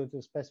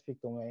institute-specific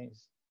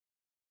domains.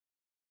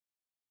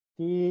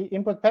 The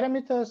input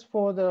parameters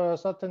for the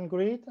certain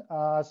grid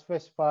are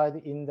specified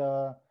in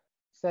the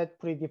set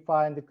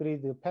predefined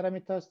grid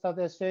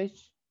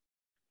parameters.sh.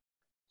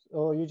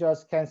 So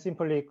users can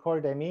simply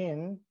call them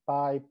in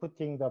by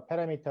putting the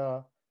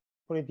parameter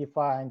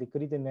predefined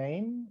grid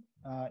name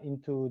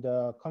into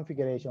the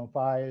configuration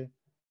file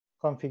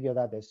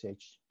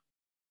configure.sh.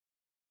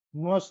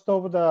 Most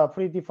of the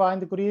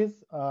predefined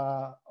grids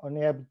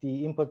only have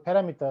the input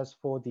parameters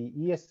for the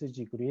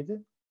ESG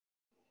grid.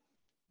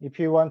 If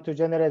you want to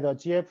generate a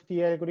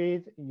GFDL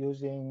grid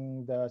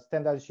using the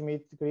standard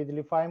Schmidt grid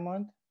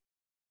refinement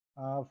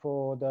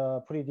for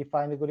the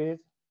predefined grid,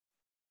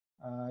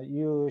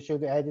 you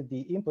should add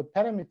the input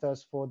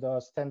parameters for the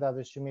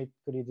standard Schmidt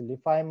grid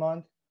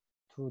refinement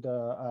to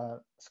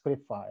the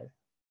script file.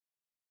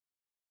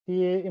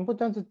 The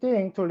important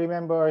thing to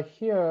remember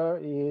here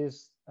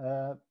is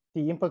the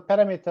input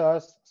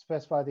parameters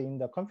specified in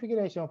the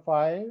configuration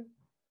file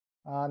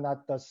are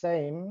not the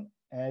same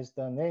as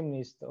the name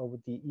list of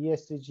the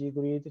ESG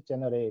grid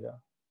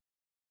generator.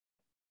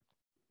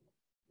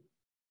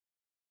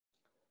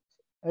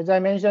 As I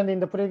mentioned in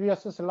the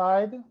previous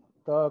slide,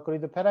 the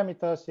grid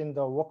parameters in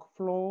the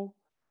workflow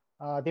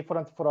are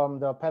different from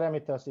the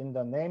parameters in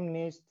the name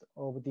list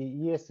of the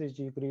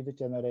ESG grid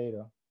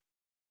generator.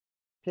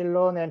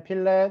 Pylon and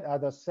pillet are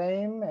the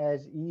same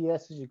as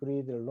ESG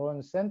grid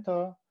loan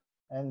center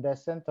and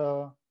desk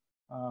center,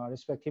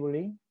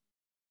 respectively.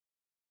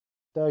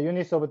 The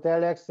units of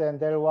del X and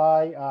del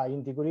Y are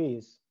in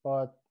degrees,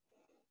 but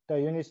the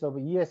units of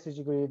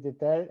ESG grid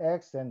del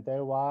X and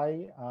del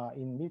Y are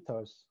in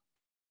meters.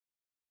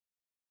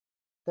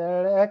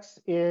 Del X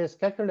is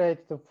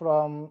calculated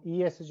from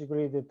ESG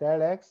grid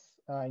del X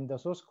in the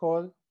source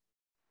code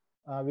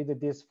with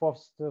this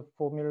first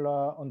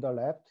formula on the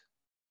left.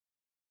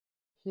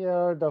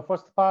 Here, the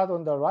first part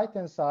on the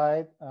right-hand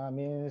side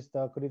means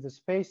the grid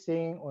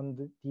spacing on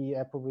the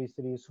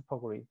FV3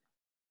 supergrid.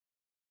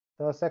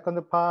 The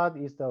second part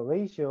is the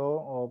ratio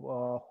of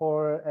a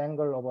whole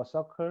angle of a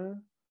circle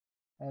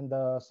and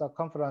the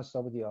circumference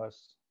of the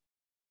Earth.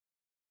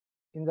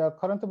 In the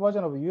current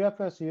version of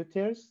UFS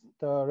utils,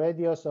 the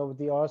radius of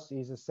the Earth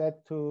is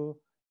set to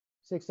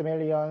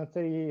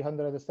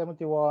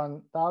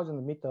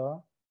 6,371,000 meters,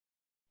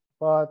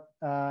 but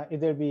it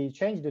will be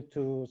changed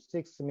to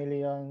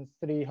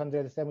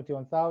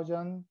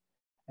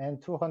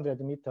 6,371,200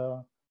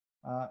 meters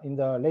in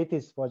the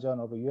latest version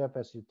of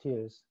UFS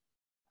utils.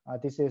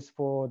 This is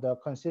for the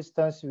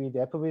consistency with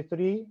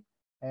FV3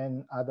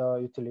 and other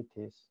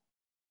utilities.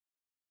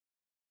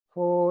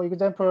 For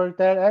example,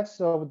 del X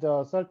of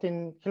the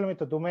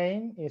 13-kilometer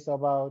domain is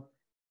about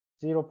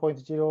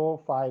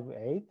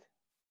 0.058.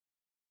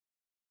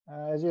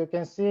 As you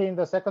can see in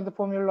the second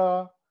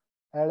formula,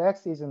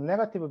 Lx is a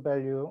negative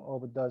value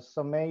of the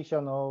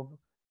summation of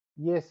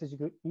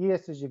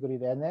ESG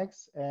grid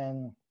NX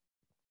and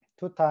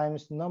 2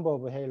 times number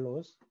of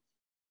halos.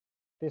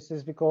 This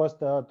is because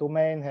the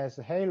domain has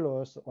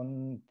halos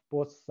on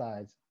both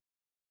sides.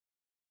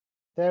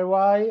 Del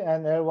Y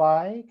and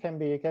Ly can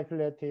be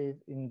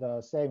calculated in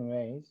the same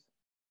ways.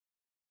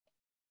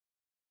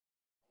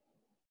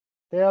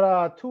 There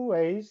are 2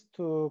 ways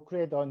to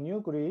create a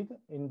new grid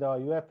in the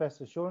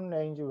UFS Short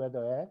Range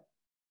Weather App.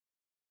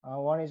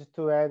 One is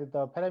to add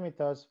the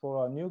parameters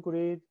for a new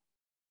grid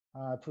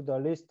to the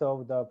list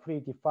of the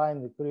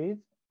predefined grid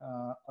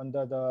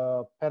under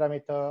the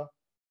parameter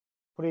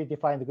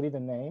predefined grid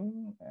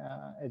name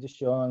as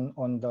shown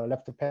on the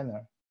left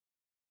panel.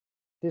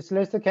 This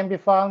list can be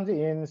found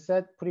in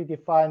set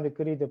predefined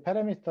grid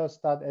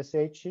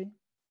parameters.sh.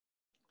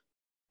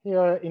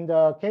 Here in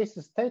the case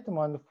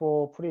statement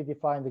for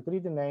predefined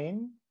grid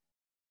name,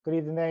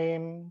 grid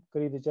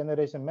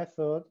generation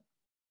method,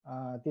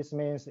 this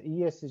means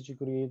ESG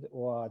grid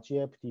or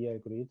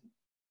GFDL grid,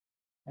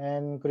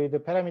 and grid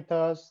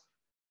parameters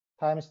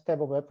times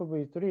tab of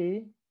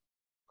FV3,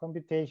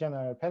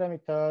 computational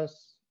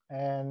parameters,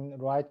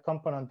 and right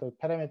component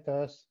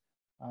parameters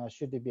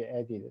should be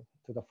added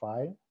to the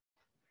file.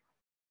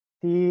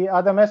 The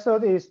other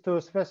method is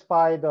to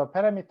specify the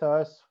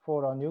parameters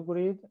for a new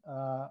grid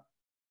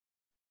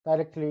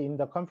directly in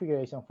the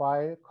configuration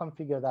file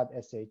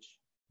configure.sh.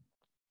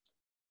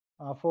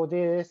 For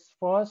this,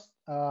 first,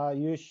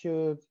 you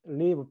should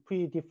leave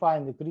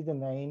predefined grid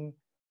name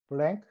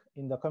blank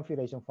in the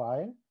configuration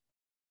file.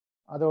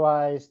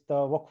 Otherwise, the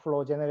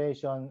workflow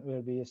generation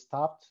will be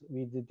stopped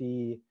with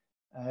the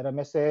error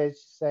message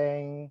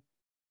saying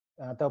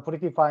the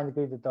predefined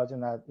grid does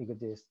not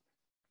exist.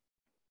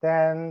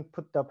 Then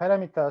put the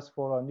parameters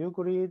for a new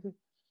grid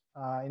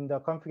in the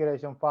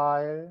configuration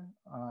file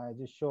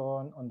as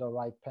shown on the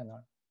right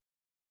panel.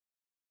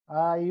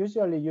 I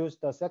usually use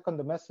the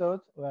second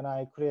method when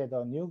I create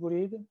a new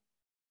grid.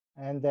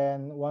 And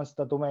then once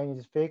the domain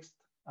is fixed,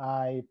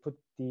 I put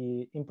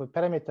the input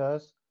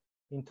parameters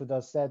into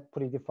the set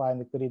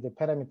predefined grid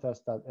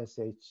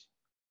parameters.sh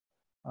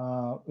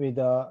with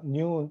a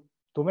new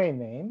domain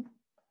name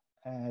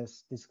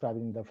as described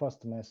in the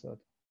first method.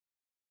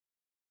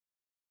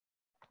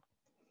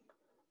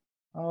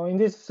 In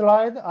this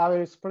slide, I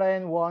will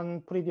explain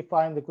one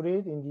predefined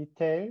grid in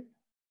detail.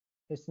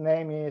 Its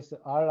name is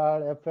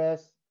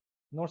RRFS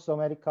North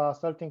America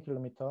 13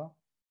 kilometer.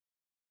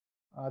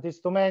 This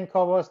domain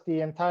covers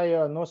the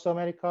entire North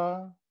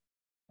America,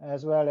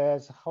 as well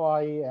as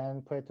Hawaii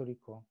and Puerto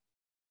Rico.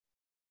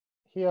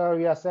 Here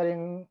we are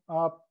setting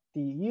up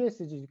the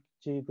ESG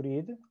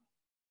grid.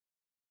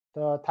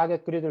 The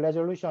target grid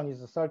resolution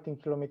is 13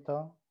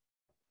 kilometers.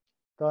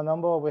 The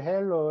number of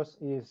halos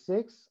is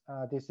 6.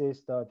 This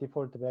is the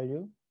default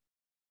value.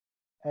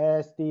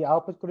 As the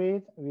output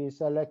grid, we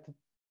select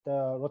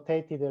the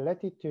rotated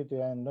latitude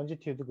and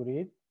longitude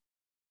grid.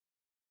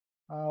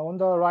 On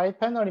the right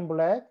panel in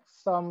black,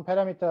 some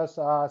parameters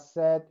are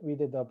set with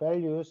the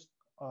values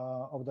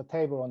of the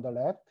table on the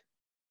left.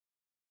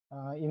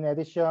 In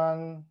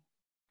addition,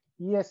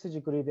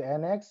 ESG grid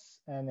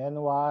NX and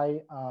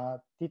NY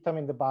are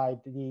determined by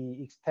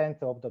the extent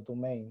of the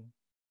domain.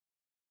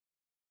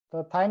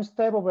 The time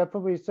step of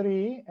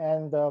FV3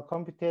 and the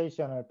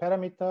computational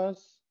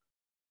parameters,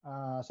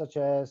 such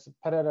as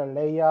parallel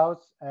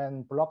layouts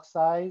and block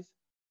size,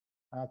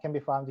 can be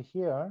found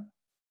here.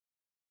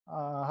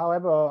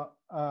 However,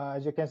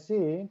 as you can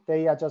see,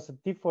 they are just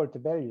default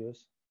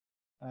values.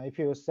 If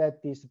you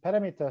set these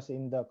parameters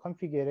in the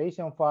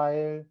configuration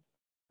file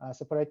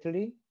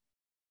separately,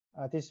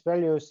 these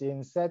values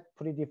in set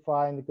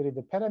predefined grid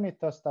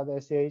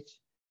parameters.sh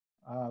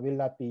will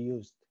not be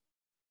used.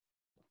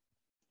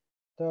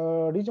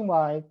 The reason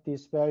why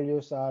these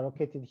values are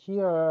located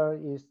here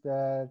is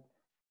that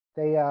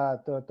they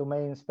are the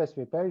domain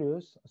specific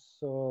values,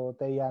 so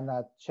they are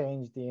not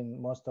changed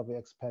in most of the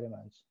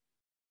experiments.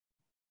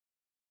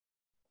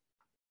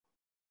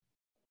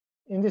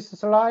 In this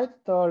slide,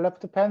 the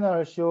left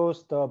panel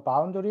shows the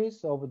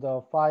boundaries of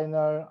the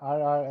final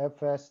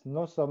RRFS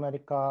North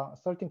America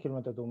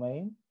 13-kilometer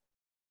domain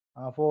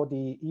for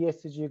the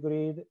ESG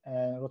grid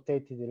and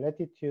rotated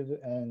latitude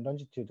and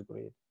longitude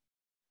grid.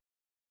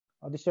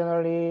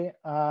 Additionally,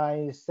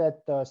 I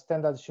set the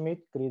standard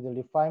Schmidt grid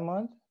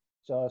refinement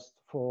just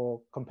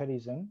for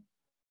comparison.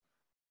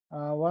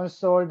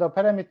 Once all the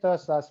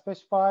parameters are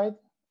specified,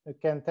 you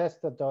can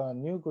test the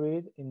new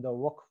grid in the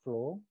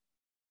workflow.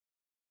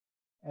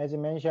 As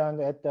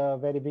mentioned at the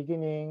very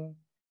beginning,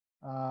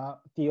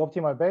 the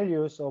optimal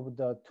values of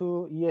the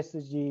two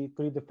ESG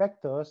grid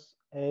factors,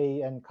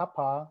 A and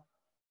kappa,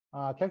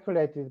 are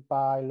calculated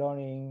by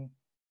running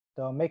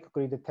the make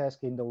grid task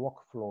in the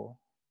workflow.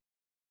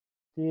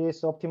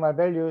 These optimal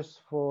values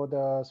for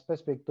the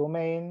specific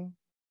domain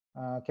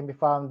can be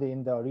found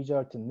in the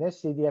result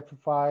netcdf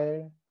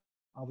file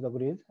of the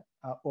grid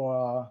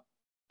or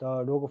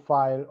the log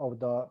file of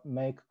the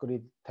make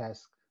grid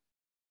task.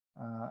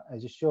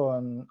 As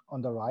shown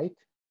on the right.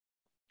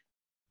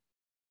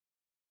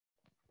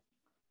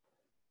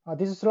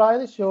 This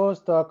slide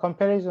shows the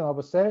comparison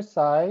of cell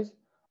size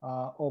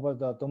over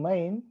the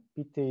domain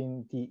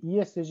between the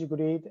ESG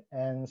grid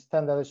and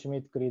standard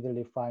Schmidt grid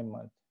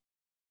refinement.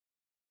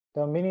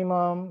 The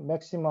minimum,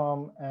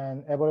 maximum,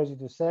 and average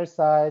cell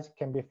size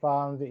can be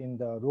found in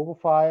the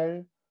log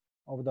file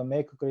of the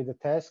make grid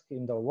task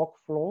in the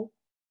workflow.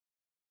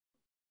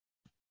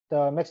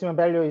 The maximum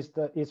value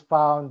is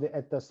found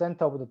at the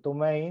center of the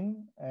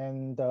domain,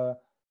 and the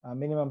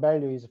minimum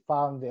value is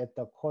found at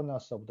the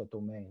corners of the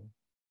domain.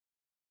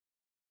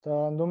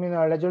 The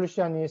nominal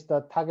resolution is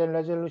the target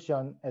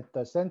resolution at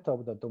the center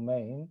of the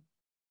domain.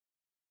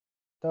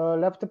 The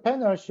left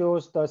panel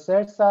shows the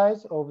cell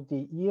size of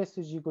the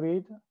ESG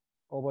grid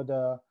over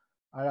the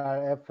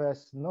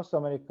RRFS North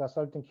America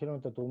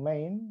 13-kilometer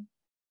domain,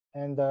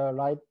 and the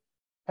right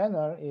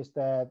panel is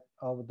that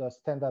of the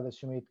standard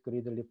Schmidt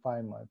grid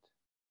refinement.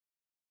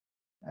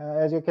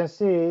 As you can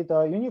see,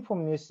 the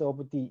uniformness of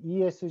the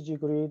ESG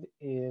grid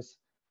is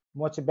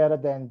much better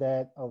than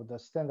that of the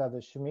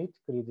standard Schmidt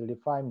grid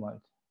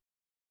refinement.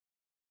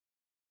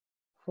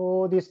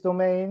 For this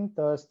domain,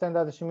 the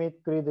standard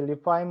Schmidt grid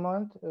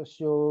refinement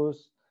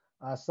shows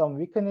some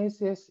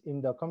weaknesses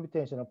in the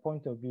computational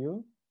point of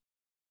view.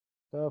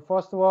 The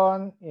first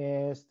one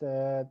is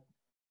that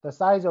the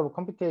size of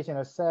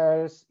computational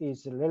cells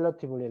is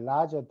relatively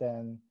larger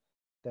than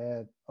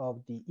that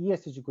of the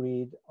ESG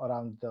grid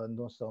around the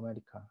North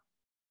America.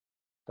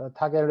 The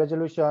target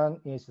resolution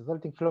is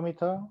 13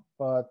 kilometers,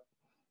 but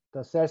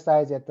the cell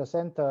size at the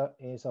center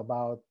is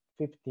about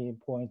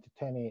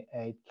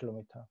 50.28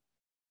 kilometers.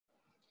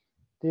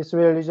 This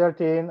will result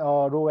in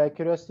a low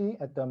accuracy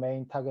at the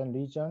main target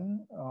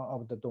region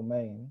of the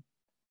domain.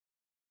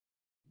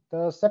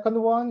 The second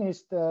one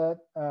is that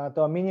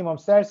the minimum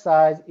cell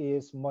size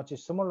is much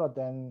smaller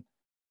than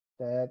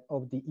that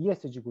of the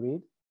ESG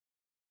grid.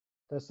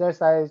 The cell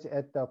size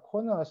at the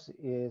corners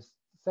is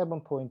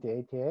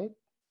 7.88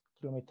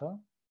 kilometers.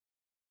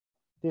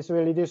 This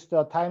will reduce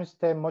the time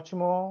step much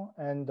more,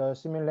 and the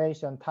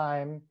simulation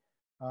time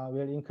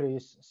will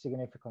increase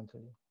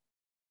significantly.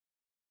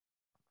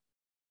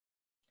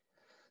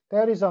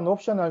 There is an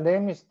optional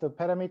namelist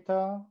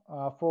parameter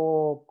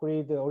for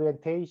grid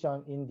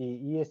orientation in the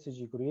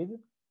ESG grid.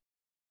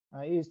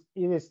 It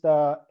is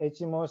the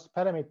HMOS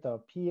parameter,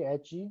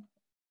 PH,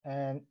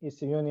 and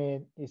its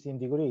unit is in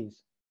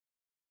degrees.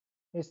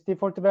 Its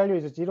default value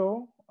is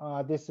 0.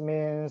 This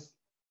means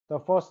the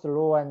first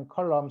row and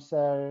column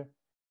cell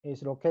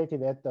is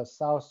located at the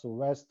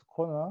southwest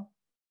corner,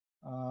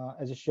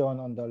 as shown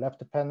on the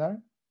left panel.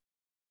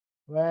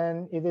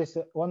 When it is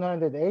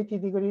 180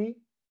 degree,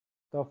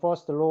 the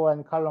first row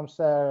and column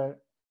cell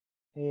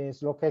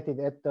is located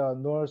at the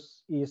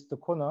northeast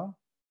corner,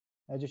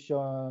 as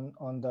shown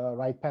on the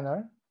right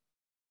panel.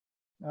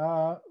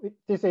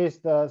 This is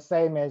the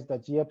same as the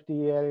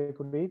GFDL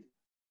grid.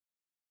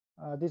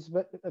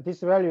 This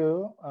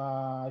value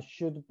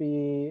should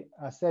be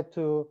set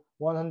to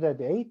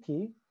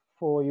 180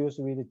 for use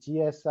with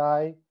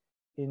GSI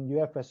in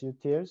UFS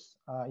utils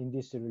in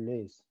this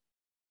release.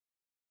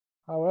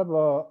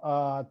 However,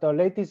 the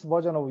latest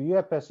version of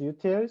UFS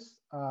utils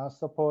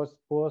supports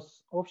both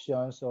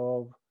options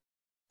of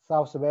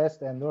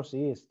southwest and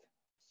northeast.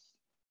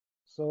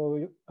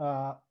 So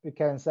we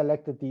can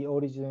select the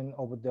origin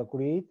of the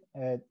grid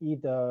at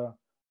either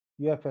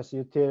UFS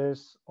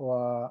utils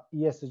or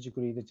ESG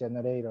grid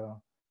generator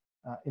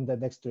in the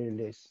next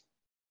release.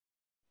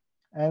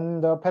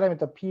 And the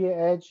parameter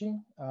PH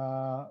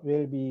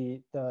will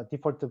be the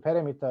default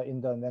parameter in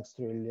the next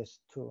release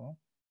too.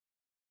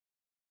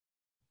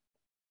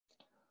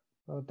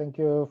 So thank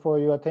you for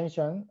your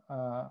attention.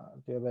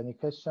 Do you have any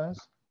questions?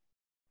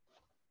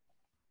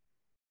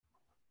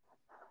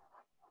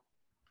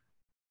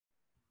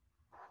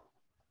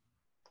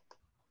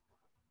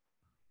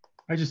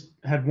 I just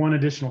had one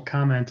additional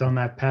comment on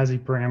that PASI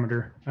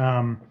parameter.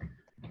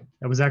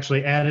 That was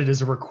actually added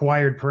as a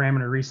required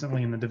parameter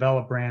recently in the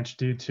develop branch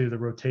due to the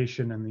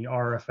rotation in the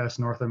RFS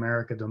North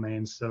America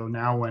domains. So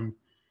now when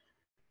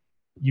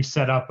you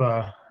set up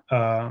a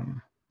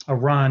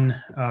run,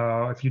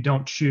 if you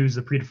don't choose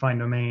the predefined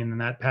domain, then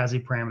that PASI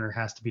parameter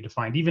has to be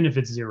defined, even if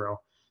it's 0.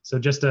 So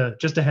just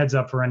a heads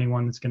up for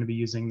anyone that's going to be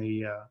using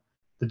the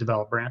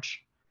develop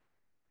branch.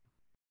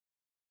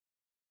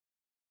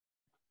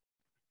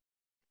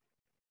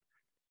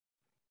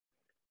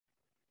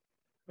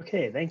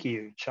 Okay, thank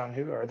you,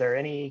 Chang-Hu. Are there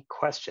any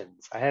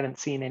questions? I haven't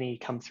seen any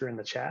come through in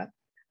the chat,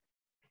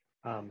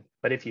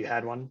 but if you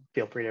had one,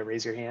 feel free to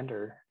raise your hand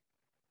or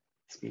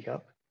speak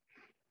up.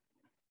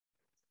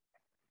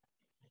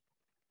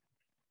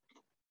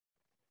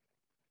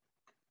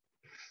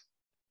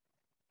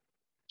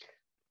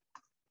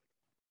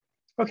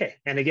 Okay,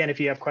 and again, if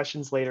you have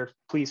questions later,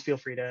 please feel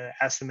free to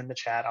ask them in the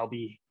chat. I'll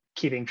be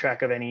keeping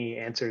track of any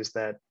answers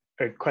that,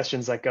 or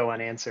questions that go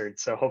unanswered.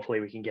 So hopefully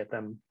we can get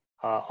them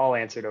all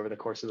answered over the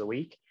course of the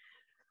week.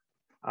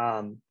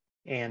 Our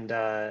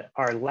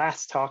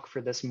last talk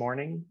for this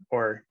morning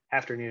or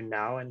afternoon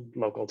now in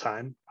local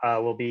time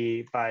will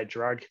be by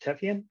Gerard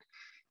Katefian.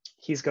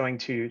 He's going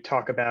to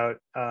talk about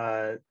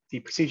the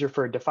procedure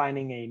for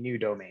defining a new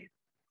domain.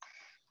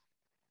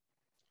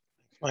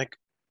 Mike,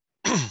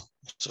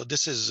 so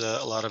this is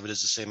a lot of it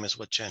is the same as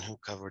what Chang-Hu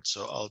covered,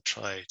 so I'll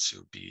try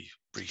to be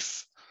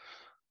brief.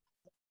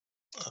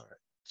 All right.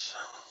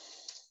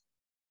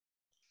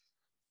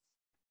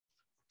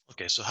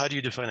 Okay, so how do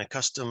you define a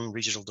custom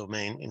regional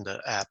domain in the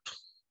app?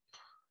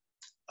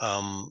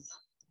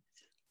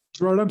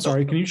 Gerard, I'm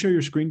sorry, can you share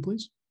your screen,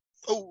 please?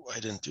 Oh, I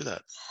didn't do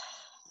that.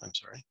 I'm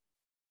sorry.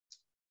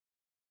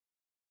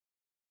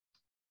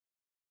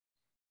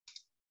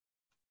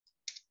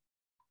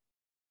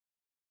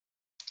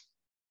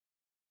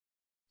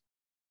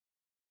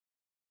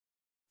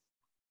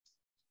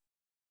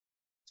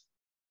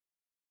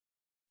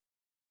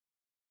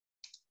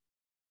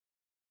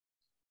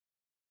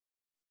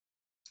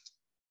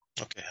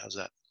 Okay, how's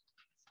that?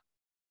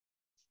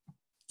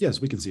 Yes,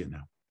 we can see it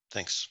now.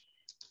 Thanks.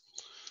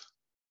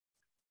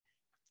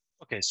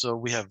 Okay, so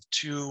we have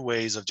two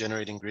ways of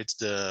generating grids.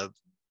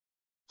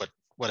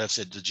 What I've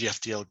said, the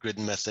GFDL grid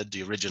method,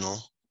 the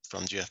original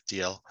from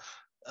GFDL,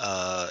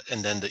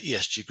 and then the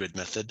ESG grid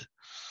method.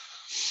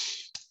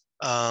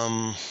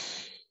 I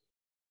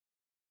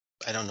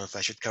don't know if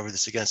I should cover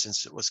this again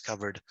since it was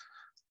covered.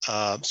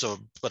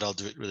 But I'll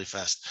do it really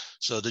fast.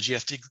 So the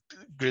GFD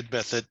grid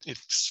method, it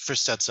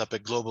first sets up a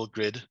global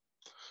grid,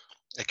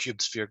 a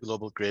cubed sphere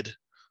global grid,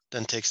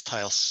 then takes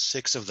tile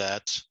 6 of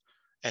that,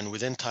 and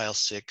within tile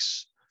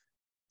 6,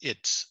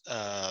 it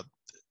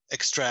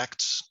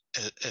extracts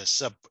a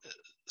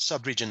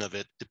sub-region of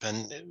it,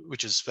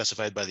 which is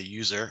specified by the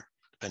user,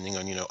 depending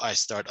on, I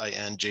start, I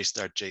end, J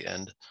start, J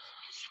end.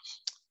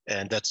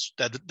 And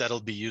that'll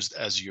be used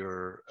as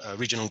your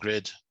regional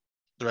grid.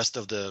 The rest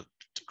of the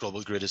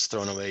global grid is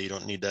thrown away. You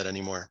don't need that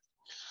anymore.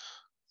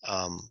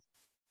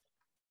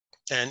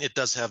 And it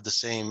does have the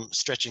same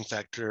stretching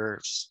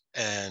factors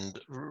and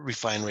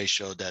refine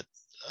ratio that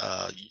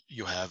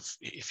you have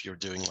if you're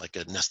doing like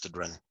a nested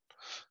run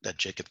that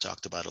Jacob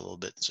talked about a little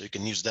bit. So you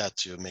can use that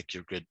to make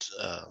your grid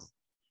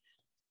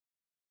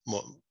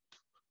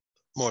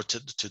more to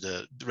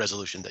the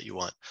resolution that you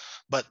want.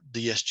 But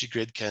the ESG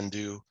grid can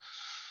do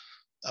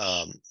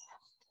a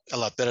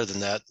lot better than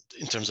that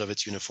in terms of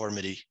its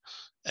uniformity.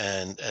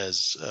 And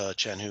as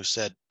Chang-Hu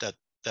said, that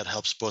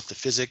helps both the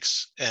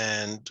physics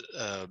and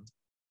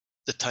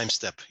the time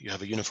step. You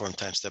have a uniform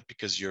time step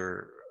because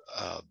your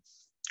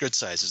grid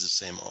size is the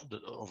same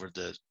over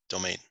the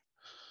domain.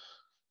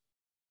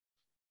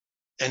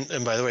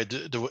 And by the way,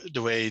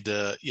 the way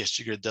the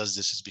ESG grid does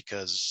this is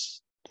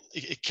because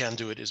it can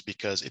do it is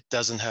because it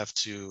doesn't have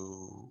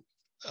to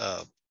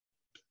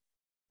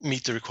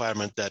meet the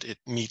requirement that it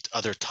meet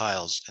other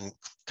tiles and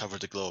cover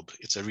the globe.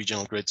 It's a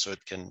regional grid, so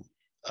it can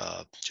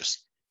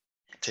just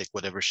take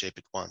whatever shape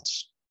it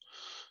wants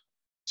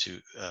to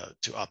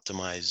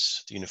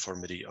optimize the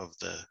uniformity of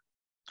the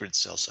grid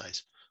cell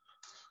size.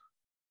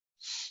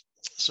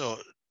 So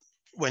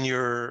when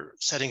you're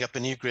setting up a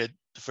new grid,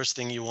 the first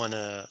thing you want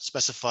to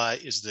specify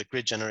is the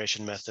grid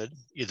generation method,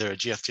 either a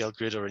GFDL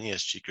grid or an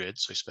ESG grid.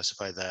 So you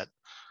specify that.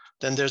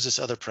 Then there's this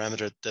other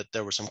parameter that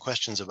there were some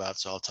questions about,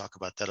 so I'll talk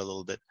about that a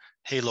little bit,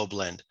 halo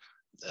blend.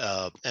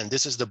 And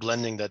this is the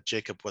blending that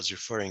Jacob was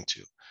referring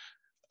to.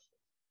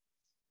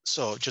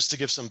 So just to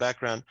give some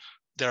background,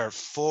 there are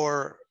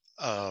 4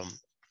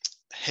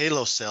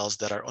 halo cells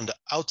that are on the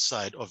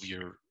outside of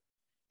your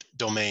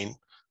domain.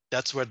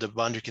 That's where the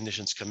boundary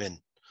conditions come in.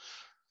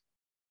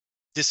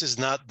 This is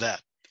not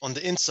that. On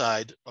the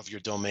inside of your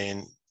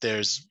domain,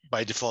 there's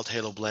by default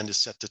halo blend is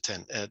set to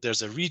 10.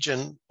 There's a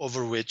region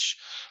over which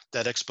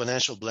that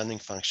exponential blending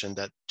function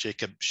that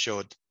Jacob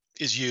showed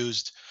is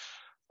used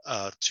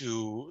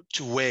to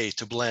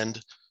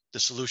blend the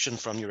solution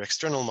from your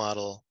external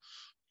model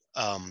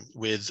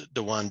with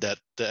the one that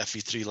the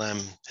FE3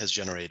 LAM has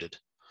generated.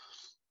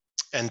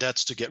 And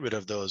that's to get rid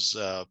of those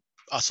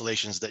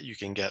oscillations that you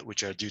can get,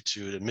 which are due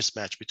to the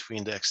mismatch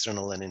between the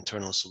external and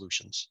internal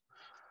solutions.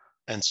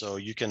 And so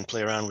you can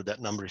play around with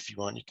that number if you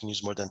want. You can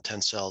use more than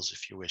 10 cells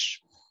if you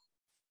wish.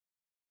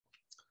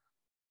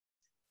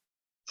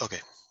 Okay,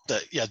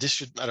 yeah, this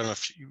should, I don't know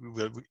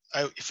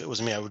if it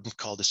was me, I wouldn't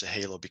call this a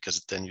halo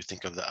because then you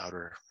think of the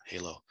outer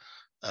halo.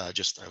 I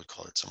would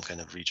call it some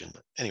kind of region,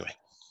 but anyway.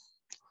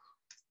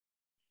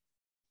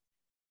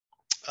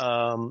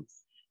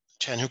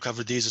 Chan-Hu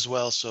covered these as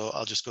well, so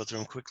I'll just go through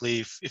them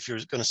quickly. If you're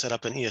going to set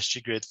up an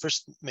ESG grid,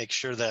 first make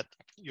sure that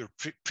your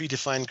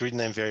predefined grid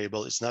name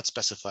variable is not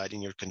specified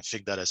in your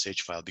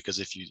config.sh file, because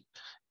if you,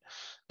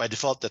 by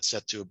default, that's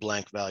set to a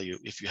blank value.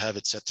 If you have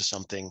it set to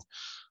something,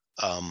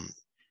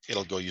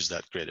 it'll go use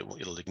that grid.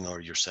 It'll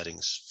ignore your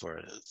settings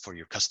for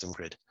your custom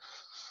grid.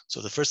 So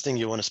the first thing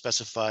you want to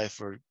specify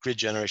for grid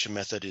generation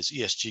method is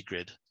ESG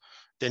grid.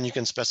 Then you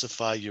can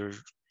specify your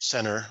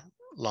center,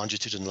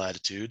 longitude and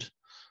latitude,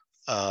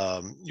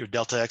 your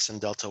delta X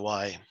and delta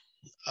Y.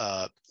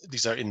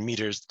 These are in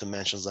meters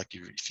dimensions, like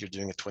if you're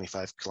doing a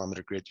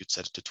 25-kilometer grid, you'd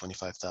set it to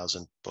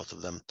 25,000, both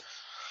of them.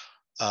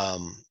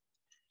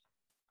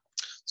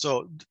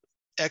 So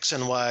X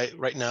and Y,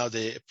 right now,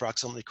 they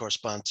approximately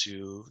correspond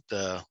to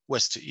the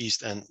west to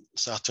east and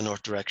south to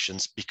north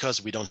directions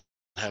because we don't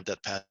have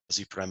that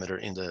PASI parameter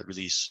in the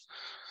release.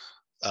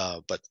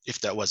 But if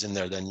that was in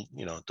there, then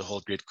the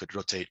whole grid could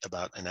rotate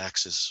about an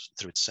axis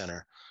through its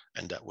center,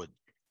 and that would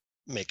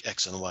make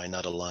X and Y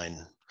not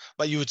align.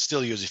 But you would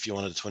still use, if you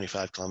wanted a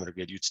 25-kilometer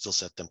grid, you'd still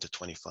set them to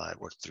 25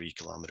 or 3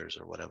 kilometers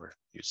or whatever.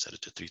 You'd set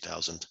it to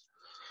 3,000.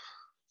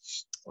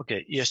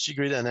 Okay, ESG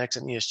grid NX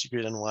and ESG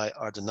grid NY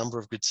are the number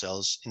of grid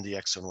cells in the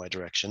X and Y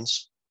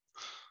directions.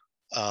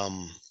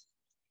 And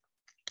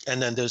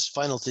then there's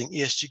final thing,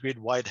 ESG grid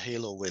wide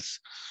halo width.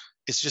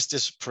 It's just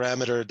this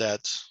parameter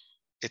that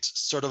it's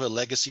sort of a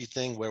legacy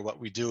thing where what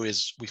we do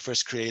is we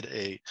first create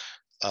a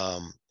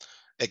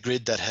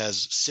grid that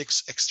has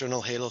 6 external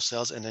halo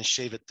cells and then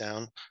shave it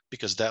down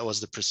because that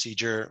was the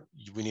procedure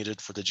we needed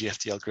for the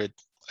GFDL grid.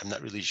 I'm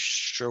not really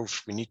sure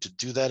if we need to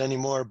do that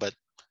anymore, but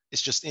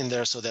it's just in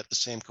there so that the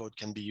same code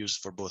can be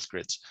used for both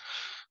grids.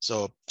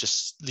 So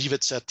just leave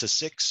it set to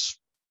 6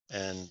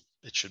 and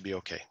it should be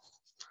okay.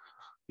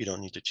 You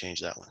don't need to change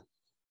that one.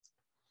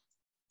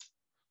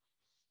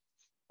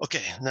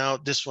 Okay, now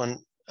this one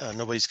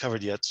nobody's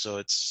covered yet, so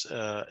it's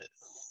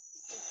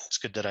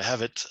good that I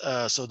have it.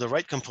 So the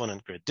right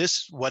component grid,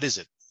 what is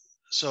it?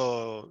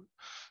 So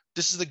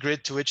this is the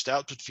grid to which the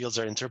output fields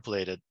are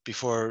interpolated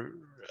before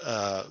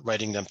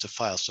writing them to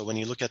files. So when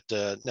you look at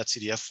the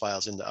netcdf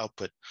files in the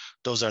output,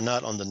 those are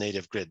not on the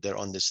native grid. They're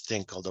on this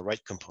thing called the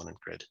right component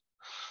grid.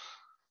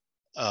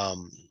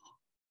 And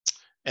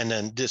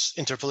then this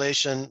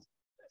interpolation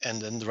and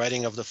then the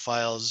writing of the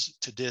files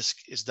to disk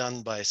is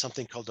done by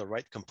something called the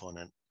write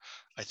component.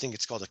 I think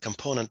it's called a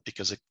component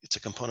because it's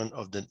a component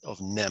of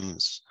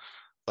NEMS,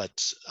 but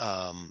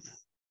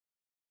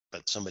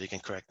somebody can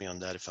correct me on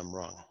that if I'm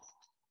wrong.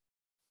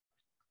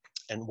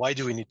 And why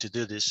do we need to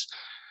do this?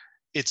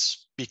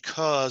 It's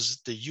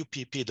because the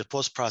UPP, the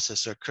post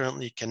processor,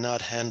 currently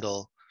cannot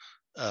handle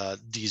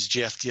these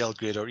GFDL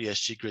grid or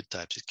ESG grid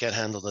types. It can't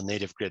handle the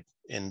native grid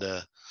in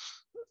the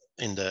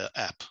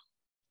app.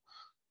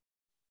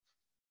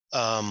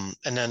 And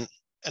then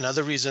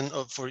another reason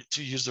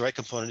to use the right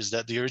component is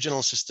that the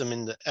original system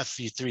in the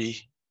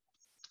FV3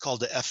 called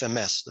the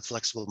FMS, the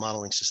flexible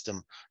modeling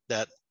system,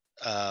 that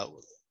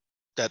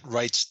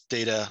writes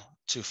data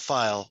to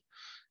file,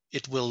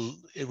 it will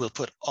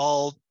put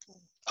all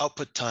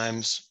output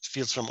times,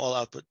 fields from all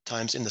output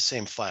times in the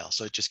same file.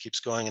 So it just keeps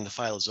going and the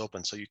file is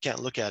open. So you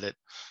can't look at it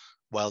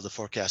while the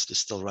forecast is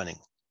still running.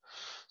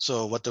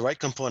 So what the write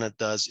component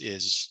does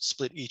is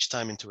split each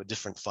time into a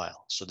different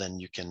file. So then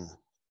you can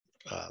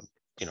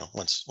you know,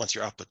 once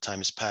your output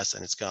time is passed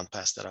and it's gone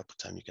past that output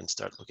time, you can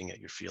start looking at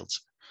your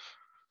fields.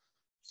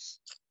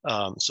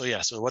 So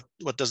yeah, so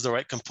what does the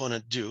right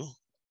component do?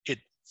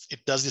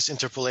 It does this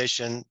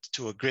interpolation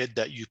to a grid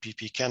that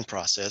UPP can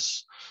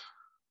process.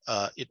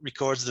 It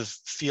records the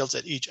fields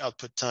at each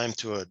output time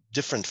to a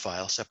different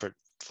file, separate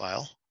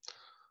file.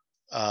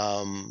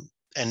 And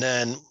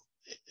then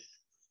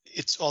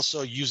it's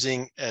also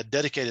using a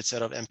dedicated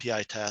set of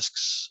MPI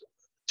tasks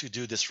to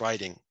do this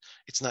writing.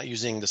 It's not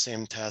using the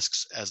same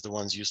tasks as the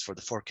ones used for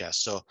the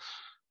forecast. So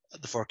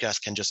the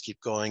forecast can just keep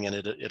going, and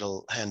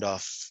it'll hand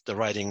off the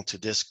writing to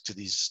disk to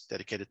these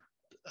dedicated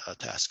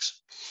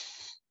tasks.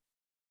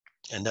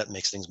 And that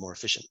makes things more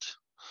efficient.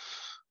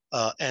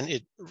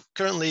 And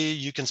currently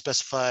you can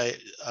specify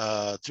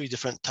 3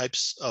 different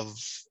types of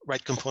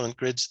right component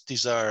grids.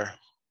 These are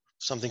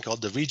something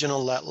called the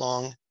regional lat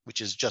long,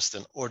 which is just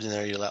an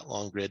ordinary lat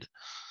long grid,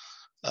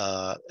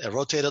 a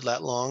rotated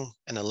lat long,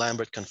 and a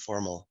Lambert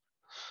conformal.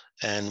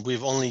 And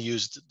we've only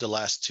used the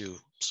last 2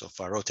 so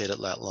far, rotated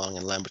lat long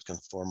and Lambert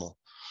conformal.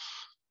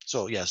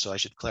 So yeah, so I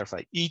should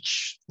clarify,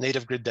 each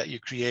native grid that you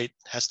create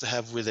has to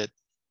have with it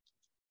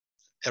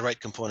a right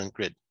component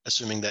grid,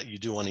 assuming that you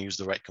do want to use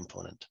the right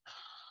component.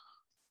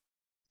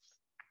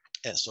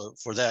 And so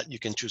for that, you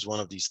can choose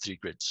one of these 3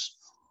 grids.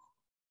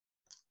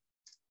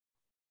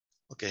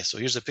 Okay, so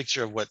here's a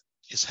picture of what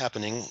is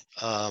happening.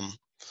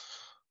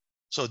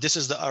 So this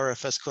is the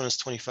RFS CONUS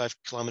 25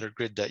 kilometer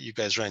grid that you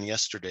guys ran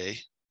yesterday.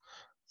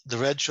 The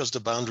red shows the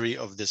boundary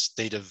of this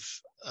native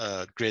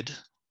grid.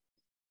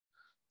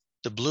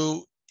 The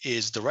blue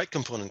is the right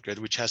component grid,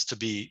 which has to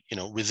be, you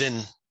know,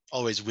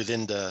 always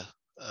within the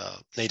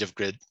native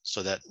grid,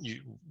 so that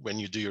when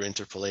you do your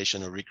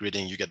interpolation or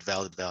regridding, you get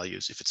valid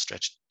values. If it's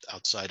stretched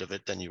outside of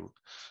it, then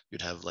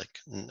you'd have like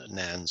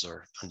nans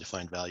or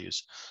undefined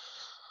values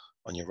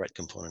on your right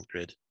component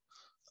grid.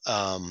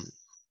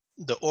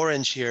 The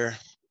orange here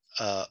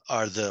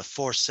are the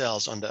 4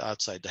 cells on the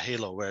outside, the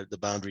halo, where the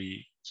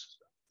boundary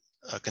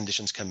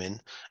conditions come in.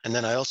 And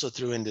then I also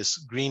threw in this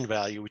green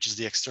value, which is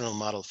the external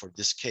model for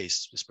this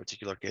case, this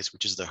particular case,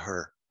 which is the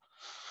HER.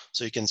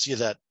 So you can see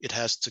that it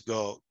has to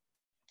go,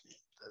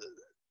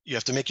 you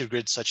have to make your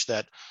grid such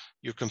that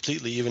you're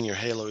completely, even your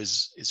halo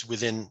is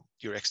within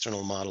your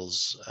external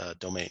model's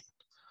domain.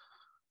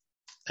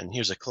 And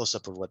here's a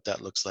close-up of what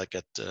that looks like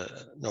at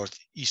the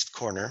northeast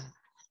corner.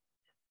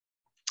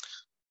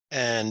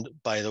 And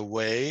by the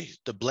way,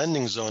 the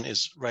blending zone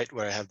is right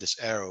where I have this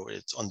arrow.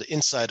 It's on the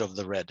inside of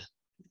the red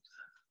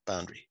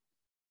boundary.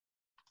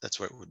 That's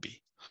where it would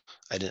be.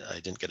 I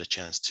didn't get a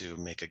chance to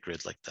make a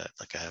grid like that,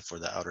 like I have for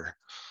the outer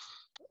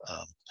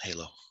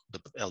halo, the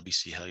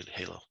LBC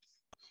halo.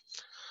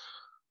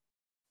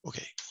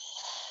 Okay.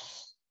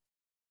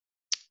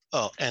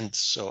 Oh, and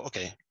so,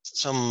 okay,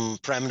 some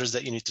parameters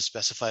that you need to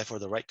specify for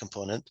the right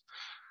component.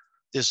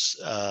 This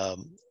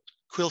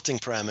quilting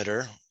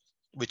parameter,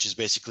 which is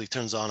basically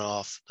turns on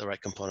off the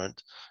right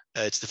component,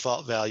 its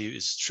default value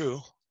is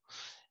true.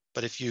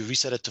 But if you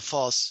reset it to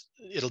false,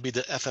 it'll be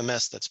the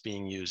FMS that's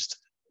being used,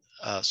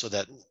 so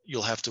that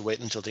you'll have to wait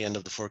until the end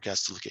of the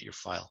forecast to look at your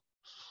file.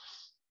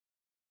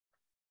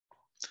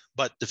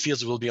 But the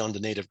fields will be on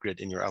the native grid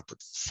in your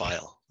output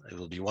file. It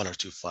will be 1 or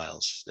 2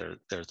 files. There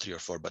are 3 or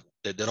 4, but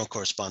they don't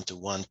correspond to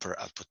 1 per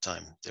output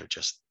time.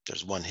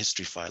 There's one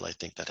history file, I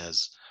think, that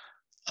has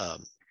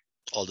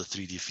all the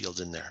 3D fields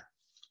in there.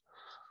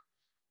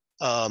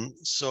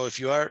 So if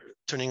you are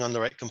turning on the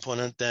right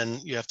component, then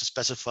you have to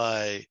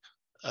specify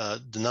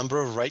the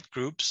number of right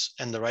groups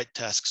and the right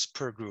tasks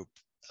per group.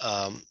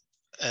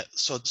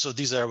 So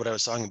these are what I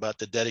was talking about,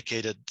 the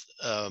dedicated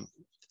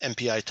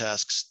MPI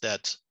tasks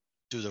that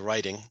do the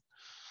writing.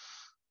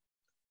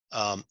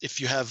 If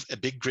you have a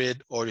big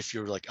grid, or if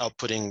you're like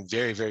outputting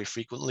very, very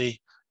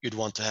frequently, you'd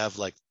want to have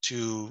like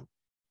 2,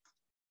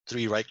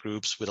 3 right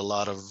groups with a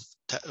lot of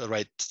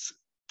right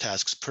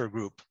tasks per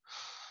group.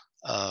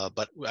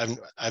 But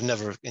I've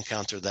never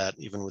encountered that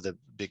even with a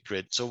big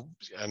grid. So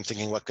I'm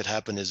thinking what could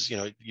happen is, you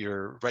know,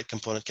 your right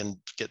component can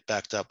get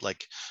backed up,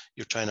 like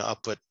you're trying to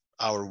output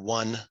hour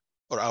 1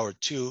 or hour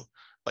 2,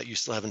 but you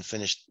still haven't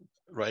finished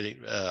writing,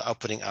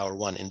 outputting hour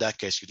 1. In that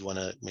case, you'd want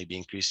to maybe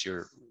increase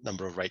your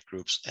number of right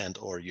groups and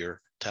or your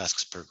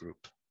tasks per group.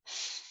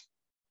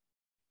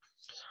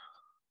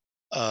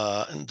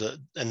 And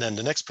then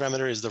the next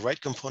parameter is the right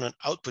component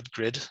output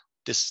grid.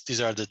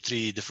 These are the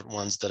 3 different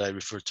ones that I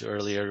referred to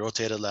earlier: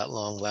 rotated lat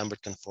long,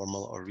 Lambert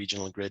conformal, or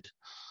regional grid.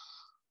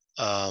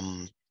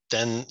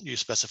 Then you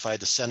specify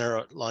the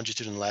center,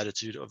 longitude, and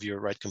latitude of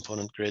your right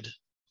component grid.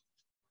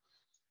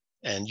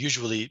 And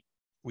usually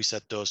we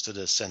set those to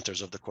the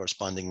centers of the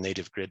corresponding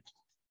native grid.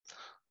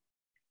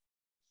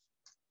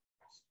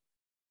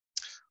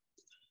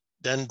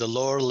 Then the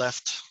lower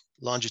left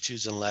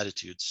longitudes and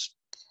latitudes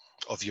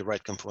of your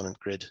right component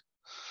grid.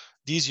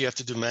 These you have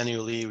to do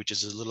manually, which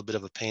is a little bit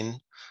of a pain.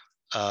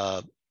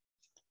 I've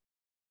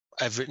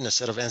written a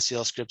set of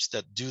NCL scripts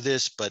that do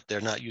this, but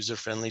they're not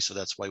user-friendly, so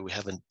that's why we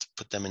haven't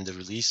put them in the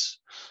release.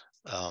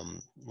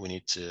 We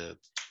need to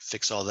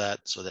fix all that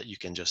so that you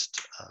can just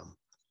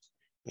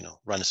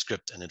run a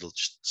script and it'll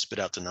just spit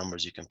out the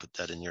numbers. You can put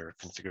that in your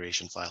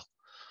configuration file.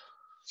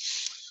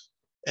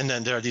 And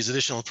then there are these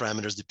additional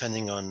parameters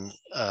depending on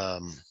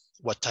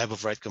what type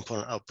of right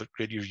component output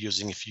grid you're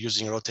using. If you're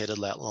using rotated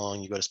lat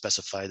long, you got to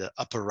specify the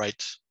upper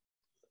right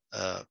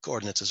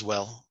coordinates as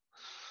well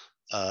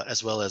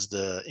as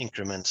the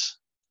increment,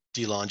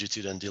 d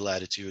longitude and d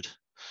latitude.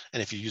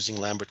 And if you're using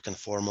Lambert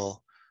conformal,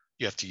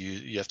 you have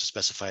to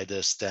specify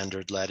the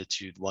standard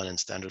latitude 1 and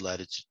standard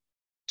latitude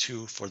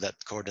 2 for that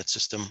coordinate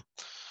system,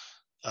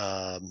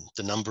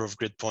 the number of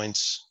grid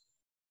points,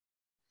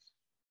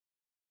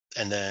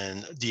 and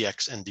then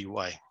dx and dy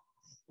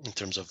in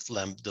terms of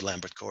the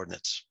Lambert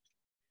coordinates.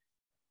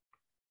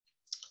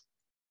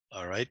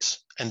 All right,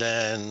 and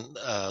then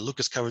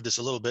Lucas covered this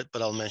a little bit,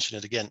 but I'll mention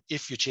it again.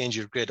 If you change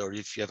your grid or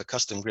if you have a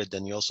custom grid,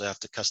 then you also have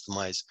to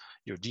customize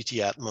your DT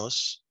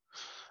Atmos,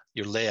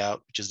 your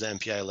layout, which is the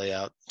MPI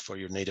layout for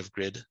your native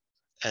grid,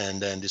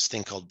 and then this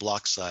thing called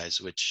block size,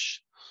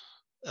 which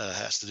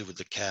has to do with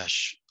the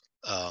cache.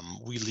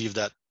 We leave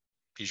that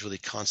usually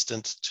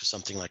constant to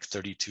something like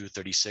 32,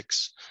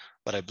 36,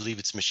 but I believe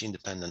it's machine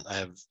dependent.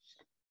 I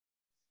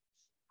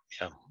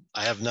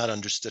have not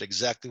understood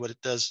exactly what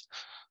it does.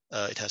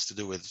 It has to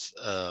do with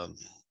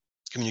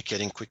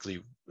communicating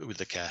quickly with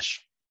the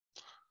cache.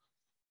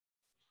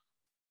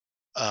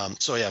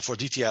 So yeah, for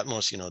DT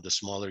Atmos, the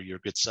smaller your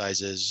grid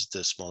size is,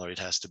 the smaller it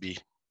has to be.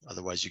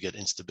 Otherwise, you get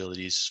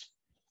instabilities.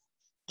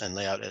 And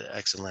layout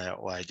X and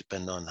layout Y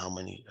depend on how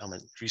many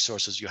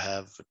resources you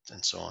have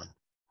and so on.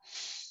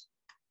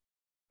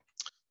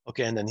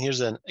 Okay, and then here's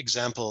an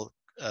example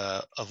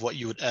of what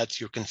you would add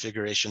to your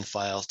configuration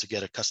file to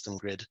get a custom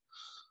grid.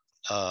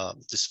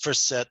 This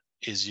first set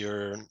is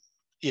your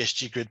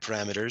ESG grid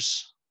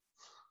parameters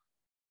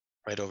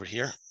right over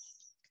here.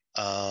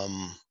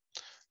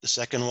 The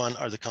second one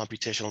are the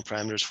computational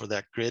parameters for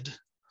that grid.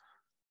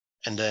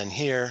 And then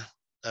here,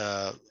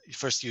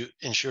 first you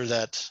ensure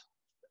that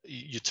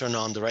you turn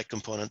on the right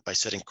component by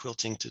setting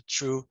quilting to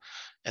true,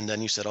 and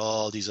then you set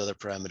all these other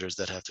parameters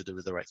that have to do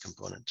with the right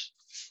component.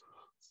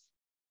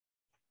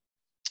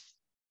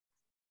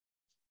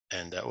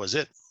 And that was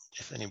it.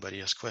 If anybody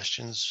has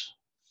questions.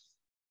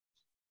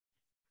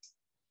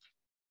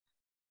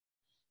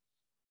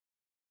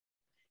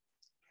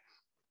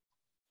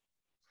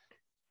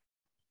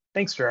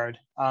 Thanks, Gerard.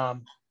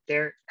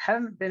 There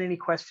haven't been any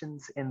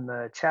questions in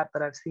the chat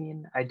that I've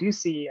seen. I do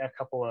see a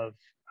couple of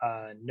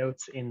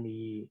notes in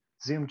the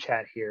Zoom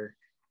chat here.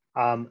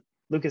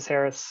 Lucas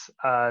Harris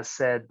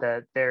said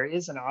that there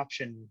is an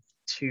option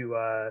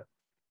to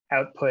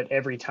output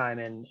every time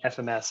in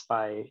FMS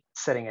by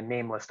setting a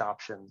name list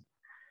option.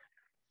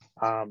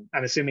 I'm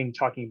assuming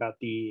talking about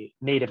the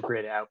native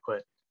grid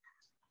output.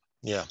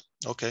 Yeah,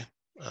 okay.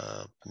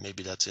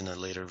 Maybe that's in a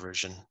later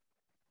version.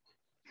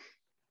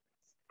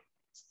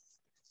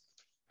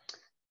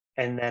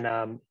 And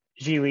then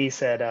Ji Lee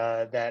said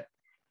that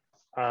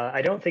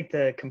I don't think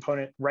the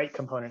right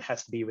component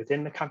has to be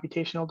within the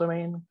computational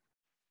domain.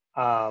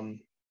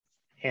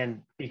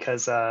 And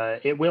because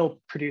it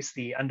will produce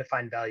the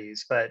undefined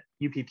values, but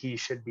UPP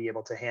should be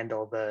able to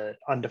handle the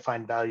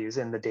undefined values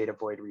in the data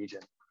void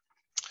region.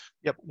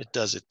 Yep, it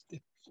does it.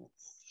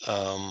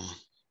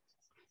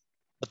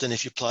 But then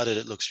if you plot it,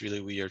 it looks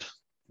really weird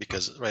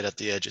because right at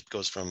the edge, it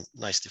goes from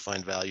nice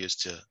defined values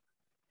to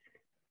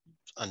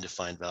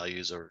undefined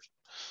values.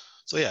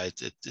 So yeah,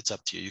 it's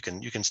up to you.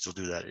 You can still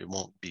do that. It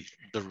won't be,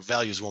 the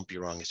values won't be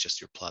wrong. It's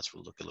just your plots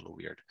will look a little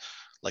weird.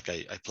 Like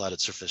I plotted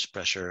surface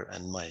pressure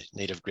and my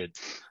native grid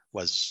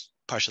was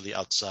partially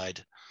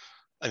outside.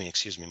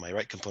 My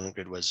right component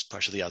grid was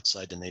partially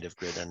outside the native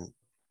grid. And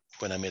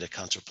when I made a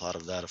counter plot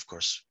of that, of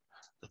course,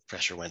 the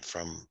pressure went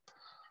from,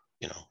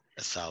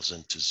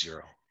 1,000 to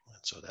 0.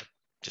 And so that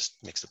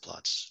just makes the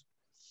plots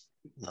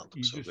not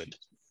look so good.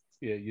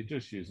 Yeah, you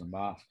just use a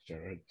mask,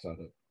 Jared, so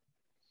that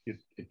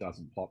it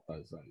doesn't plot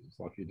those values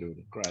like you do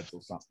with grads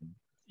or something.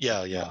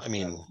 Yeah.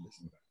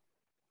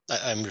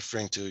 I'm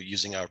referring to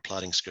using our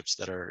plotting scripts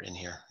that are in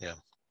here. Yeah,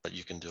 but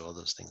you can do all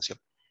those things. Yep.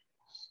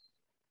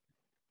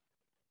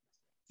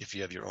 If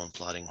you have your own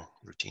plotting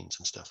routines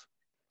and stuff.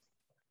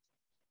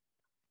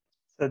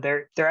 So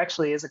there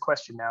actually is a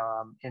question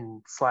now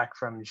in Slack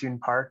from June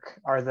Park.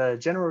 Are the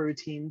general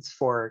routines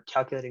for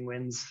calculating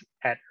winds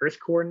at Earth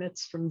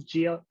coordinates from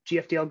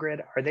GFDL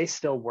grid, are they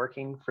still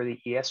working for the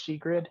ESG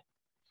grid?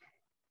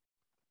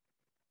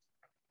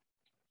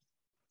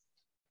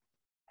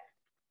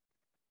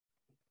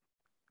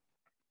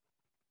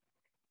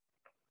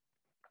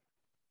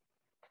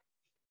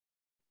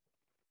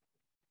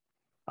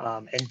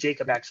 And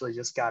Jacob actually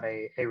just got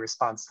a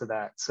response to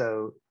that.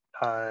 So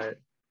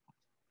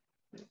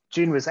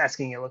June was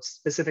asking, it looks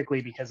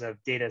specifically because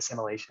of data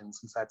assimilation,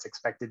 since that's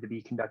expected to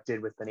be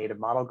conducted with the native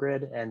model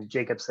grid. And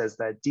Jacob says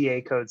that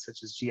DA codes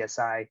such as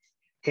GSI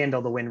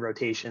handle the wind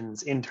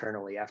rotations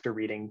internally after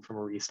reading from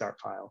a restart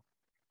file.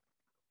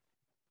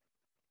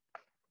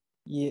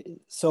 Yeah,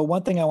 so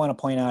one thing I want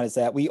to point out is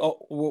that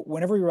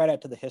whenever we write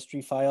out to the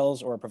history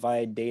files or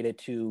provide data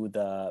to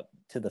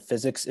the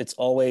physics, it's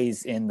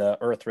always in the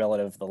Earth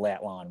relative the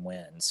lat-long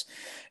winds.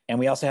 And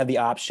we also have the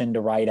option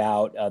to write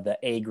out the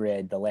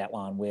A-grid, the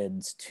lat-long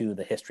winds, to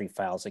the history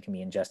files that can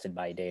be ingested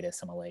by data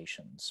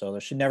assimilation. So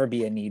there should never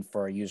be a need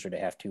for a user to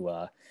have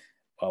to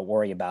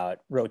worry about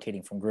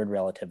rotating from grid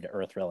relative to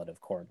Earth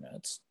relative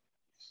coordinates.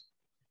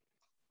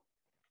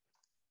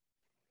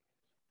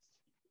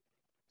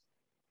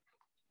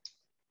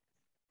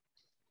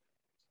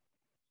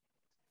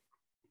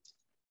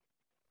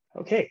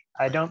 Okay,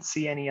 I don't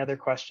see any other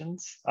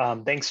questions.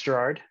 Thanks,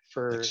 Gerard,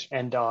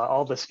 and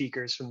all the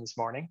speakers from this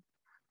morning.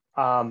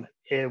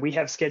 We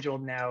have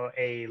scheduled now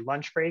a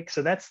lunch break.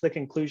 So that's the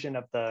conclusion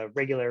of the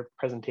regular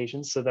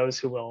presentations. So those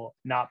who will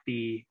not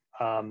be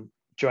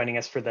joining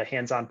us for the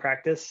hands-on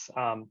practice,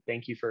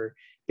 thank you for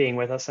being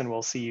with us, and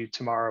we'll see you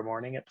tomorrow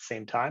morning at the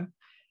same time.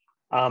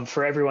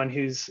 For everyone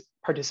who's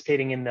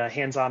participating in the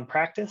hands-on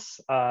practice,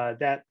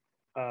 that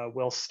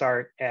will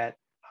start at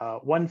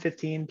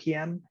 1:15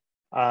 p.m.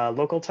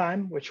 Local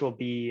time, which will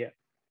be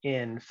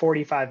in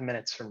 45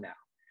 minutes from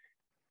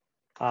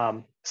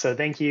now. So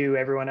thank you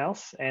everyone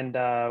else, and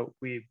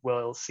we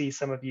will see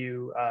some of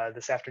you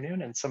this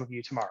afternoon and some of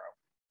you tomorrow.